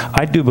like,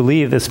 I do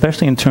believe,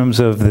 especially in terms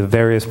of the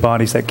various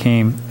bodies that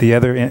came, the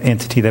other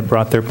entity that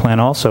brought their plan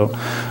also,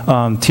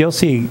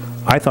 TLC,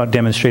 I thought,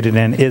 demonstrated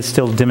and is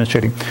still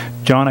demonstrating.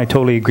 John, I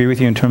totally agree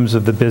with you in terms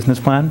of the business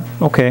plan.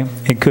 Okay,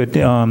 it could...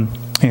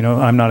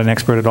 I'm not an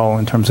expert at all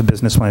in terms of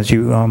business plans.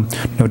 You,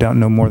 no doubt,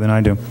 know more than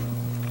I do.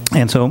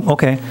 And so,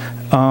 okay,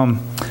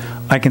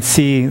 I can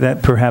see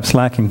that perhaps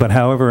lacking. But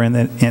however, in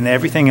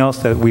everything else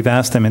that we've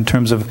asked them in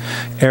terms of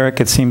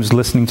Eric, it seems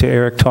listening to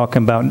Eric talk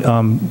about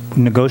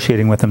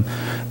negotiating with them,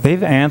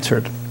 they've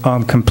answered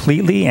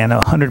completely and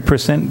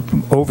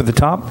 100% over the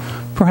top.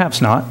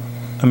 Perhaps not.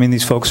 I mean,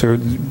 these folks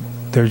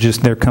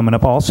they're coming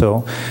up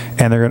also,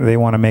 and they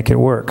want to make it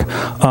work.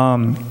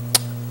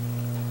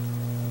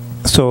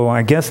 So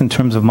I guess in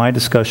terms of my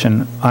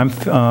discussion,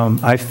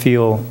 I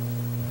feel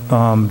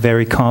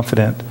very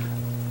confident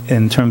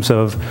in terms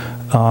of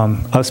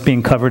us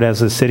being covered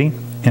as a city,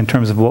 in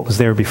terms of what was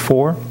there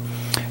before,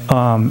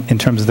 in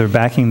terms of their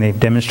backing, they've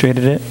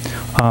demonstrated it.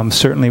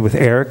 Certainly with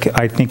Eric,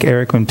 I think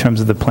Eric, in terms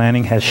of the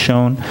planning, has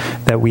shown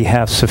that we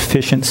have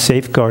sufficient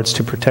safeguards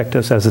to protect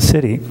us as a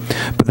city,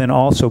 but then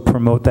also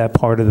promote that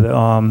part of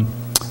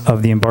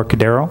the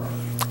Embarcadero.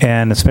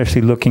 And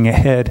especially looking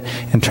ahead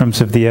in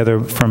terms of the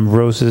other, from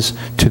Roses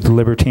to the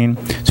Libertine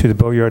to the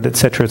Boatyard, et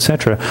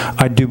cetera,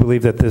 I do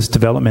believe that this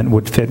development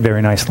would fit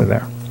very nicely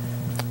there.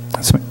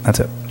 That's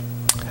it.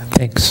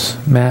 Thanks.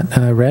 Matt,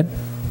 Red?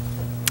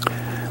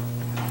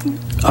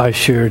 I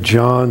share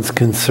John's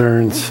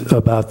concerns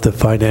about the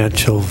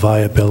financial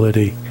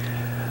viability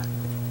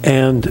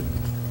and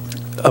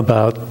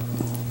about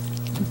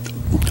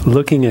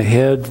looking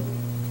ahead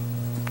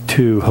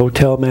to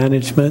hotel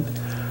management.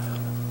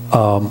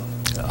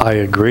 I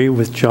agree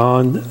with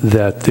John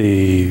that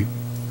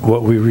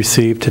what we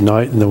received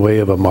tonight in the way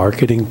of a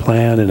marketing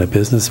plan and a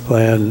business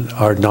plan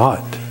are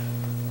not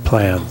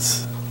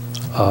plans.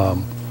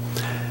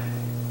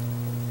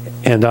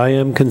 And I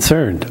am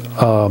concerned.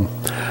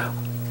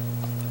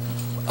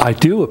 I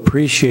do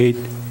appreciate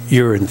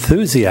your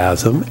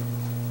enthusiasm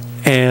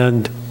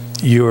and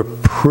your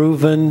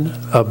proven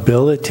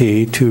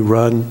ability to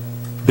run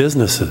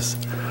businesses.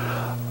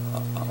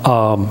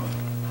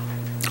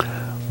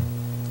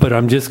 But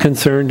I'm just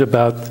concerned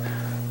about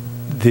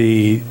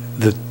the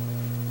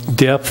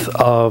depth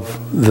of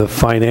the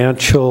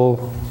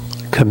financial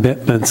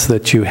commitments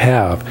that you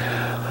have.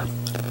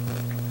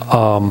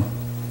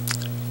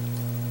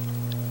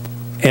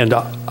 And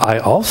I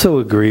also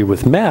agree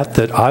with Matt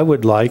that I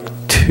would like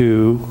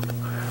to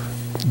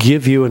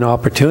give you an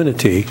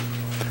opportunity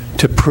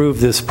to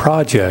prove this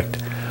project,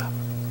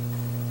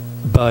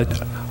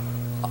 but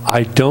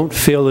I don't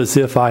feel as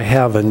if I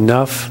have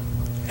enough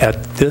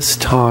at this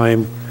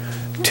time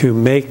to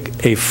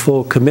make a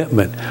full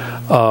commitment.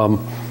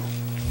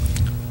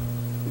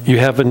 You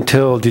have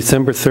until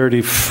December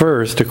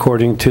 31st,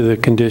 according to the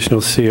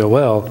conditional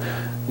COL,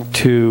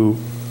 to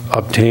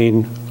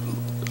obtain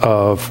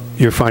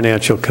your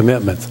financial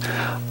commitments.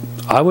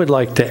 I would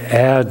like to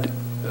add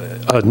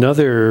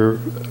another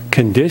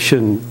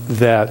condition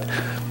that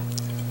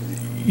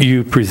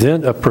you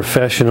present a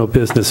professional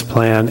business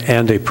plan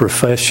and a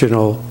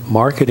professional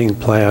marketing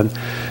plan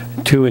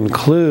to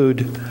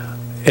include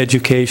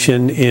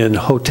education in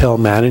hotel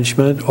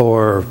management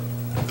or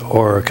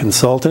a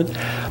consultant.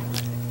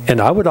 And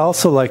I would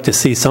also like to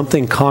see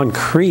something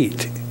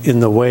concrete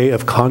in the way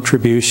of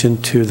contribution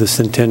to the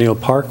Centennial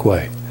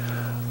Parkway.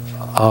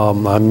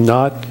 I'm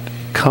not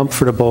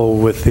comfortable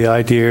with the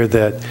idea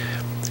that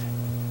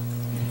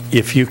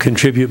if you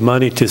contribute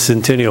money to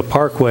Centennial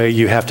Parkway,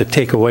 you have to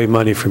take away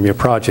money from your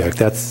project.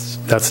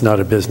 That's not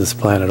a business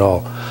plan at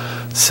all.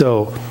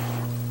 So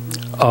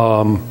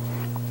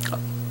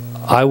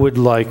I would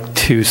like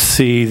to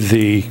see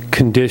the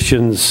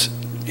conditions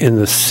in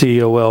the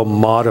COL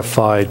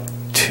modified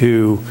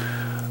to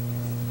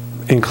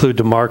include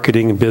the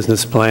marketing and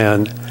business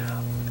plan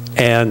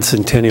and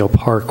Centennial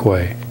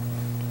Parkway.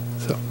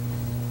 So.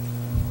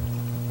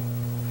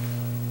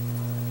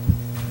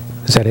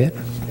 Is that it?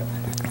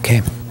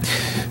 Okay.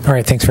 All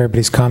right, thanks for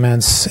everybody's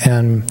comments.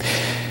 And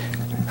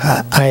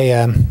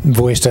I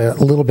voiced a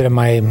little bit of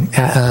my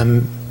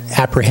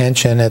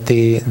apprehension at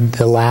the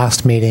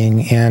last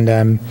meeting,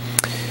 and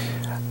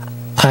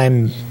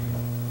I'm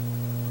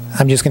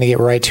just going to get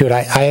right to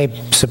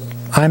it.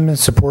 I'm in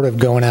support of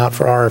going out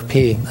for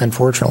RFP,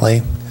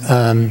 unfortunately.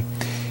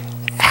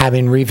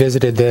 Having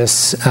revisited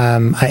this,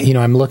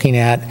 I'm looking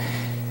at,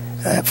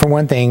 for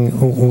one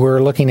thing,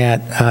 we're looking at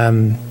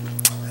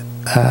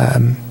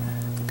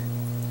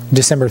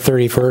December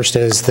 31st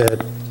as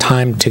the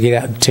time to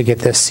get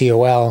this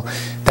COL.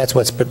 That's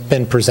what's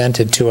been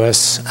presented to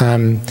us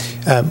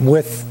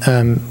with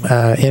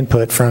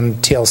input from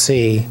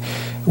TLC,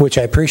 which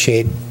I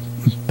appreciate,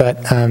 but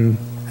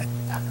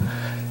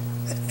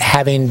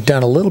having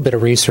done a little bit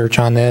of research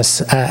on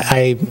this,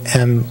 I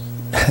am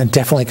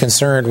definitely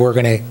concerned we're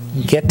going to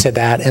get to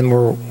that,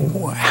 and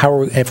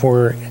if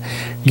we're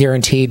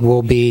guaranteed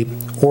we'll be,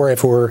 or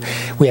if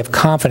we have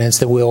confidence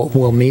that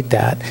we'll meet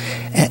that.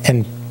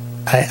 And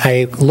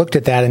I looked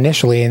at that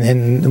initially,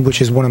 and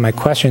which is one of my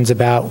questions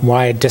about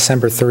why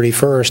December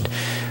 31st.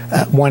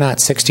 Why not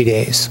 60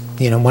 days?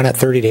 Why not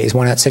 30 days?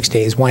 Why not 6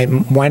 days? Why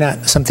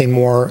not something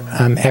more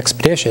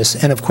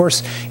expeditious? And of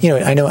course, I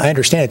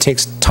understand it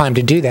takes time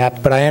to do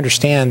that, but I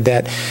understand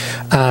that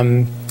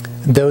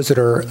those that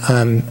are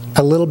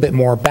a little bit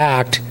more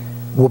backed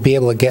will be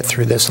able to get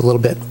through this a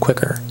little bit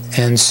quicker.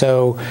 And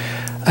so,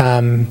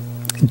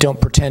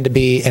 don't pretend to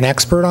be an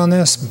expert on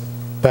this,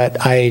 but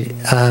I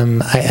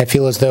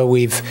feel as though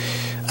we've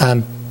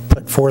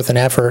put forth an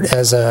effort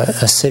as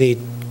a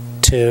city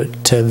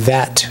to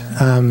vet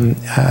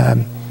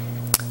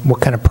what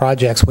kind of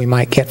projects we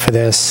might get for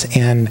this,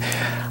 and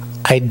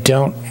I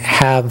don't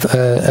have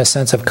a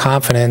sense of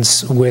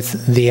confidence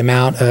with the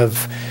amount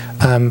of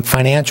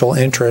financial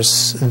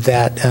interests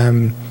that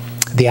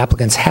the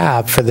applicants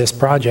have for this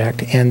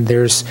project, and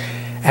there's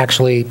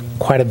actually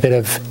quite a bit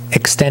of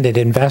extended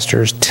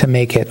investors to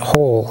make it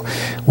whole,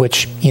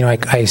 which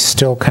I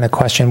still kind of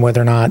question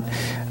whether or not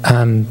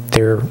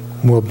there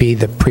will be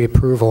the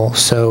pre-approval.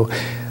 So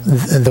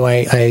though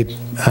I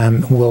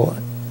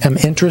am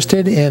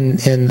interested in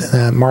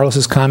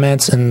Marlis's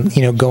comments and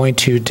going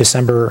to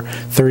December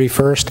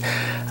 31st,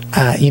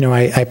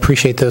 I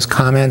appreciate those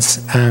comments.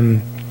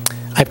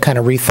 I've kind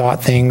of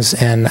rethought things,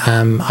 and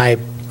I'm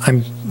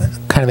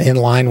kind of in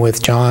line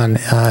with John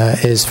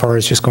as far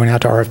as just going out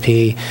to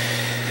RFP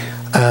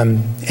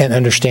and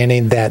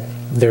understanding that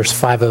there's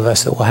 5 of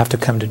us that will have to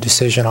come to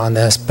decision on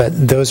this.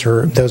 But those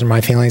are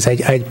my feelings.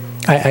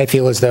 I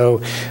feel as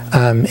though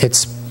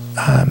it's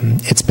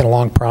been a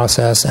long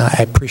process.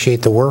 I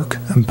appreciate the work,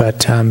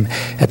 but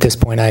at this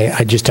point,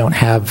 I just don't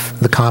have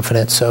the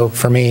confidence. So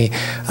for me,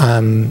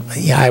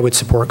 I would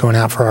support going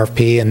out for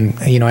RFP,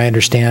 and I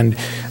understand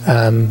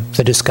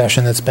the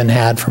discussion that's been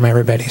had from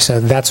everybody.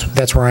 So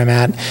that's where I'm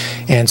at,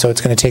 and so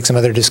it's going to take some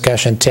other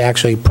discussion to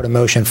actually put a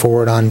motion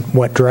forward on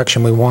what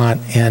direction we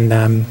want, and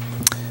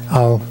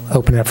I'll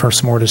open it up for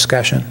some more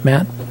discussion.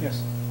 Matt?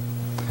 Yes.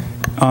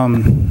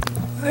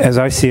 As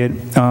I see it,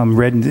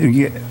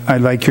 I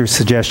like your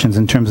suggestions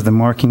in terms of the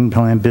marketing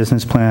plan,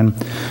 business plan,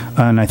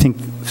 and I think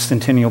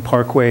Centennial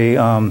Parkway,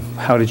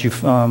 how did you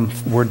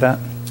word that?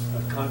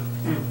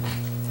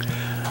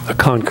 A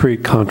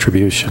concrete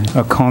contribution.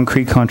 A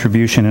concrete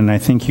contribution, and I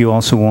think you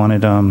also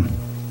wanted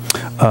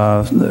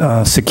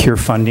secure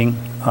funding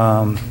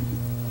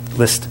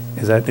list.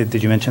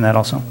 Did you mention that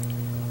also?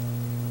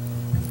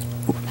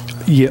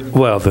 Yeah,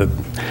 well,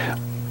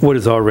 what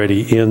is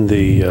already in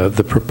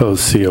the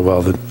proposed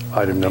COL,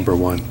 item number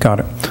 1.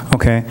 Got it.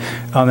 Okay.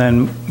 And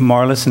then,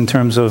 Marlis, in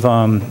terms of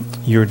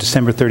your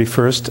December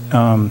 31st,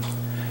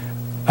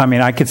 I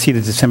mean, I could see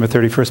the December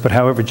 31st, but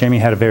however, Jamie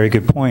had a very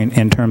good point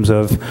in terms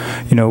of,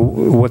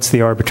 what's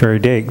the arbitrary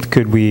date?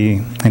 Could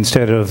we,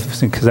 instead of,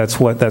 because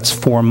that's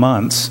 4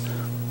 months,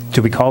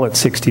 do we call it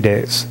 60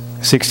 days?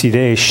 60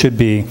 days should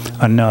be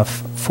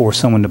enough for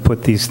someone to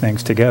put these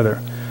things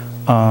together.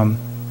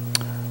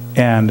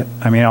 And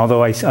I mean,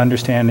 although I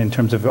understand in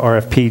terms of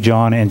RFP,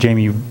 John and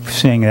Jamie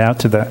saying it out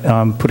to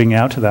that, putting it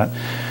out to that.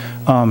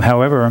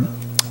 However,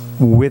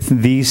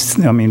 with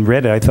these, I mean,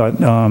 Reddit, I thought,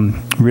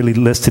 really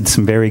listed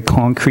some very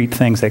concrete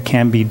things that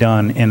can be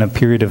done in a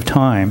period of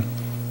time.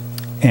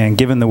 And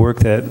given the work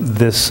that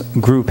this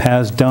group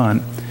has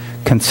done,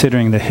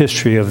 considering the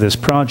history of this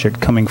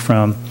project coming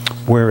from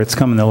where it's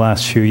come in the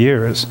last few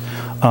years,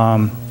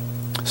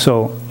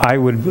 so I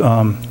would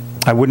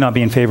not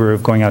be in favor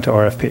of going out to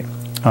RFP.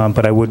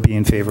 But I would be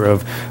in favor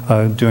of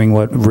doing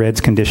what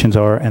Red's conditions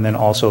are, and then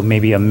also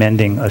maybe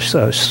amending a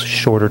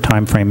shorter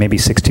time frame, maybe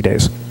 60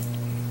 days.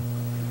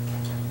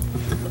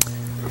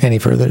 Any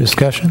further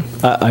discussion?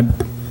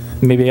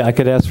 Maybe I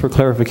could ask for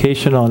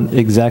clarification on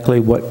exactly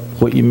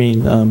what you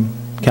mean,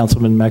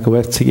 Councilman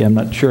Makowetsky. I'm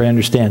not sure I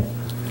understand.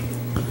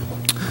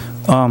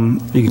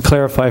 You can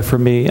clarify for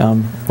me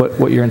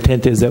what your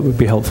intent is. That would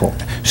be helpful.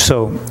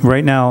 So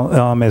right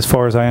now, as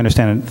far as I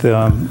understand it,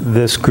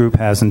 this group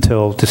has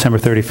until December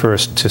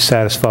 31st to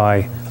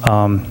satisfy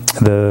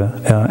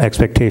the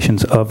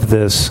expectations of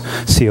this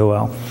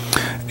COL.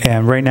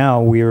 And right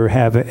now, we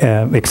have,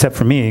 except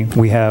for me,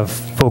 we have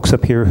folks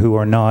up here who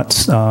are not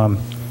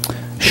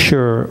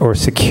sure or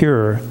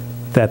secure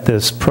that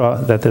this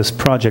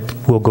project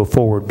will go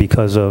forward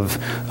because of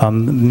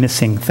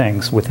missing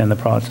things within the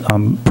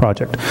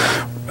project.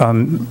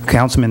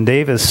 Councilman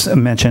Davis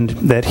mentioned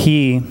that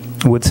he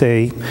would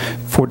say,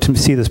 to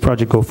see this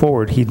project go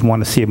forward, he'd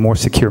want to see a more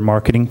secure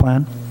marketing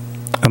plan,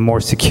 a more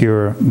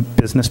secure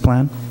business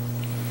plan,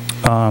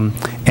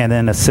 and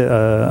then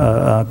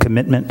a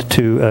commitment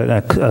to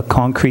a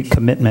concrete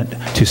commitment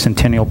to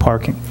Centennial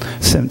Parkway.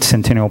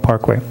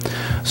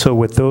 So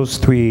with those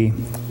three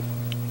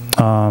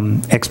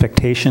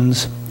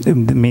expectations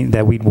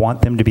that we'd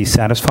want them to be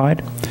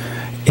satisfied,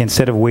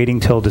 instead of waiting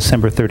till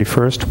December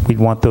 31st, we'd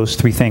want those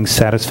three things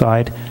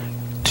satisfied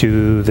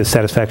to the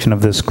satisfaction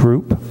of this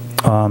group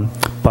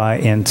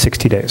in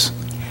 60 days.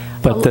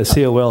 But the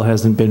COL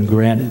hasn't been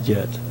granted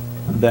yet.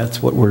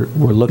 That's what we're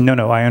looking.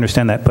 No, I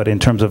understand that, but in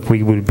terms of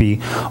we would be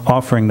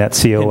offering that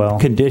COL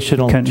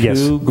conditional to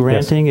yes,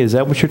 granting. Yes. Is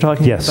that what you're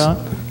talking yes. about?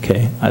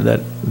 Okay,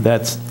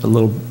 that's a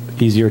little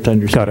easier to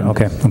understand. Got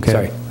it. Okay.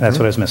 Sorry, that's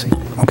what I was missing.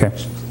 Okay,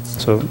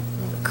 so.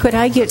 Could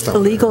I get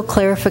legal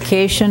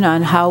clarification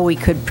on how we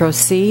could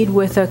proceed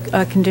with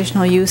a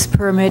conditional use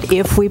permit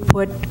if we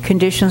put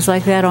conditions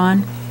like that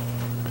on?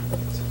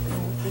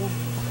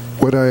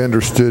 What I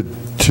understood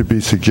to be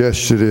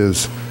suggested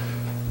is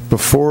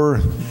before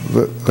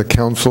the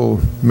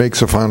council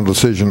makes a final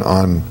decision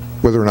on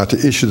whether or not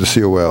to issue the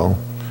COL,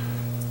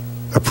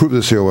 approve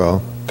the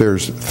COL,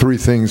 there's three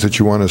things that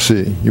you want to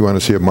see. You want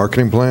to see a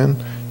marketing plan,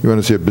 you want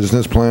to see a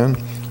business plan,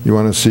 you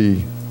want to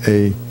see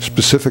a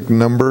specific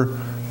number,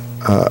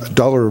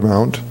 dollar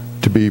amount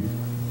to be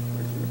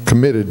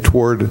committed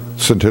toward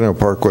Centennial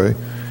Parkway,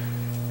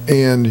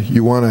 and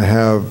you want to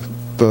have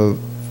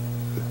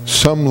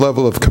some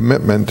level of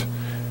commitment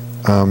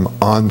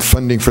on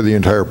funding for the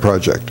entire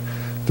project.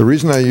 The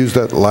reason I use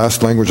that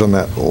last language on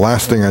that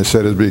last thing I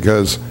said is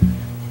because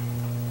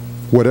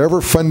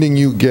whatever funding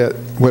you get,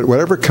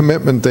 whatever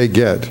commitment they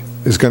get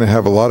is going to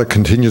have a lot of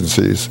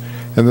contingencies,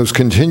 and those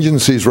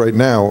contingencies right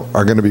now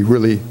are going to be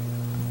really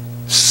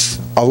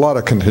a lot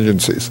of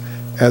contingencies.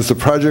 As the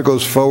project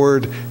goes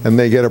forward and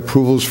they get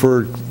approvals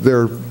for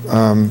their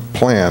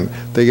plan,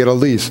 they get a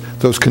lease,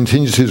 those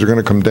contingencies are going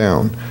to come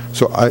down.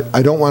 So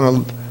I don't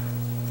want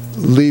to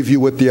leave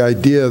you with the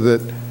idea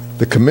that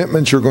the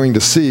commitment you're going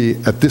to see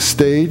at this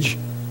stage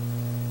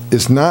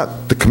is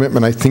not the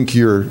commitment I think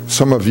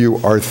some of you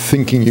are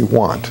thinking you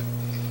want.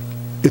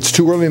 It's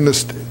too early in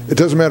this. It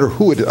doesn't matter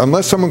who it is.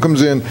 Unless someone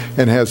comes in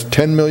and has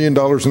 $10 million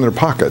in their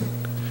pocket,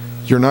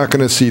 you're not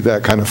going to see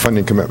that kind of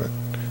funding commitment.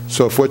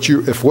 So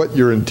if what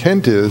your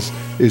intent is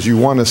you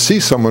want to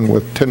see someone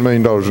with $10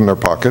 million in their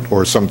pocket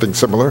or something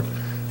similar,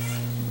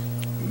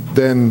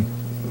 then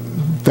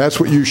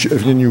that's what you should,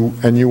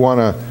 and you want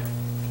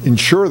to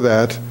ensure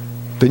that,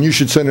 then you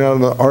should send it out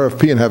on the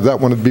RFP and have that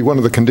one be one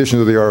of the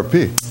conditions of the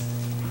RFP.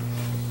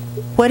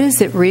 What is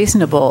it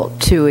reasonable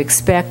to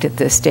expect at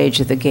this stage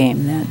of the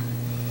game then?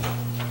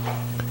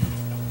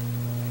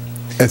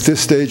 At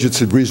this stage,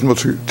 it's reasonable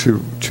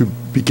to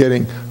be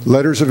getting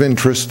letters of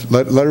interest,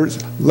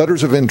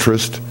 letters of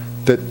interest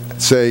that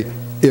say,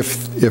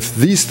 if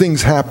these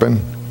things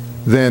happen,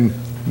 then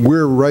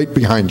we're right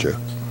behind you.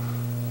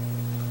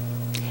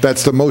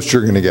 That's the most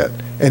you're going to get.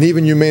 And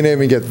even you may not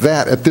even get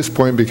that at this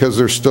point because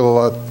there's still a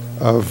lot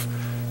of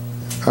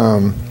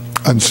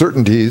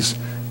uncertainties.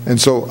 And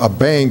so a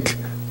bank,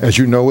 as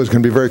you know, is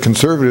going to be very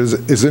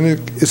conservative,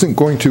 isn't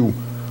going to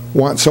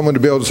want someone to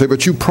be able to say,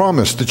 but you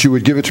promised that you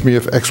would give it to me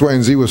if X, Y,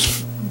 and Z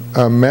was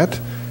met.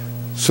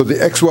 So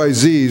the X, Y,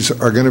 Zs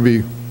are going to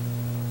be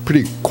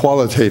pretty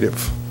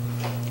qualitative.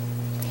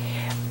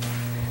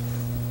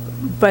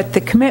 But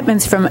the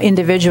commitments from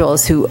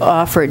individuals who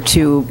offered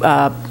to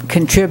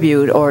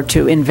contribute or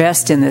to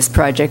invest in this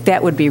project,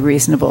 that would be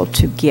reasonable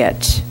to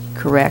get,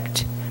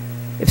 correct?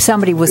 If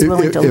somebody was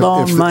willing to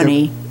loan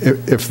money.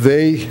 If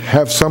they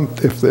have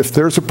if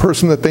there's a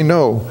person that they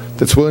know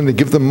that's willing to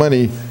give them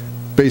money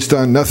based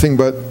on nothing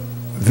but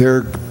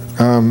their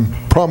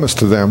promise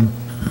to them,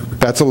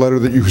 that's a letter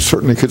that you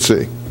certainly could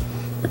see.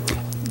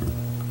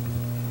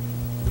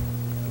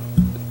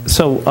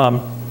 So,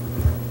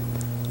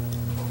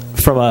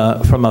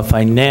 from a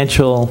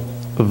financial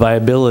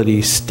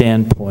viability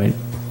standpoint,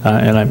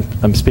 and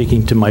I'm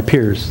speaking to my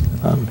peers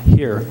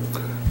here,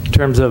 in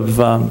terms of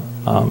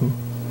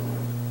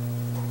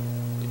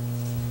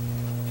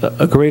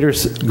a greater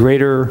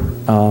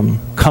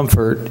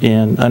comfort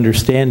in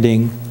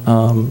understanding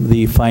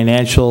the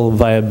financial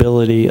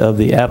viability of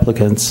the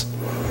applicants,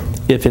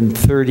 if in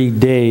 30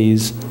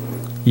 days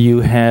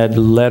you had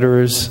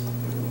letters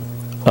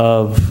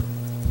of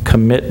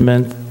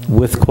commitment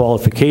with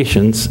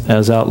qualifications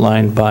as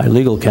outlined by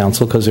legal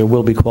counsel, because there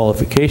will be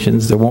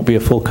qualifications, there won't be a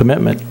full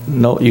commitment.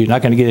 No, you're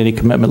not going to get any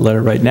commitment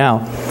letter right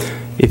now.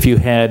 If you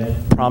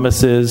had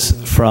promises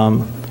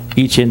from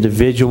each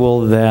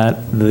individual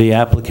that the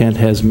applicant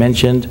has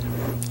mentioned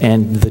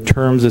and the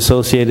terms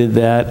associated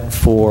that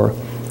for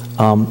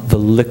the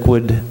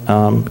liquid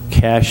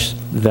cash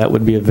that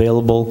would be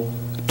available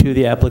to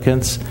the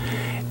applicants,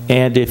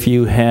 and if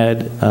you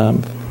had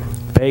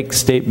bank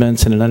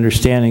statements and an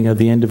understanding of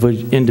the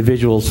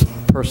individual's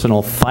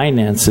personal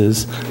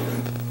finances,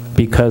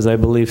 because I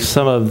believe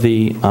some of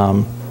the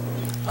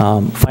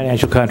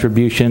financial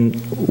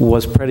contribution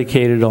was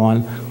predicated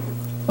on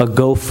a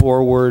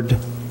go-forward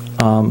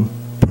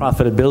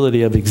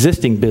profitability of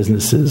existing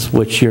businesses,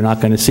 which you're not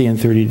going to see in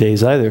 30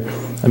 days either.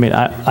 I mean,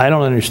 I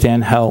don't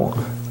understand how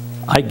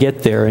I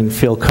get there and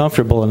feel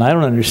comfortable, and I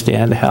don't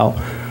understand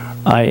how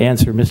I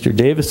answer Mr.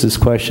 Davis's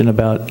question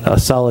about a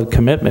solid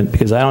commitment,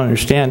 because I don't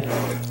understand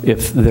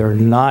if they're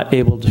not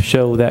able to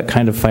show that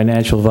kind of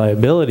financial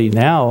viability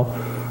now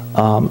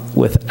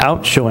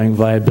without showing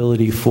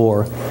viability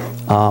for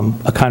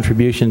a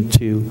contribution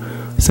to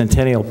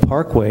Centennial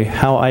Parkway,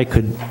 how I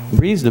could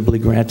reasonably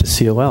grant a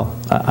COL.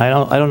 I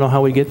don't know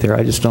how we get there.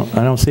 I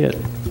don't see it.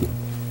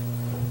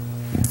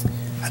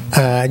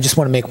 I just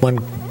want to make one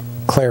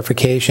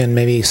clarification,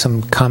 maybe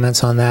some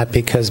comments on that,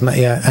 because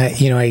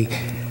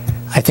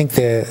I think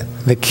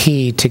the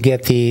key to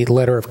get the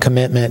letter of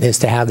commitment is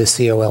to have the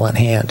COL in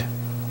hand,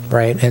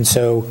 right? And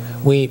so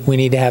we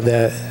need to have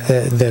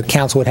the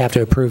council would have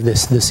to approve the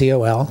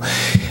COL,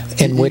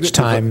 in which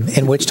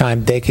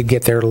time they could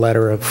get their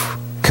letter of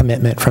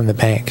commitment from the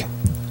bank.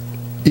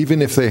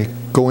 Even if they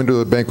go into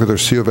the bank with their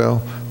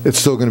COL, it's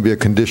still going to be a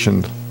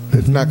condition.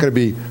 It's not going to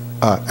be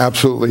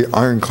absolutely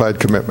ironclad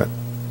commitment.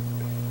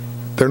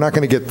 They're not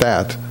going to get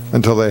that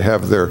until they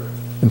have their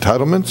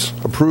entitlements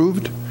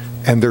approved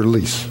and their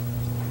lease.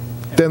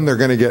 Then they're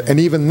going to get, and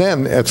even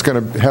then it's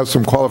going to have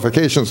some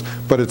qualifications,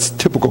 but it's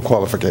typical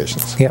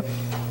qualifications. Yep.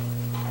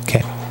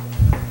 Okay.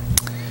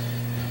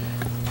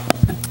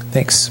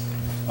 Thanks.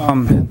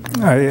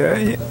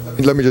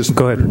 Let me just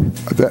go ahead.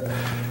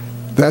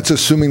 That's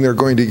assuming they're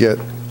going to get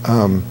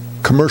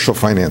commercial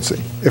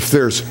financing. If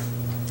there's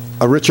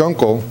a rich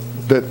uncle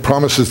that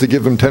promises to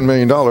give them $10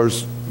 million,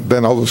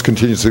 then all those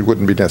contingencies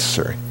wouldn't be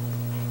necessary.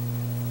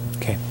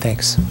 Okay,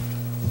 thanks.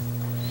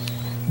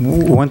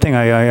 One thing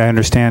I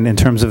understand in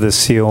terms of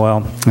this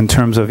COL, in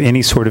terms of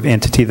any sort of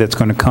entity that's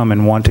going to come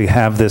and want to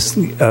have this,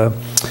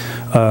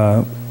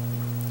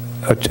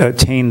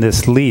 attain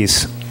this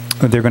lease,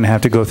 they're going to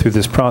have to go through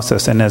this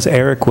process. And as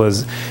Eric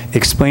was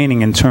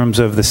explaining in terms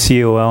of the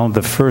COL,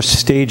 the first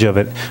stage of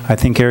it, I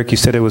think, Eric, you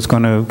said it was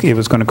going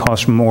to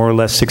cost more or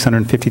less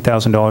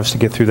 $650,000 to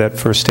get through that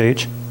first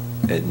stage?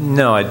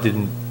 No, I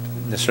didn't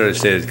necessarily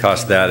say it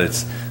cost that.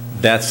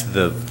 That's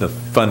the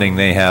funding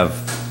they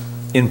have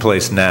in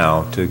place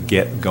now to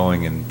get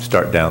going and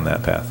start down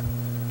that path.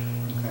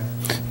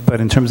 But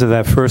in terms of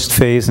that first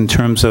phase, in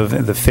terms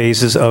of the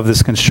phases of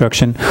this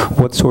construction,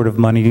 what sort of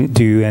money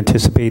do you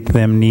anticipate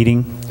them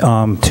needing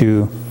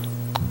to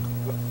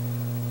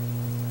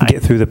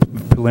get through the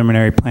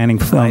preliminary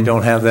planning? I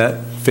don't have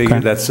that figure.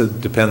 Okay.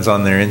 That depends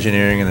on their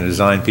engineering and the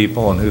design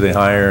people and who they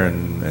hire,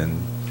 and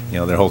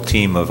their whole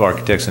team of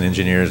architects and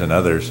engineers and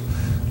others,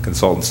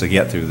 consultants, to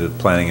get through the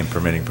planning and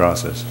permitting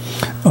process.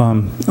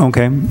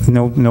 Okay,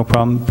 no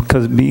problem.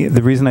 Because the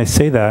reason I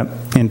say that,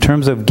 in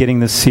terms of getting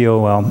this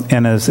COL,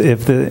 and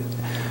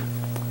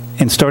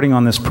in starting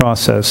on this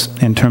process,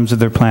 in terms of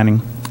their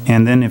planning,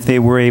 and then if they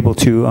were able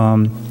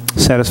to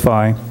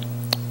satisfy,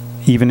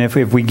 even if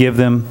we give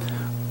them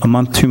a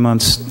month, 2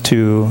 months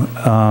to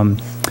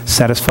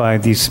satisfy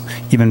these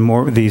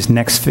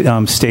next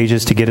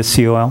stages to get a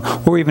COL,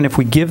 or even if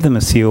we give them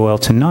a COL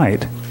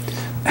tonight.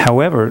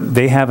 However,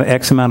 they have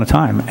X amount of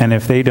time, and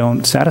if they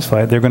don't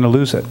satisfy it, they're going to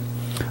lose it.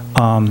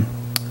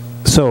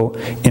 So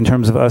in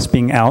terms of us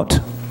being out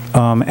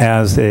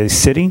as a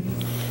city,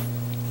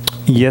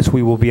 yes,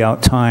 we will be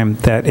out time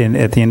that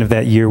at the end of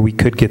that year we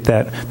could get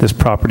this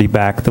property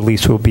back. The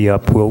lease will be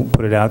up. We'll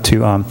put it out to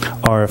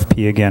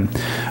RFP again.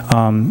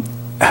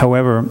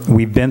 However,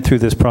 we've been through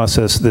this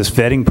process, this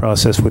vetting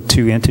process with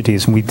 2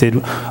 entities, and we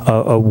did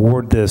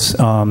award this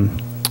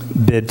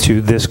bid to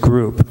this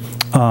group.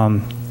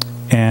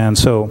 And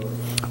so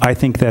I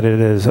think that it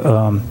is,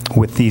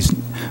 with these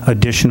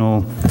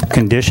additional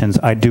conditions,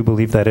 I do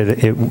believe that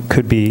it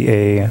could be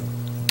a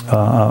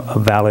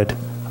valid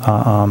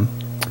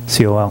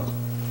COL.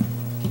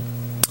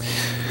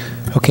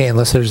 Okay,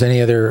 unless there's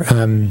any other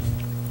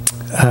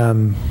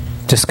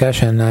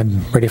discussion,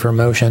 I'm ready for a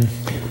motion.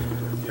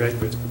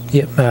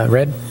 Yep,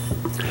 Red?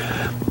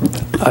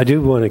 I do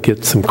want to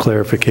get some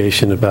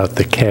clarification about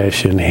the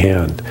cash in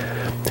hand.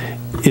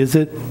 Is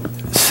it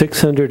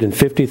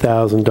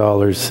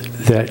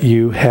 $650,000 that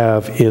you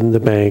have in the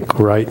bank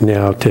right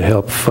now to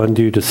help fund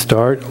you to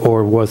start,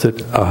 or was it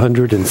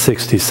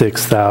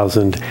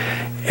 $166,000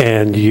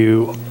 and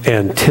you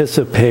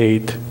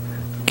anticipate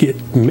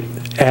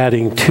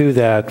adding to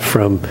that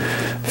from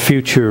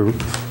future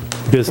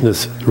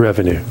business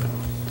revenue?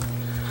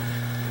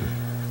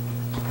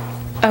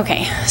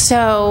 Okay,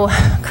 so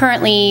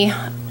currently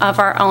of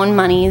our own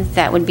money,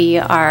 that would be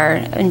our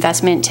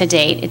investment to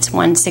date, it's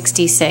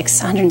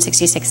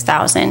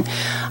 $166,000.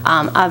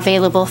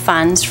 Available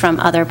funds from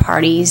other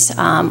parties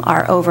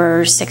are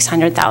over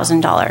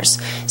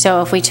 $600,000.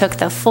 So if we took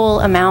the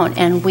full amount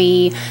and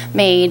we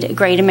made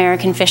Great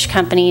American Fish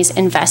Company's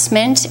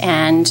investment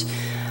and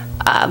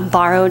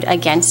borrowed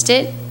against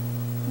it,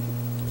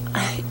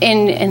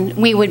 and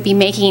we would be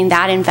making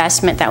that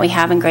investment that we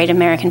have in Great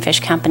American Fish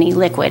Company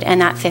liquid,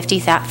 and that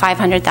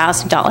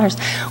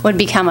 $500,000 would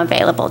become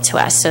available to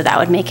us. So that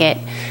would make it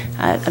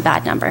a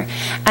bad number.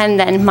 And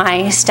then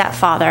my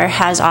stepfather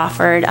has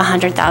offered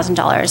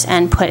 $100,000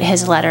 and put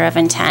his letter of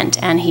intent,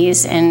 and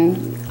he's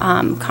in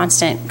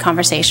constant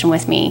conversation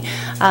with me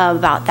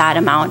about that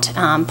amount,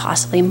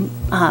 possibly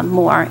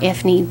more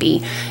if need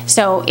be.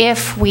 So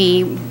if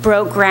we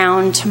broke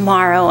ground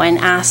tomorrow and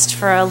asked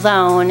for a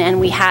loan and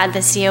we had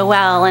the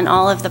COL and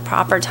all of the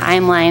proper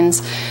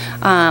timelines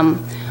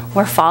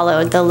were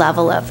followed, the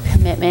level of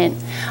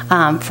commitment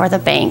for the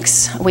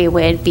banks, we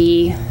would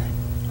be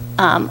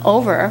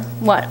over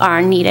what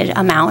our needed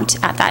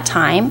amount at that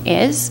time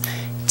is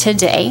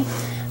today.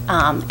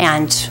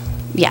 And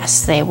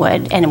yes, they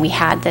would, and we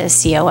had the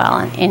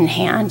COL in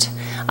hand.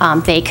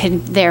 They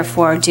could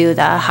therefore do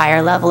the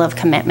higher level of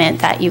commitment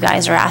that you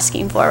guys are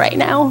asking for right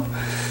now.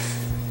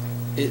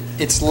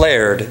 It's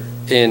layered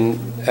in,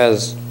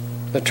 as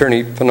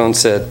Attorney Pannone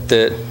said,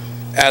 that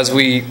as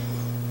we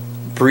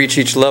breach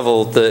each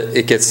level,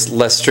 it gets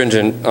less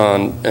stringent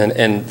on,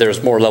 and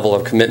there's more level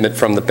of commitment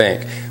from the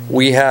bank.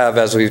 We have,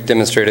 as we've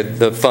demonstrated,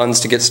 the funds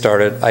to get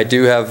started. I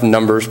do have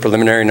numbers,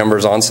 preliminary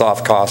numbers on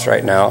soft costs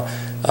right now.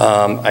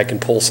 I can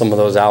pull some of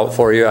those out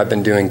for you. I've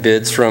been doing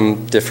bids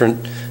from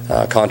different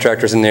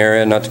contractors in the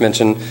area, not to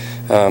mention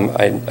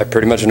I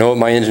pretty much know what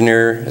my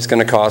engineer is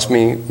going to cost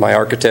me, my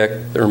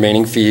architect, the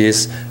remaining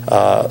fees,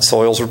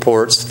 soils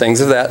reports,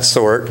 things of that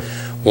sort.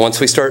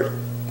 Once we start,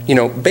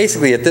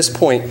 basically at this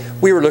point,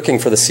 we were looking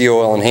for the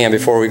COL in hand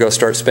before we go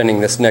start spending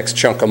this next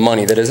chunk of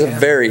money that is a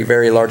very,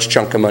 very large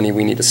chunk of money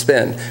we need to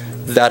spend.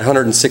 That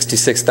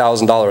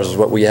 $166,000 is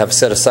what we have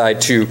set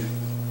aside to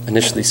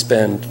initially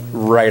spend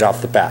right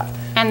off the bat.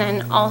 And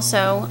then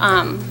also,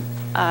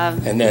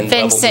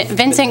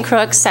 Vincent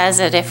Crook says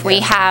that if we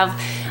have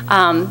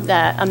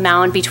the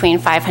amount between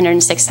 $500,000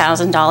 and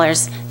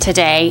 $6,000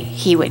 today,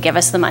 he would give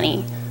us the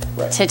money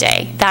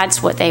today.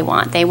 That's what they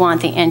want. They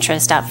want the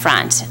interest up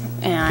front.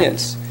 And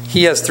yes.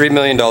 He has $3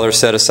 million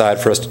set aside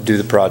for us to do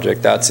the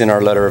project. That's in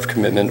our letter of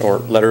commitment or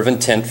letter of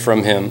intent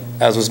from him.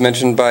 As was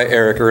mentioned by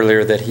Eric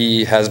earlier, that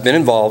he has been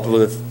involved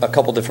with a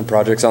couple different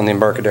projects on the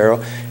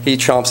Embarcadero. He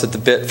chomps at the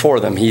bit for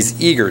them. He's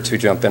eager to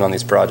jump in on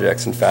these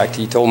projects. In fact,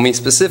 he told me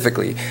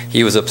specifically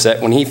he was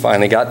upset when he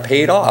finally got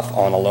paid off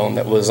on a loan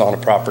that was on a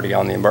property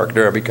on the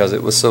Embarcadero because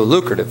it was so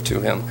lucrative to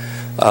him.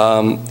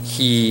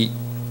 He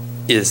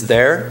is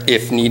there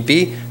if need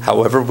be.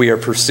 However, we are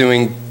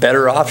pursuing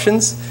better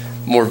options,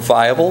 more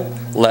viable,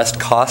 less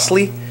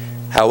costly.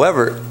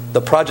 However,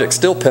 the project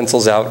still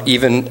pencils out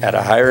even at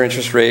a higher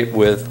interest rate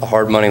with a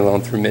hard money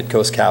loan through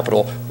Midcoast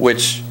Capital,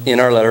 which in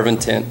our letter of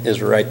intent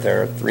is right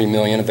there, $3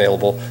 million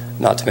available,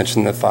 not to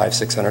mention the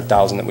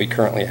 $600,000 that we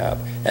currently have.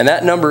 And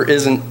that number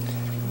isn't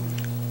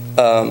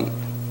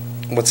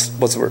what's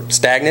the word,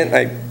 stagnant.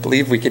 I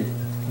believe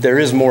there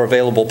is more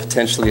available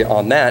potentially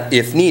on that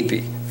if need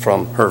be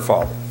from her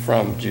father,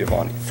 from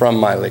Giovanni, from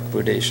my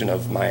liquidation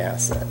of my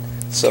asset.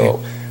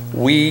 So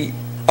we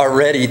are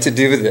ready to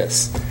do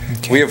this.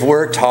 We have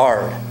worked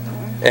hard,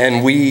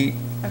 and we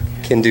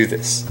can do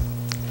this.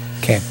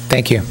 Okay,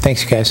 thank you.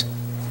 Thanks, you guys.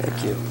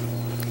 Thank you.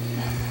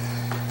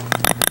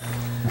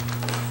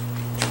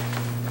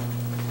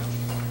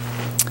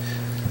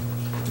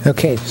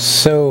 Okay,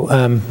 so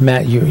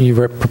Matt, you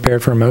were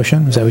prepared for a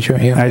motion? Is that what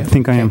you're? Yeah. I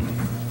think I am.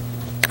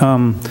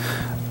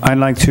 I'd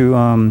like to,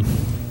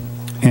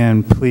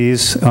 and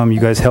please, you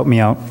guys help me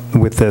out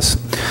with this.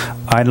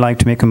 I'd like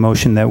to make a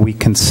motion that we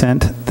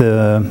consent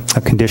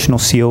a conditional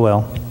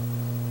COL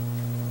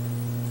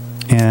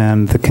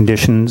and the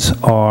conditions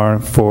are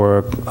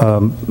for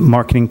a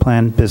marketing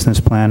plan, business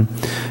plan,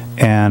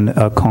 and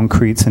a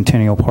concrete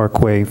Centennial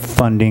Parkway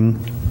funding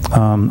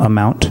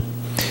amount.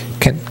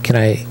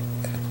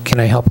 Can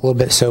I help a little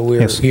bit? So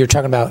you're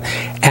talking about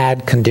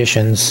add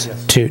conditions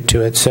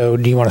to it. So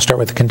do you want to start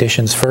with the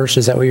conditions first?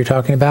 Is that what you're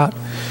talking about?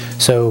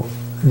 So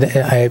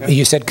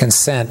you said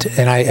consent,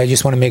 and I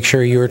just want to make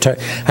sure you were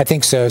I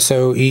think so.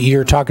 So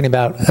you're talking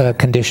about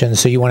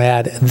conditions, so you want to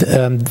add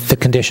the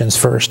conditions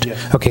first.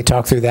 Yes. Okay,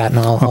 talk through that, and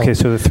I'll... Okay,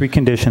 so the three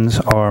conditions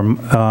are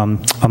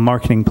a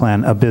marketing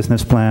plan, a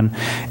business plan,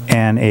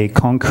 and a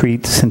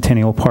concrete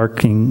Centennial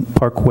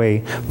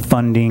Parkway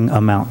funding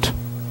amount.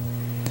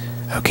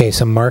 Okay,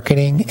 so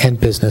marketing and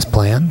business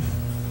plan.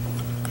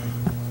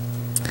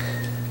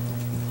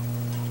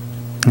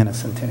 And a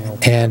Centennial.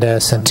 And a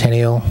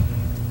Centennial.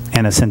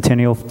 And a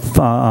Centennial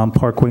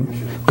Parkway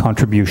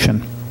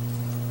contribution.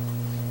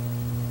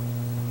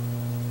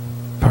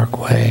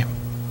 Parkway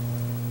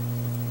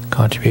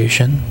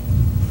contribution.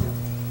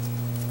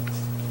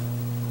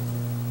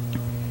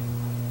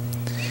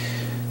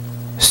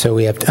 So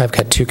I've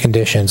got two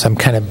conditions. I'm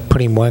kind of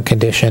putting one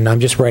condition. I'm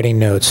just writing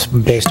notes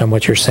based on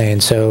what you're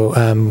saying. So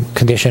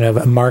condition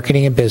of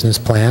marketing and business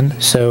plan.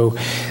 So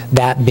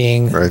that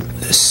being right.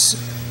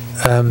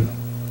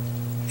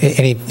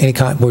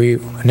 Were you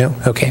no?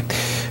 Okay.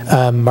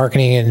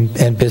 Marketing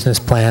and business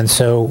plan.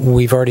 So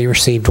we've already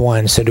received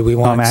one. So do we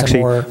want some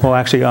more? Well,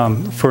 actually,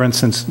 for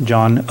instance,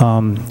 John,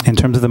 in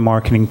terms of the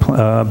marketing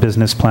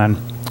business plan,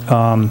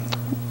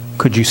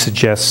 could you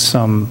suggest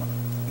some?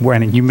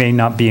 And you may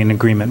not be in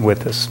agreement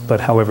with this,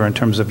 but however, in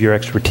terms of your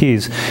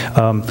expertise,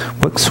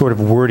 what sort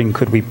of wording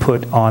could we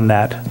put on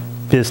that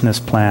business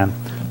plan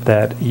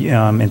that,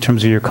 in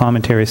terms of your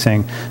commentary,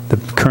 saying the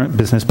current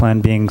business plan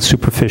being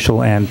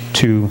superficial and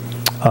too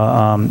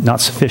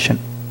not sufficient?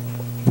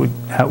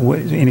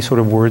 Any sort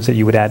of words that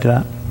you would add to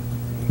that?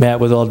 Matt,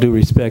 with all due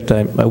respect,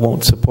 I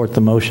won't support the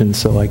motion,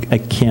 so I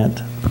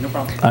can't. No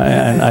problem.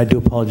 I do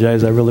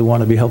apologize. I really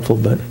want to be helpful,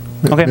 but...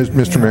 Okay.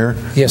 Mr. Mayor?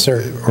 Yes,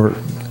 sir. Or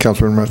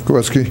Councilman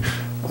Maskowski,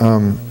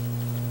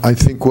 I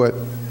think what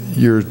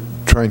you're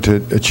trying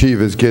to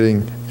achieve is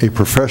getting a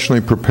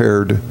professionally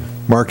prepared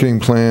marketing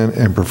plan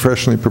and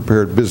professionally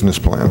prepared business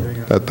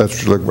plan. That's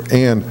what you're looking for.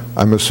 And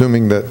I'm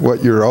assuming that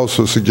what you're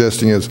also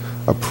suggesting is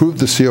approve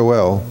the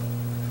COL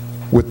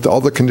with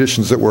all the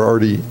conditions that were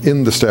already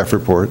in the staff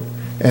report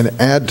and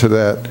add to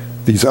that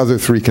these other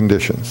three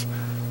conditions: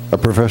 a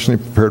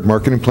professionally prepared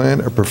marketing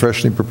plan, a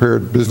professionally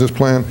prepared business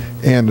plan,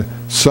 and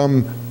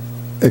some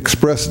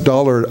express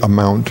dollar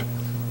amount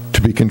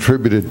to be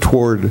contributed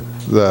toward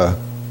the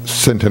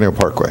Centennial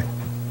Parkway.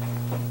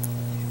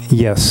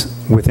 Yes,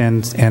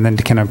 and then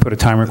can I put a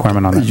time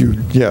requirement on that?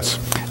 Yes.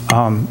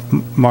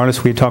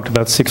 Marlis, we talked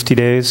about 60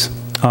 days.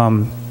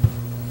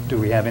 Do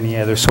we have any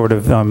other sort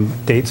of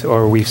dates,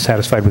 or are we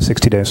satisfied with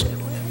 60 days?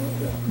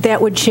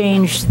 That would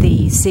change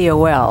the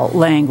COL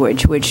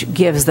language, which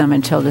gives them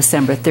until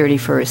December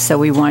 31st. So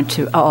we want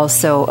to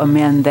also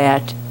amend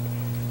that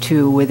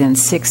to within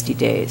 60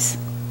 days.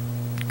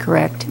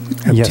 Correct?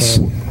 Yes.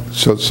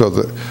 So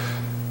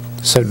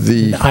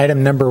the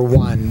item number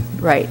one.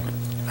 Right.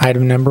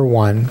 Item number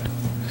one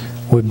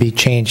would be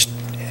changed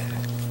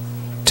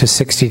to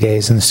 60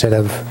 days instead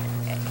of...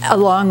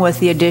 Along with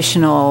the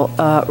additional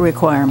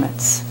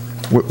requirements.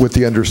 With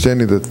the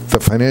understanding that the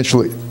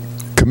financial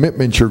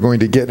commitment you're going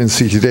to get in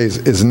 60 days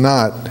is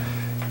not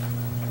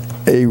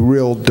a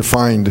real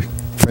defined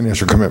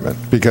financial commitment,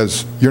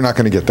 because you're not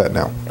going to get that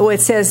now. Well,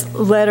 it says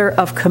letter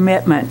of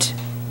commitment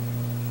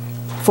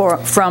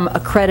from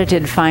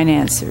accredited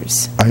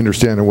financiers. I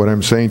understand, and what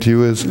I'm saying to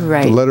you is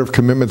right. The letter of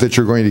commitment that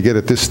you're going to get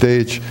at this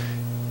stage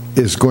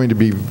is going to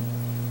be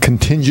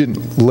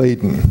contingent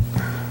laden.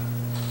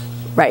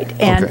 Right,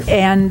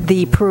 and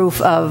the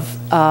proof of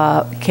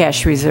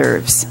cash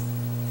reserves.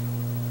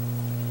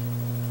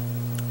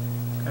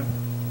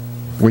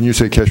 When you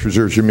say cash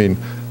reserves, you mean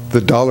the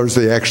dollars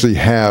they actually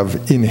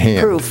have in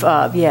hand? Proof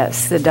of,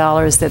 yes, the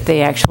dollars that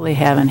they actually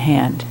have in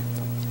hand.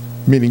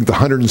 Meaning the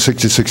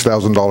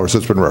 $166,000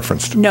 that's been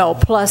referenced? No,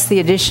 plus the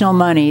additional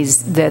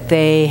monies that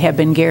they have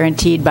been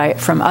guaranteed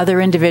from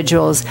other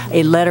individuals,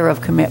 a letter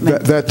of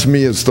commitment. That to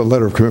me is the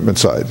letter of commitment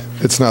side.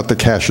 It's not the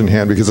cash in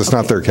hand, because it's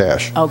not their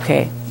cash.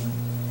 Okay.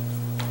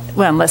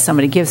 Well, unless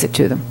somebody gives it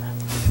to them.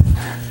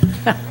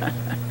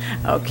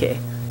 Okay.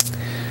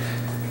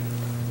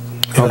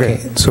 Okay.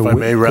 So if I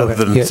may, rather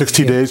than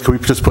 60 days, can we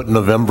just put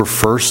November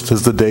 1st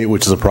as the date,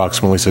 which is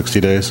approximately 60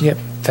 days? Yep,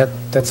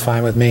 that's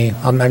fine with me.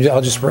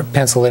 I'll just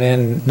pencil it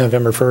in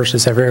November 1st.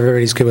 Is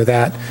everybody's good with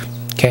that?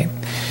 Okay.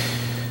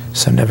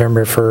 So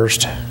November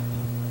 1st,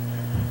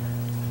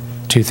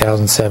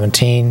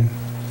 2017.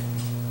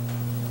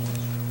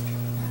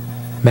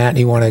 Matt,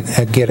 you want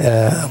to get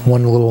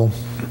one little...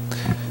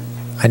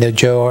 I know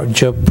Joe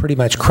pretty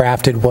much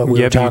crafted what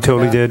we were talking about. Yep, you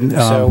totally did.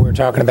 So we're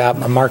talking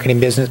about a marketing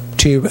business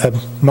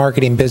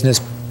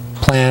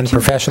plan,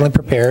 professionally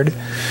prepared,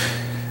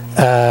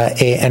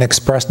 an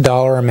express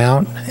dollar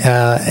amount,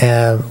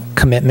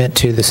 commitment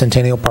to the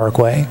Centennial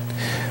Parkway,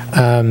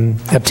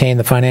 obtain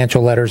the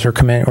financial letters or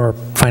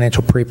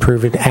financial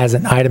pre-approved as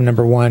an item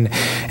number 1.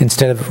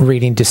 Instead of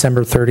reading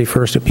December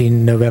 31st, it would be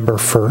November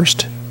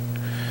 1st.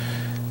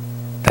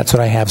 That's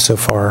what I have so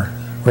far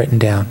written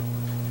down.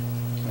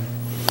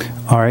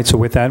 All right, so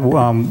with that,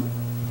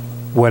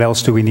 what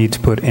else do we need to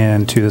put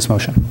into this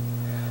motion?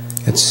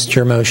 It's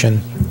your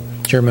motion.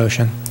 It's your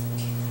motion.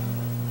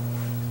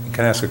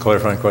 Can I ask a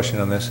clarifying question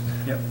on this?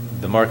 Yep.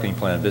 The marketing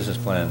plan, business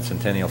plan,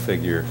 centennial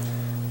figure,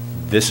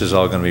 this is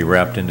all going to be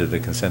wrapped into the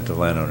consent of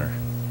landowner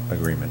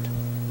agreement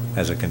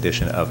as a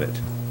condition of it.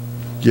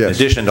 Yes. In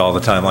addition to all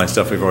the timeline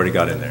stuff we've already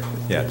got in there.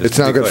 Yeah. It's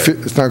now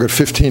got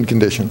 15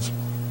 conditions.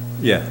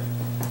 Yeah.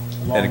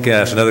 And can I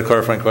ask another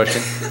clarifying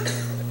question?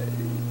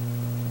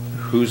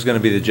 Who's going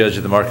to be the judge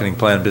of the marketing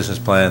plan, business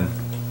plan?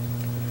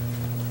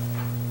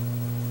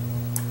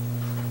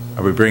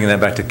 Are we bringing that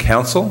back to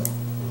council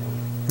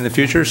in the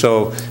future?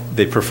 So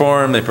they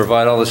perform, they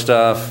provide all the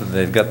stuff,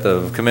 they've got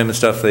the commitment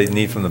stuff they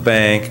need from the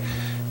bank.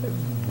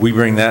 We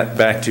bring that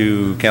back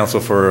to council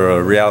for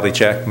a reality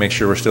check, make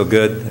sure we're still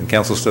good, and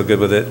council's still good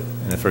with it.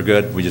 And if we're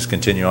good, we just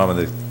continue on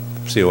with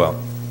the COL.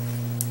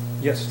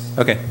 Yes.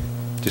 Okay.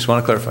 Just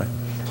want to clarify.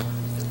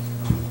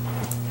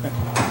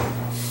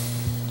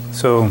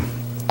 So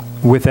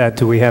with that,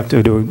 do we have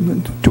to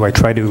do I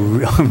try to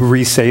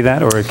re-say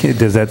that, or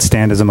does that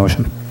stand as a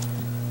motion?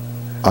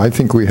 I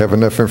think we have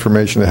enough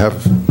information to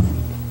have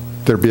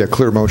there be a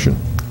clear motion.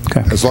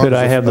 Okay. Could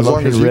I have the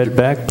motion read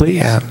back, please?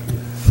 Yeah.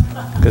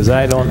 Because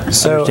I don't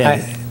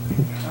understand it.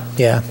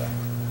 Yeah.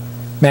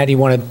 Matt, do you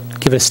want to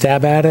give a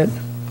stab at it?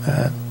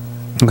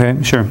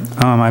 Okay, sure.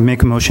 I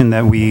make a motion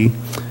that we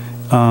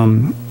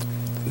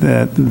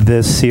that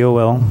this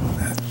COL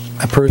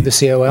approve the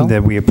COL.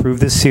 That we approve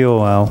the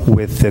COL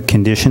with the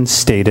conditions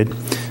stated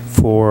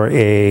for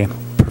a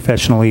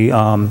professionally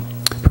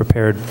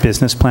prepared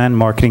business plan,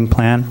 marketing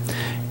plan,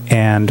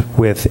 and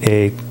with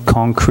a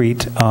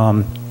concrete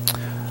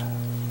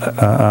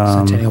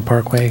Centennial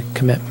Parkway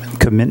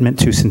commitment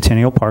to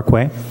Centennial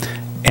Parkway,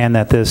 and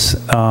that this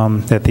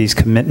that these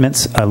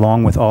commitments,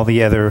 along with all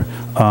the other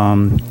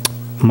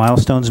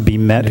milestones, be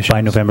met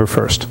by November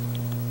 1st.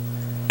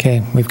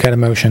 Okay, we've got a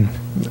motion.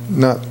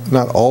 Not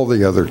all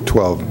the other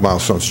 12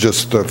 milestones,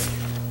 just the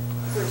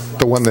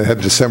one that had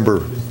December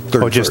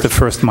 31st. Oh, just the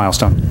first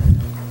milestone.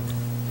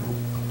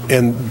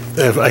 And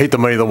I hate to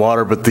muddy the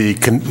water, but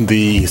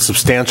the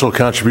substantial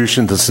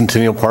contribution to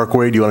Centennial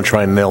Parkway, do you want to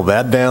try and nail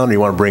that down, or do you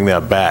want to bring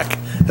that back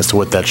as to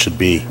what that should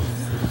be?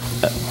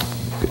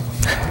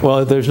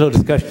 Well, there's no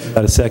discussion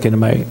about a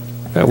second.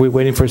 Are we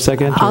waiting for a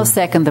second? I'll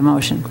second the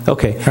motion.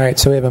 Okay. All right,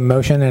 so we have a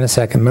motion and a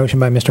second. Motion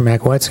by Mr.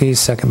 Makwetsky,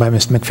 second by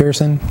Mr.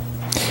 McPherson.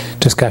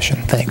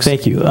 Discussion. Thanks.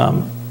 Thank you.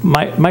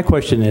 My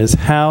question is,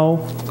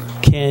 how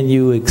can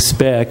you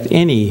expect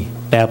any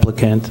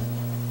applicant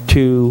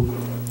to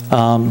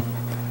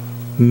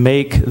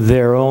make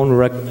their own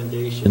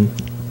recommendation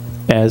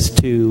as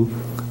to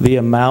the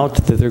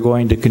amount that they're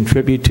going to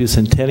contribute to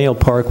Centennial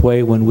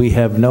Parkway when we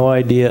have no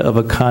idea of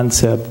a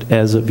concept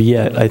as of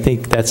yet? I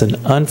think that's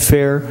an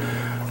unfair,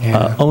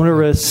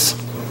 onerous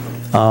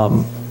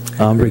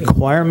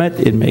requirement.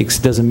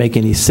 It doesn't make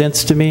any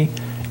sense to me,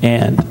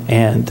 and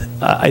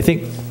I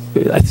think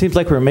it seems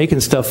like we're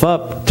making stuff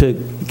up to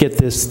get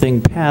this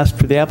thing passed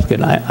for the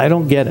applicant. I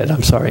don't get it.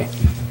 I'm sorry.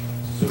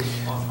 So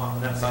on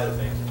that side of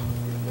things,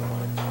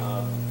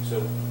 so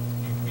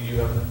we do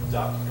have an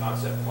adopted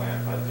concept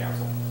plan by the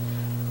council,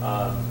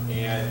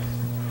 and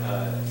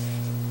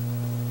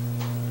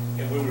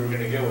where we were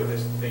going to go with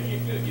this thing, you're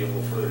going to get a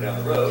little further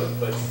down the road,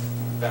 but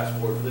fast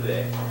forward to the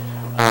day.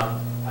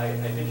 I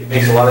think it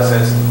makes a lot of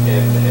sense,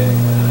 and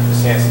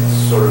Ms. Hanson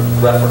sort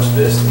of referenced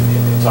this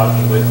in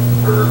talking with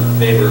her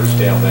neighbors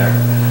down there.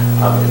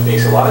 It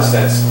makes a lot of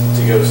sense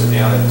to go sit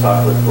down and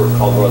talk with Court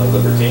Caldwell the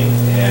Libertine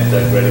and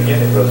Doug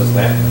Redigan at Rose's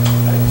Land.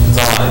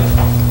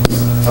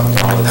 It's on.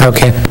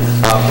 Okay.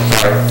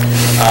 Sorry.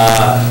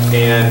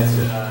 And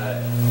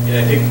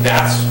I think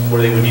that's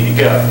where they would need to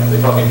go. They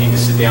probably need to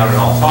sit down and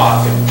all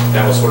talk, and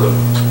that was sort of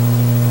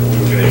what we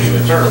were going to do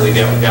internally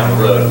down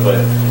the road.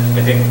 But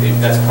I think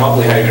that's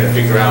probably how you're going to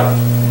figure out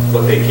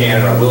what they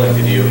can and are willing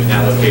to do in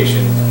that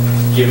location,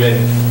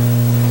 given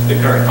the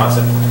current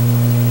concept.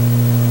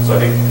 So I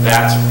think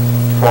that's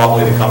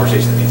probably the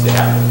conversation that needs to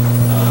happen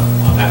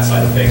on that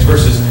side of things,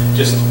 versus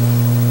just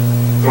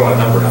throwing a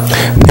number out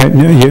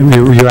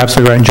there. You're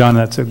absolutely right, John.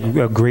 That's a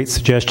great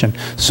suggestion.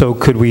 So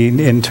could we,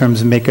 in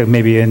terms of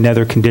maybe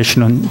another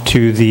condition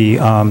to the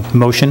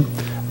motion,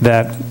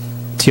 that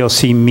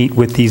TLC meet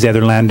with these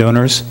other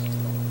landowners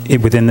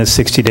within the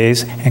 60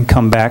 days and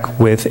come back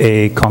with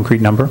a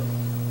concrete number?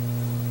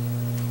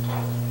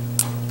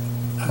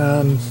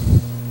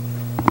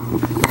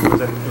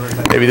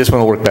 Maybe this one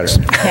will work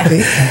better.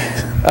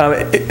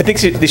 I think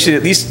they should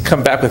at least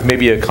come back with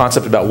maybe a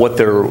concept about what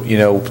they're,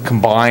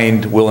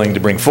 combined willing to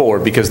bring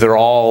forward, because they're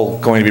all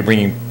going to be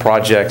bringing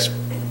projects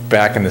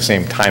back in the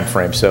same time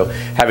frame. So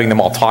having them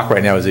all talk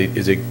right now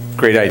is a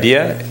great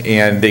idea,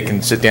 and they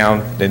can sit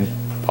down and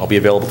I'll be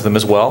available to them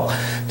as well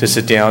to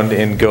sit down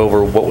and go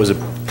over what was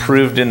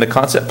approved in the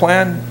concept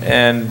plan,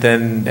 and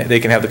then they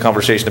can have the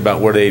conversation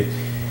about where they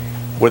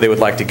would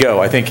like to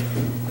go. I think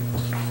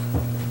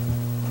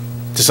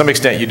to some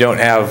extent you don't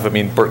have, I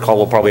mean, Bert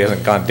Caldwell probably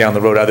hasn't gone down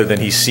the road other than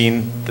he's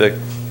seen the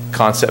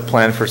concept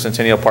plan for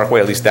Centennial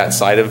Parkway, at least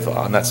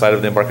on that side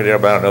of the Embarcadero,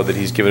 but I don't know that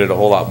he's given it a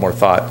whole lot more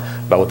thought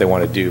about what they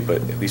want to do, but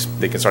at least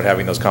they can start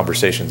having those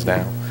conversations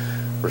now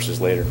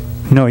versus later.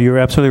 No, you're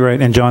absolutely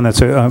right. And John, I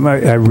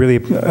totally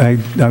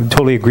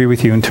agree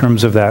with you in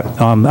terms of that.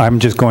 I'm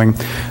just going,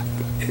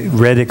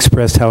 Red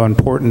expressed how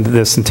important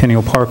the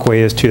Centennial Parkway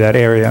is to that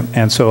area,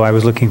 and so I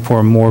was looking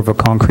for more of a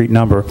concrete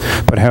number.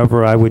 But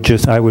however, I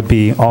would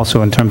be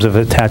also, in terms of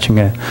attaching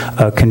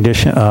a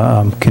condition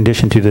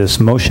to this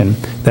motion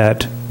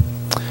that,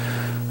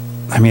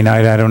 I mean,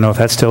 I don't know if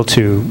that's still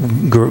too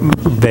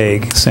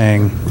vague,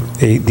 saying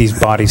these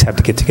bodies have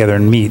to get together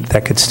and meet.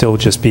 That could still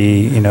just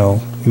be,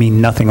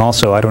 mean nothing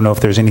also. I don't know if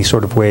there's any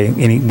sort of way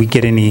we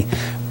get any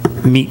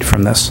meat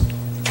from this.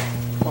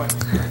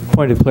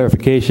 Point of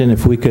clarification,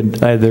 if we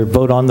could either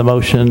vote on the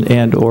motion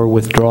and or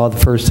withdraw the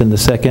first and the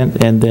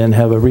second and then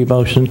have a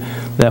re-motion,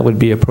 that would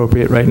be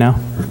appropriate right now.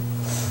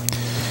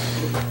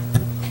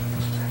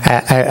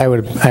 I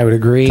would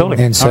agree.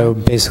 Totally. And so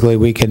basically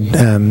we could,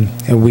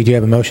 we do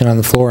have a motion on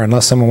the floor.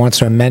 Unless someone wants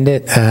to amend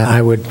it,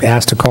 I would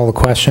ask to call the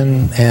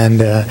question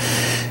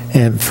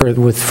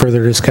with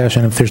further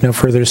discussion. If there's no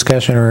further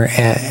discussion or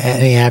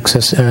any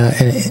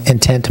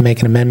intent to make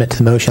an amendment to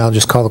the motion, I'll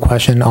just call the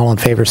question. All in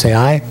favor say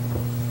aye.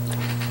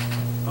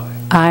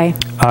 Aye.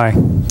 Aye.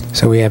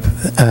 So we have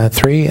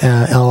 3.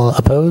 All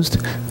opposed?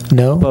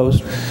 No.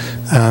 Opposed.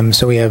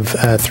 So we have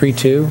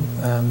 3-2.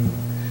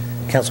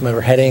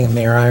 Councilmember Heading,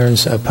 Mayor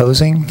Irons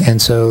opposing,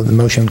 and so the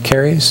motion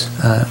carries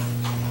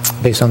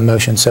based on the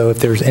motion. So if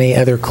there's any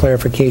other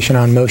clarification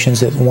on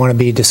motions that want to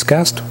be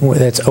discussed,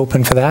 that's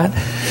open for that.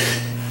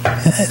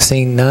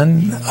 Seeing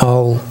none,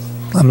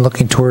 I'm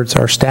looking towards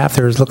our staff.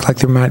 Looks like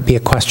there might be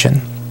a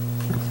question.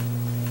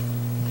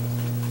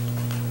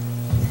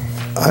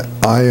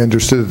 I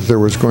understood that there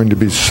was going to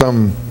be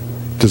some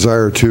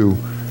desire to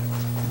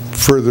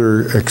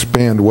further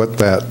expand what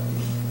that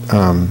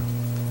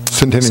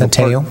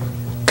Centennial Park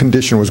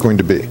condition was going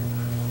to be.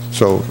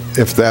 So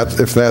if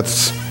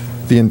that's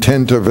the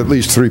intent of at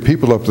least 3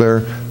 people up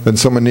there, then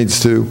someone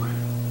needs to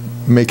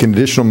make an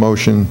additional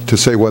motion to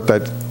say what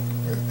that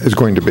is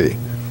going to be,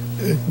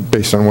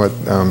 based on what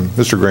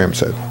Mr. Graham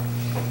said.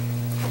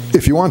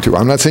 If you want to,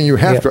 I'm not saying you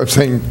have to. I'm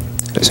saying.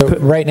 So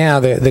right now,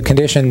 the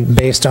condition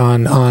based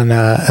on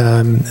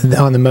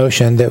the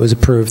motion that was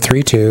approved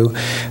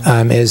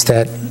 3-2 is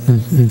that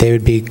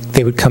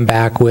they would come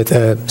back with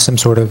some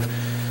sort of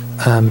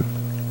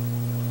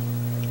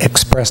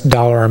expressed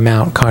dollar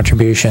amount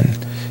contribution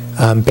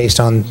based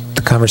on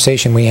the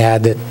conversation we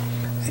had, that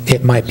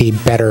it might be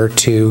better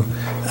to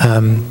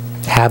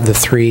have the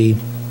 3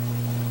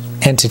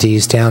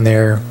 entities down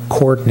there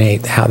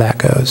coordinate how that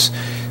goes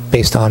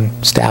based on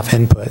staff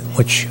input,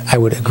 which I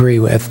would agree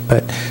with.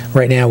 But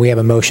right now we have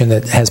a motion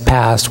that has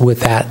passed with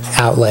that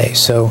outlay.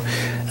 So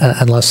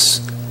unless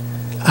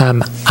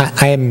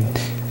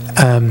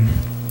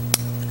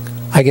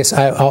I guess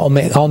I'll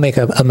make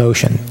a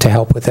motion to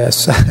help with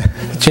this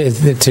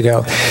to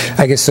go.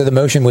 I guess so. The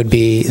motion would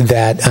be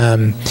that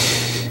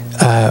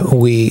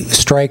we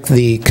strike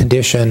the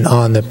condition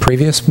on the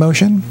previous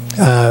motion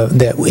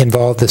that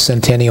involved the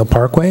Centennial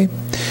Parkway,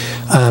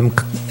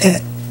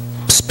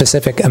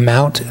 specific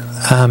amount,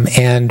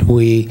 and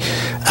we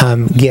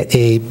get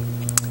a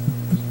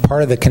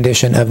part of the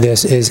condition of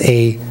this is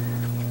a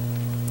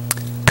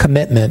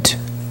commitment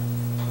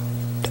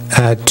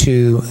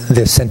to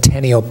the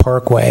Centennial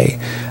Parkway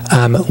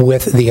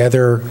with the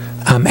other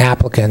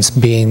applicants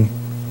being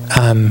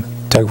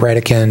Doug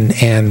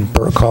Redican and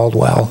Burt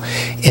Caldwell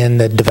in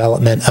the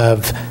development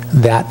of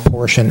that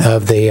portion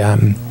of the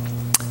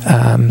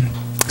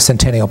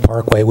Centennial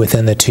Parkway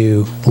within the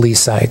 2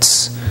 lease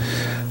sites.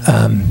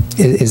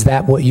 Is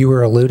that what you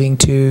were alluding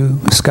to,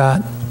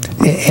 Scott?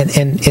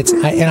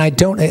 I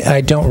don't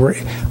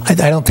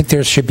think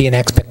there should be an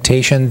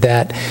expectation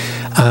that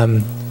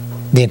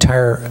the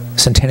entire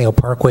Centennial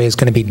Parkway is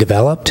going to be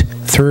developed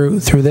through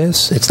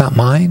this. It's not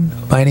mine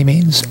by any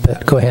means,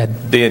 but go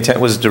ahead. The intent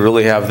was to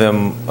really have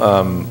them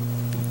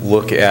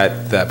look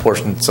at that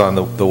portion that's on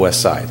the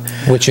west side,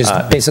 which is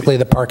basically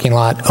the parking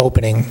lot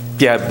opening.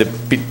 Yeah,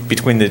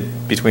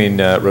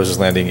 between Rose's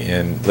Landing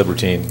and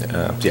Libertine.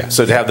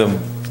 So to have them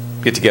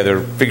get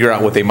together, figure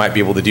out what they might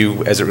be able to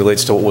do as it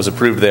relates to what was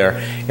approved there,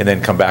 and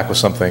then come back with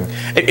something.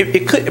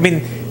 It could. I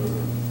mean,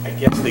 I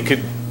guess they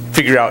could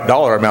figure out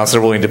dollar amounts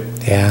they're willing to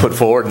put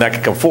forward, and that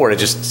could come forward. It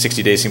just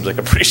 60 days seems like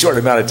a pretty short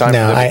amount of time for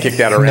them to kick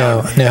that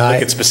around. Look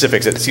at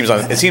specifics. It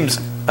seems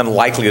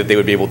unlikely that they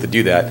would be able to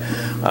do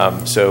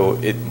that. So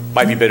it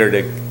might be better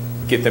to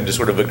get them to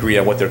sort of agree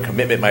on what their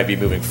commitment might be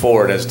moving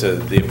forward as to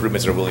the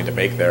improvements they're willing to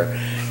make there,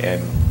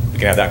 and we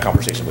can have that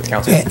conversation with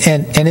council.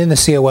 And in the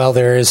COL,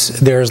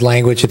 there's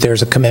language that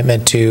there's a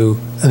commitment to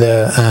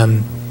the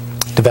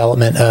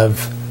development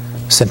of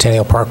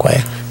Centennial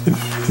Parkway.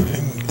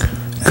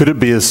 Could it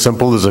be as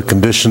simple as a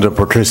condition to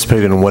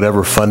participate in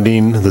whatever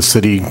funding the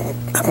city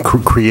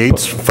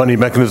creates, funding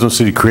mechanism the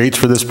city creates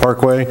for this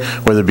parkway,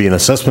 whether it be an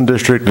assessment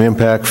district, an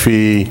impact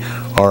fee,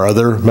 or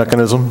other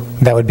mechanism?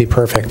 That would be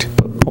perfect.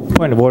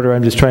 Point of order,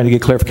 I'm just trying to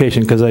get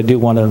clarification because I do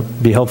want to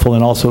be helpful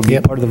and also be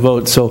part of the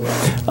vote. So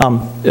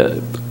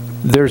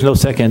there's no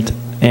second,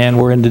 and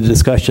we're into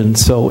discussion.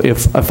 So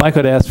if I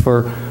could ask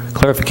for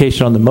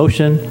clarification on the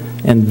motion,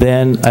 and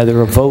then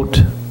either a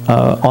vote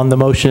on the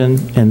motion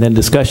and then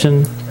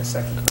discussion,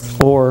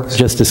 or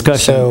just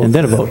discussion and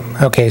then a vote.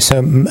 Okay, so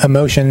a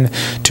motion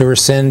to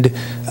rescind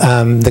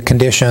the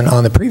condition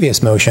on the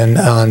previous motion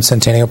on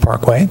Centennial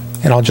Parkway,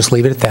 and I'll just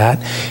leave it at that.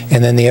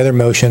 And then the other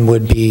motion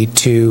would be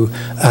to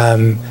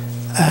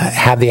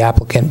have the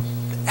applicant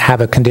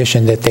have a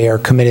condition that they are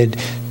committed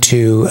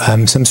to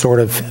some sort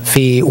of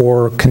fee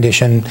or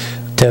condition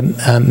to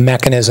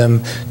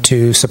mechanism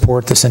to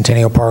support the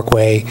Centennial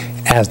Parkway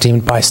as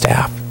deemed by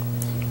staff.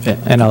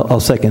 And I'll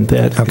second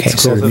that. Okay,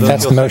 so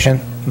that's the motion?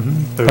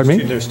 Pardon me?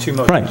 There's two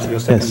motions. Right. You'll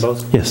second Yes.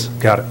 both? Yes.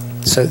 Got it.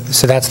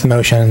 So that's the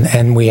motion,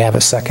 and we have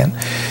a second.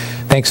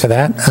 Thanks for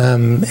that.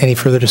 Any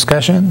further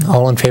discussion?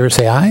 All in favor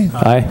say aye.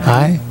 Aye.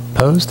 Aye.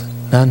 Opposed?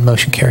 None.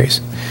 Motion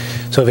carries.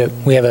 So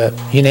we have a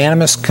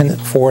unanimous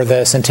for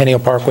the Centennial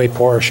Parkway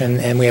portion,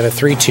 and we have a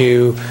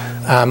 3-2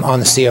 on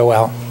the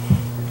COL.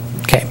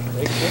 Okay.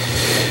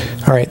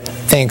 All right.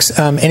 Thanks.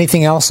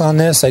 Anything else on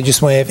this? I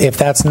just want, if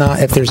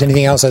there's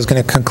anything else, I was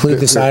going to conclude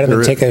this item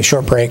and take a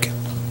short break.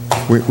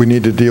 We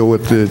need to deal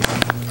with the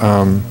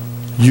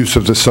use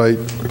of the site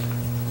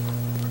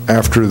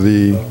after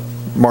the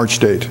March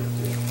date.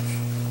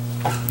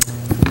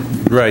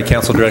 Right,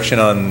 council direction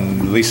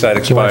on lease site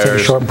expires. Do you want to take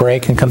a short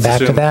break and come back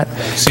to that?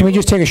 Can we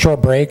just take a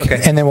short break,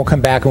 and then we'll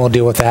come back and we'll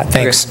deal with that?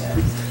 Thanks. Okay.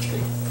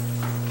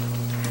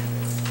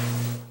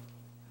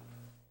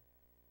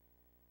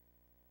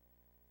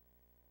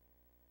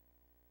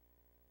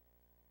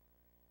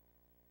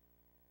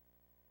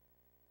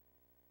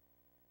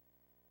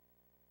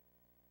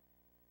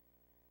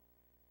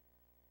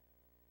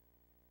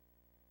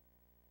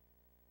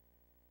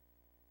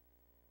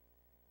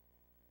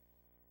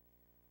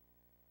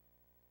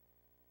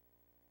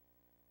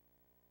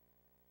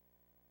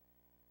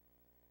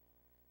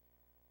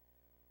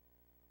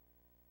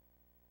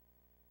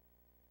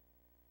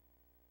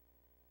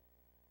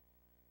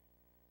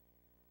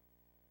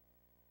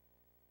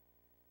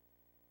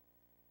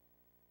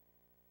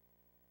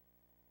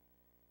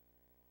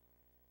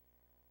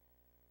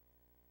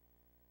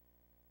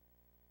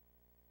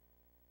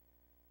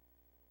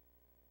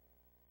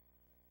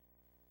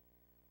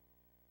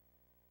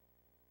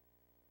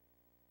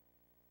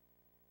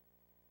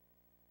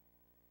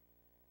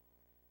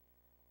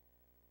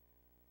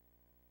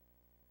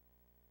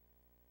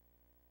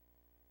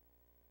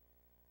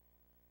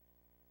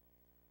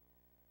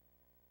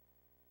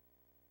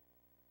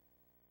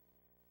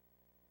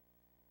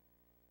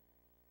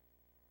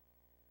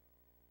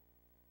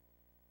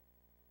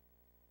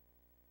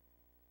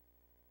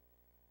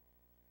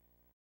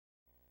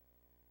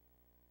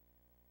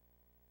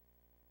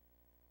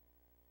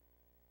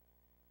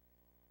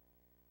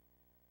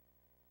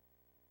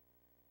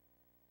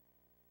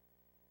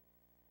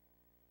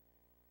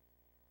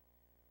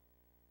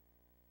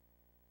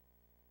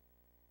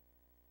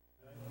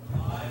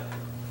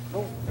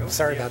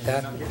 Sorry about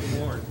that.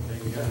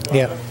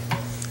 Yeah.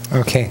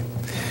 Okay.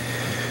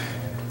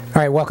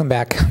 All right, welcome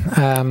back.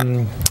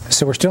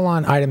 So we're still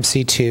on item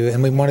C2,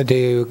 and we wanted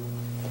to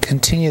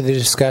continue the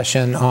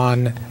discussion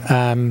on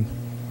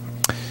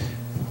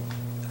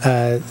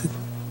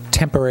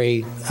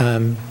temporary.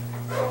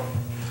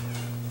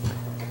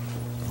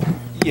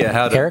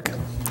 Eric?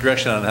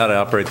 Direction on how to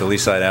operate the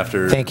lease site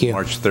after Thank you.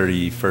 March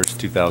 31st,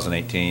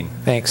 2018.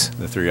 Thanks.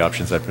 The three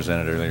options I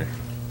presented earlier.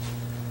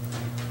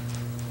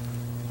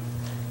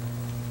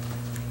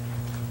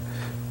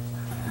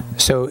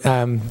 So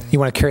you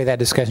want to carry that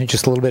discussion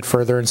just a little bit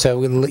further, and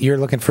so you're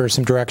looking for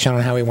some direction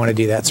on how we want to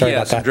do that. Sorry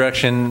about that. Some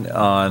direction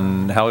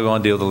on how we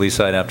want to deal with the lease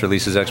site after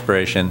lease's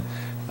expiration.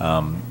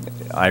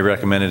 I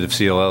recommended if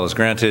CLL is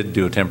granted,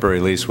 do a temporary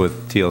lease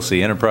with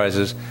TLC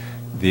Enterprises.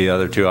 The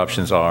other two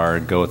options are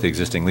go with the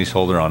existing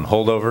leaseholder on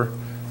holdover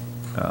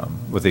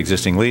with the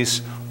existing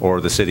lease, or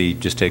the city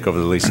just take over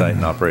the lease site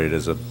and operate it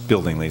as a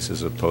building lease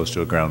as opposed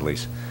to a ground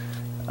lease.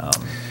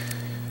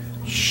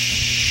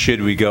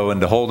 Should we go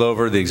into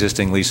holdover, the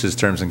existing lease's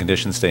terms and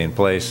conditions stay in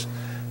place.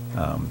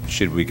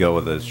 Should we go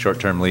with a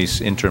short-term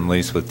lease, interim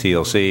lease with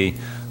TLC?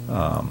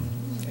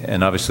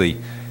 And obviously,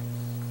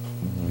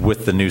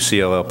 with the new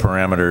CLL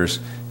parameters,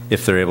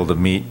 if they're able to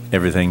meet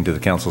everything to the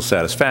council's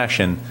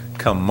satisfaction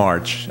come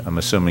March, I'm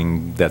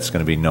assuming that's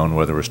going to be known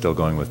whether we're still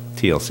going with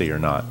TLC or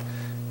not.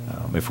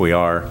 If we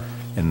are,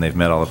 and they've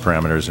met all the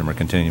parameters and we're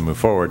continuing to move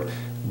forward,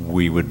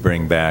 we would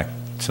bring back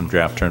some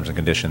draft terms and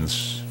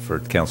conditions for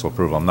council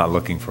approval. I'm not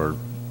looking for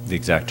the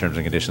exact terms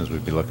and conditions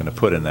we'd be looking to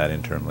put in that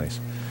interim lease.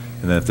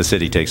 And then if the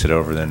city takes it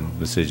over, then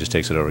the city just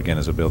takes it over again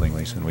as a building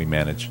lease, and we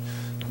manage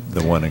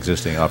the one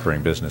existing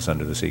operating business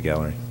under the Sea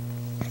Gallery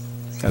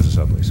as a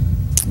sublease.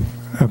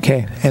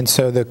 Okay, and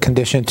so the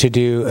condition to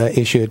do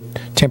issue a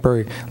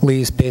temporary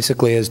lease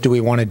basically is, do we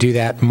want to do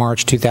that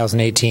March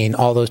 2018?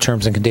 All those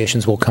terms and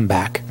conditions will come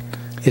back,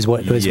 is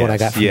what I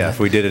got from Yeah, that. if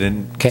we did it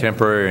in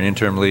temporary and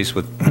interim lease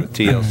with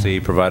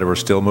TLC, provided we're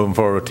still moving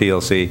forward with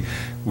TLC,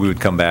 we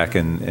would come back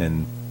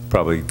and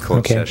probably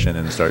close session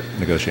and start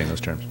negotiating those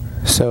terms.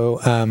 So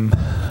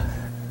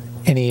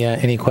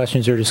any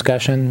questions or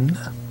discussion?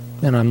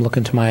 And I'm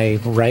looking to my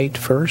right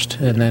first,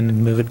 and then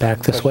move it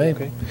back this way.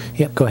 Okay.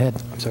 Yep, go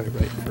ahead. I'm sorry,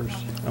 right first.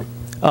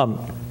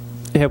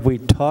 Have we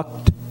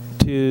talked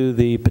to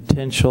the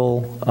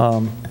potential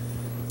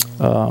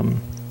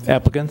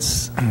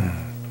applicants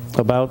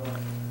about,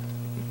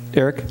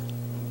 Eric?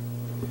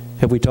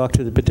 Have we talked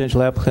to the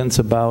potential applicants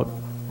about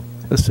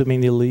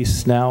assuming the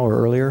lease now or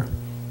earlier?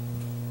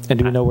 And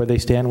do we know where they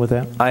stand with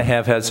that? I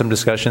have had some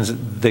discussions.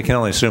 They can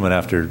only assume it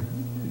after.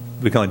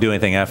 We can only do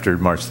anything after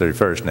March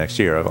 31st next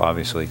year,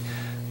 obviously.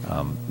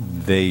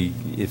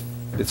 If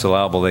it's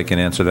allowable, they can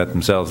answer that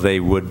themselves. They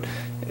would,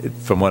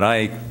 from what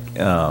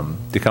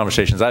the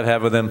conversations I've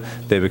had with them,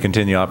 they would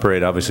continue to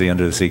operate, obviously,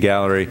 under the Sea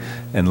Gallery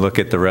and look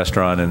at the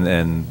restaurant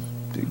and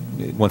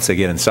once they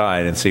get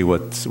inside and see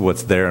what's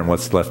there and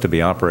what's left to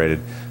be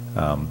operated,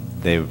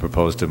 they would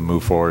propose to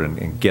move forward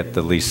and get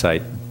the lease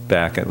site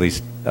back at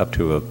least up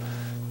to a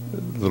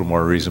little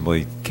more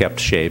reasonably kept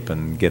shape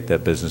and get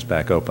that business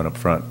back open up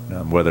front,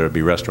 whether it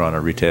be restaurant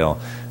or retail,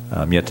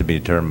 yet to be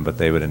determined, but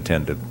they would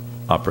intend to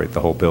operate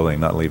the whole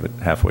building, not leave it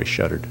halfway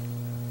shuttered.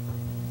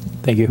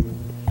 Thank you.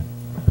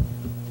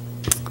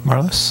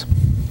 Marlis?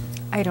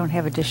 I don't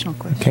have additional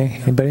questions.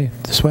 Okay, anybody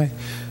this way?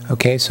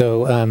 Okay,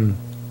 so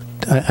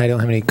I don't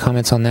have any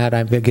comments on that.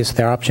 I guess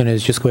their option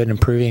is just go ahead and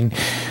approving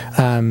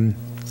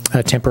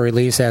a temporary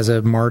lease as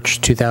of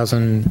March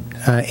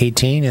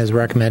 2018 as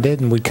recommended,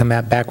 and we'd come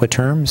back with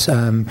terms.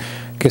 I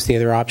guess the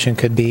other option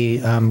could be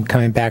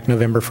coming back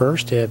November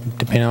 1st.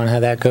 Depending on how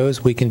that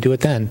goes, we can do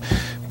it then.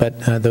 But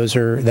that's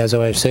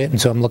how I say it,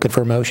 and so I'm looking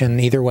for a motion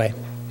either way.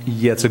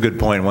 Yeah, it's a good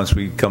point. Once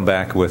we come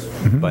back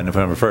with, by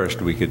November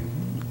 1st, we could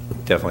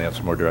definitely have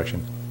some more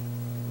direction.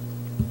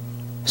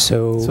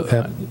 So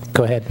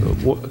go ahead.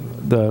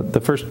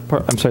 The first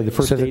part, I'm sorry, the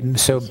first date.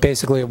 So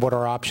basically what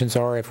our options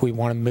are if we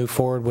want to move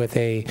forward with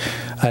a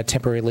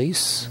temporary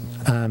lease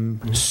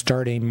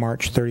starting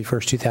March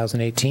 31st,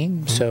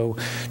 2018. So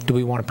do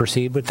we want to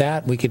proceed with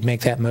that? We could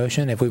make that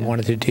motion. If we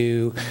wanted to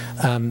do,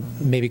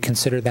 maybe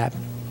consider that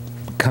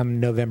come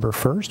November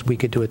 1st, we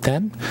could do it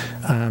then.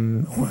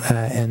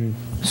 And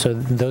so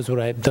those are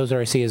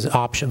I see as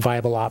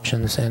viable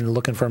options, and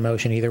looking for a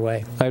motion either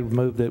way. I would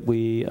move that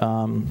we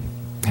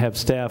have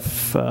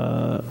staff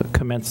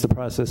commence the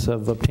process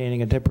of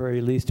obtaining a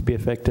temporary lease to be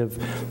effective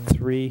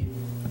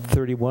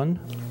 3/31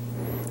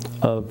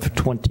 of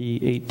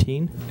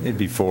 2018. It'd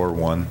be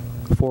 4/1.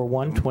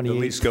 4/1/2018. The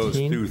lease goes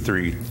through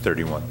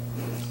 3/31.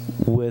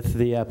 With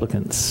the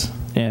applicants,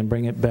 and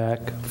bring it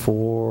back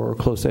for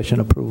closed session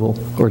approval,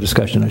 or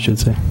discussion, I should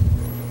say.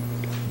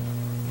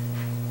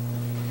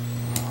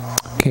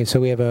 Okay, so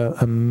we have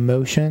a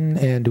motion,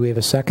 and do we have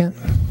a second?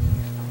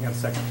 We have a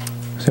second.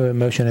 So a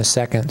motion is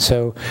second.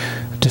 So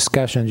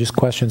discussion, just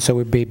questions. So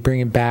we'd be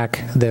bringing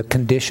back the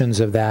conditions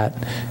of that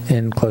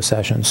in closed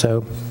session.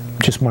 So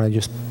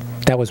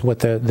that was what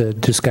the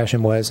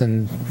discussion was,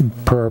 and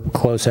per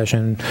closed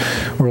session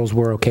rules,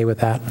 we're okay with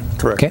that.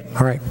 Correct. Okay.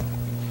 All right.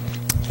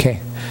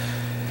 Okay.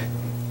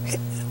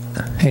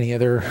 Any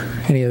other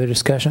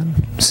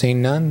discussion?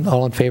 Seeing none,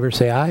 all in favor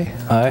say aye.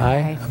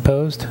 Aye.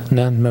 Opposed?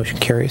 None. Motion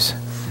carries.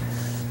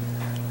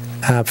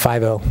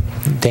 5-0.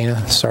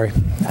 Dana, sorry.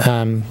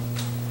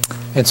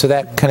 And so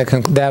that kind of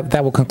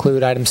that will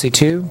conclude item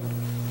C2.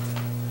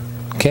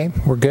 Okay,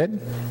 we're good.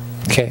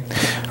 Okay.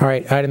 All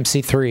right, item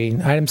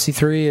C3. Item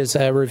C3 is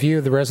a review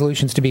of the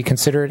resolutions to be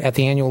considered at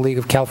the annual League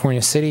of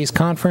California Cities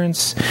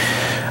Conference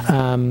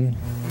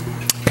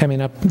coming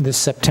up this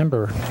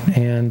September.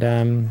 And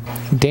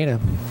Dana,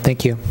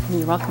 thank you.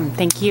 You're welcome.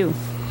 Thank you.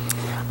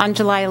 On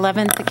July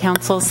 11th, the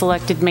council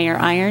selected Mayor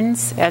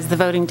Irons as the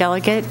voting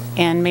delegate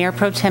and Mayor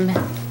Pro Tem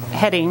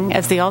Heading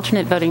as the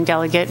alternate voting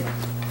delegate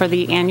for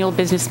the annual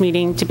business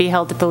meeting to be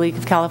held at the League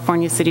of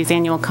California Cities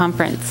Annual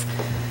Conference.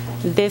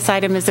 This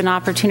item is an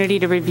opportunity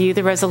to review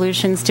the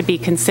resolutions to be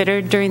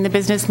considered during the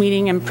business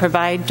meeting and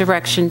provide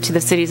direction to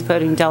the city's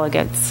voting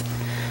delegates.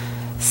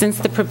 Since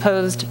the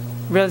proposed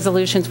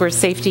resolutions were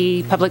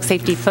public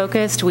safety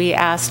focused, we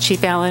asked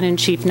Chief Allen and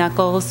Chief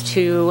Knuckles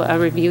to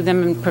review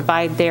them and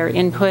provide their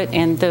input,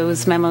 and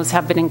those memos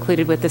have been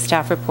included with the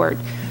staff report.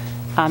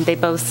 They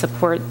both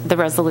support the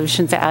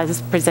resolutions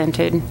as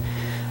presented.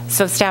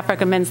 So staff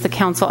recommends the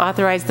council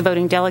authorize the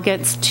voting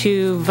delegates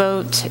to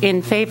vote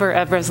in favor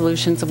of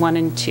resolutions 1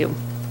 and 2.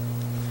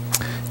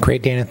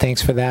 Great, Dana.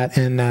 Thanks for that.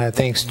 And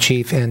thanks,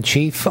 Chief and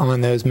Chief,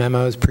 on those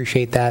memos.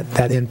 Appreciate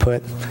that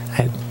input.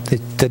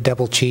 The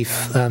double chief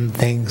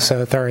thing.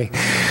 So sorry.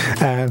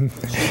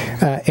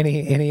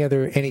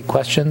 Any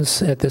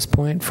questions at this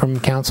point from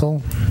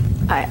council?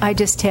 I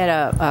just had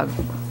a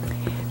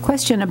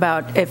question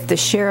about if the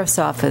sheriff's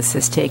office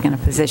has taken a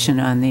position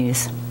on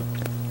these,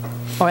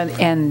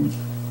 and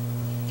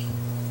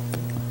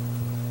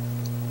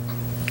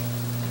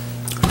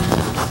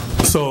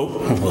So,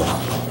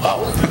 wow,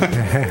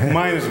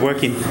 mine is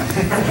working.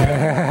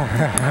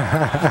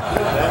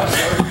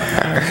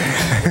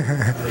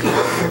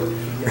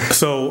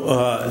 So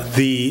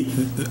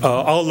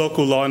our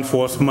local law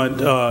enforcement,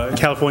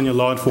 California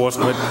law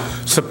enforcement,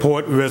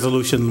 support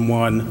Resolution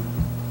 1.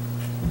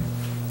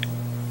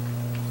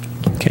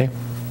 Okay.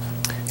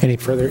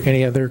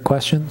 Any other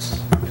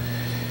questions?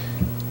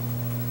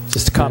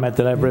 Just a comment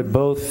that I've read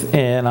both,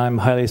 and I'm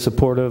highly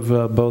supportive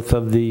of both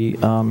of the,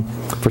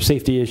 for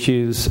safety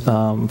issues,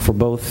 for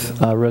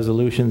both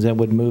resolutions, and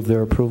would move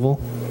their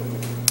approval.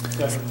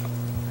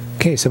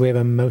 Okay, so we have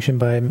a motion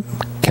by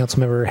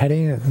Councilmember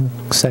Heading,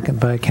 a second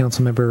by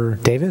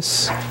Councilmember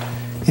Davis.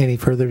 Any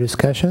further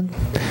discussion?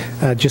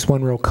 Just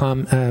one real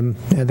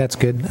that's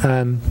good.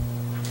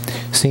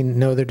 Seeing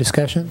no other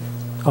discussion?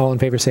 All in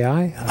favor say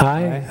aye.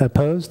 Aye.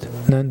 Opposed?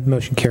 None.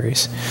 Motion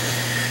carries.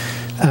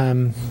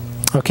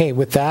 Okay,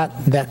 with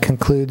that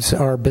concludes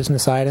our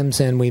business items,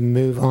 and we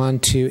move on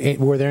to,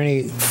 were there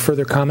any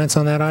further comments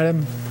on that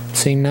item?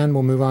 Seeing none,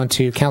 we'll move on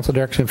to council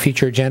direction of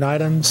future agenda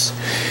items.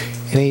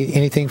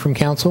 Anything from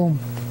council?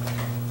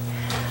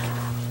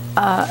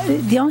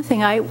 The only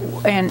thing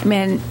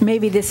and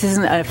maybe this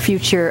isn't a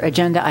future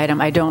agenda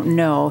item, I don't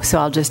know, so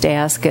I'll just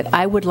ask it.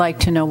 I would like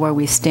to know where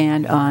we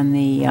stand on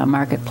the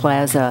Market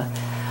Plaza.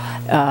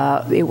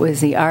 It was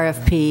the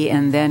RFP,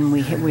 and then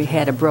we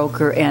had a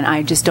broker, and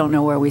I just don't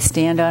know where we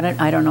stand on it.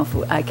 I don't know if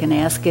I can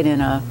ask it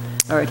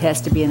or it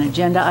has to be an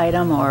agenda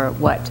item, or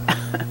what.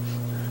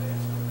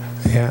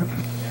 Yeah.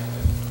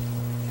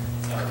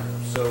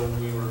 So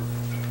we were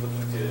looking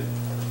to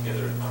put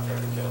together a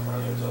contract with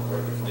California Hotel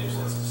Broker Commission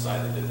that's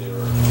decided that they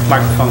were...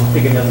 Microphone,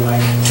 pick another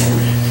mic.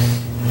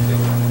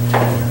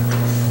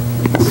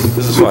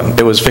 This is fun.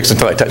 It was fixed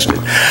until I touched it.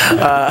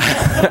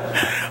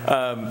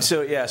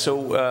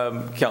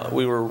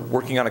 We were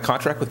working on a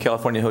contract with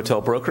California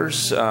Hotel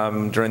Brokers.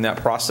 During that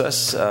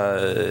process,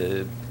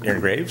 Aaron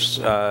Graves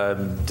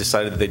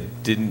decided they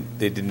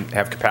didn't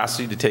have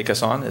capacity to take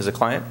us on as a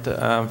client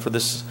for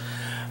this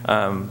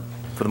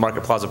for the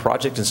Market Plaza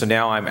project, and so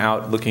now I'm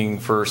out looking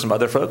for some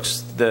other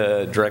folks,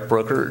 the direct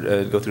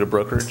broker, go through a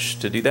brokerage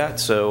to do that.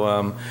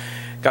 So.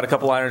 Got a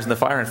couple irons in the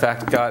fire. In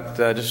fact,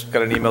 just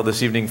got an email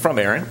this evening from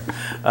Aaron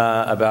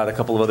about a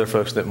couple of other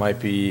folks that might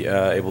be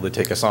able to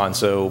take us on.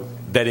 So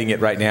vetting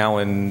it right now,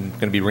 and going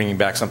to be bringing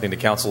back something to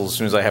council as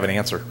soon as I have an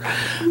answer.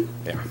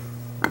 Yeah.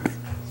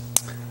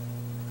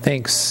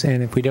 Thanks.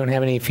 And if we don't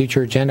have any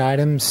future agenda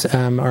items,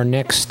 our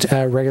next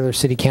regular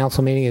city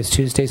council meeting is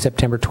Tuesday,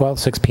 September 12th,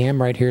 6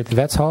 p.m. right here at the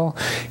Vets Hall,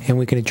 and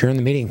we can adjourn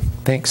the meeting.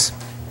 Thanks.